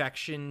the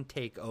infection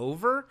take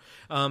over?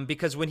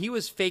 Because when he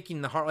was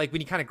faking the heart, like when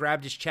he kind of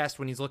grabbed his chest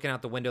when he's looking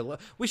out the window,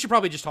 we should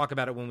probably just talk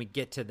about it when we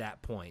get to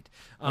that point.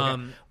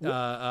 Okay.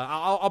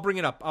 I'll bring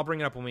it up. I'll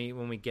bring it up when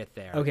we get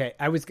there. Okay.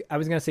 I was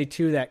gonna say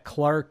too that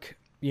Clark,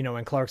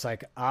 and Clark's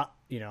like,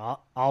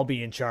 I'll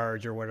be in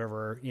charge or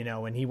whatever,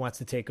 and he wants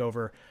to take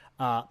over.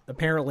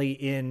 Apparently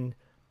in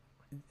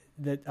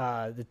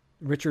the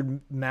Richard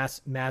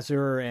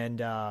Mazur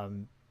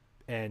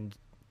and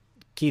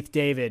Keith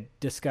David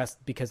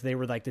discussed, because they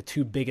were like the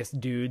two biggest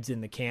dudes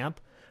in the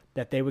camp,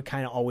 that they would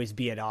kind of always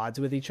be at odds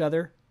with each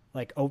other,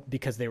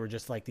 because they were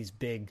just like these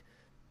big,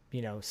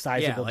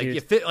 sizable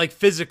dudes.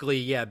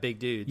 Physically, big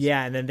dudes.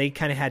 Yeah, and then they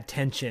kind of had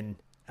tension.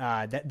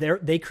 That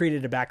they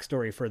created a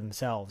backstory for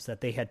themselves,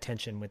 that they had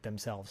tension with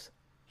themselves,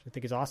 which I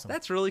think is awesome.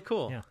 That's really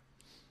cool. Yeah.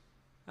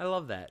 I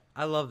love that.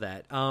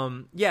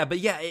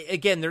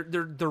 Again,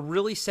 they're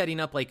really setting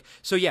up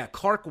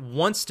Clark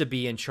wants to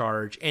be in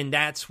charge, and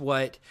that's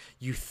what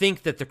you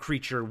think that the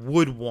creature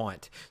would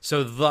want.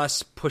 So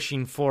thus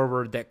pushing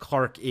forward that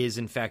Clark is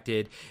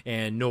infected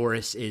and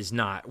Norris is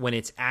not, when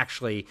it's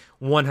actually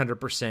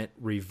 100%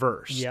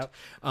 reversed. Yep.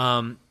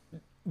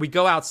 We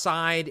go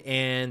outside,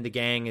 and the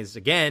gang is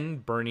again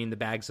burning the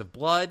bags of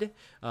blood,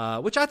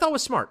 which I thought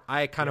was smart.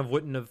 I kind of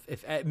wouldn't have,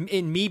 if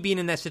in me being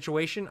in that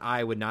situation,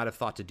 I would not have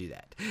thought to do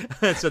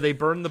that. So they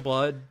burned the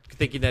blood,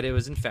 thinking that it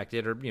was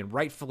infected, or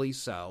rightfully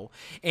so.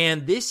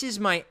 And this is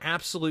my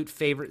absolute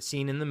favorite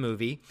scene in the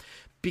movie,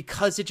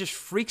 because it just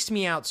freaks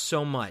me out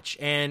so much.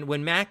 And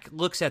when Mac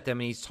looks at them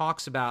and he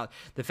talks about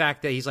the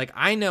fact that he's like,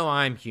 I know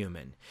I'm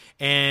human,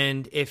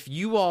 and if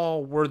you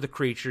all were the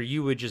creature,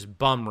 you would just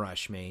bum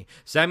rush me.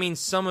 So that means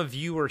some of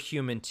you are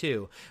human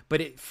too. But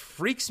it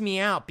freaks me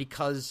out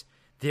because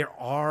there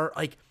are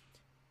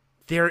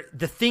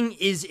the thing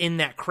is in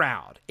that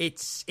crowd.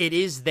 It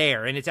is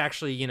there, and it's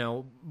actually,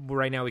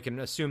 right now we can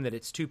assume that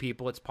it's two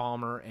people. It's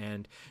Palmer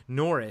and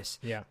Norris.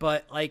 Yeah.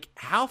 But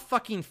how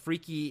fucking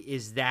freaky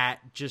is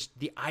that? Just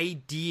the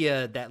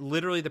idea that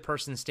literally the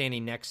person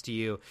standing next to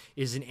you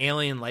is an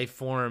alien life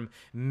form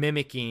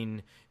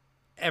mimicking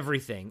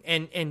everything,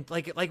 and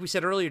like we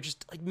said earlier,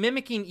 just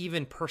mimicking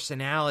even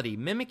personality,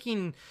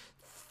 mimicking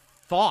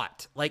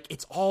thought.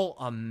 It's all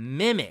a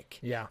mimic.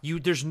 Yeah.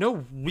 There's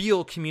no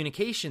real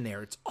communication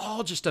there. It's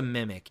all just a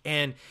mimic,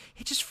 and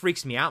it just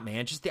freaks me out,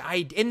 man. Just the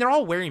idea, and they're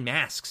all wearing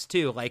masks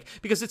too,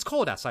 because it's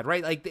cold outside,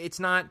 right? It's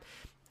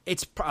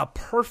a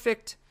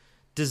perfect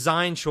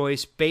design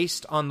choice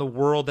based on the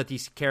world that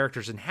these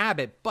characters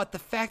inhabit, but the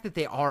fact that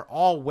they are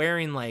all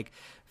wearing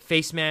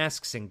face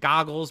masks and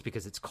goggles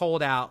because it's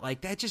cold out,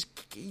 that just,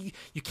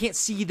 you can't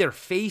see their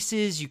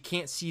faces, you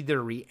can't see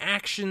their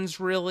reactions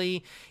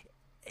really.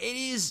 it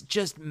is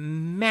just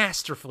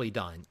masterfully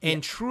done,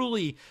 and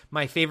truly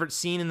my favorite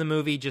scene in the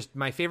movie, just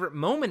my favorite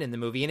moment in the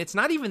movie. And it's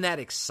not even that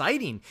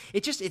exciting.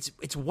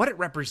 It's what it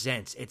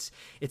represents.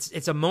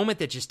 It's a moment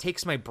that just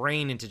takes my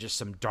brain into just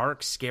some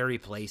dark, scary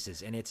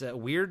places, and it's a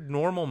weird,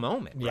 normal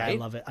moment. Yeah, right? I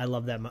love it. I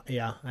love that.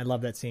 Yeah, I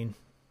love that scene.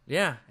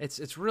 Yeah,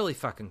 it's really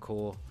fucking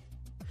cool.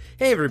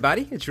 Hey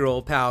everybody, it's your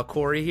old pal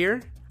Corey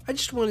here. I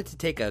just wanted to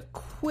take a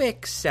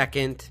quick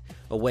second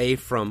away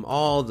from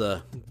all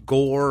the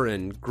gore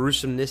and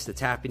gruesomeness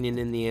that's happening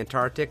in the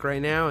Antarctic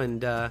right now,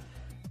 and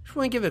just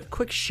want to give a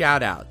quick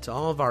shout out to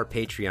all of our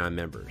Patreon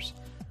members,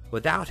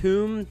 without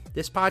whom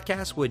this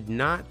podcast would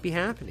not be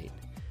happening.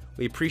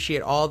 We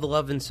appreciate all the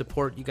love and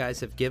support you guys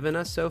have given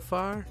us so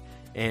far,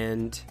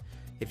 and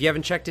if you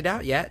haven't checked it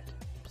out yet,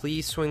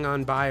 please swing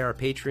on by our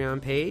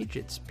Patreon page.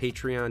 It's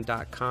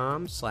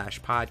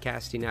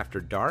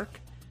patreon.com/podcastingafterdark.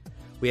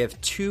 We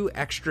have 2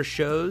 extra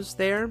shows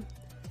there.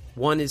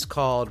 One is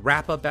called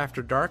Wrap Up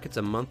After Dark. It's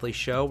a monthly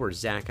show where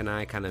Zach and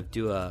I kind of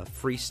do a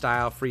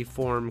freestyle,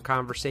 free-form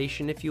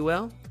conversation, if you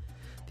will.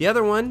 The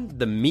other one,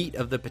 the meat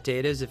of the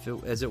potatoes,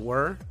 as it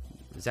were.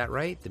 Is that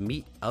right? The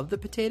meat of the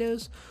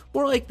potatoes?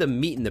 More like the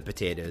meat in the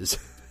potatoes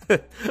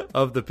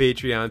of the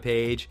Patreon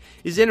page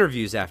is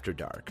Interviews After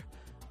Dark,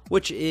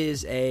 which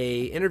is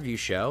a interview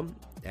show,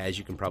 as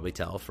you can probably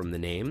tell from the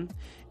name.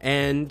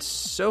 And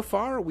so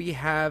far, we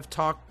have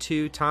talked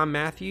to Tom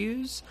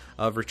Matthews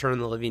of Return of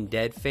the Living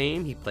Dead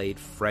fame. He played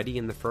Freddy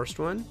in the first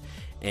one,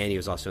 and he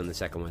was also in the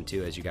second one,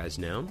 too, as you guys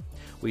know.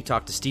 We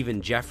talked to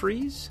Stephen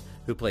Jeffries,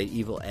 who played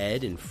Evil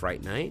Ed in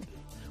Fright Night.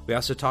 We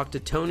also talked to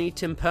Tony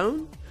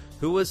Timpone,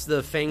 who was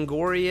the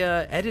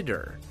Fangoria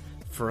editor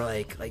for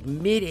like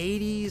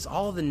mid-'80s,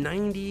 all the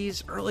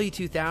 '90s, early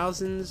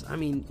 2000s. I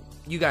mean,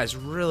 you guys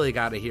really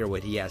got to hear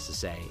what he has to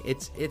say.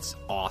 It's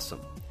awesome.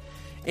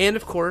 And,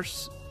 of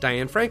course,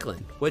 Diane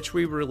Franklin, which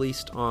we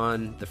released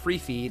on the free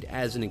feed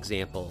as an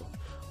example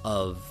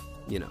of,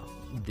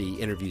 the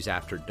Interviews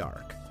After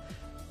Dark.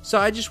 So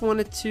I just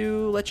wanted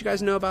to let you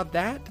guys know about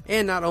that.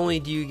 And not only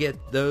do you get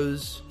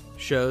those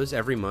shows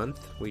every month,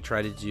 we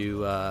try to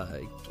do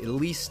at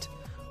least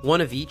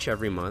one of each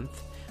every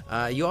month.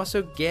 You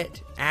also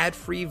get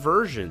ad-free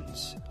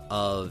versions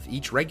of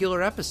each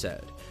regular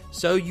episode.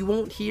 So you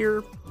won't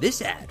hear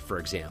this ad, for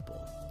example,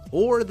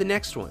 or the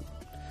next one.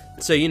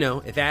 So,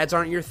 if ads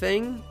aren't your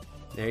thing,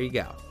 there you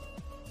go.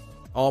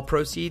 All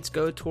proceeds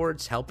go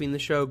towards helping the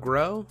show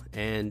grow,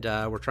 and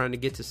we're trying to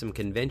get to some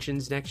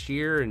conventions next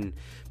year and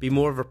be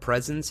more of a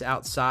presence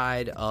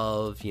outside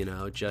of,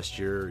 just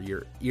your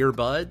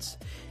earbuds,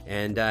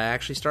 and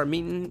actually start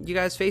meeting you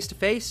guys face to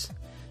face.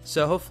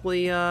 So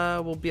hopefully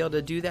we'll be able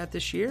to do that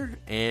this year,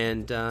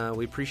 and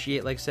we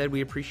appreciate, like I said, we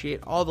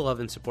appreciate all the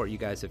love and support you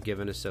guys have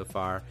given us so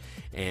far,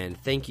 and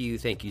thank you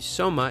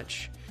so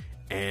much,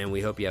 and we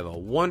hope you have a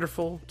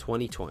wonderful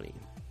 2020.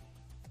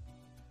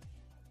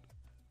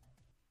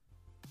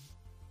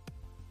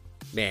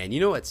 Man, you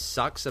know what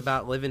sucks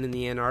about living in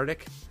the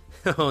Antarctic?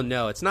 Oh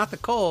no, it's not the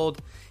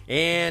cold,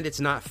 and it's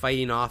not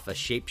fighting off a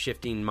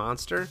shape-shifting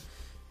monster.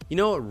 You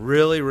know what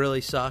really,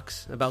 really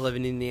sucks about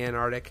living in the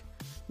Antarctic?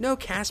 No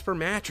Casper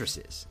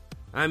mattresses.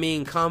 I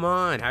mean, come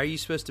on, how are you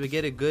supposed to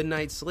get a good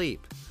night's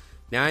sleep?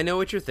 Now I know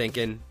what you're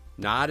thinking.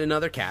 Not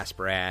another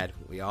Casper ad.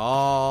 We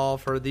all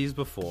have heard these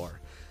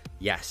before.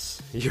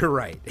 Yes, you're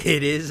right.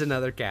 It is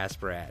another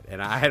Casper ad,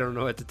 and I don't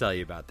know what to tell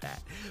you about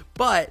that.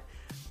 But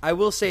I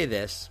will say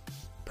this.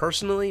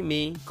 Personally,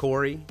 me,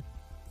 Corey,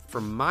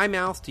 from my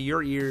mouth to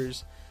your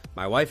ears,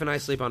 my wife and I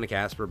sleep on a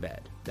Casper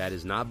bed. That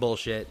is not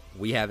bullshit.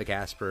 We have a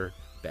Casper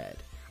bed.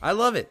 I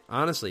love it,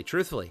 honestly,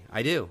 truthfully.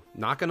 I do.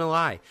 Not gonna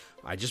lie.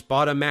 I just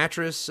bought a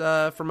mattress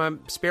for my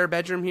spare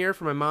bedroom here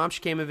for my mom. She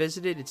came and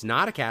visited. It's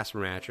not a Casper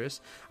mattress.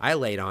 I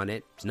laid on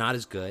it. It's not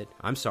as good.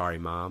 I'm sorry,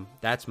 Mom.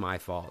 That's my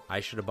fault. I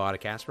should have bought a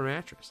Casper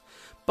mattress.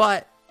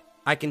 But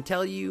I can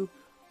tell you,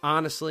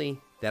 honestly,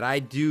 that I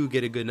do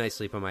get a good night's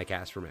sleep on my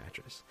Casper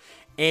mattress.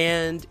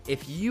 And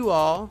if you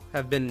all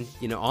have been,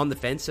 on the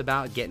fence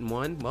about getting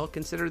one, well,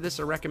 consider this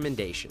a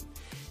recommendation.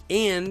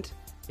 And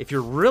if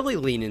you're really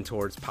leaning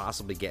towards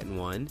possibly getting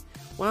one,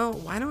 well,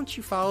 why don't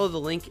you follow the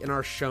link in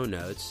our show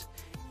notes?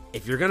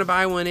 If you're going to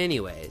buy one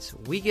anyways,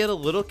 we get a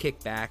little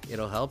kickback.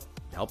 It'll help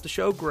the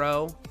show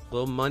grow, a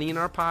little money in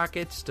our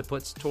pockets to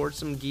put towards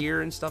some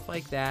gear and stuff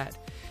like that.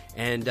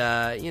 And,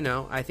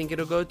 I think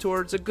it'll go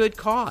towards a good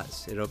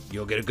cause.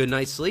 You'll get a good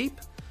night's sleep.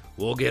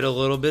 We'll get a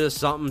little bit of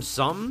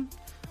something,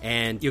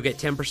 and you'll get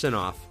 10%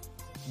 off.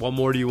 What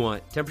more do you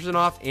want? 10%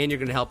 off, and you're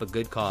going to help a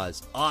good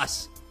cause.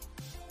 Us.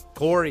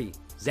 Corey,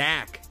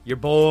 Zach, your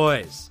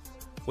boys.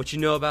 What you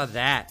know about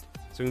that?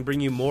 So we can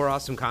bring you more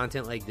awesome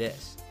content like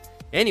this.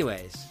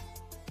 Anyways,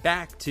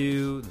 back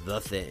to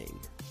the thing.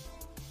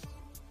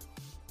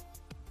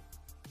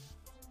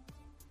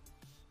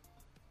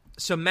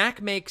 So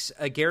Mac makes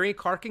Gary,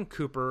 Clark, and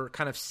Cooper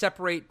kind of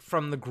separate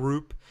from the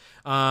group,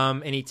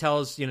 and he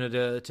tells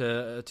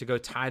to go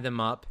tie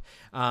them up,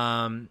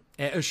 and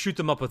shoot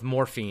them up with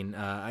morphine.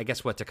 I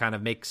guess to kind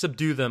of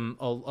subdue them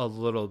a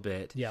little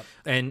bit. Yep.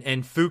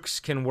 And Fuchs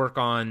can work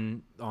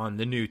on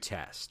the new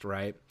test,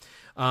 right?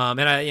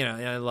 And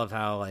I love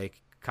how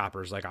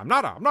Copper's like, I'm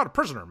not a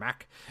prisoner,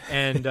 Mac.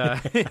 And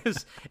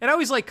and I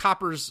always like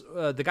Copper's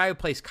the guy who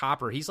plays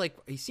Copper. He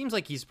seems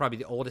like he's probably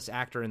the oldest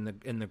actor in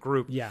the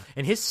group. Yeah.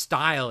 And his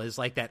style is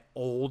like that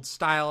old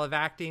style of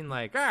acting,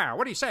 like,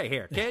 what do you say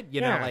here, kid?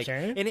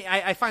 And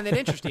I find that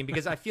interesting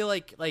because I feel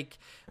like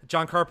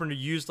John Carpenter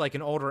used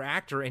an older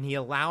actor and he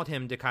allowed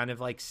him to kind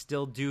of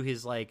still do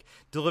his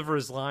deliver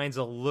his lines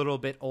a little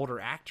bit older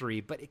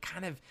actory, but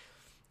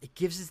it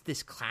gives us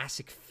this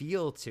classic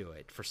feel to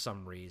it for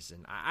some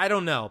reason. I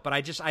don't know, but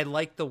I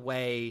like the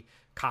way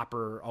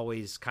Copper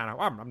always kind of,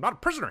 I'm not a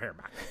prisoner here,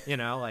 Mac.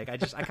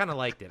 I kind of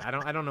liked it. I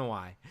don't know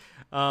why.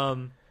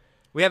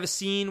 We have a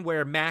scene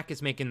where Mac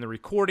is making the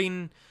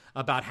recording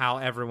about how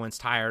everyone's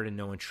tired and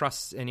no one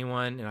trusts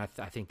anyone, and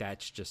I think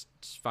that's just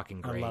fucking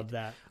great. I love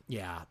that.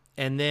 Yeah,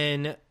 and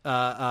then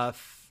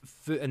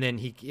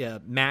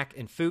Mac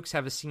and Fuchs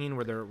have a scene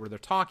where they're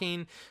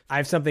talking. I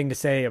have something to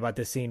say about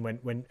this scene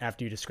when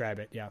after you describe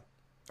it. Yeah.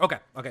 Okay,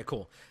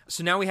 cool.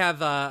 So now we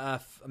have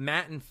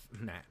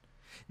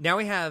Now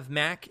we have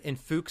Mac and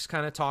Fuchs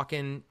kind of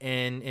talking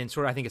and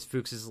sort of, I think it's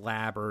Fuchs's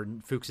lab or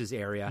Fuchs's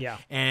area. Yeah.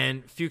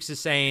 And Fuchs is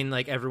saying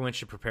everyone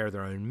should prepare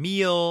their own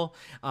meal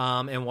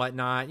and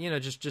whatnot.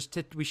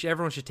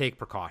 Everyone should take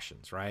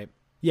precautions, right?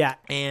 Yeah.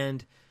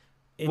 And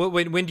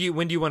when do you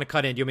want to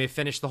cut in? Do you want me to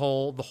finish the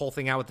whole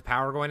thing out with the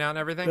power going out and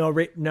everything?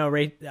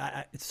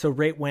 So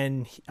right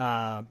when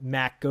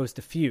Mac goes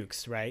to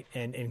Fuchs, right,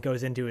 and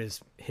goes into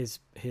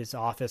his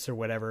office or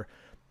whatever,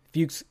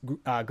 Fuchs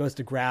goes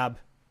to grab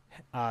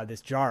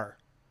this jar,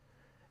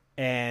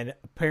 and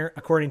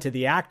according to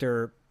the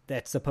actor,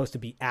 that's supposed to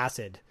be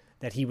acid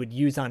that he would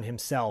use on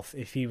himself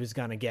if he was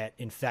going to get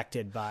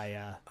infected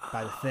by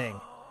the thing.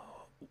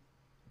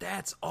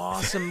 That's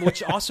awesome,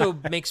 which also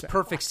makes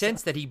perfect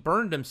sense that he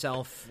burned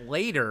himself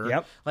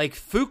later. Yep.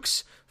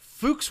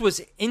 Fuchs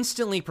was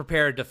instantly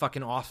prepared to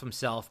fucking off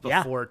himself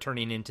before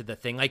turning into the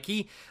thing.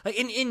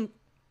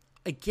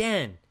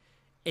 Again,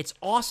 it's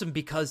awesome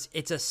because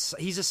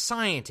he's a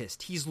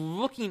scientist. He's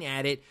looking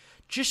at it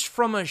just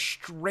from a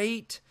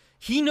straight.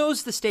 He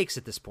knows the stakes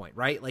at this point,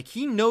 right?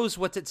 He knows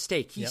what's at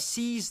stake. He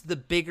sees the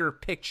bigger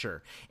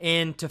picture.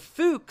 And to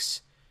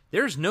Fuchs,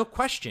 there's no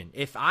question.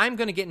 If I'm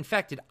going to get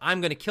infected, I'm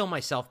going to kill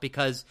myself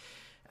because,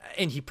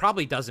 and he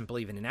probably doesn't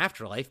believe in an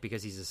afterlife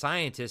because he's a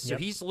scientist. So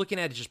he's looking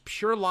at it just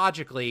pure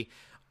logically.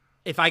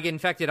 If I get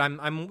infected,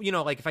 I'm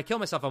if I kill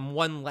myself, I'm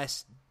one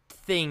less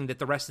thing that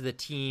the rest of the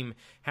team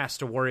has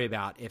to worry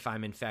about if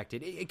I'm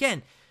infected.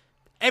 Again,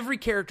 every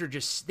character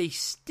they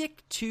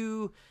stick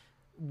to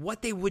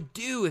what they would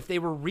do if they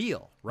were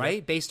real,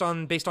 right? Yep.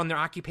 Based on their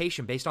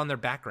occupation, based on their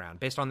background,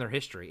 based on their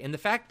history. And the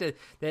fact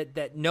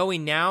that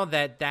knowing now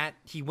that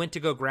he went to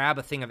go grab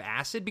a thing of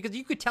acid, because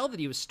you could tell that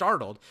he was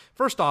startled.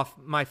 First off,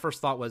 my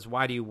first thought was,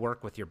 why do you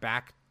work with your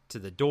back to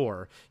the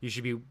door? You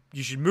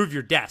should move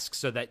your desk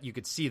so that you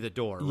could see the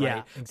door, right?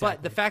 Yeah, exactly.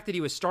 But the fact that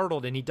he was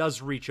startled and he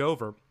does reach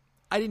over,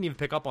 I didn't even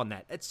pick up on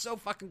that. It's so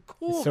fucking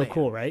cool. It's so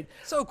cool, right?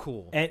 So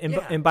cool.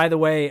 And by the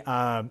way,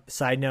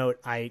 side note,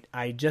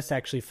 I just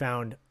actually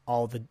found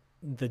all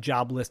the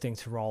job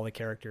listings for all the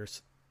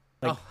characters.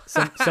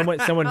 Someone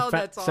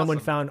awesome.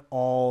 found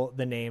all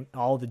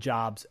the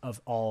jobs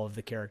of all of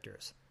the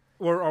characters.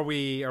 Or are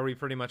we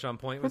pretty much on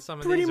point with some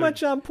of these? Pretty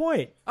much on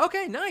point.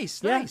 Okay,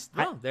 nice. Yeah,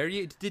 Oh, there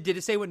you did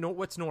it say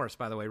what's Norris,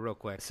 by the way, real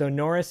quick? So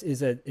Norris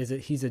he's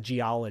a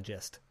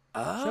geologist.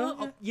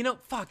 Oh,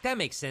 fuck, that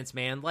makes sense,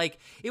 man.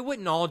 It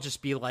wouldn't all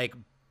just be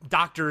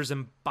doctors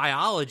and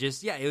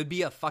biologists. Yeah, it would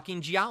be a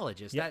fucking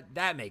geologist. Yep.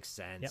 That makes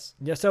sense.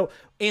 Yep. Yeah.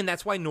 And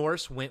that's why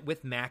Norris went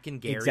with Mac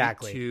and Gary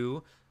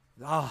to.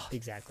 Oh,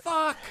 exactly.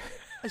 Fuck,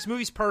 this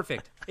movie's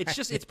perfect.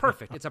 It's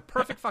perfect. It's a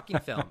perfect fucking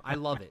film. I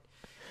love it.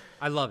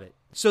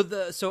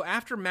 So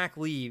after Mac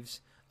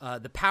leaves,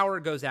 the power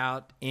goes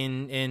out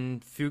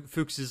in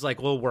Fuchs's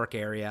little work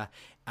area.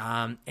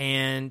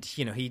 And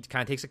he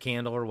kind of takes a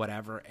candle or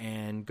whatever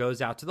and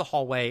goes out to the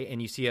hallway,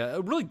 and you see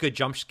a really good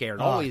jump scare.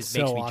 It always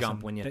makes me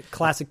jump when you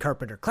classic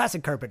Carpenter.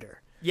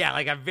 Yeah,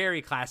 a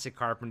very classic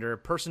Carpenter. A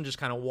person just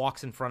kind of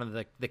walks in front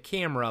of the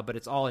camera, but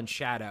it's all in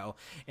shadow,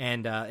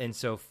 and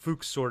so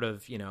Fuchs sort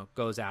of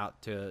goes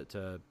out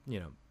to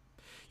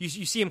You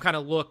see him kind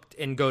of look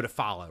and go to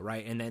follow,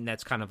 right? And then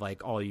that's kind of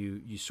all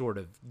you sort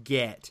of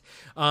get.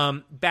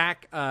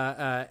 Mac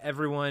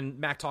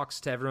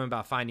talks to everyone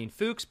about finding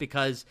Fuchs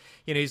because,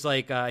 he's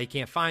he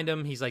can't find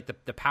him. He's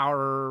the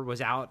power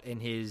was out in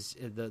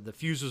the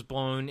fuse was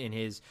blown in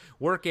his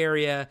work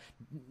area.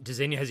 Has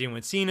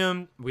anyone seen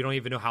him? We don't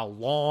even know how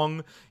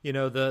long,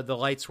 the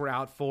lights were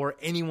out for.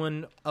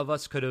 Anyone of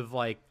us could have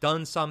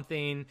done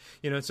something,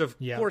 so of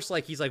course,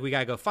 he's we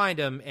got to go find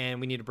him and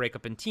we need to break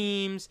up in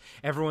teams.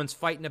 Everyone's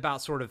fighting fighting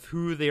about sort of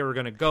who they were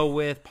going to go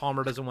with.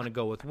 Palmer doesn't want to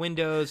go with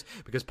Windows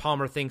because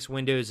Palmer thinks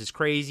Windows is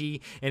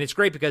crazy. And it's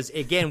great because,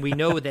 again, we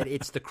know that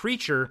it's the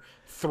creature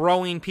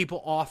throwing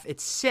people off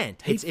its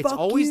scent. Hey, It's fuck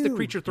always the you.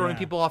 creature throwing Yeah.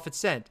 people off its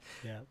scent.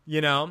 Yeah.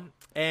 You know?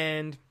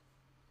 And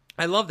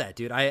I love that,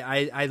 dude.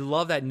 I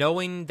love that,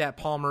 knowing that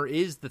Palmer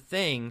is the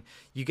thing.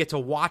 You get to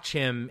watch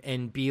him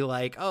and be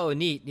like, oh,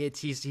 neat.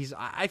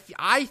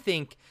 I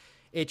think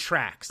it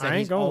tracks that I ain't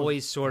he's going.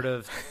 always sort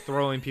of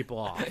throwing people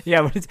off.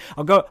 Yeah, but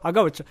I'll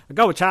go with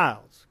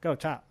Childs. Go with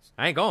Childs.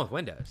 I ain't going with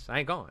Windows. I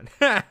ain't going.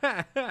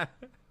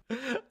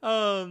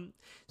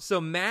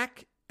 So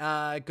Mac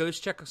goes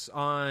checks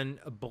on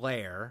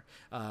Blair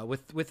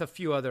with a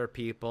few other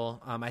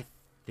people. I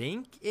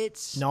think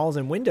it's Knowles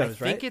and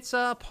Windows, I think it's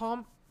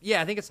Palm. Yeah,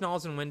 I think it's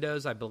Knowles and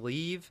Windows, I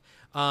believe.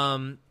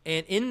 And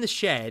in the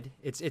shed,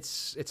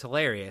 it's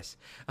hilarious.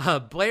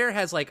 Blair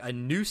has like a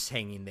noose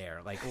hanging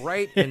there, like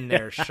right in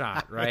their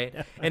shot,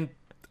 right? And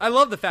I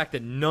love the fact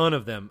that none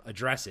of them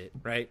address it,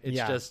 right?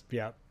 It's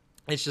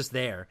it's just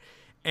there.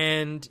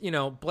 And, you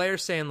know,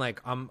 Blair's saying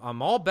like,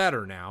 I'm all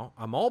better now.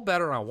 I'm all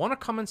better. I want to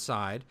come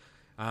inside.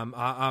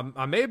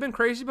 I may have been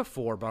crazy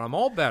before, but I'm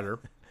all better.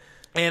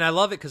 And I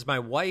love it because my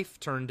wife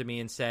turned to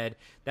me and said,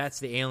 that's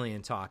the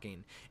alien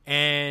talking.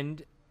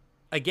 And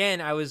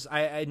again,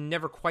 I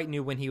never quite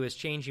knew when he was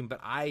changing, but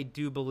I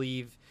do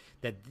believe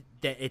that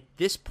at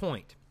this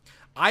point,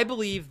 I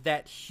believe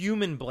that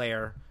human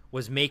Blair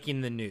was making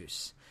the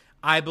noose.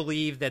 I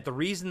believe that the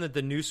reason that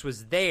the noose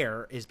was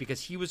there is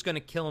because he was going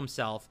to kill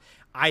himself.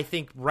 I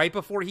think right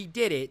before he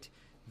did it,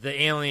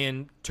 the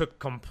alien took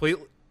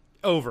completely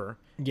over.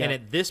 Yeah. And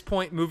at this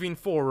point moving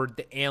forward,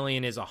 the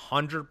alien is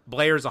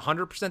Blair is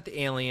 100%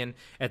 the alien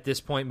at this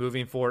point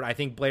moving forward. I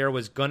think Blair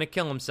was going to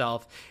kill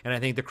himself, and I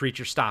think the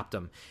creature stopped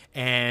him.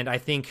 And I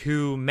think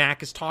who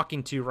Mac is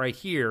talking to right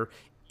here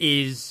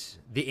is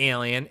the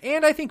alien,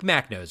 and I think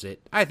Mac knows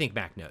it.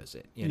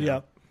 You know,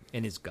 Yep.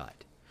 in his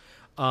gut.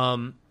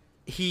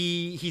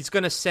 He's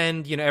going to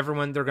send, you know,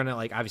 everyone, they're going to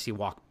like obviously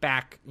walk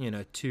back, you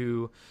know,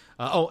 to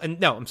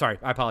I'm sorry,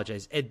 I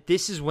apologize.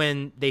 This is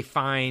when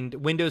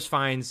Windows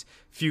finds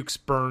Fuchs'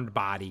 burned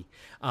body.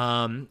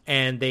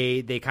 And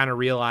they kind of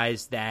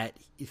realize that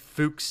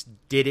Fuchs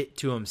did it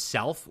to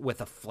himself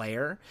with a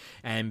flare,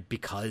 and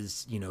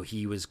because, you know,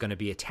 he was going to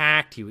be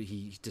attacked,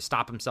 he to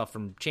stop himself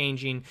from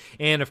changing,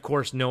 and of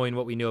course knowing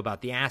what we know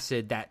about the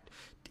acid, that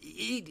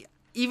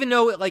even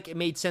though it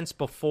made sense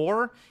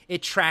before,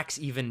 it tracks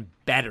even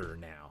better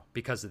now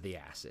because of the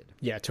acid.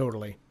 Yeah,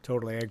 totally.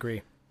 I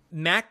agree.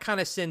 Mac kind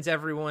of sends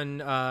everyone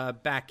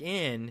back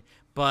in,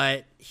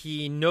 but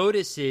he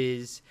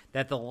notices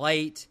that the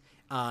light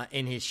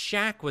in his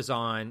shack was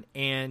on,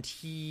 and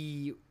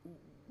he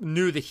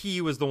knew that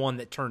he was the one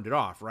that turned it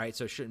off, right?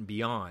 So it shouldn't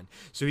be on.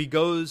 So he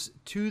goes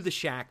to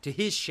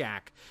his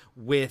shack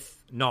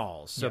with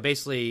Knowles. So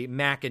basically,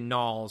 Mac and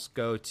Knowles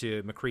go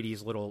to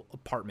MacReady's little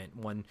apartment,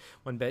 one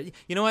bed.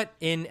 You know what?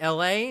 In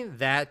L.A.,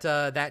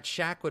 that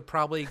shack would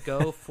probably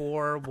go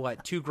for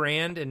what,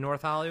 $2,000 in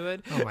North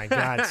Hollywood? Oh my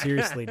God,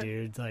 seriously,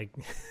 dude! Like,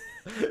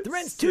 the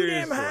rent's too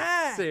damn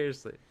high.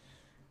 Seriously,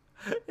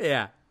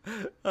 yeah.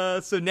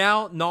 So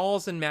now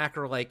Knowles and Mac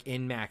are like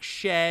in Mac's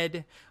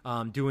shed,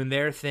 doing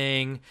their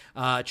thing.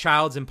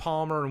 Childs and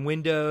Palmer and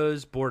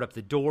Windows board up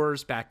the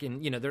doors back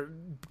in. You know,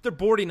 they're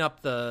boarding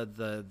up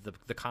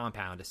the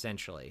compound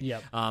essentially.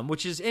 Yep.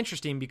 Which is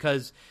interesting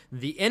because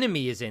the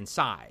enemy is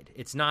inside.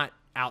 It's not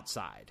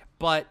outside,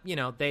 but you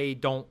know they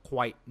don't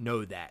quite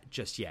know that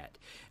just yet,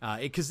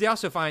 because they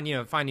also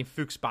finding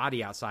Fuchs'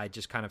 body outside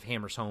just kind of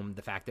hammers home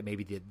the fact that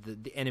maybe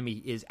the enemy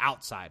is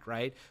outside,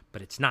 right?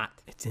 But it's not.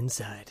 It's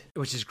inside,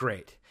 which is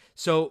great.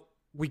 So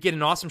we get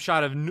an awesome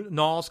shot of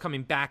Knowles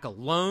coming back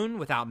alone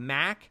without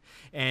Mac,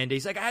 and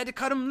he's like, I had to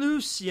cut him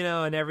loose, you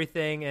know, and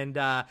everything. And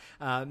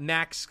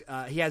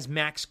he has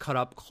Mac's cut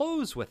up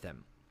clothes with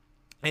him.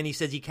 And he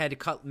says he had to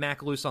cut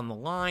Mac loose on the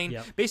line.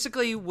 Yep.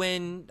 Basically,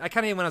 when I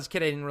was a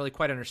kid, I didn't really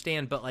quite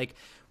understand. But like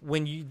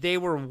when they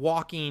were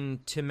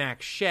walking to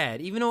Mac's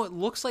shed, even though it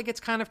looks like it's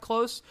kind of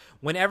close,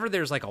 whenever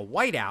there's like a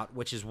whiteout,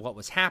 which is what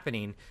was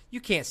happening, you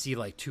can't see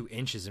like 2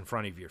 inches in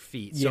front of your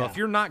feet. So if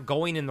you're not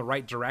going in the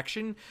right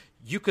direction,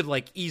 you could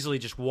like easily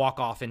just walk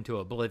off into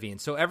oblivion.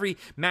 So every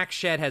Mac's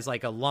shed has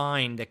like a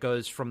line that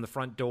goes from the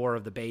front door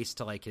of the base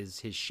to like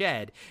his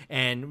shed.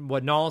 And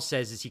what Knowles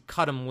says is he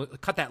cut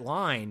that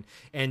line,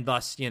 and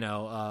thus, you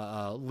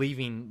know,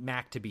 leaving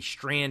Mac to be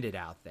stranded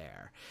out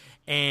there.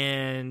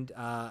 And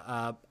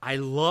I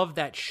love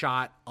that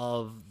shot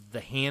of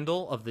the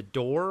handle of the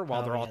door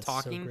while they're all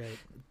talking.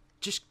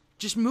 So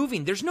just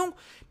moving.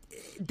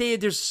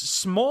 There's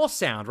small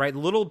sound, right? A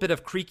little bit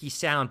of creaky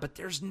sound, but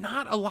there's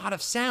not a lot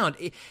of sound.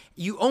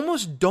 You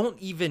almost don't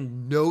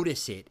even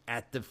notice it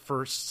at the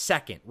first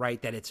second,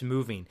 right, that it's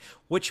moving,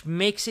 which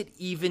makes it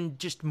even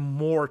just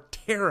more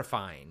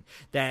terrifying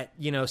that,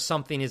 you know,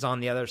 something is on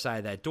the other side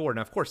of that door.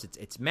 Now, of course,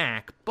 it's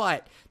Mac,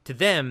 but to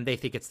them, they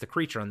think it's the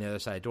creature on the other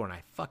side of the door, and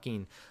I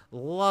fucking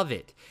love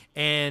it.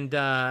 And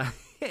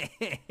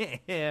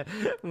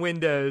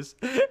Windows.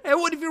 And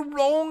what if you're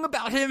wrong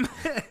about him?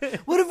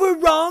 What if we're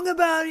wrong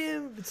about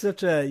him? It's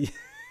such a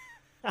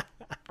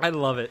I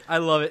love it.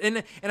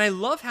 And I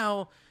love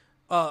how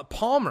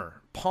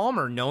Palmer,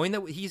 knowing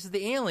that he's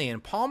the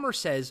alien, Palmer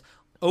says,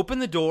 open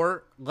the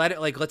door,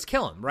 let's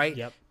kill him, right?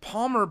 Yep.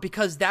 Palmer,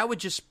 because that would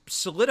just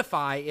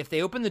solidify if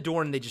they open the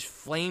door and they just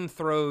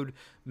flamethrowed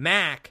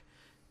Mac.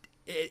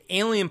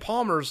 Alien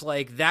Palmer's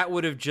like, that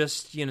would have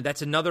just,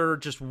 that's another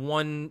just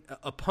one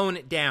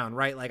opponent down,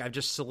 right? Like, I've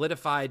just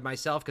solidified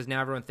myself because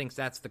now everyone thinks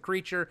that's the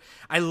creature.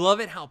 I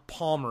love it how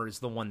Palmer is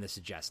the one that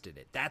suggested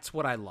it. That's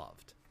what I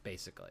loved,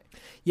 basically.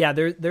 Yeah,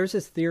 there's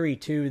this theory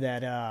too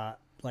that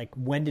like,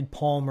 when did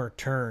Palmer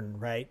turn,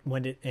 right?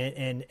 When did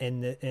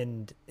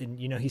and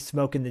he's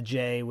smoking the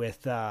J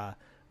with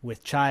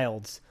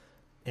Childs,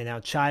 and now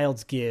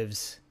Childs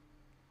gives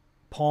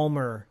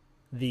Palmer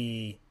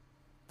the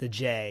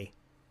J.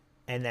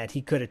 And that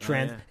he could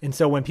have and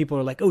so when people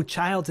are like, "Oh,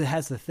 Childs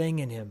has the thing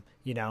in him,"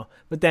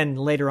 but then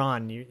later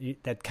on,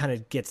 that kind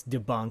of gets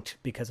debunked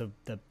because of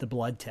the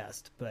blood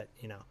test. But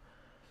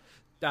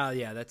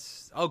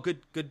that's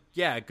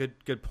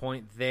good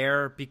point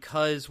there,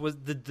 because was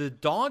the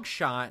dog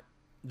shot,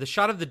 the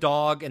shot of the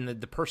dog and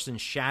the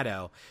person's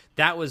shadow,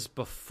 that was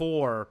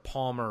before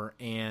Palmer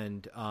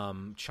and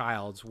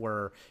Childs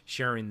were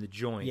sharing the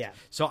joint. Yeah.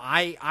 So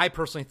I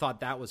personally thought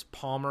that was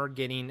Palmer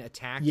getting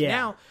attacked. Yeah.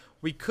 Now,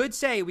 we could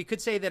say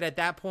that at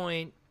that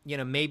point,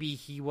 maybe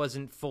he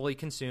wasn't fully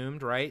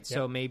consumed, right? Yep.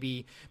 So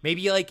maybe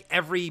like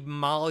every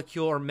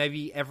molecule or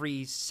maybe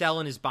every cell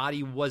in his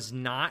body was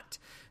not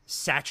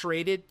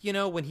saturated,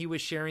 when he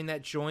was sharing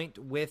that joint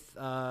with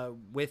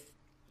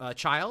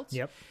Childs.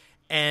 Yep.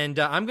 And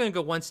I'm going to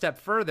go one step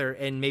further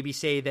and maybe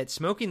say that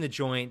smoking the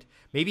joint,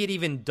 maybe it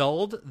even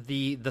dulled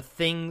the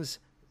thing's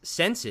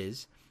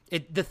senses.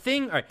 The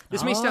thing, all right,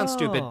 this may sound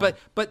stupid,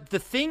 but the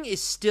thing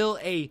is still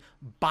a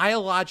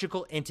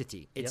biological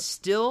entity. It's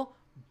still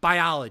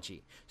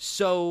biology.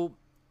 So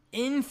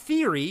in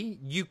theory,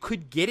 you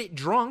could get it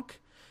drunk.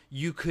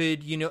 You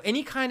could,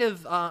 any kind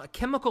of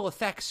chemical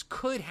effects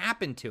could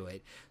happen to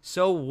it.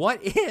 So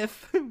what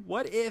if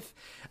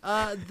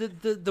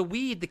the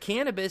weed, the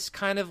cannabis,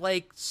 kind of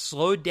like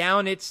slowed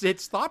down its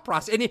thought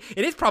process? And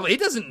it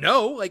doesn't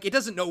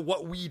know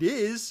what weed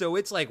is. So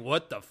it's like,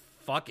 what the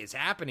fuck is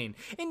happening?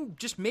 And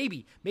just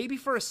maybe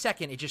for a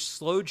second, it just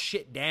slowed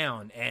shit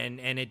down and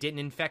it didn't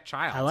infect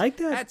Childs. I like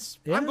that.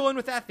 I'm going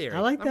with that theory.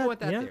 I'm going with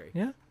that theory.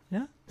 Yeah.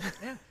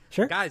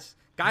 Sure.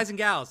 Guys and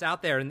gals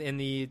out there in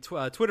the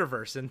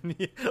Twitterverse, and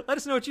let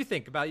us know what you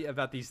think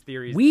about these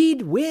theories.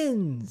 Weed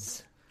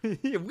wins.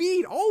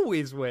 Weed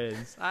always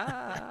wins.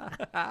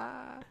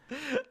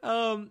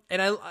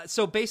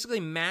 So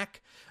basically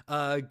Mac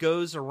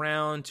goes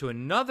around to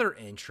another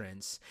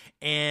entrance,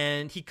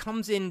 and he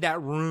comes in that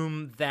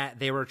room that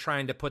they were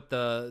trying to put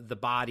the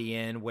body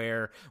in,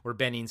 where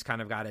Bennings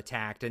kind of got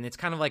attacked, and it's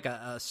kind of like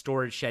a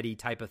storage sheddy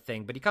type of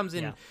thing. But he comes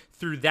in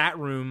through that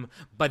room,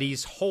 but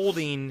he's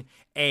holding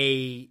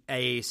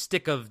a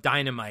stick of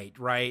dynamite,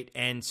 right?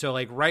 And so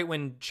like right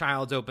when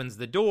Childs opens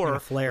the door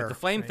with the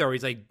flamethrower,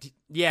 he's like,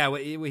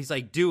 he's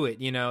like, do it,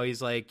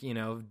 he's like,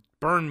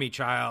 burn me,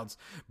 Childs,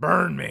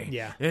 burn me.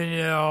 Yeah.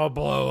 And I'll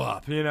blow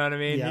up. You know what I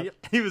mean?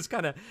 Yep. He was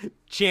kind of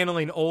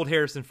channeling old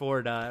Harrison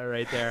Ford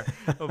right there.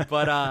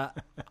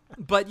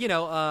 But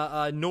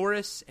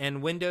Norris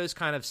and Windows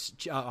kind of,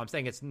 I'm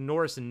saying it's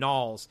Norris and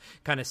Knowles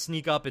kind of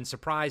sneak up and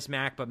surprise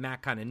Mac, but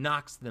Mac kind of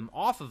knocks them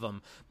off of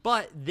him.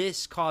 But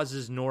this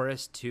causes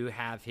Norris to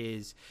have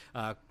his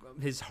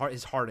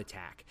heart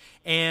attack.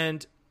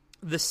 And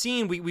the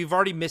scene, we've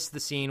already missed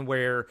the scene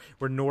where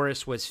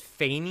Norris was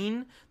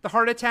feigning the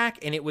heart attack,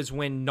 and it was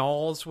when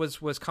Knowles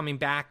was coming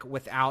back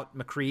without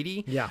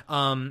MacReady. Yeah.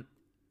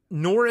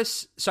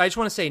 Norris, so I just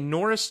want to say,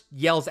 Norris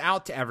yells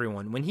out to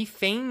everyone. When he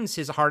feigns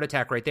his heart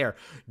attack right there,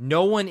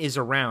 no one is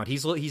around.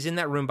 He's in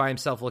that room by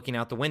himself looking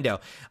out the window.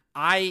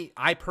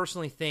 I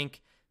personally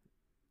think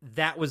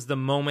that was the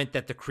moment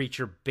that the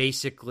creature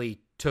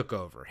basically took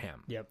over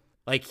him. Yep.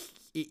 Like,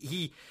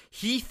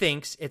 he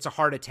thinks it's a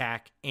heart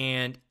attack,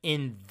 and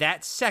in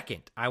that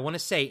second, I want to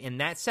say in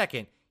that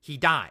second, he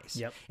dies.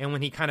 Yep. And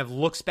when he kind of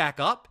looks back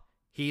up,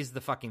 he's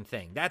the fucking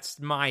thing. That's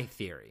my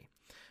theory.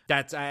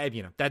 That's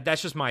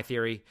just my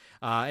theory,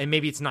 and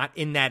maybe it's not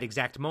in that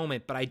exact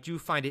moment, but I do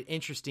find it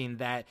interesting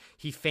that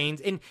he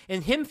feigns, and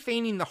him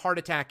feigning the heart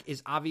attack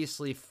is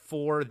obviously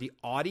for the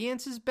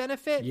audience's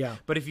benefit. Yeah.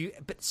 But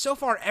so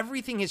far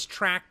everything is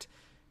tracked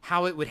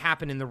how it would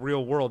happen in the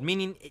real world,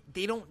 meaning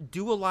they don't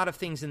do a lot of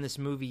things in this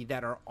movie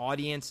that are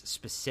audience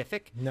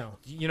specific. No.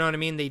 You know what I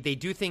mean? They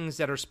do things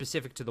that are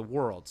specific to the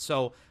world.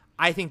 So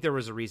I think there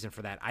was a reason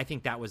for that. I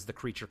think that was the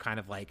creature kind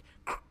of like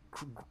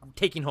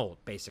taking hold,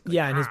 basically.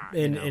 Yeah,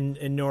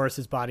 and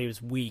Norris's body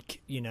was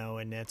weak,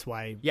 and that's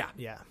why. Yeah.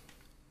 Yeah.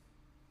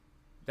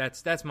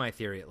 That's my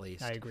theory, at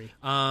least. I agree.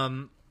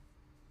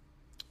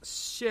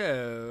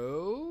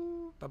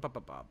 So,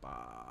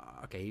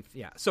 okay,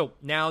 yeah. So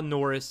now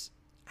Norris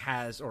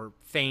has or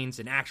feigns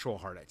an actual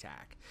heart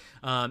attack.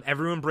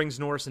 Everyone brings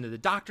Norris into the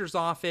doctor's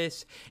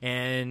office,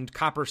 and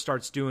Copper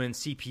starts doing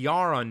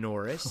CPR on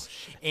Norris.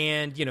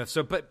 And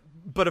but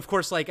but of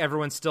course, like,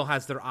 everyone still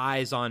has their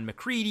eyes on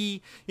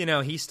MacReady. You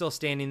know, he's still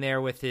standing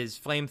there with his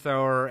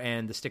flamethrower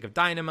and the stick of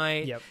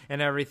dynamite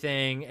and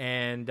everything,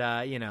 and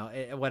you know,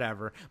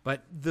 whatever.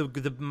 But the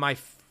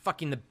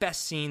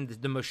best scene,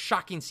 the most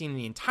shocking scene in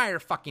the entire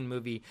fucking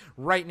movie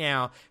right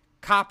now.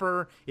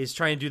 Copper is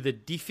trying to do the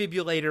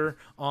defibrillator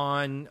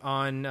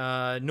on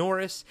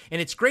Norris, and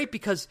it's great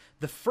because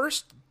the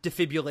first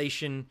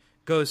defibrillation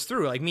goes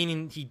through, like,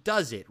 meaning he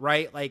does it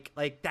right, like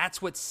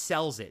that's what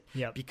sells it.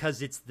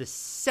 Because it's the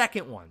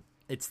second one.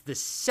 It's the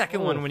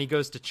second one when he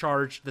goes to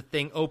charge, the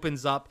thing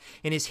opens up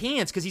in his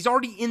hands because he's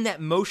already in that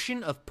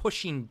motion of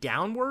pushing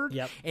downward.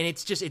 And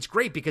it's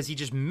great because he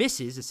just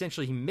misses.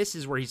 Essentially, he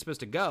misses where he's supposed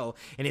to go,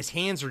 and his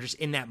hands are just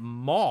in that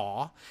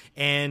maw,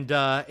 and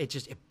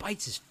it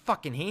bites his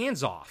fucking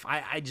hands off.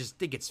 I just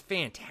think it's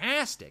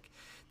fantastic.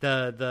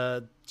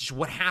 Just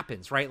what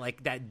happens, right?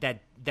 Like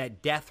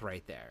that death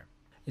right there.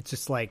 It's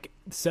just like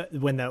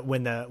when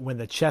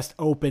the chest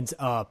opens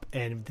up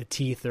and the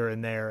teeth are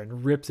in there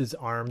and rips his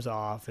arms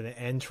off and the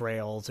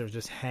entrails are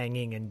just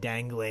hanging and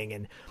dangling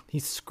and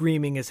he's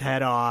screaming his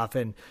head off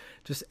and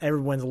just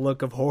everyone's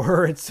look of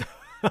horror. It's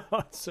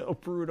so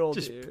brutal,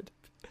 dude.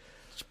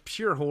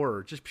 Pure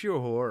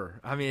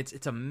horror. I mean,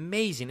 it's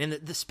amazing, and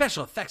the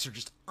special effects are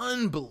just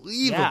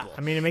unbelievable. Yeah,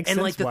 I mean, it makes sense.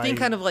 And like the thing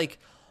kind of like.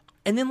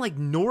 And then, like,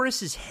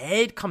 Norris's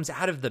head comes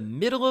out of the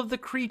middle of the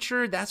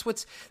creature. That's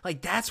what's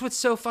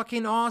so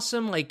fucking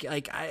awesome. Like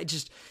I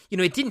just, you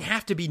know, it didn't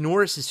have to be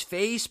Norris's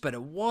face, but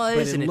it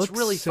was, and it's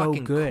really so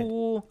fucking good.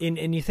 Cool.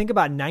 And you think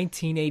about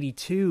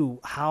 1982,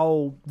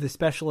 how the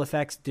special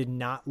effects did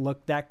not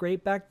look that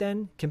great back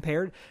then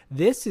compared.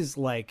 This is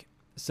like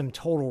some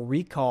Total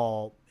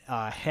Recall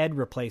head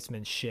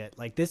replacement shit.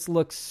 Like, this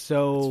looks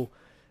so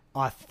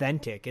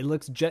authentic. It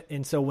looks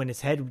and so when his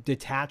head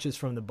detaches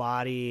from the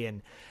body,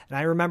 and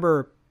I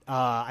remember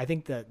I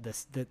think the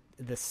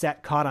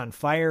set caught on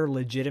fire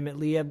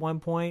legitimately at one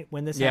point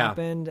when this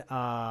happened,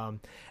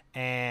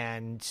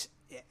 and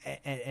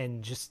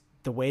just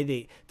the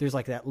way there's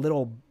like that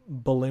little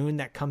balloon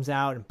that comes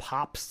out and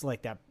pops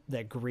like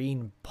that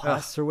green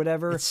pus or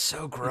whatever. It's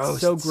so gross.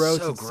 It's so gross.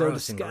 It's so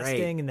disgusting,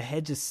 disgusting. And the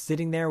head just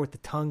sitting there with the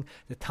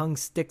tongue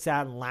sticks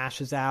out and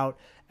lashes out.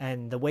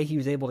 And the way he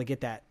was able to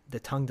get the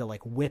tongue to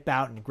like whip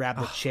out and grab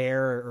the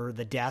chair or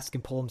the desk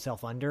and pull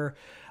himself under,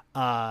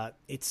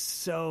 it's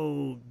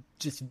so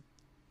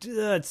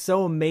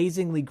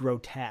amazingly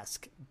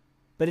grotesque,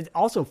 but it's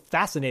also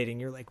fascinating.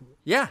 You're like,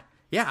 yeah.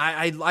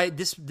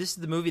 This is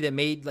the movie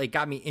that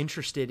got me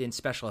interested in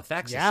special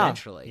effects.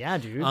 Essentially, yeah,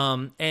 dude.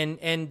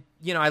 And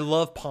you know, I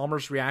love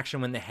Palmer's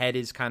reaction when the head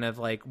is kind of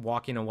like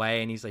walking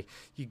away, and he's like,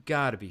 "You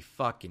got to be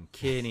fucking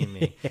kidding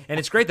me!" And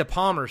it's great that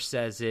Palmer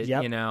says it,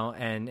 you know,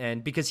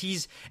 and because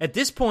he's at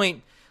this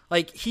point,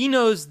 like, he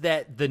knows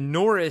that the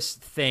Norris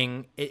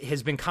thing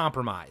has been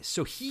compromised,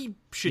 so he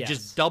should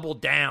just double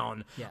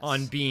down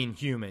on being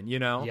human, you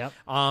know.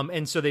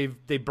 And so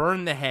they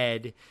burn the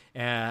head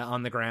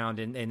on the ground,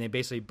 and they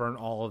basically burn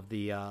all of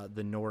the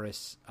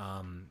Norris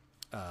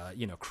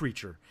you know,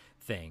 creature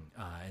thing,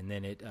 and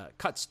then it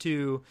cuts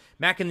to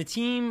Mac and the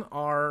team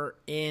are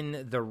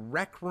in the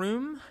rec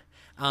room.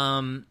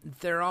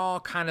 They're all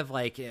kind of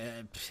like,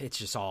 it's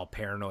just all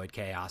paranoid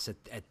chaos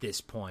at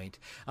this point.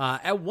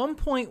 At one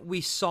point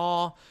we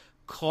saw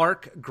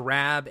Clark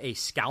grab a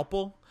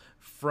scalpel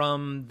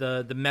from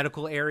the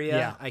medical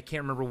area. I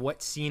can't remember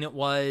what scene it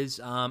was.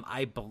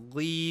 I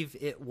believe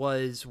it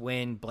was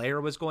when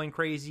Blair was going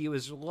crazy. It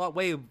was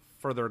way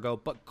further ago,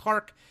 but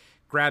Clark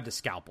grabbed a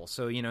scalpel.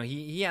 So, you know,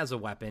 he has a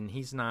weapon.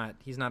 He's not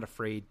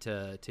afraid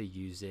to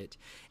use it.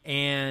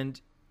 And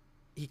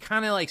he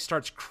kind of like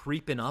starts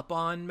creeping up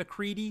on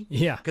MacReady.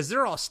 Yeah. Because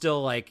they're all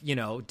still like, you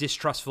know,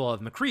 distrustful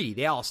of MacReady.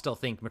 They all still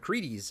think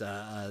MacReady's,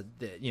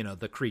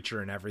 the creature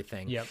and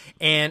everything. Yep.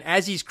 And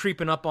as he's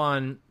creeping up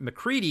on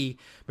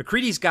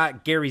MacReady's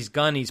got Gary's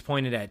gun. He's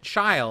pointed at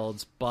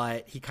Childs,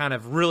 but he kind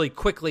of really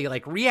quickly,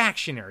 like,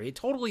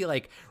 totally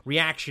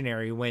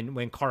reactionary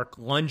when Clark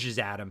lunges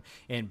at him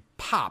and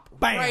pop.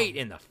 Bam! Right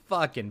in the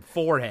fucking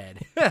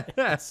forehead.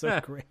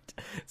 So great.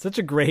 Such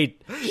a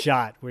great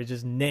shot where he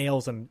just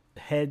nails him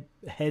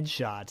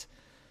headshot.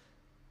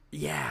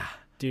 Yeah.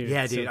 Dude.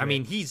 Yeah, dude. So I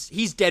mean,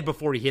 he's dead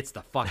before he hits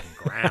the fucking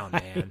ground,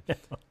 man.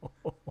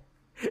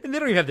 And they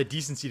don't even have the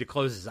decency to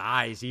close his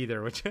eyes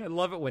either, which I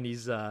love it when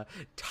he's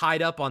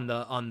tied up on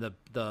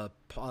the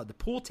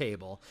pool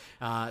table.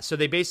 So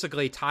they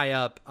basically tie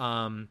up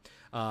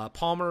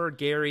Palmer,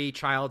 Gary,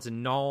 Childs,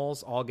 and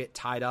Knowles all get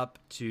tied up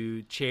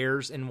to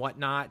chairs and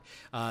whatnot.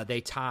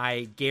 They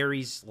tie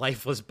Gary's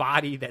lifeless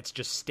body that's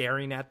just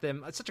staring at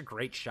them. It's such a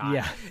great shot.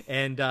 Yeah.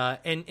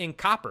 And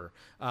Copper.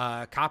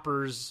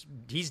 Copper's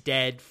he's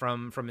dead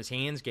from his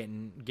hands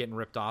getting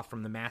ripped off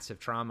from the massive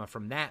trauma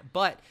from that.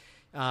 But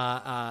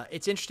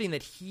it's interesting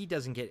that he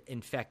doesn't get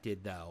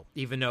infected, though,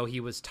 even though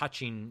he was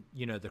touching,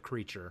 you know, the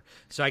creature.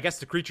 So I guess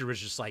the creature was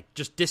just like,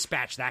 just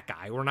dispatch that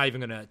guy. We're not even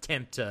going to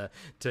attempt to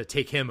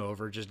take him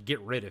over. Just get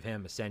rid of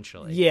him,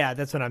 essentially. Yeah,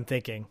 that's what I'm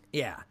thinking.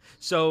 Yeah.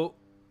 So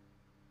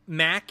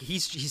Mac,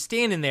 he's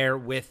standing there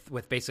with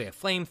basically a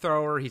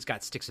flamethrower. He's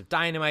got sticks of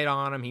dynamite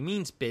on him. He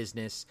means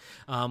business.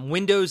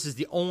 Windows is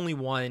the only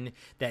one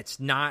that's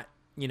not,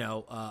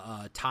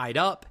 tied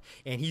up,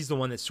 and he's the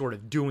one that's sort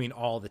of doing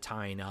all the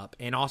tying up,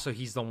 and also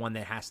he's the one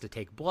that has to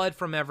take blood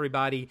from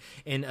everybody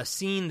in a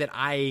scene that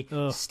I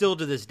still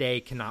to this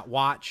day cannot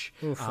watch.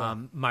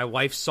 My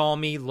wife saw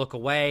me look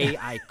away.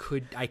 I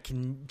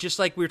can, just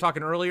like we were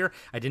talking earlier,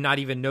 I did not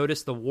even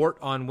notice the wart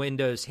on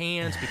Windows'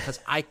 hands because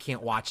I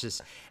can't watch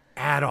this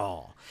at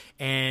all.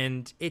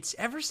 And it's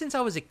ever since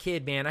I was a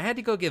kid, man. I had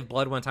to go give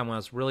blood one time when I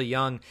was really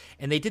young,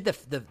 and they did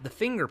the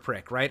finger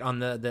prick right on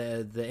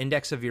the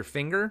index of your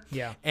finger.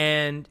 Yeah.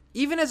 And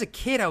even as a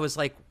kid, I was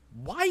like,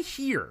 why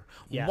here?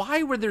 Yeah.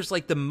 Why, where there's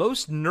like the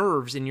most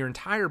nerves in your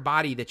entire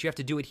body, that you have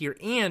to do it here?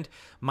 And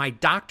my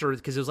doctor,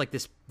 because it was like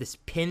this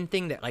pin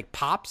thing that like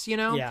pops,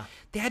 Yeah.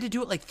 they had to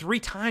do it like 3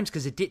 times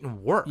because it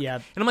didn't work. Yeah.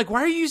 And I'm like,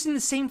 why are you using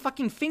the same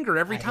fucking finger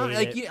every time?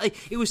 hate it.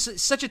 It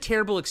was such a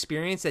terrible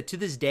experience that to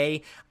this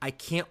day I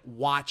can't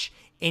watch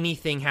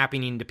anything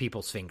happening to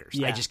people's fingers.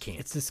 Yeah, I just can't.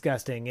 It's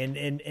disgusting.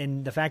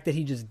 And the fact that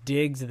he just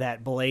digs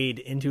that blade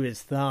into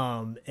his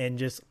thumb and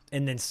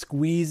then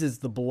squeezes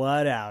the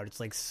blood out. It's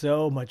like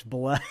so much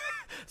blood.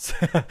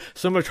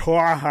 so much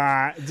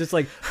horror. Just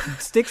like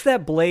sticks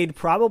that blade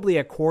probably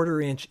a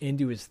 1/4 inch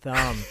into his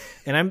thumb.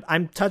 And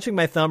I'm touching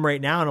my thumb right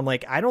now, and I'm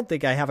like, I don't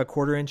think I have a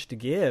 1/4 inch to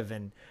give.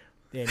 And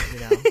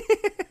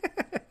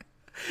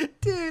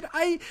Dude,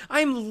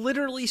 I'm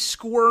literally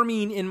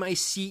squirming in my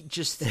seat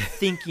just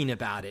thinking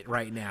about it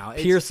right now.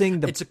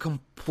 Piercing the it's a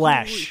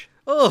flesh.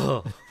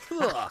 Oh,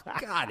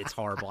 God, it's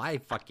horrible. I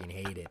fucking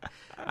hate it.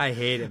 I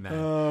hate it, man.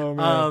 Oh,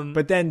 man.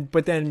 But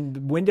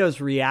then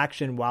Windows'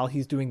 reaction while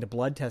he's doing the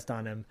blood test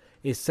on him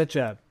is such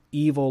a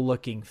evil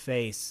looking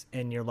face,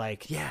 and you're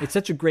like, yeah. It's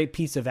such a great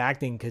piece of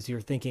acting because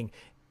you're thinking,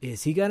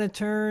 is he gonna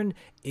turn?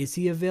 Is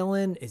he a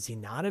villain? Is he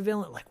not a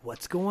villain? Like,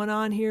 what's going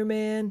on here,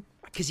 man?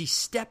 Because he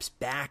steps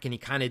back and he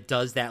kind of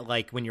does that,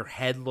 like when your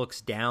head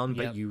looks down,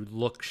 but you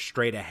look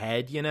straight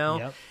ahead,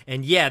 Yep.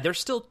 And yeah, they're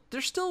still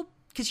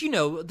because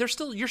you're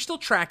still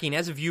tracking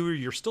as a viewer.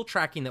 You're still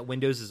tracking that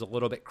Windows is a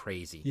little bit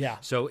crazy. Yeah.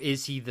 So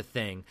is he the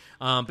thing?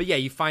 But yeah,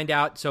 you find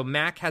out. So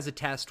Mac has a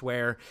test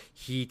where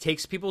he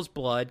takes people's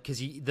blood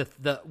because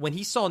when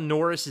he saw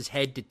Norris's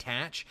head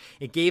detach,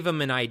 it gave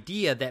him an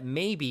idea that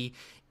maybe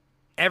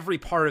every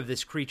part of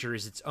this creature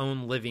is its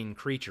own living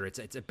creature. It's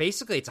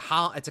basically it's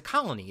a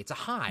colony. It's a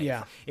hive.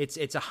 Yeah.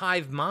 It's a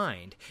hive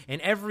mind,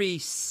 and every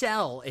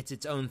cell it's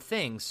its own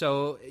thing.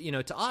 So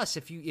to us,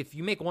 if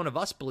you make one of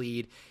us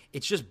bleed,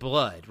 it's just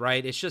blood,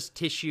 right? It's just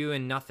tissue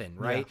and nothing,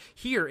 right? Yeah.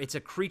 Here, it's a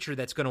creature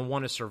that's going to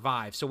want to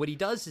survive. So what he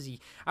does is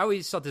I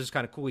always thought this was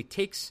kind of cool. He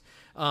takes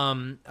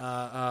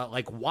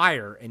like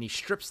wire, and he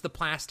strips the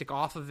plastic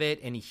off of it,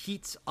 and he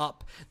heats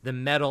up the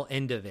metal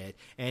end of it,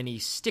 and he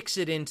sticks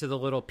it into the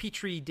little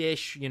petri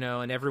dish,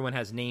 and everyone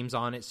has names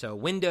on it. So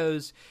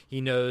Windows, he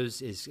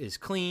knows is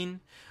clean.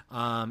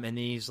 And then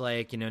he's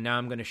like, now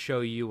I'm going to show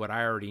you what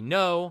I already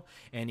know.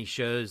 And he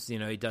shows, he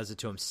does it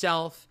to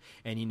himself,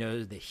 and he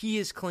knows that he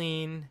is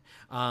clean.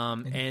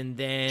 And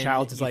then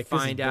Childs is you like,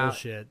 find this is out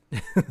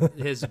bullshit.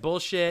 his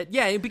bullshit.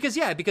 Yeah,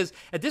 because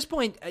at this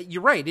point,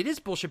 you're right. It is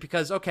bullshit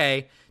because,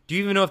 okay, do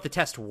you even know if the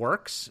test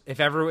works? If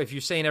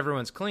you're saying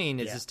everyone's clean,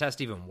 does this test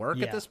even work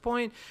at this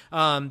point?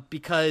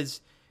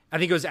 Because I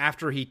think it was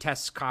after he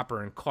tests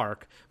Copper and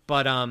Clark,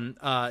 but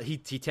he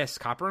tests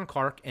Copper and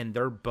Clark, and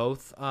they're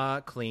both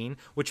clean,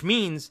 which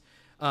means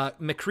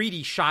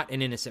MacReady shot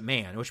an innocent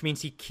man, which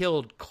means he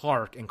killed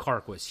Clark, and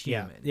Clark was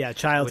human. Yeah,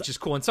 Childs, which is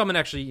cool, and someone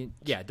actually,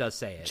 does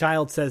say it.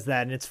 Child says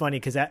that, and it's funny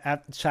because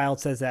Child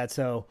says that.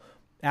 So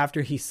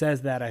after he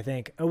says that, I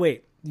think, oh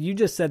wait, you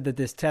just said that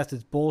this test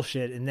is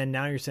bullshit, and then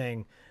now you're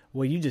saying,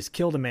 well, you just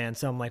killed a man.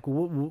 So I'm like,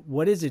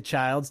 what is it,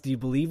 Childs? Do you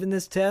believe in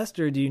this test,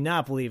 or do you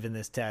not believe in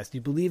this test? Do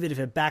you believe it if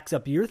it backs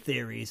up your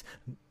theories?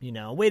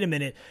 Wait a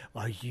minute.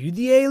 Are you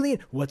the alien?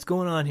 What's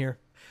going on here?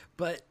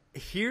 But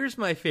here's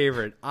my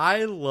favorite.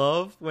 I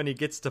love when he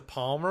gets to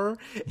Palmer,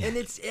 and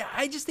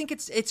I just think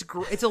it's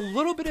a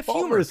little bit of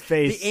Palmer's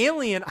humor. face. The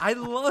alien, I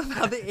love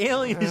how the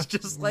alien is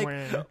just like,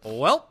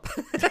 well,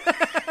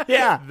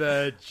 yeah,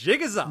 the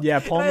jig is up. Yeah,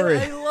 Palmer.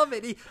 I love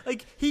it.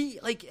 He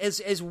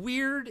as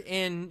weird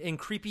and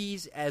creepy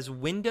as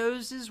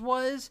Windows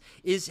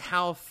is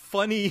how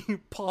funny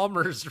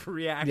Palmer's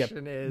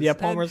reaction is. Yeah,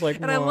 Palmer's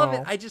and I love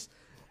it. I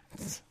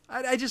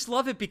just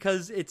love it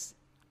because it's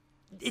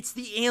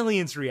the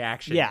alien's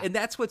reaction. Yeah. And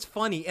that's what's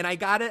funny. And I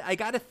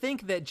gotta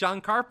think that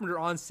John Carpenter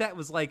on set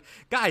was like,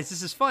 guys,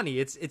 this is funny.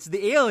 It's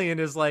the alien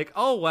is like,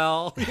 oh,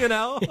 well,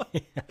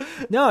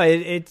 No,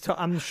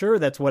 I'm sure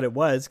that's what it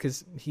was,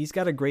 because he's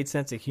got a great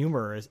sense of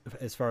humor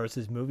as far as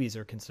his movies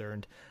are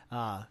concerned.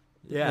 Yeah.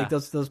 Like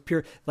those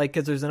pure, like,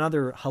 because there's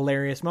another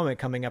hilarious moment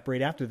coming up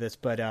right after this,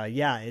 but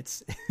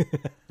it's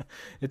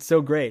it's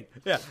so great.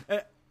 Yeah.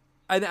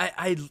 And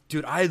I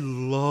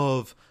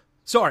love,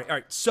 sorry. All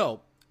right.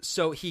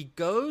 So he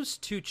goes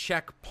to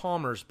check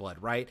Palmer's blood,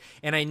 right?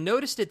 And I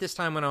noticed it this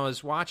time when I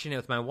was watching it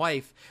with my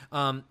wife.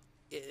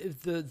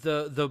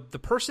 the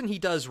person he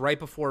does right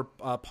before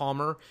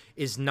Palmer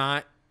is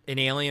not an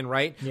alien,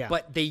 right? Yeah.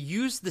 But they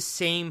use the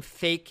same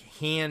fake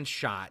hand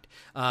shot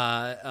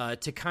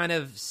to kind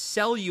of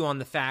sell you on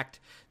the fact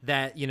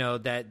that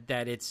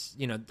that it's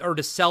or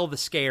to sell the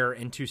scare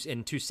in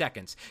 2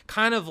 seconds,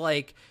 kind of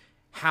like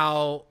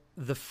how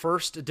the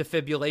first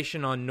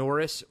defibrillation on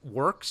Norris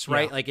works,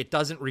 right? Yeah. Like it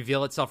doesn't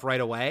reveal itself right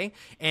away.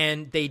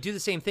 And they do the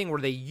same thing where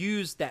they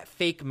use that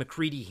fake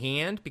MacReady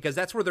hand because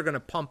that's where they're going to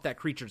pump that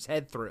creature's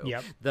head through.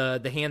 Yep.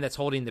 The hand that's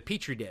holding the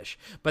Petri dish.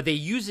 But they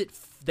use it,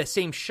 the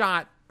same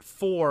shot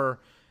for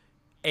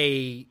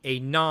a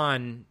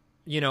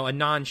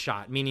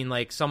non-shot, meaning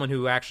like someone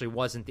who actually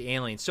wasn't the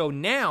alien. So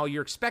now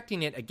you're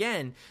expecting it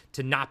again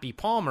to not be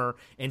Palmer,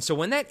 and so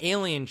when that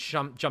alien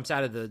jumps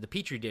out of the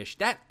Petri dish,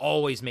 that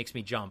always makes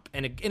me jump,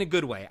 and in a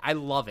good way. I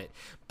love it,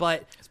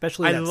 but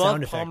especially I that love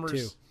sound effect Palmer's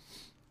too.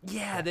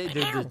 Yeah,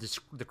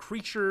 the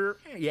creature.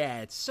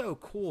 Yeah, it's so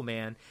cool,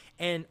 man.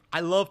 And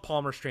I love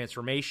Palmer's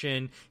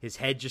transformation. His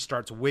head just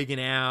starts wigging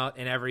out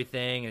and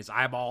everything. His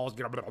eyeballs, he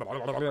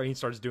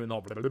starts doing the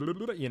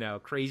whole,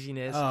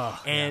 craziness.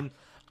 Oh, and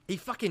he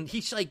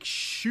like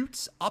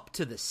shoots up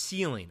to the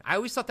ceiling. I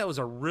always thought that was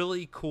a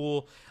really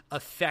cool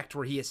effect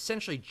where he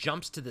essentially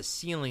jumps to the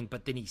ceiling,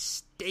 but then he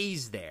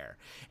stays there.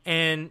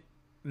 And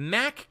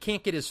Mac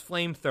can't get his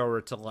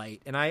flamethrower to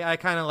light. And I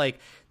kind of like,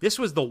 this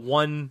was the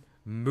one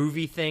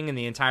movie thing in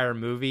the entire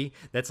movie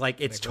that's like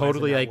it's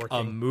totally like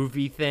a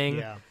movie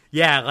thing.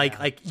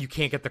 Like you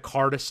can't get the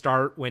car to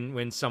start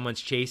when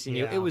someone's chasing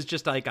you. It was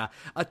just like a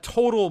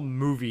total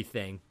movie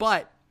thing.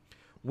 But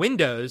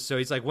Windows, so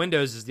he's like,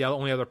 Windows is the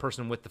only other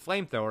person with the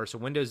flamethrower, so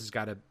Windows has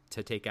got to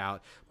take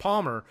out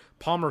Palmer.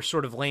 Palmer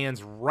sort of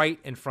lands right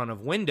in front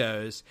of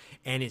Windows,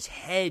 and his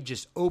head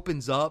just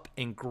opens up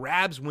and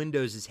grabs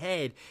Windows'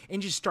 head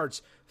and just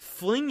starts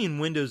flinging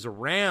Windows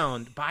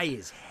around by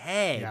his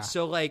head. Yeah.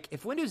 So, like,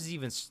 if Windows is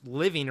even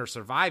living or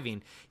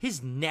surviving,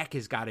 his neck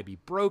has got to be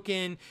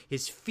broken.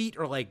 His feet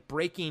are, like,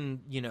 breaking,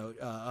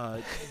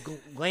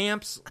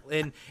 lamps,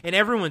 and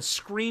everyone's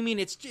screaming.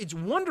 It's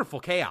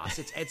wonderful chaos.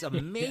 It's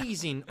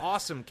amazing,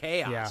 awesome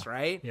chaos,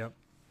 right? Yep.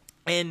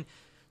 And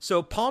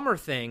so Palmer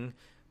thing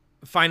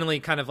finally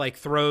kind of like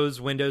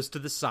throws Windows to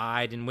the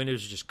side, and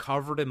Windows is just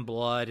covered in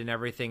blood and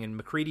everything, and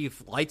MacReady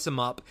lights him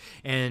up,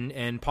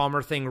 and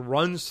Palmer thing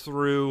runs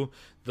through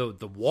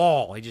the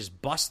wall. He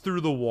just busts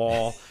through the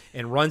wall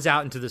and runs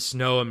out into the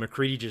snow, and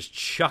MacReady just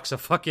chucks a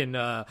fucking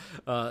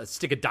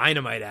stick of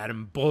dynamite at him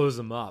and blows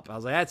him up. I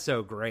was like, that's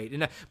so great.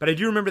 But I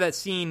do remember that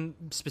scene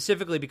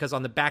specifically because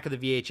on the back of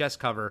the VHS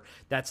cover,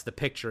 that's the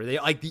picture. They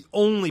like the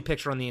only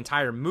picture on the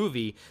entire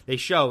movie they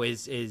show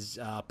is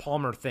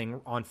Palmer thing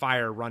on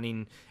fire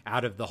running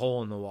out of the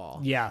hole in the wall.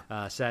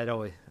 Yeah. So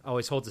that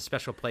always holds a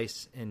special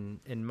place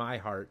in my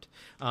heart.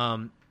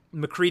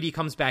 MacReady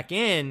comes back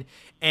in,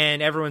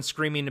 and everyone's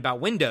screaming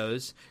about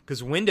Windows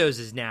because Windows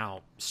is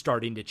now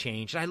starting to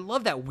change. And I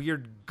love that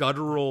weird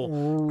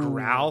guttural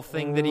growl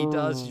thing that he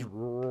does,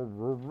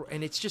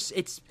 and it's just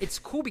it's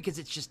cool because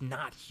it's just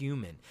not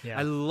human. Yeah.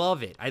 I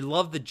love it. I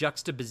love the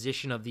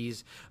juxtaposition of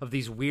these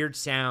weird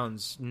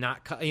sounds,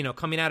 not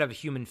coming out of a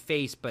human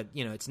face, but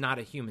it's not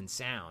a human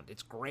sound.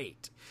 It's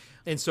great.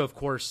 And so of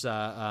course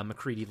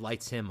MacReady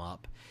lights him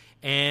up,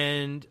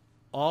 and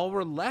all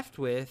we're left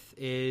with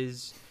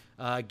is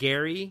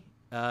Gary,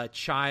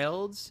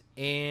 Childs,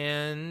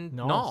 and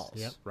Knowles.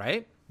 Yep.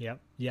 Right? Yep.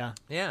 Yeah.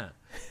 Yeah.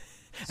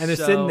 And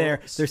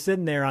they're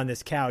sitting there on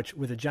this couch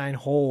with a giant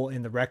hole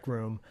in the rec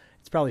room.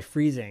 It's probably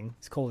freezing.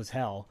 It's cold as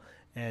hell.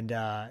 And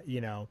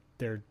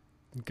they're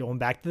going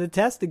back to the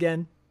test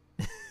again.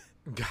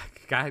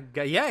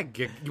 Yeah.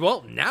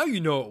 Well, now you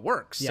know it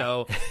works,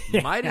 so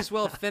might as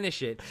well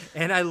finish it.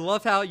 And I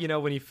love how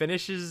when he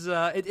finishes,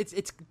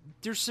 it's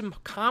there's some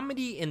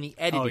comedy in the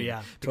editing. Oh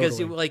yeah, because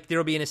totally.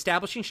 there'll be an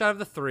establishing shot of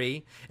the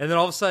three, and then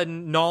all of a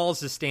sudden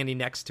Knowles is standing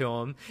next to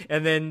him,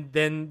 and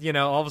then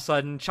all of a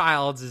sudden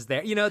Childs is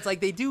there. It's like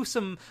they do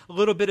a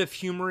little bit of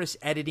humorous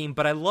editing,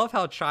 but I love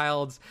how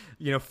Childs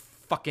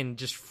fucking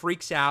just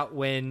freaks out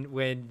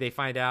when they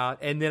find out,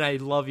 and then I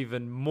love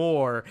even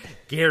more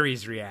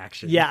Gary's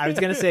reaction. Yeah, I was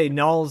gonna say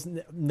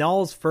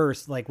Knowles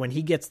first. Like when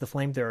he gets the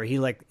flamethrower,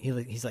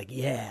 he's like,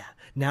 yeah,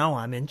 now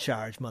I'm in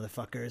charge,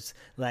 motherfuckers.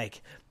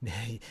 Like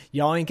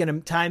y'all ain't gonna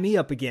tie me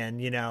up again,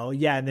 Yeah,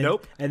 and then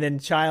nope. And then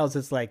Childs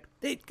is like,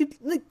 hey,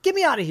 get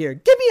me out of here,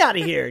 get me out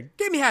of here,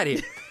 get me out of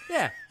here.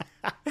 Yeah.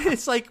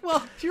 It's like,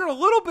 well, you're a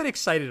little bit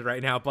excited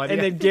right now, buddy.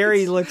 And then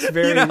Gary looks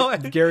very,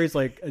 Gary's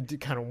like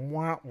kind of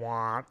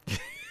wah.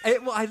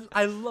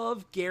 I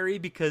love Gary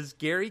because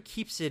Gary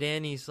keeps it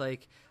in. He's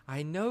like,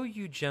 I know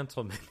you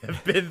gentlemen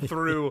have been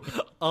through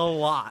a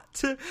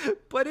lot,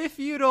 but if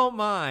you don't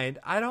mind,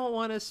 I don't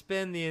want to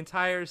spend the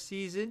entire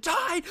season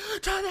tied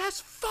to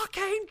this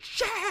fucking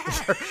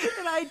chair.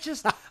 And I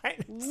just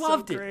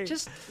loved it.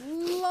 Just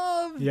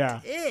loved it.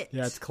 Yeah,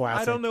 it's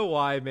classic. I don't know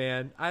why,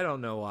 man. I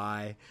don't know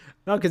why.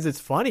 No, because it's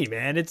funny,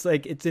 man. It's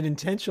like it's an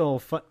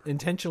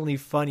intentionally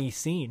funny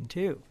scene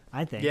too,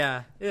 I think.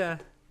 Yeah.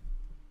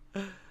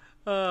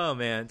 Oh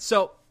man.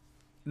 So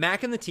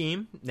Mac and the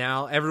team,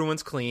 now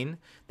everyone's clean.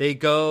 They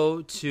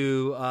go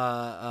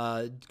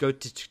to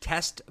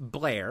test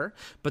Blair,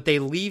 but they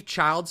leave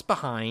Childs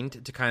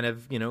behind to kind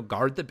of,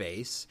 guard the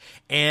base.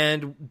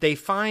 And they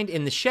find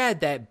in the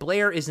shed that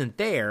Blair isn't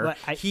there. But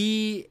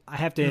I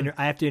have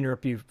to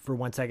interrupt you for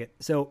 1 second.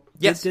 So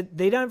yes,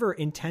 they never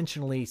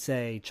intentionally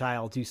say,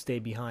 Childs, you stay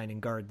behind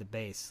and guard the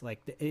base.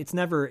 Like, it's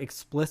never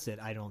explicit,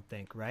 I don't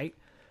think, right?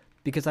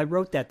 Because I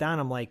wrote that down.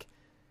 I'm like,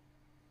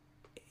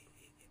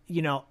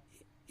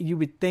 you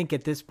would think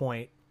at this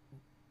point,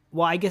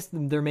 well, I guess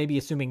they're maybe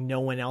assuming no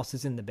one else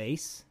is in the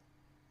base.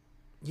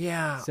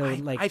 Yeah. So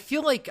I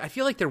feel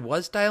like there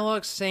was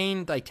dialogue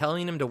saying, like,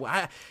 telling him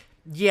to.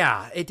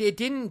 It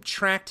didn't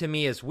track to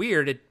me as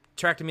weird. It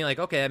tracked to me like,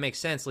 okay, that makes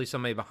sense. Leave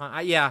somebody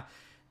behind.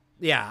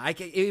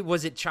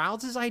 Was it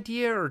Childs'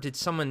 idea, or did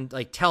someone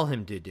like tell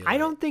him to do it? I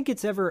don't think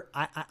it's ever.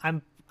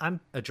 I'm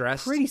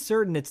addressed. Pretty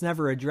certain it's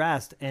never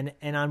addressed. And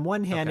on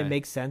one hand, Okay. It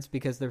makes sense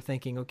because they're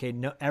thinking, okay,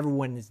 no,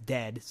 everyone is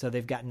dead, so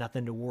they've got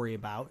nothing to worry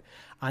about.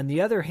 On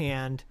the other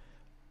hand,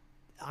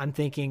 I'm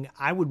thinking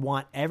I would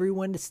want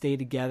everyone to stay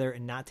together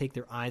and not take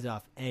their eyes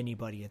off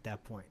anybody at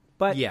that point.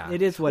 But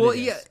it is what it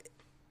is. Yeah.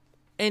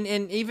 And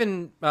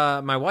even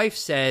my wife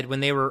said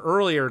when they were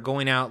earlier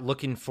going out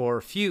looking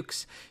for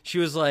Fuchs, she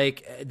was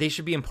like, they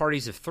should be in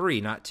parties of 3,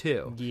 not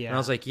 2. Yeah. And I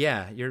was like,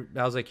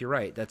 you're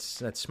right.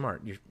 That's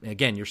smart.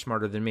 You're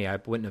smarter than me. I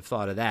wouldn't have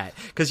thought of that.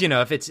 Because,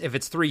 if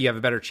it's 3, you have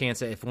a better chance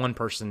that if one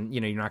person,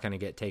 you're not going to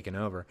get taken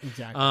over.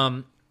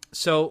 Exactly.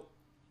 So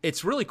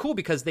it's really cool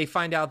because they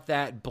find out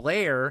that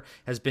Blair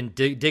has been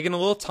digging a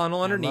little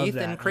tunnel underneath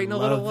and creating a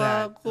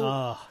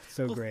little.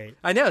 So great.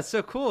 I know, it's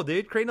so cool,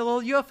 dude. Creating a little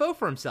UFO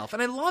for himself.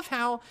 And I love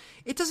how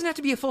it doesn't have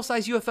to be a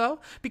full-size UFO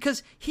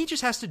because he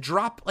just has to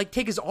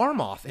take his arm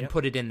off and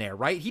put it in there,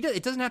 right?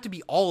 It doesn't have to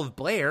be all of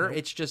Blair. Nope.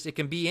 It's just, it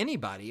can be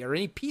anybody or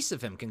any piece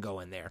of him can go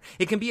in there.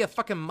 It can be a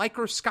fucking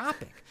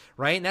microscopic,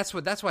 right? And that's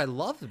what I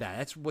love about it.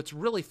 That's what's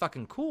really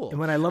fucking cool. And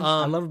what I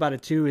love about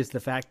it, too, is the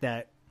fact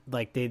that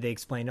like they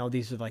explain,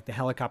 these are like the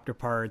helicopter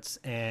parts,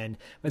 then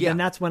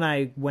that's when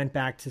I went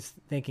back to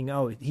thinking,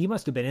 he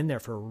must have been in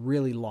there for a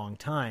really long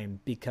time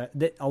because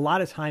a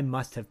lot of time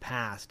must have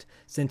passed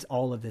since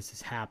all of this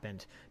has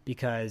happened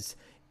because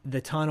the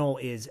tunnel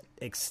is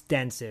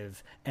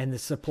extensive and the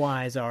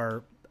supplies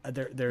are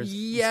there's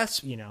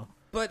yes,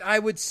 But I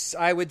would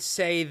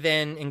say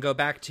then, and go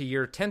back to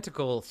your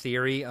tentacle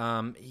theory,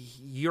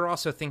 you're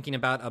also thinking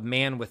about a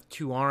man with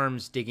 2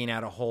 arms digging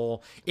out a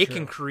hole. It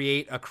can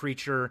create a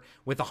creature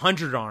with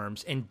 100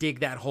 arms and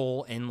dig that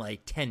hole in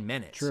like 10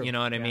 minutes. True. You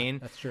know what I mean?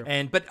 That's true.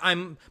 But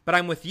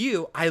I'm with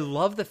you. I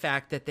love the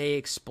fact that they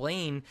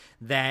explain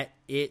that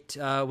it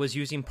was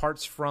using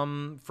parts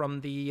from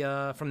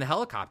the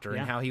helicopter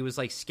and how he was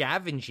like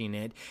scavenging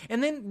it.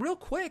 And then real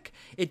quick,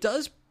 it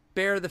does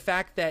bear the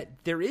fact that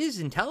there is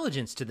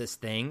intelligence to this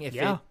thing if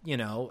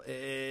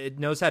it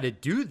knows how to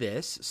do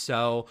this,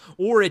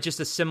 or it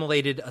just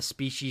assimilated a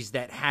species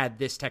that had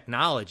this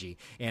technology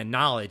and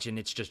knowledge and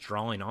it's just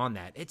drawing on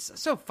that. It's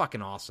so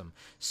fucking awesome.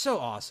 So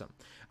awesome.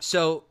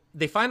 So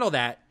they find all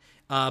that.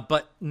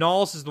 But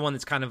Knowles is the one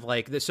that's kind of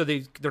like, so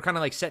they're kind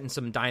of like setting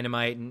some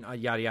dynamite and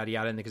yada, yada,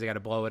 yada, because they got to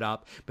blow it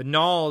up. But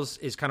Knowles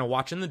is kind of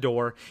watching the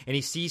door, and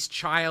he sees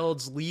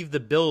Childs leave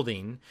the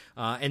building,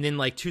 and then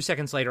like 2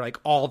 seconds later, like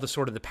all the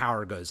sort of the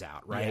power goes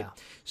out, right? Yeah.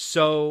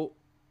 So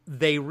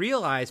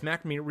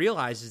Mac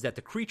realizes that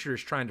the creature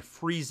is trying to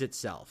freeze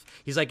itself.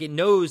 He's like, it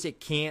knows it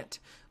can't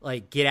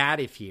like get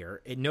out of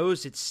here. It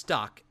knows it's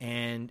stuck,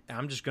 and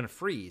I'm just going to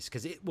freeze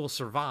because it will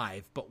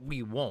survive, but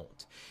we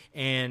won't.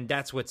 And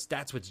that's what's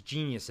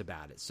genius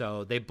about it.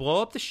 So they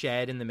blow up the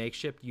shed in the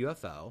makeshift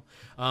UFO.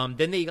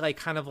 Then they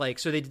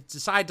so they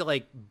decide to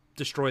like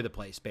destroy the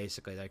place,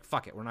 basically. Like,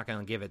 fuck it, we're not going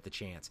to give it the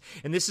chance.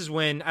 And this is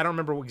when, I don't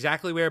remember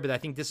exactly where, but I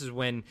think this is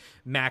when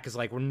Mac is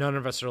like, well, none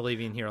of us are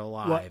leaving here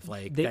alive.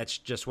 Well, that's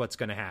just what's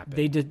going to happen.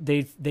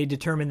 They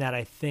determined that,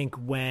 I think,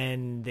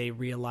 when they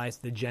realize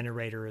the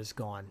generator is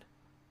gone.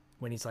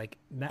 When he's like,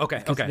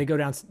 okay. They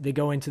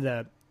go into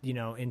the,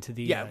 into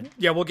the.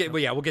 We'll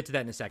get to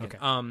that in a second.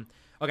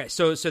 Okay.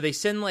 So they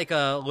send like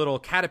a little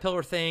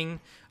caterpillar thing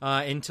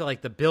into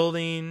like the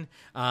building,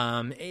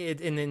 and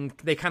then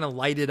they kind of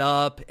light it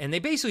up, and they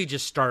basically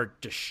just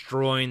start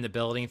destroying the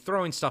building,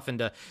 throwing stuff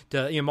into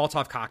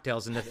Molotov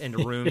cocktails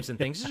into rooms and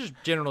things, just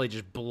generally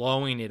just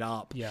blowing it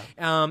up. Yeah.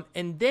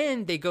 And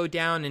then they go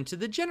down into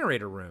the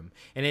generator room,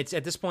 and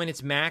at this point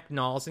it's Mac,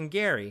 Knowles, and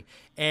Gary,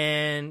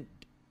 and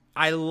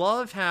I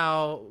love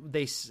how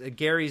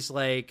Gary's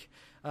like,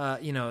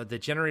 the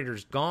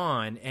generator's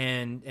gone,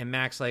 and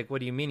Mac's like, what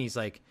do you mean? He's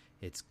like,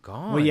 it's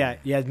gone. Well, yeah,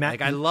 Mac.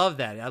 Like, I love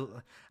that.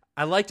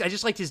 I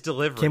just liked his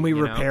delivery. Can we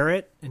repair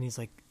it? And he's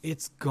like,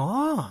 it's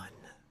gone.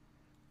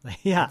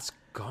 Yeah, it's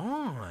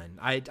gone.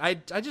 I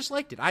just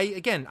liked it.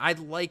 I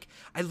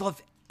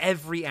love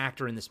every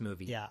actor in this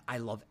movie. Yeah, I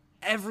love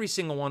every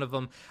single one of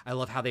them. I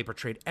love how they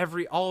portrayed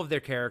all of their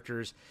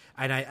characters,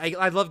 and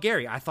I love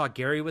Gary. I thought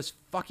Gary was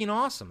fucking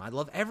awesome. I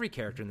love every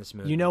character in this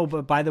movie.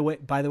 But by the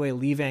way,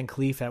 Lee Van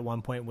Cleef at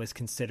one point was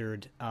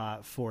considered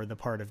for the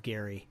part of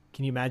Gary.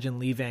 Can you imagine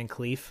Lee Van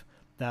Cleef?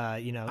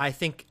 I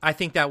think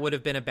that would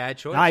have been a bad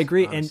choice. I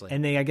agree, honestly.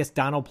 and I guess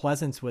Donald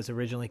Pleasance was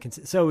originally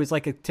so it was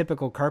like a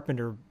typical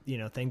Carpenter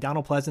thing.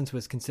 Donald Pleasance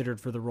was considered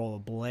for the role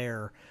of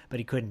Blair, but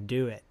he couldn't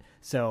do it.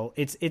 So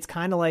it's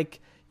kind of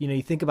like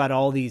you think about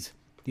all these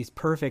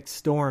perfect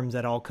storms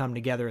that all come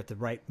together at the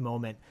right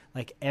moment.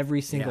 Like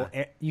every single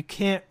you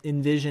can't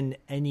envision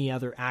any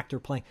other actor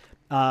playing.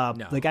 No.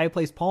 The guy who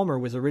plays Palmer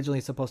was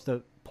originally supposed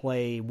to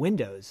play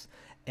Windows.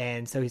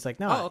 And so he's like,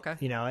 no, okay.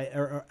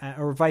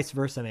 Or vice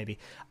versa, maybe.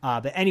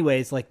 But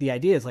anyways, like the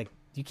idea is like,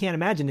 you can't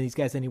imagine these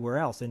guys anywhere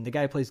else. And the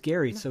guy who plays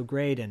Gary is so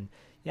great. And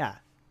yeah.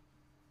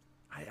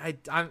 I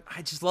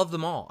just love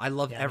them all. I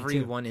love Yeah,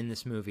 everyone in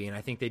this movie, and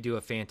I think they do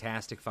a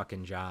fantastic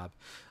fucking job.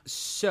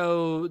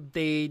 So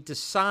they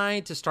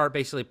decide to start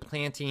basically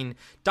planting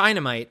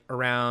dynamite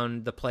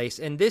around the place.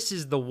 And this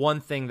is the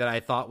one thing that I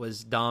thought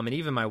was dumb. And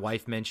even my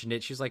wife mentioned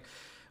it. She's like,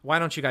 why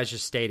don't you guys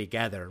just stay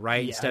together,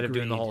 right? Yeah, Instead of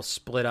doing the agreed. whole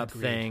split up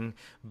thing.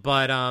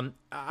 But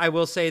I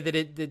will say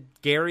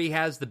that Gary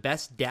has the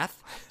best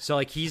death. So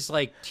he's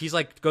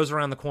goes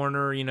around the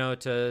corner,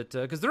 to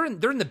because they're in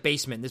the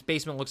basement. This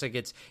basement looks like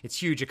it's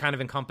huge. It kind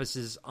of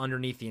encompasses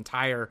underneath the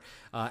entire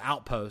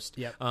outpost.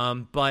 Yep.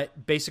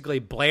 But basically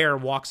Blair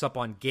walks up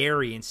on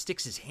Gary and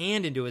sticks his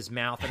hand into his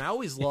mouth. And I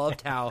always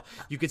loved how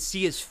you could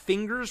see his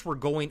fingers were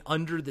going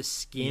under the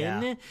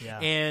skin. Yeah.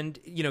 And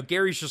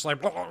Gary's just like,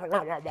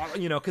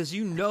 because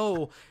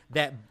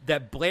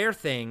that Blair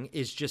thing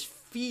is just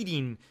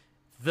feeding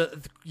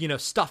the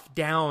stuff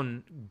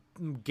down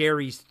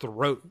Gary's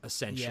throat,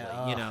 essentially,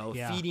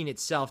 feeding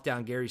itself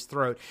down Gary's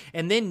throat.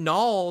 And then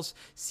Knowles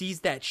sees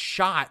that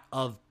shot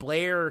of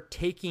Blair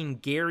taking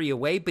Gary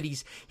away, but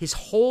his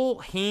whole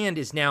hand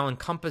is now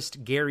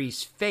encompassed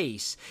Gary's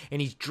face,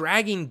 and he's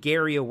dragging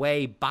Gary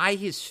away by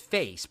his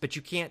face, but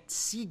you can't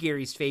see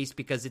Gary's face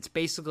because it's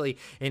basically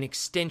an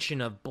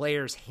extension of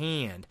Blair's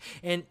hand.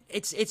 And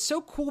it's so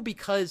cool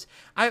because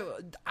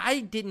I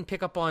didn't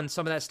pick up on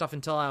some of that stuff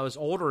until I was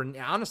older, and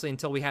honestly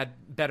until we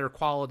had better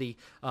quality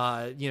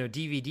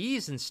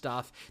DVDs and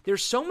stuff.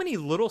 There's so many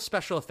little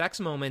special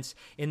effects moments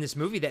in this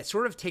movie that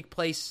sort of take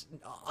place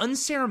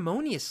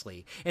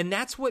unceremoniously, and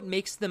that's what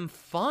makes them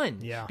fun.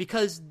 Yeah.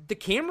 Because the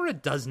camera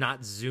does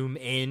not zoom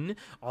in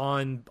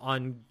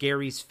on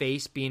Gary's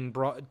face being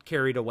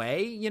carried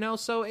away,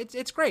 so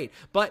it's great.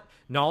 But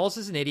Knowles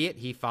is an idiot.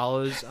 He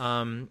follows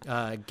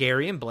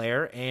Gary and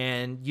Blair,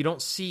 and you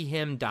don't see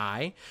him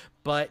die.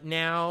 But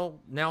now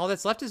all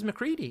that's left is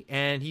MacReady,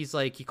 and he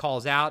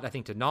calls out, I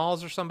think, to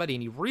Knowles or somebody,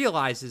 and he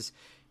realizes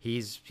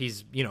he's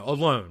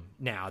alone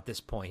now at this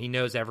point. He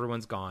knows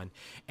everyone's gone,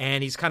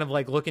 and he's kind of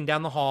looking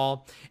down the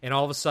hall, and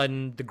all of a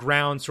sudden the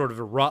ground sort of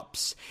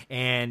erupts,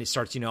 and it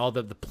starts, all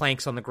the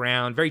planks on the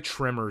ground, very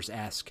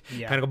Tremors-esque,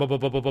 kind of go boom,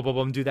 boom, boom, boom, boom,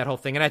 boom, do that whole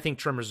thing. And I think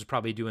Tremors is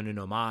probably doing an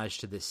homage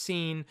to this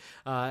scene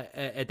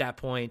at that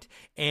point,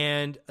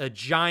 and a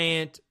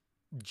giant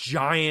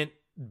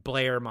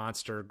Blair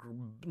monster,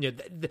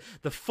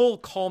 the full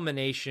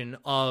culmination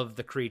of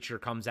the creature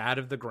comes out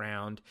of the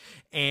ground,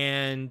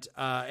 and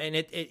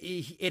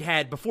it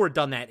had, before it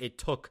done that, it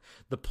took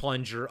the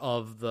plunger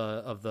of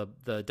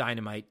the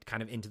dynamite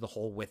kind of into the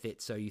hole with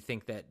it. So you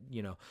think that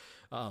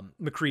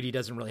MacReady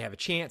doesn't really have a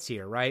chance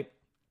here, right?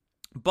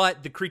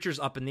 But the creature's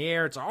up in the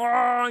air. It's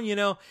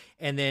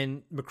and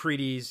then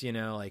MacReady's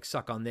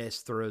suck on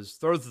this, throws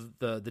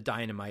the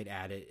dynamite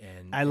at it,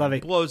 and I love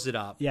it. Blows it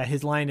up. Yeah,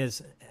 his line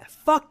is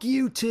 "fuck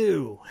you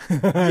too."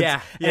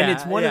 And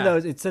it's one of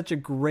those. It's such a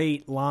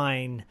great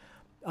line.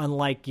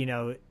 Unlike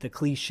the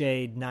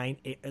cliched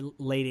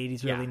late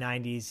 80s, early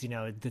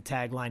 90s, the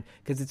tagline,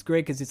 because it's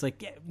great because it's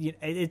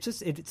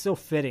it's so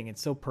fitting.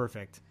 It's so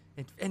perfect.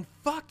 And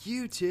fuck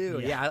you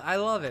too. Yeah, I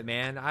love it,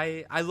 man.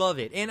 I love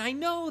it. And I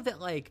know that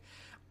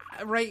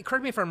right,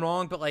 correct me if I'm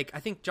wrong, but I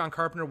think John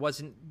Carpenter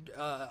wasn't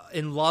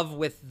in love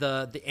with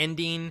the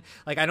ending.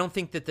 I don't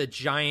think that the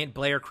giant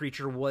Blair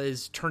creature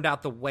turned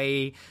out the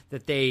way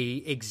that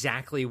they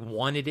exactly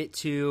wanted it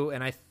to.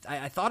 And I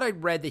thought I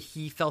read that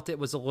he felt it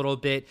was a little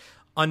bit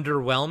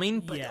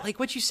underwhelming, but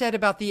what you said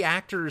about the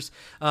actors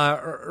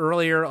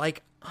earlier,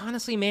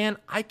 honestly, man,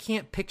 I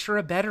can't picture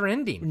a better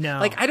ending. No.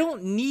 I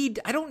don't need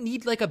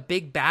a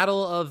big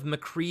battle of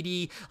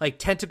MacReady,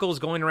 tentacles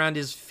going around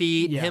his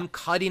feet, him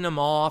cutting them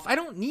off. I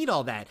don't need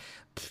all that.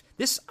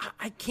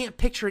 I can't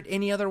picture it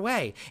any other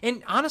way.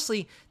 And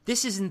honestly,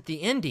 this isn't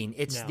the ending.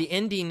 It's the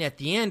ending at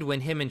the end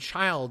when him and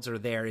Childs are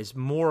there is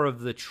more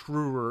of the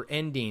truer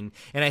ending.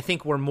 And I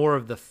think where more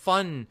of the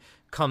fun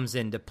comes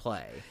into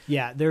play.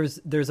 Yeah,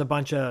 there's a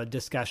bunch of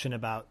discussion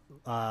about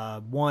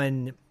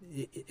one.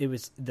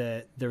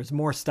 There was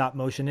more stop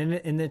motion in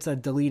it, and it's a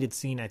deleted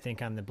scene, I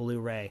think, on the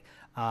Blu-ray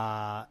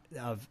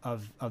of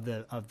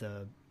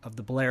the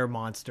Blair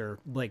monster,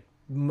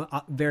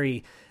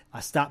 very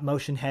stop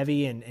motion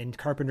heavy, and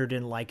Carpenter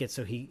didn't like it,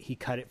 so he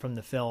cut it from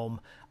the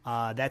film.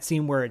 That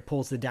scene where it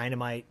pulls the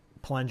dynamite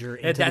plunger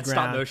into That's the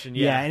ground. stop motion,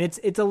 yeah. And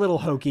it's a little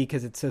hokey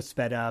because it's so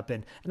sped up,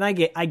 and I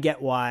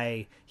get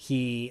why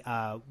he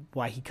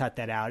cut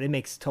that out. It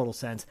makes total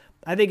sense.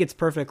 I think it's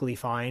perfectly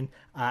fine.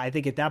 I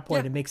think at that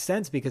point it makes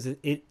sense because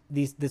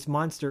this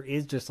monster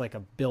is just like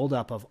a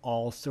buildup of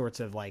all sorts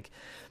of like,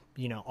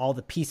 you know, all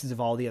the pieces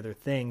of all the other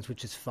things,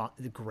 which is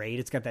great.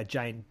 It's got that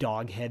giant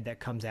dog head that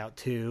comes out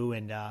too,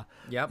 and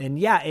you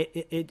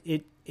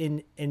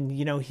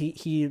know,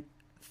 he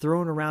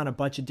thrown around a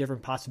bunch of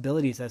different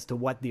possibilities as to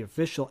what the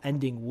official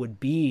ending would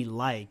be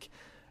like,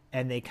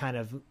 and they kind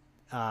of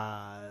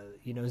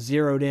you know,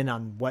 zeroed in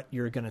on what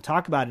you're going to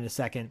talk about in a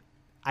second.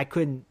 I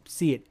couldn't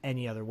see it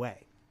any other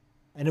way,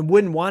 and I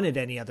wouldn't want it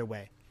any other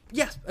way.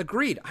 Yes,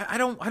 agreed. I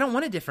don't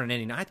want a different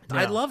ending.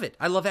 I love it.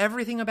 I love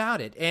everything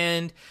about it.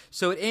 And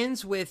so it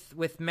ends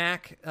with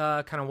Mac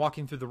kind of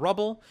walking through the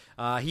rubble.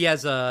 He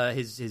has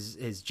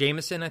his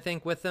Jameson, I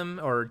think, with him,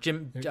 or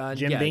Jim Beam.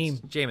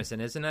 It's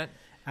Jameson, isn't it?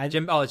 It's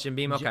Jim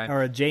Beam. Okay,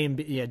 or Jim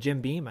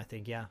Beam, I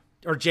think. Yeah.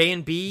 Or J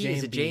and B.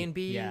 Is it J&B? J and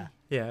B? Yeah.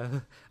 Yeah,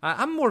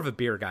 I'm more of a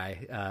beer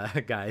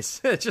guy, guys.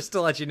 Just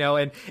to let you know,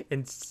 and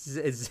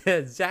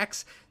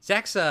Zach's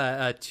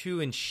too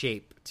in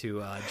shape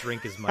to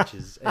drink as much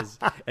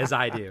as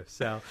I do.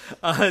 So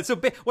what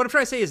I'm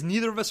trying to say is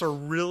neither of us are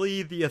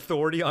really the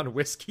authority on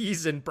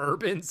whiskeys and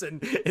bourbons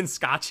and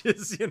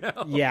scotches. You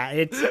know? Yeah,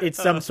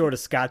 it's some sort of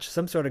scotch,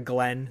 some sort of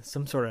Glen,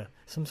 some sort of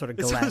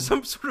Glen,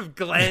 some sort of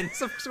Glen,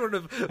 some sort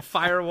of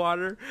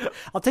firewater.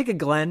 I'll take a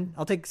Glen.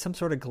 I'll take some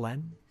sort of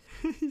Glen.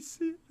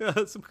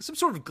 Some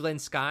sort of Glenn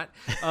Scott,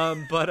 all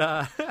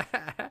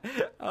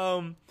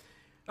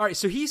right.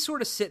 So he's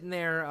sort of sitting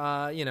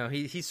there, you know,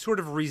 he's sort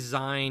of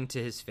resigned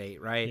to his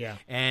fate, right? Yeah.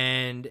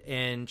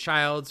 And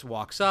Childs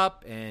walks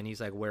up and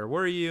he's like, "Where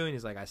were you?" And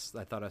he's like, "I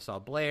thought I saw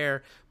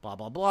Blair." Blah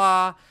blah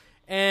blah.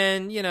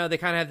 And, you know, they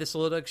kind of have this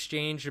little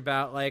exchange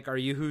about, like, are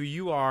you who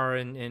you are?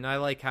 And I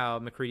like how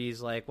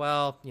MacReady's like,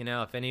 well, you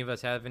know, if any of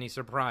us have any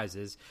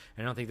surprises,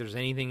 I don't think there's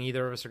anything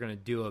either of us are going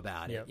to do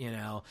about it, you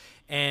know?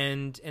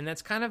 And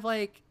that's kind of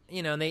like,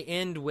 you know, and they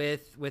end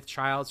with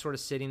Child sort of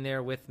sitting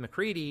there with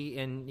MacReady,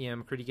 and, you know,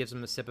 MacReady gives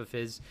him a sip of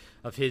his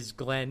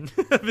Glen,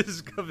 of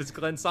his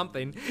Glen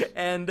something.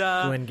 And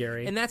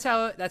Glengarry. And that's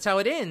how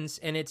it ends.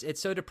 And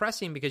it's so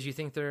depressing because you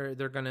think they're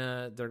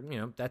you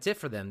know, that's it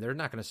for them. They're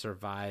not gonna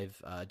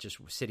survive just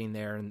sitting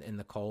there in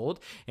the cold.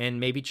 And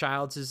maybe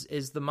Childs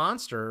is the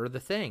monster or the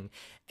thing.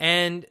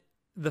 And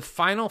the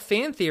final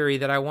fan theory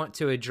that I want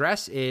to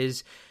address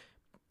is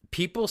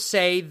people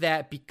say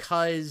that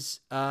because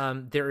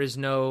there is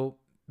no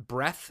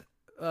breath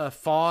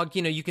fog,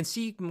 you know, you can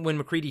see when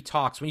MacReady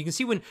talks,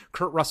 when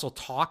Kurt Russell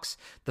talks,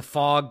 the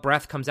fog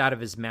breath comes out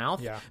of his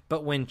mouth. Yeah.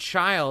 But when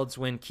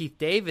Keith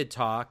David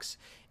talks,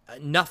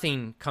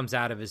 nothing comes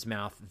out of his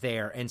mouth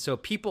there. And so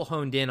people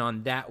honed in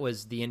on that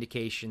was the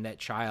indication that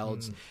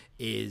Childs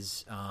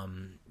is,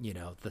 you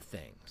know, the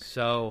thing.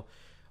 So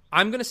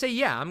I'm going to say,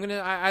 yeah,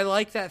 I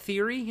like that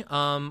theory.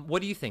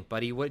 What do you think,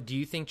 buddy? What do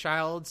you think,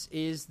 Childs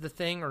is the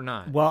thing or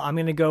not? Well, I'm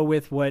going to go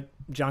with what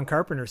John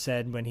Carpenter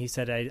said when he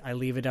said, I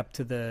leave it up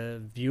to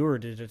the viewer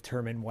to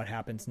determine what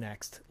happens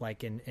next,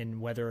 like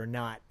in whether or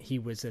not he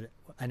was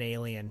an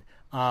alien.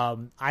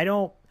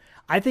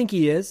 I think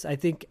he is. I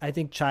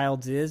think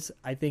Childs is.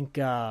 I think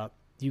the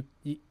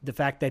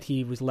fact that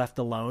he was left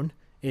alone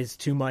is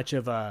too much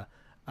of a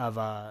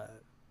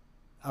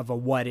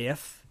what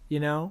if, you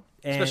know?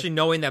 And, especially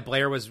knowing that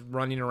Blair was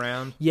running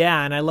around.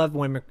 Yeah, and I love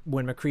when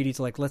MacReady's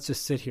like, let's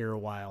just sit here a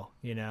while,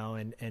 you know,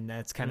 and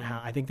that's kind of how,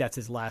 I think that's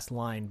his last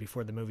line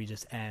before the movie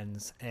just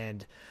ends.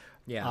 And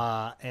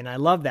and I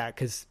love that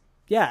because,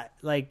 yeah,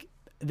 like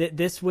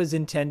this was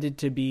intended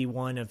to be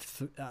one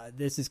of,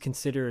 this is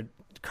considered,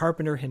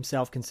 Carpenter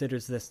himself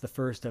considers this the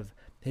first of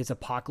his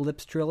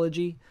Apocalypse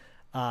trilogy,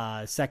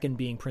 second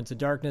being Prince of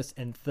Darkness,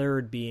 and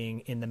third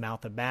being In the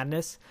Mouth of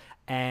Madness.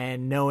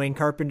 And knowing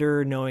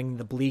Carpenter, knowing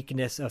the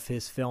bleakness of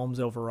his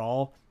films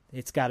overall,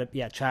 it's got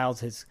to,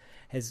 Childs has,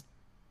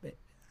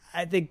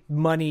 I think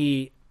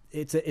money,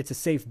 it's a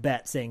safe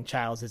bet saying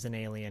Childs is an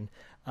alien.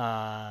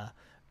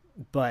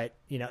 But,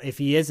 you know, if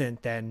he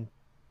isn't, then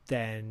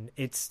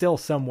it's still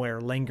somewhere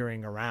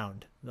lingering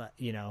around.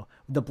 You know,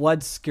 the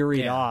blood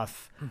scurried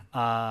off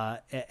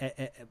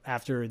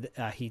after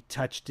he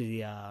touched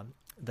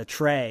the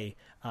tray,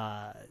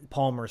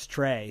 Palmer's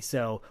tray.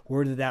 So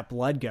where did that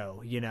blood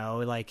go? You know,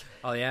 like,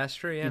 oh yeah, that's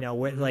true. Yeah, you know,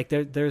 like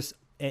there's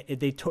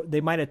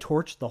they might have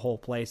torched the whole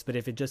place, but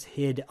if it just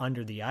hid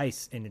under the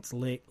ice and it's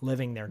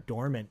living there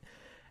dormant,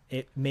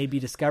 it may be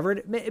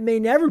discovered. It may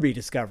never be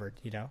discovered,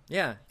 you know?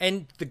 Yeah.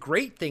 And the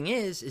great thing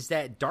is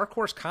that Dark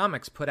Horse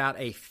Comics put out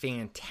a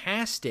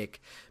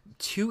fantastic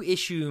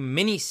 2-issue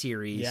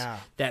miniseries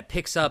that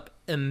picks up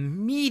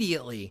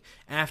immediately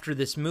after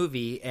this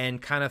movie and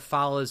kind of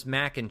follows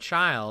Mac and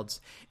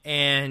Childs.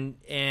 And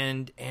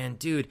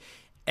dude,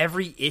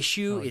 every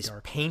issue is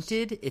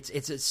painted.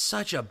 It's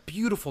such a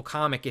beautiful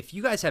comic. If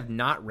you guys have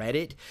not read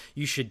it,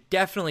 you should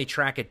definitely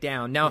track it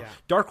down. Now,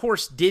 Dark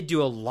Horse did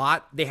do a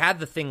lot. They had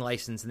the Thing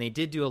license, and they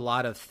did do a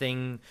lot of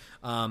Thing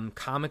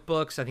comic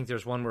books. I think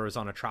there's one where it was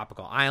on a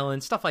tropical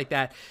island, stuff like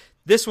that.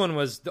 This one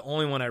was the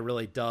only one I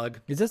really dug.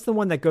 Is this the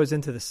one that goes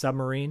into the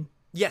submarine?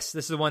 Yes,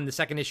 this is the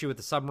second issue with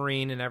the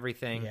submarine and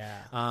everything.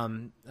 Yeah.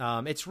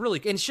 It's really,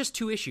 and it's just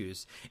 2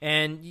 issues,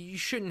 and you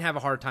shouldn't have a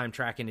hard time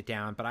tracking it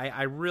down, but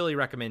I really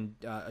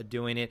recommend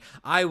doing it.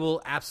 I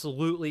will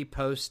absolutely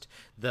post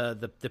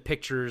the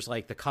pictures,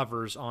 like the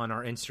covers, on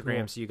our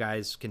Instagram, so you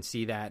guys can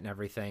see that and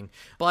everything.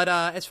 But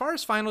as far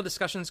as final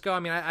discussions go, I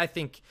mean, I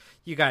think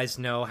you guys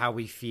know how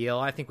we feel.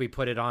 I think we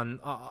put it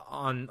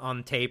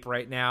on tape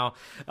right now.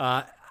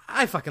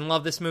 I fucking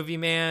love this movie,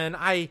 man.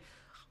 I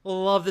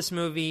love this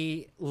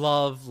movie.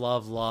 Love.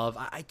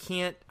 I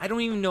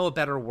don't even know a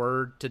better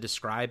word to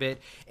describe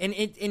it.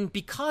 And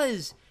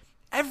because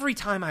every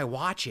time I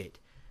watch it,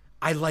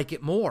 I like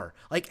it more.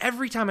 Like,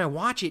 every time I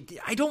watch it,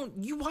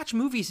 you watch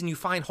movies and you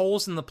find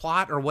holes in the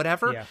plot or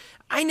whatever. Yeah.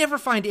 I never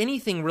find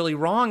anything really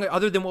wrong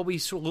other than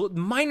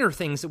minor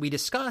things that we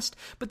discussed.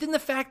 But then the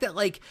fact that,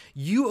 like,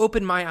 you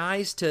opened my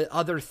eyes to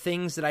other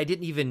things that I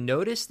didn't even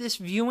notice this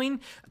viewing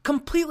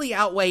completely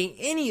outweigh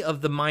any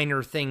of the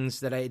minor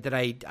things that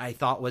I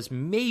thought was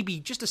maybe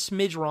just a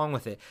smidge wrong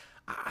with it.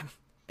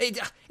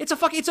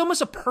 It's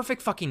almost a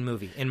perfect fucking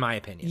movie, in my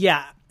opinion.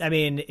 Yeah, I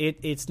mean,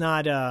 it's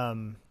not.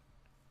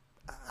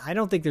 I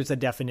don't think there's a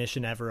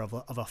definition ever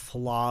of a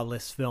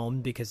flawless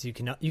film, because you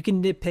can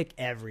nitpick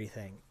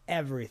everything,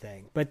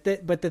 but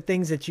the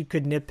things that you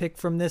could nitpick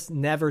from this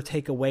never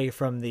take away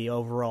from the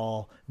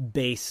overall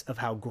base of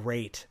how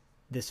great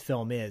this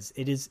film is.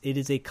 It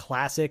is a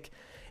classic.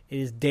 It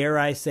is, dare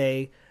I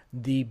say,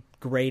 the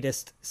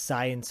greatest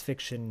science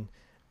fiction,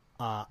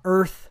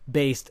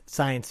 Earth-based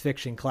science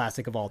fiction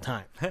classic of all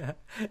time.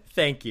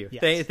 Thank you.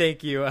 Yes.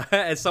 Thank you.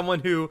 As someone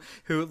who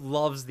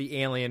loves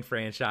the Alien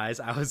franchise,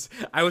 I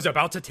was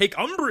about to take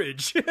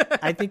umbrage.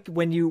 I think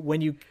when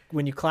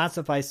you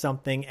classify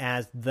something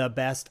as the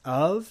best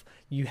of,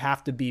 you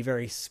have to be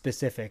very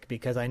specific,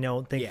 because I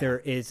don't think there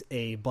is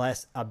a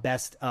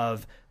best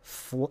of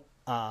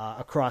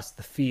across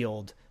the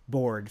field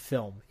board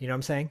film. You know what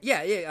I'm saying? Yeah,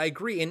 I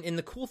agree. And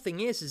the cool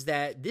thing is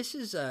that this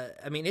is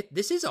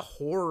this is a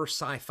horror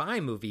sci-fi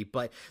movie,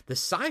 but the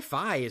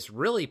sci-fi is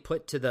really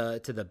put to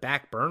the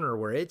back burner,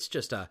 where it's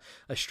just a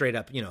straight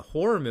up,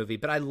 horror movie.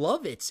 But I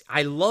love its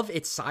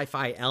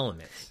sci-fi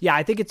elements. Yeah,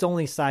 I think it's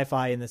only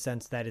sci-fi in the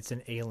sense that it's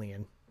an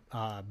alien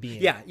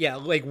being. Yeah,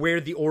 like where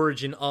the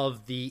origin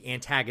of the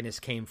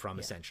antagonist came from,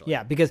 essentially.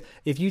 Yeah, because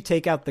if you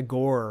take out the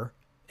gore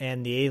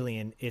and the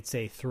alien, it's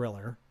a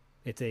thriller.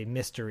 It's a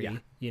mystery,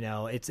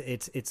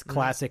 it's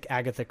classic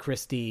Agatha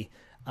Christie,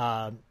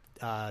 10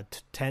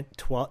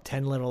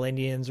 Little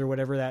Indians, or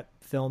whatever that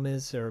film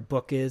is or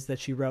book is that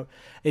she wrote.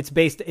 It's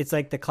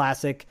like the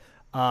classic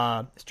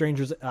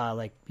strangers,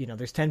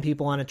 there's 10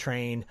 people on a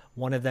train.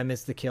 One of them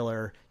is the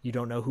killer. You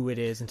don't know who it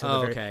is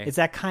until it's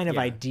that kind of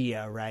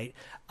idea, right?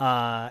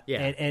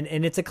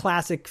 And it's a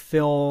classic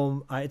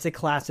film. It's a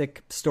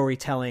classic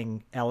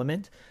storytelling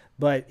element.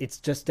 But it's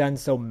just done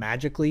so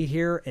magically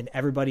here, and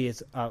everybody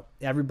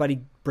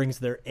brings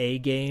their A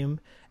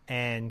game.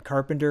 And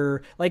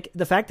Carpenter, like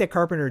the fact that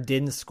Carpenter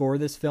didn't score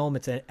this film,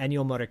 it's an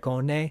Ennio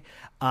Morricone.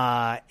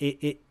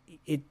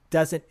 It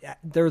doesn't.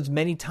 There's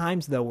many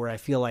times though where I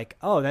feel like,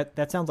 oh,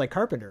 that sounds like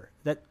Carpenter.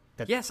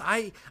 Yes,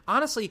 I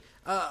honestly,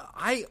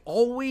 I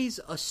always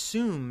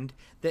assumed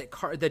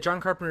that John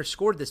Carpenter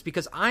scored this,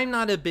 because I'm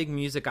not a big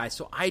music guy,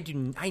 so I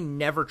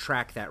never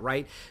track that,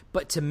 right?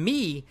 But to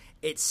me,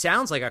 it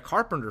sounds like a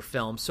Carpenter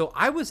film, so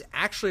I was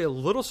actually a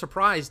little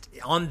surprised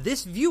on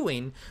this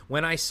viewing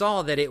when I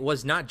saw that it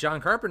was not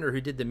John Carpenter who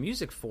did the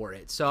music for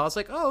it. So I was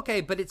like, oh, okay,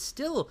 but it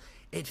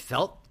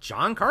felt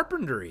John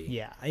Carpenter-y.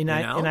 Yeah,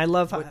 I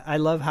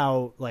love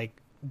how, like,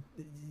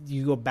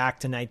 you go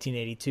back to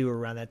 1982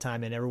 around that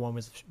time, and everyone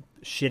was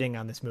shitting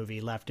on this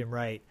movie left and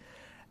right,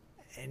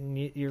 and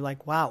you're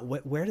like, wow,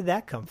 where did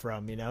that come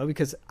from?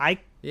 Because I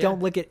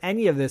don't look at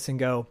any of this and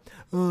go,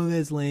 oh,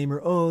 that's lame,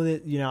 or oh,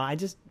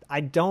 that,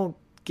 I don't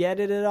get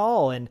it at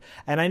all. And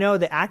I know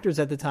the actors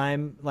at the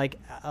time, like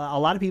a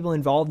lot of people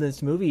involved in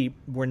this movie,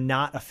 were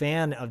not a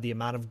fan of the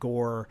amount of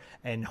gore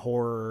and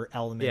horror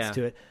elements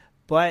to it,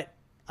 but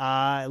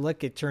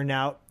look, it turned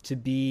out to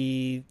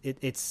be,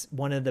 it's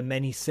one of the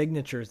many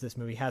signatures this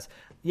movie has.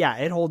 Yeah,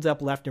 it holds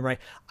up left and right.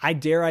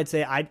 I'd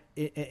say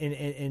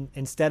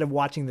instead of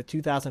watching the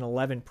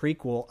 2011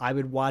 prequel, I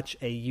would watch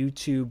a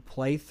YouTube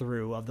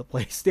playthrough of the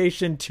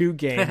PlayStation 2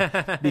 game,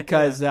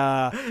 because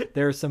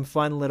there's some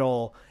fun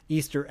little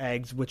Easter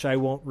eggs, which I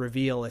won't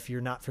reveal if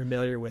you're not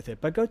familiar with it.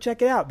 But go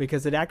check it out,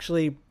 because it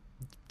actually,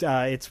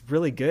 it's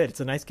really good. It's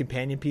a nice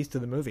companion piece to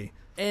the movie.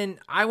 And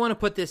I want to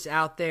put this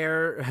out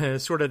there,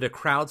 sort of to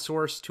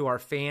crowdsource to our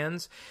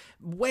fans.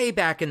 Way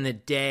back in the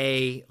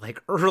day,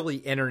 like early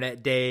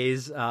internet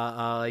days,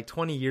 like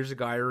 20 years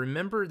ago, I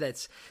remember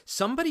that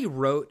somebody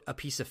wrote a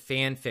piece of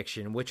fan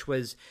fiction, which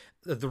was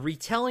the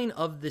retelling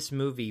of this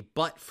movie,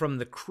 but from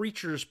the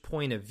creature's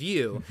point of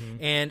view.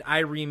 Mm-hmm. And I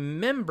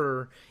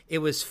remember it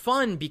was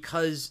fun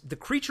because the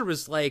creature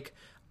was like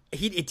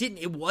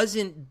it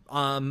wasn't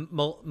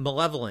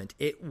malevolent.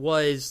 It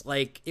was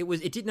like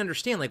it didn't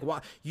understand, like,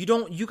 why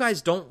you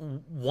guys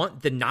don't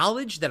want the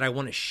knowledge that I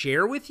want to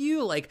share with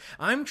you. Like,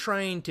 I'm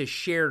trying to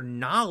share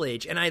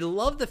knowledge. And I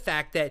love the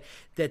fact that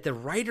the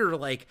writer,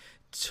 like,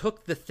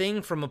 took the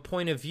thing from a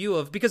point of view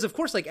of, because of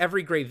course, like,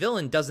 every great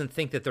villain doesn't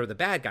think that they're the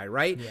bad guy,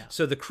 right? Yeah.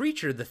 So the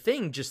creature, the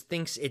thing, just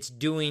thinks it's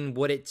doing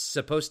what it's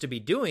supposed to be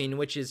doing,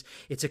 which is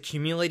it's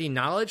accumulating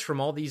knowledge from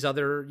all these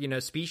other,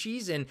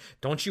 species. And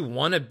don't you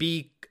want to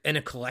be in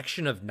a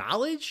collection of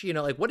knowledge?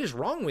 Like, what is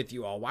wrong with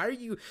you all? Why are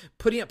you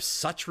putting up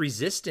such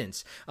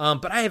resistance?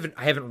 But I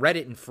haven't read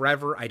it in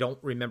forever. I don't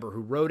remember who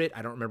wrote it.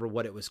 I don't remember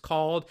what it was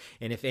called.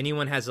 And if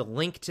anyone has a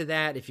link to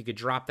that, if you could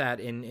drop that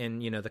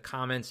in the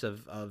comments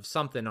of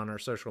something on our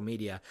social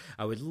media,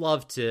 I would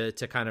love to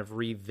kind of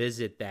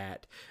revisit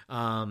that.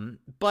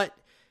 But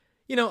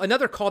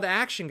another call to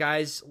action,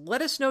 guys.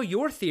 Let us know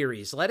your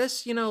theories. Let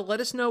us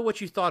know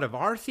what you thought of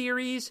our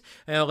theories.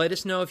 Let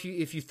us know if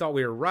you thought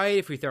we were right,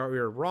 if we thought we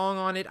were wrong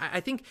on it.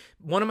 I think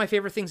one of my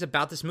favorite things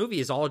about this movie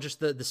is all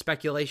just the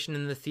speculation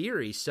and the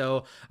theory.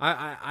 So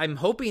I'm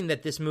hoping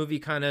that this movie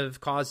kind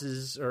of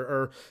causes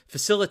or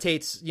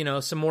facilitates,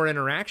 some more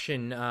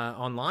interaction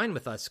online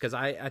with us, because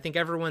I think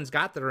everyone's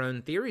got their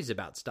own theories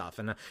about stuff.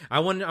 And I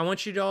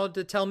want you all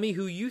to tell me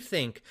who you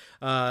think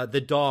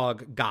the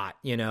dog got,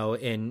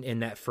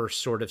 in that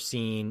first sort of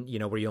scene,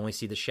 where you only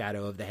see the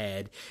shadow of the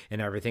head and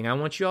everything. I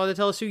want you all to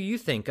tell us who you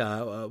think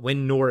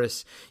when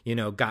Norris,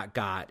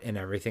 got and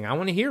everything. I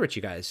want to hear what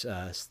you guys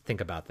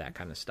think about that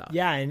kind of stuff.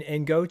 Yeah,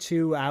 and go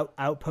to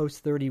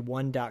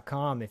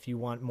outpost31.com if you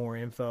want more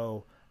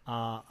info.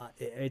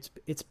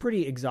 It's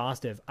pretty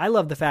exhaustive. I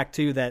love the fact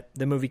too that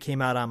the movie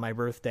came out on my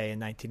birthday in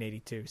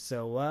 1982.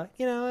 So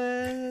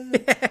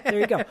there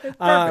you go.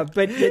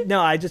 But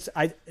no,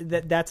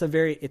 that's a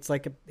very,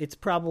 it's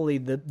probably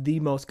the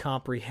most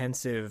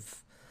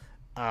comprehensive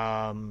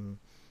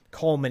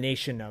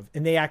culmination of,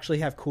 and they actually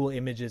have cool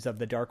images of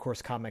the Dark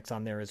Horse comics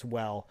on there as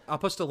well. I'll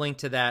post a link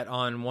to that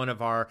on one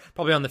of our,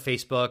 probably on the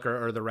Facebook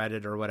or the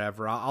Reddit or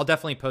whatever. I'll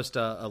definitely post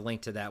a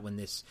link to that when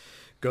this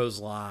goes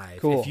live.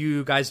 Cool. If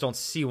you guys don't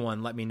see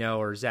one, let me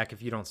know. Or Zach,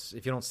 if you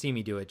don't see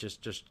me do it,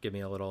 just give me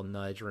a little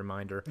nudge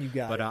reminder. You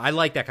got it. I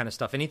like that kind of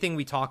stuff. Anything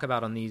we talk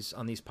about on these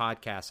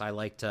podcasts, I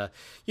like to,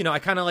 I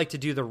kind of like to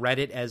do the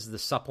Reddit as the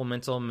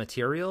supplemental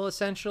material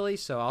essentially.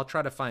 So I'll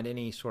try to find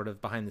any sort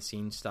of behind the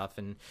scenes stuff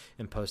and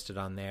post it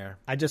on there.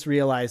 I just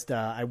realized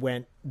there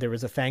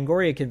was a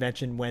Fangoria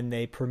convention when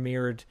they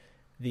premiered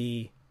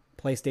the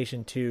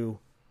PlayStation 2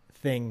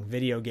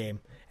 video game,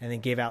 and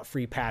then gave out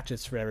free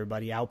patches for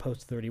everybody,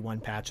 Outpost 31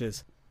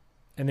 patches.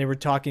 And they were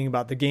talking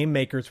about the game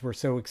makers were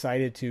so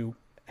excited to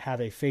have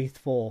a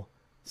faithful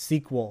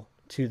sequel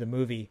to the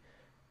movie.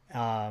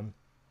 And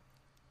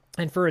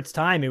for its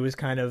time, it was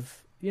kind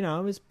of, it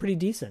was pretty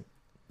decent.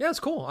 Yeah, it's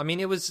cool. I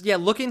mean, it was,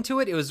 look into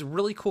it. It was a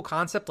really cool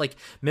concept. Like,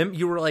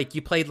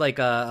 you played like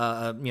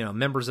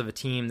members of a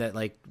team that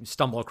like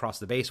stumble across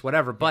the base,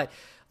 whatever. But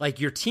like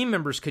your team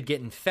members could get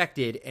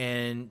infected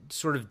and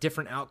sort of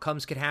different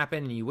outcomes could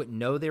happen and you wouldn't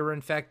know they were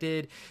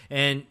infected.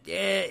 And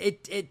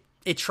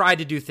it tried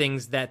to do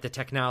things that the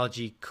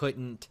technology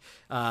couldn't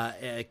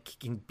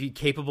be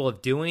capable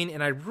of doing.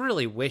 And I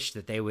really wish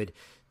that they would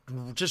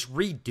just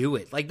redo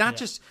it. Like, not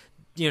just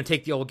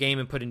take the old game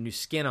and put a new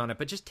skin on it,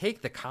 but just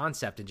take the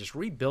concept and just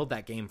rebuild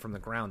that game from the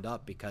ground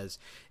up, because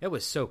it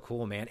was so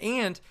cool, man.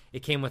 And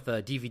it came with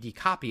a DVD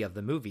copy of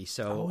the movie,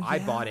 so I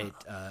bought it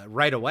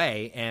right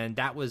away, and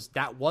that was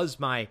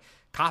my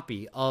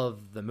copy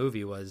of the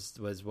movie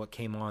was what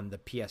came on the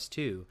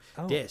PS2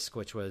 disc,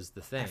 which was the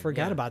thing. I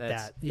forgot about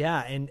that.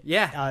 Yeah, and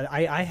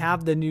I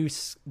have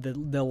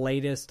the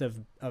latest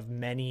of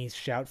many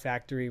Shout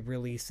Factory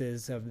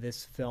releases of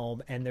this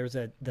film, and there's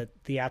the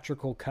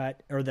theatrical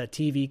cut, or the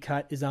TV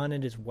cut is on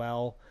it as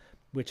well,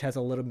 which has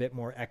a little bit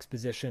more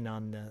exposition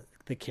on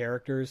the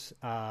characters.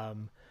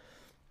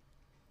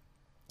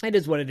 It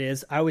is what it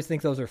is. I always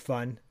think those are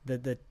fun.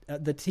 The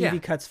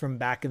TV cuts from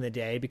back in the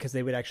day, because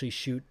they would actually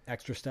shoot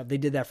extra stuff. They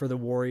did that for the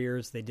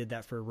Warriors. They did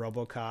that for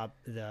RoboCop,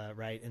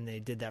 and they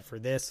did that for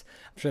this.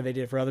 I'm sure they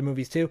did it for other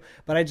movies too.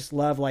 But I just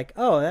love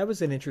that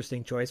was an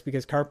interesting choice,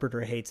 because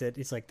Carpenter hates it.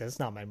 It's like, that's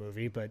not my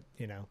movie, but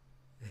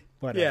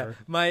whatever.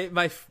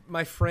 Yeah,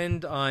 my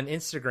friend on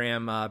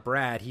Instagram,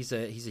 Brad, he's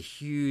a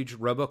huge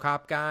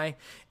RoboCop guy,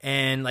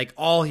 and like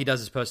all he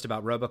does is post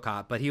about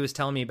RoboCop. But he was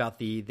telling me about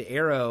the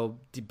Arrow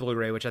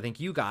Blu-ray, which I think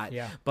you got.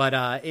 Yeah.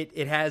 But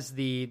it has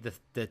the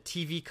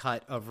TV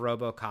cut of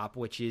RoboCop,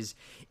 which is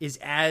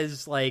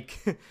as like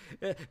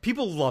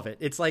people love it.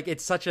 It's like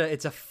it's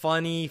a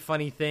funny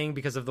thing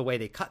because of the way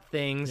they cut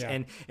things,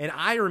 and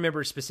I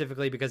remember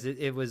specifically because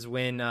it was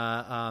when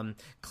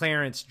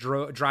Clarence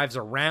drives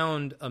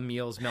around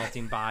Emil's melting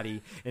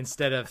body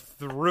instead of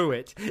through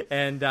it,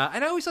 and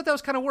I always thought that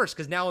was kind of worse,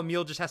 because now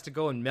Emil just has to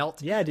go and melt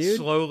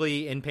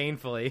slowly and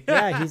painfully.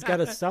 Yeah, he's got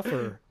to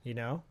suffer, could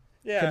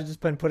have just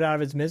been put out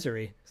of his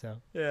misery. So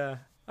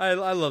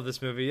I love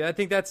this movie. I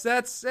think that's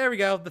there we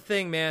go. The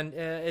Thing, man.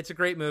 It's a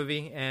great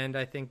movie, and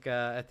I think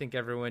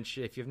everyone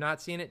should, if you've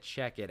not seen it,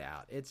 check it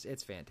out.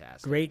 It's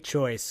fantastic. Great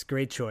choice.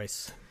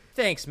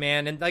 Thanks,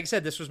 man. And like I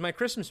said, this was my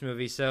Christmas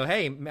movie, so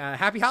hey,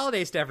 happy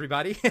holidays to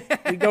everybody.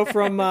 We go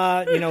from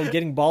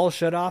getting balls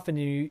shut off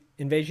in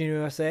Invasion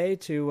USA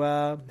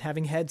to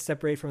having heads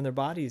separate from their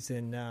bodies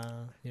and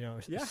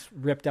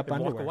ripped up and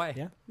underwear. Walk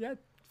away. Yeah.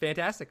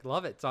 Fantastic.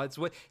 Love it. So it's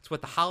what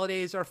the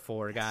holidays are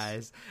for,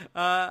 guys.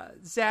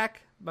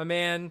 Zach, my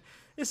man,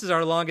 this is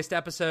our longest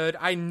episode.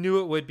 I knew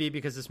it would be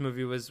because this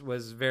movie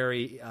was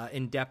very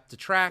in-depth to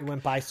track. It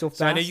went by so fast.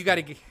 So I know you got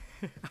to get...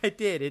 It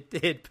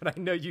did, but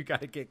I know you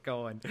got to get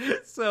going.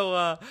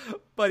 So,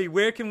 buddy,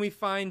 where can we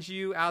find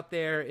you out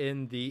there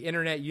in the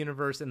internet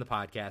universe and the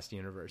podcast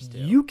universe, too?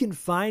 You can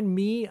find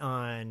me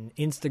on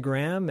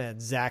Instagram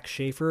at Zach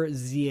Schaeffer,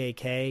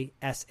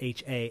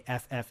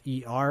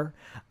 ZAKSHAFFER.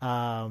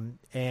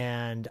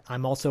 And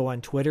I'm also on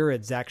Twitter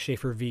at Zach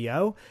Schaeffer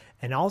VO.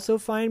 And also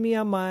find me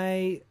on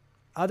my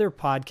other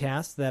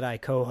podcast that I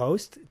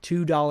co-host,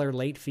 $2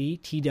 Late Fee,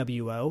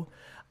 TWO.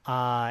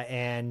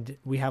 And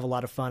we have a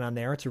lot of fun on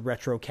there. It's a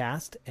retro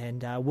cast,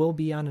 and we'll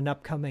be on an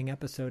upcoming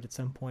episode at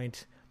some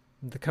point.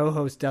 The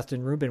co-host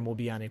Dustin Rubin will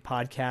be on a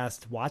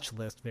podcast watch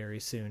list very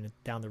soon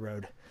down the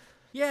road.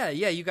 Yeah,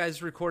 you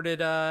guys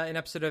recorded an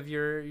episode of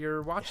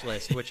your watch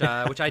list, which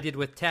I did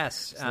with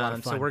Tess.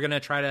 So we're gonna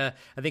try to,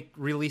 I think,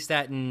 release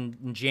that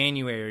in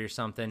January or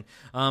something.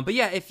 But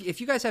yeah, if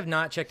you guys have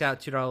not checked out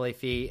 $2 Late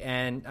Fee,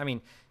 and I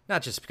mean,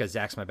 not just because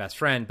Zach's my best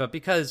friend, but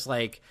because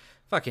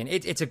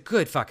it's a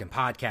good fucking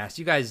podcast.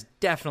 You guys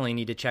definitely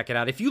need to check it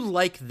out. If you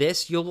like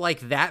this, you'll like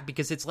that,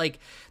 because it's like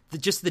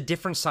just the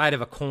different side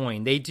of a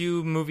coin. They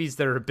do movies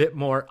that are a bit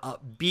more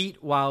upbeat,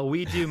 while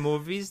we do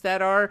movies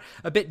that are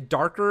a bit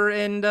darker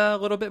and a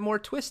little bit more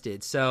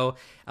twisted. So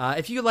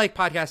if you like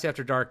Podcasting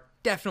After Dark,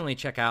 definitely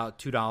check out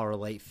 $2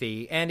 Late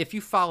Fee. And if you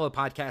follow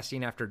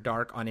Podcasting After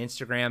Dark on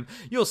Instagram,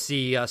 you'll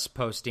see us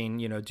posting,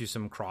 do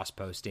some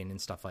cross-posting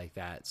and stuff like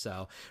that.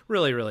 So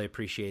really, really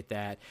appreciate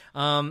that.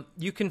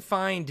 You can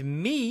find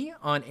me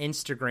on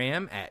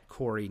Instagram at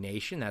Corey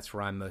Nation. That's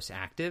where I'm most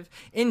active.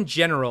 In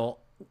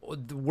general,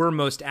 we're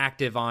most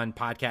active on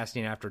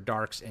Podcasting After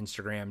Dark's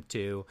Instagram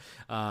too.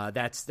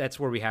 That's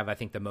where we have, I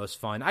think, the most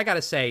fun. I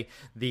gotta say,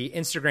 the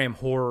Instagram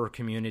horror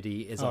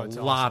community is a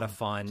lot of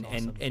fun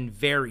and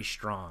very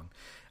strong.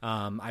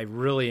 I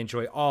really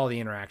enjoy all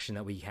the interaction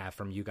that we have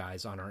from you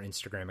guys on our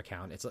Instagram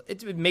account.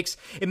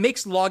 It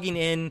makes logging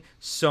in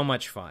so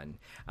much fun.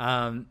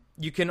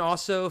 You can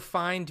also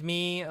find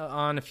me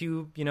on a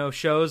few,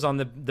 shows on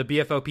the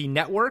BFOP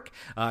network.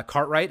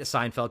 Cartwright, a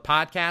Seinfeld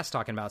podcast,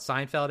 talking about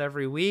Seinfeld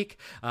every week.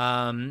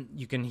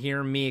 You can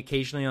hear me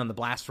occasionally on the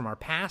Blast from Our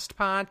Past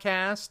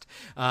podcast.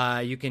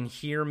 You can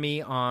hear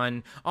me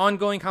on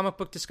Ongoing Comic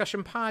Book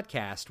Discussion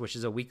Podcast, which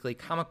is a weekly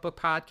comic book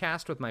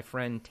podcast with my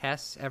friend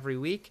Tess every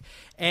week.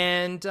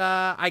 And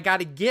I got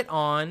to get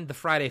on the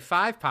Friday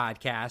 5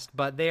 podcast,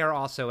 but they are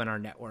also in our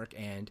network,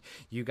 and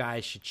you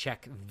guys should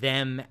check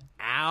them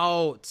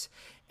out.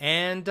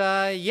 And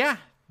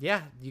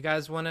you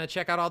guys want to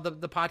check out all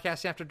the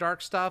Podcast After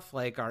Dark stuff,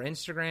 like our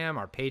Instagram,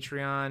 our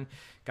Patreon,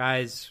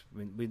 guys.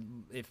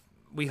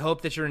 We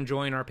hope that you're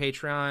enjoying our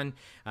Patreon.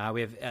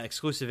 We have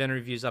exclusive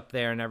interviews up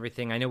there and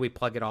everything. I know we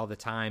plug it all the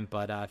time,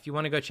 but if you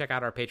want to go check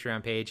out our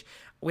Patreon page,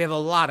 we have a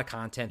lot of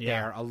content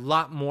there, a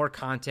lot more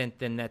content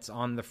than that's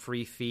on the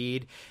free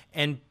feed.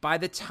 And by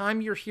the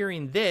time you're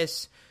hearing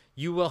this,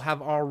 you will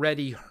have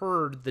already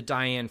heard the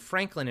Diane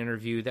Franklin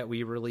interview that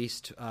we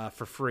released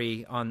for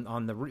free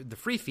on the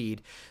free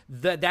feed.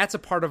 That's a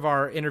part of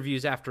our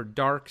Interviews After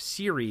Dark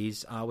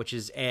series, which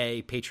is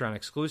a Patreon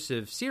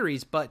exclusive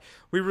series. But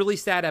we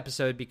released that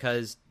episode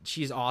because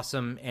she's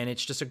awesome, and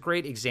it's just a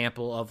great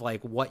example of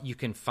what you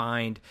can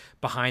find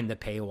behind the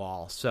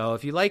paywall. So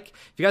if you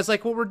guys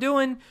like what we're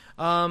doing,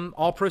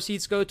 all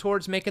proceeds go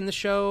towards making the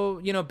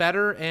show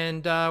better,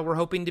 and we're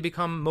hoping to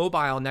become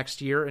mobile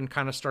next year and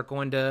kind of start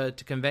going to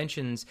conventions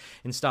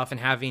and stuff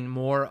and having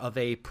more of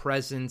a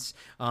presence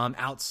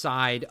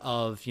outside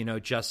of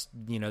just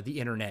the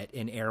internet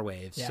and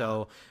airwaves.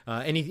 So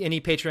any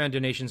Patreon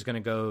donation is going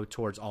to go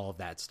towards all of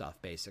that stuff,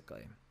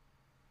 basically.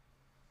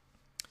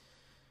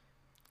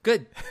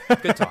 Good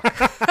talk.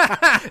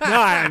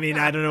 No, I mean,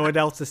 I don't know what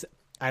else to say.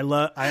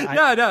 No,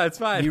 it's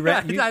fine.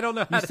 I don't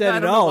know how to, I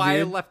don't know why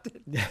I left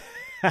it.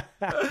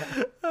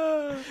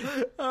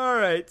 All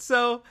right,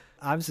 so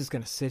I'm just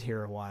gonna sit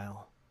here a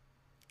while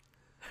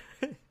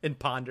and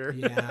ponder.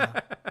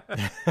 Yeah.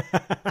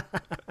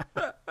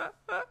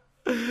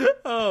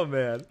 Oh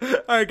man.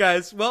 All right,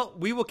 guys. Well,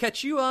 we will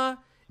catch you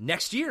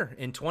next year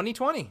in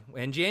 2020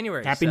 in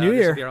January. Happy New Year.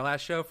 This will be our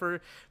last show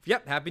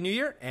Happy New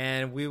Year.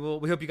 And we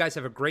hope you guys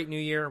have a great New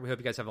Year. We hope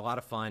you guys have a lot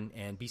of fun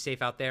and be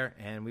safe out there.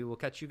 And we will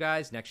catch you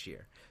guys next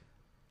year.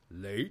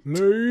 Late.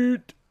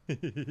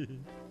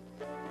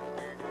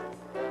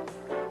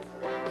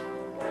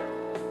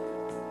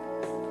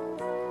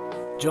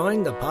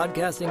 Join the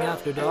Podcasting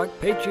After Dark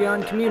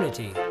Patreon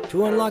community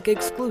to unlock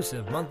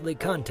exclusive monthly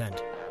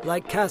content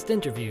like cast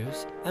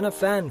interviews and a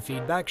fan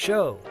feedback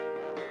show.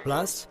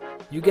 Plus,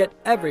 you get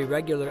every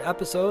regular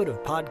episode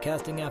of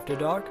Podcasting After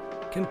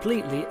Dark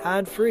completely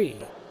ad-free.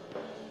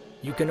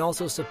 You can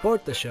also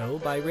support the show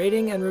by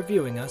rating and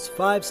reviewing us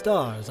 5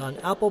 stars on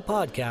Apple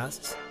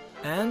Podcasts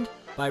and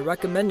by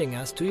recommending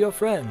us to your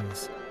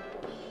friends.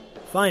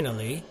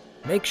 Finally,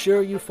 make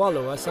sure you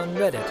follow us on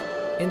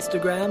Reddit,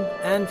 Instagram,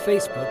 and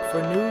Facebook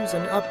for news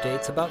and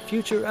updates about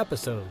future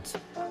episodes.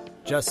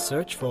 Just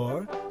search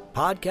for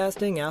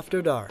Podcasting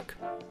After Dark.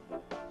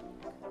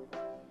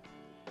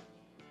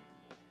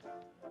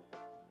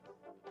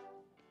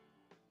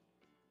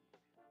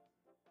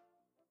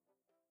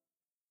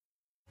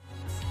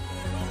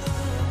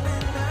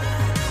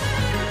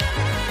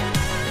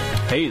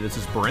 Hey, this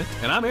is Brent.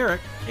 And I'm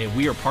Eric. And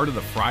we are part of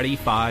the Friday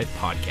 5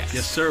 podcast.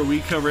 Yes, sir. We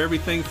cover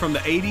everything from the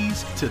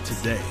 80s to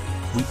today.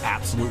 We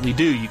absolutely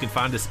do. You can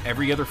find us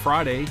every other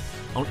Friday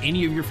on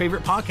any of your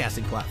favorite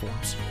podcasting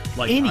platforms.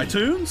 Like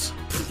iTunes?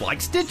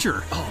 Like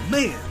Stitcher. Oh,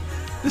 man.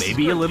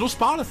 Maybe a little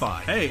Spotify.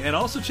 Hey, and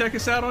also check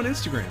us out on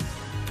Instagram.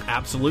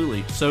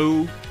 Absolutely.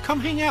 So come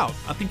hang out.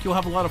 I think you'll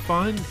have a lot of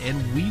fun,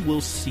 and we will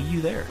see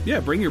you there. Yeah,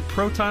 bring your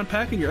Proton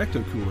Pack and your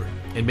Ecto Cooler.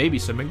 And maybe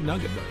some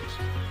McNugget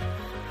Buddies.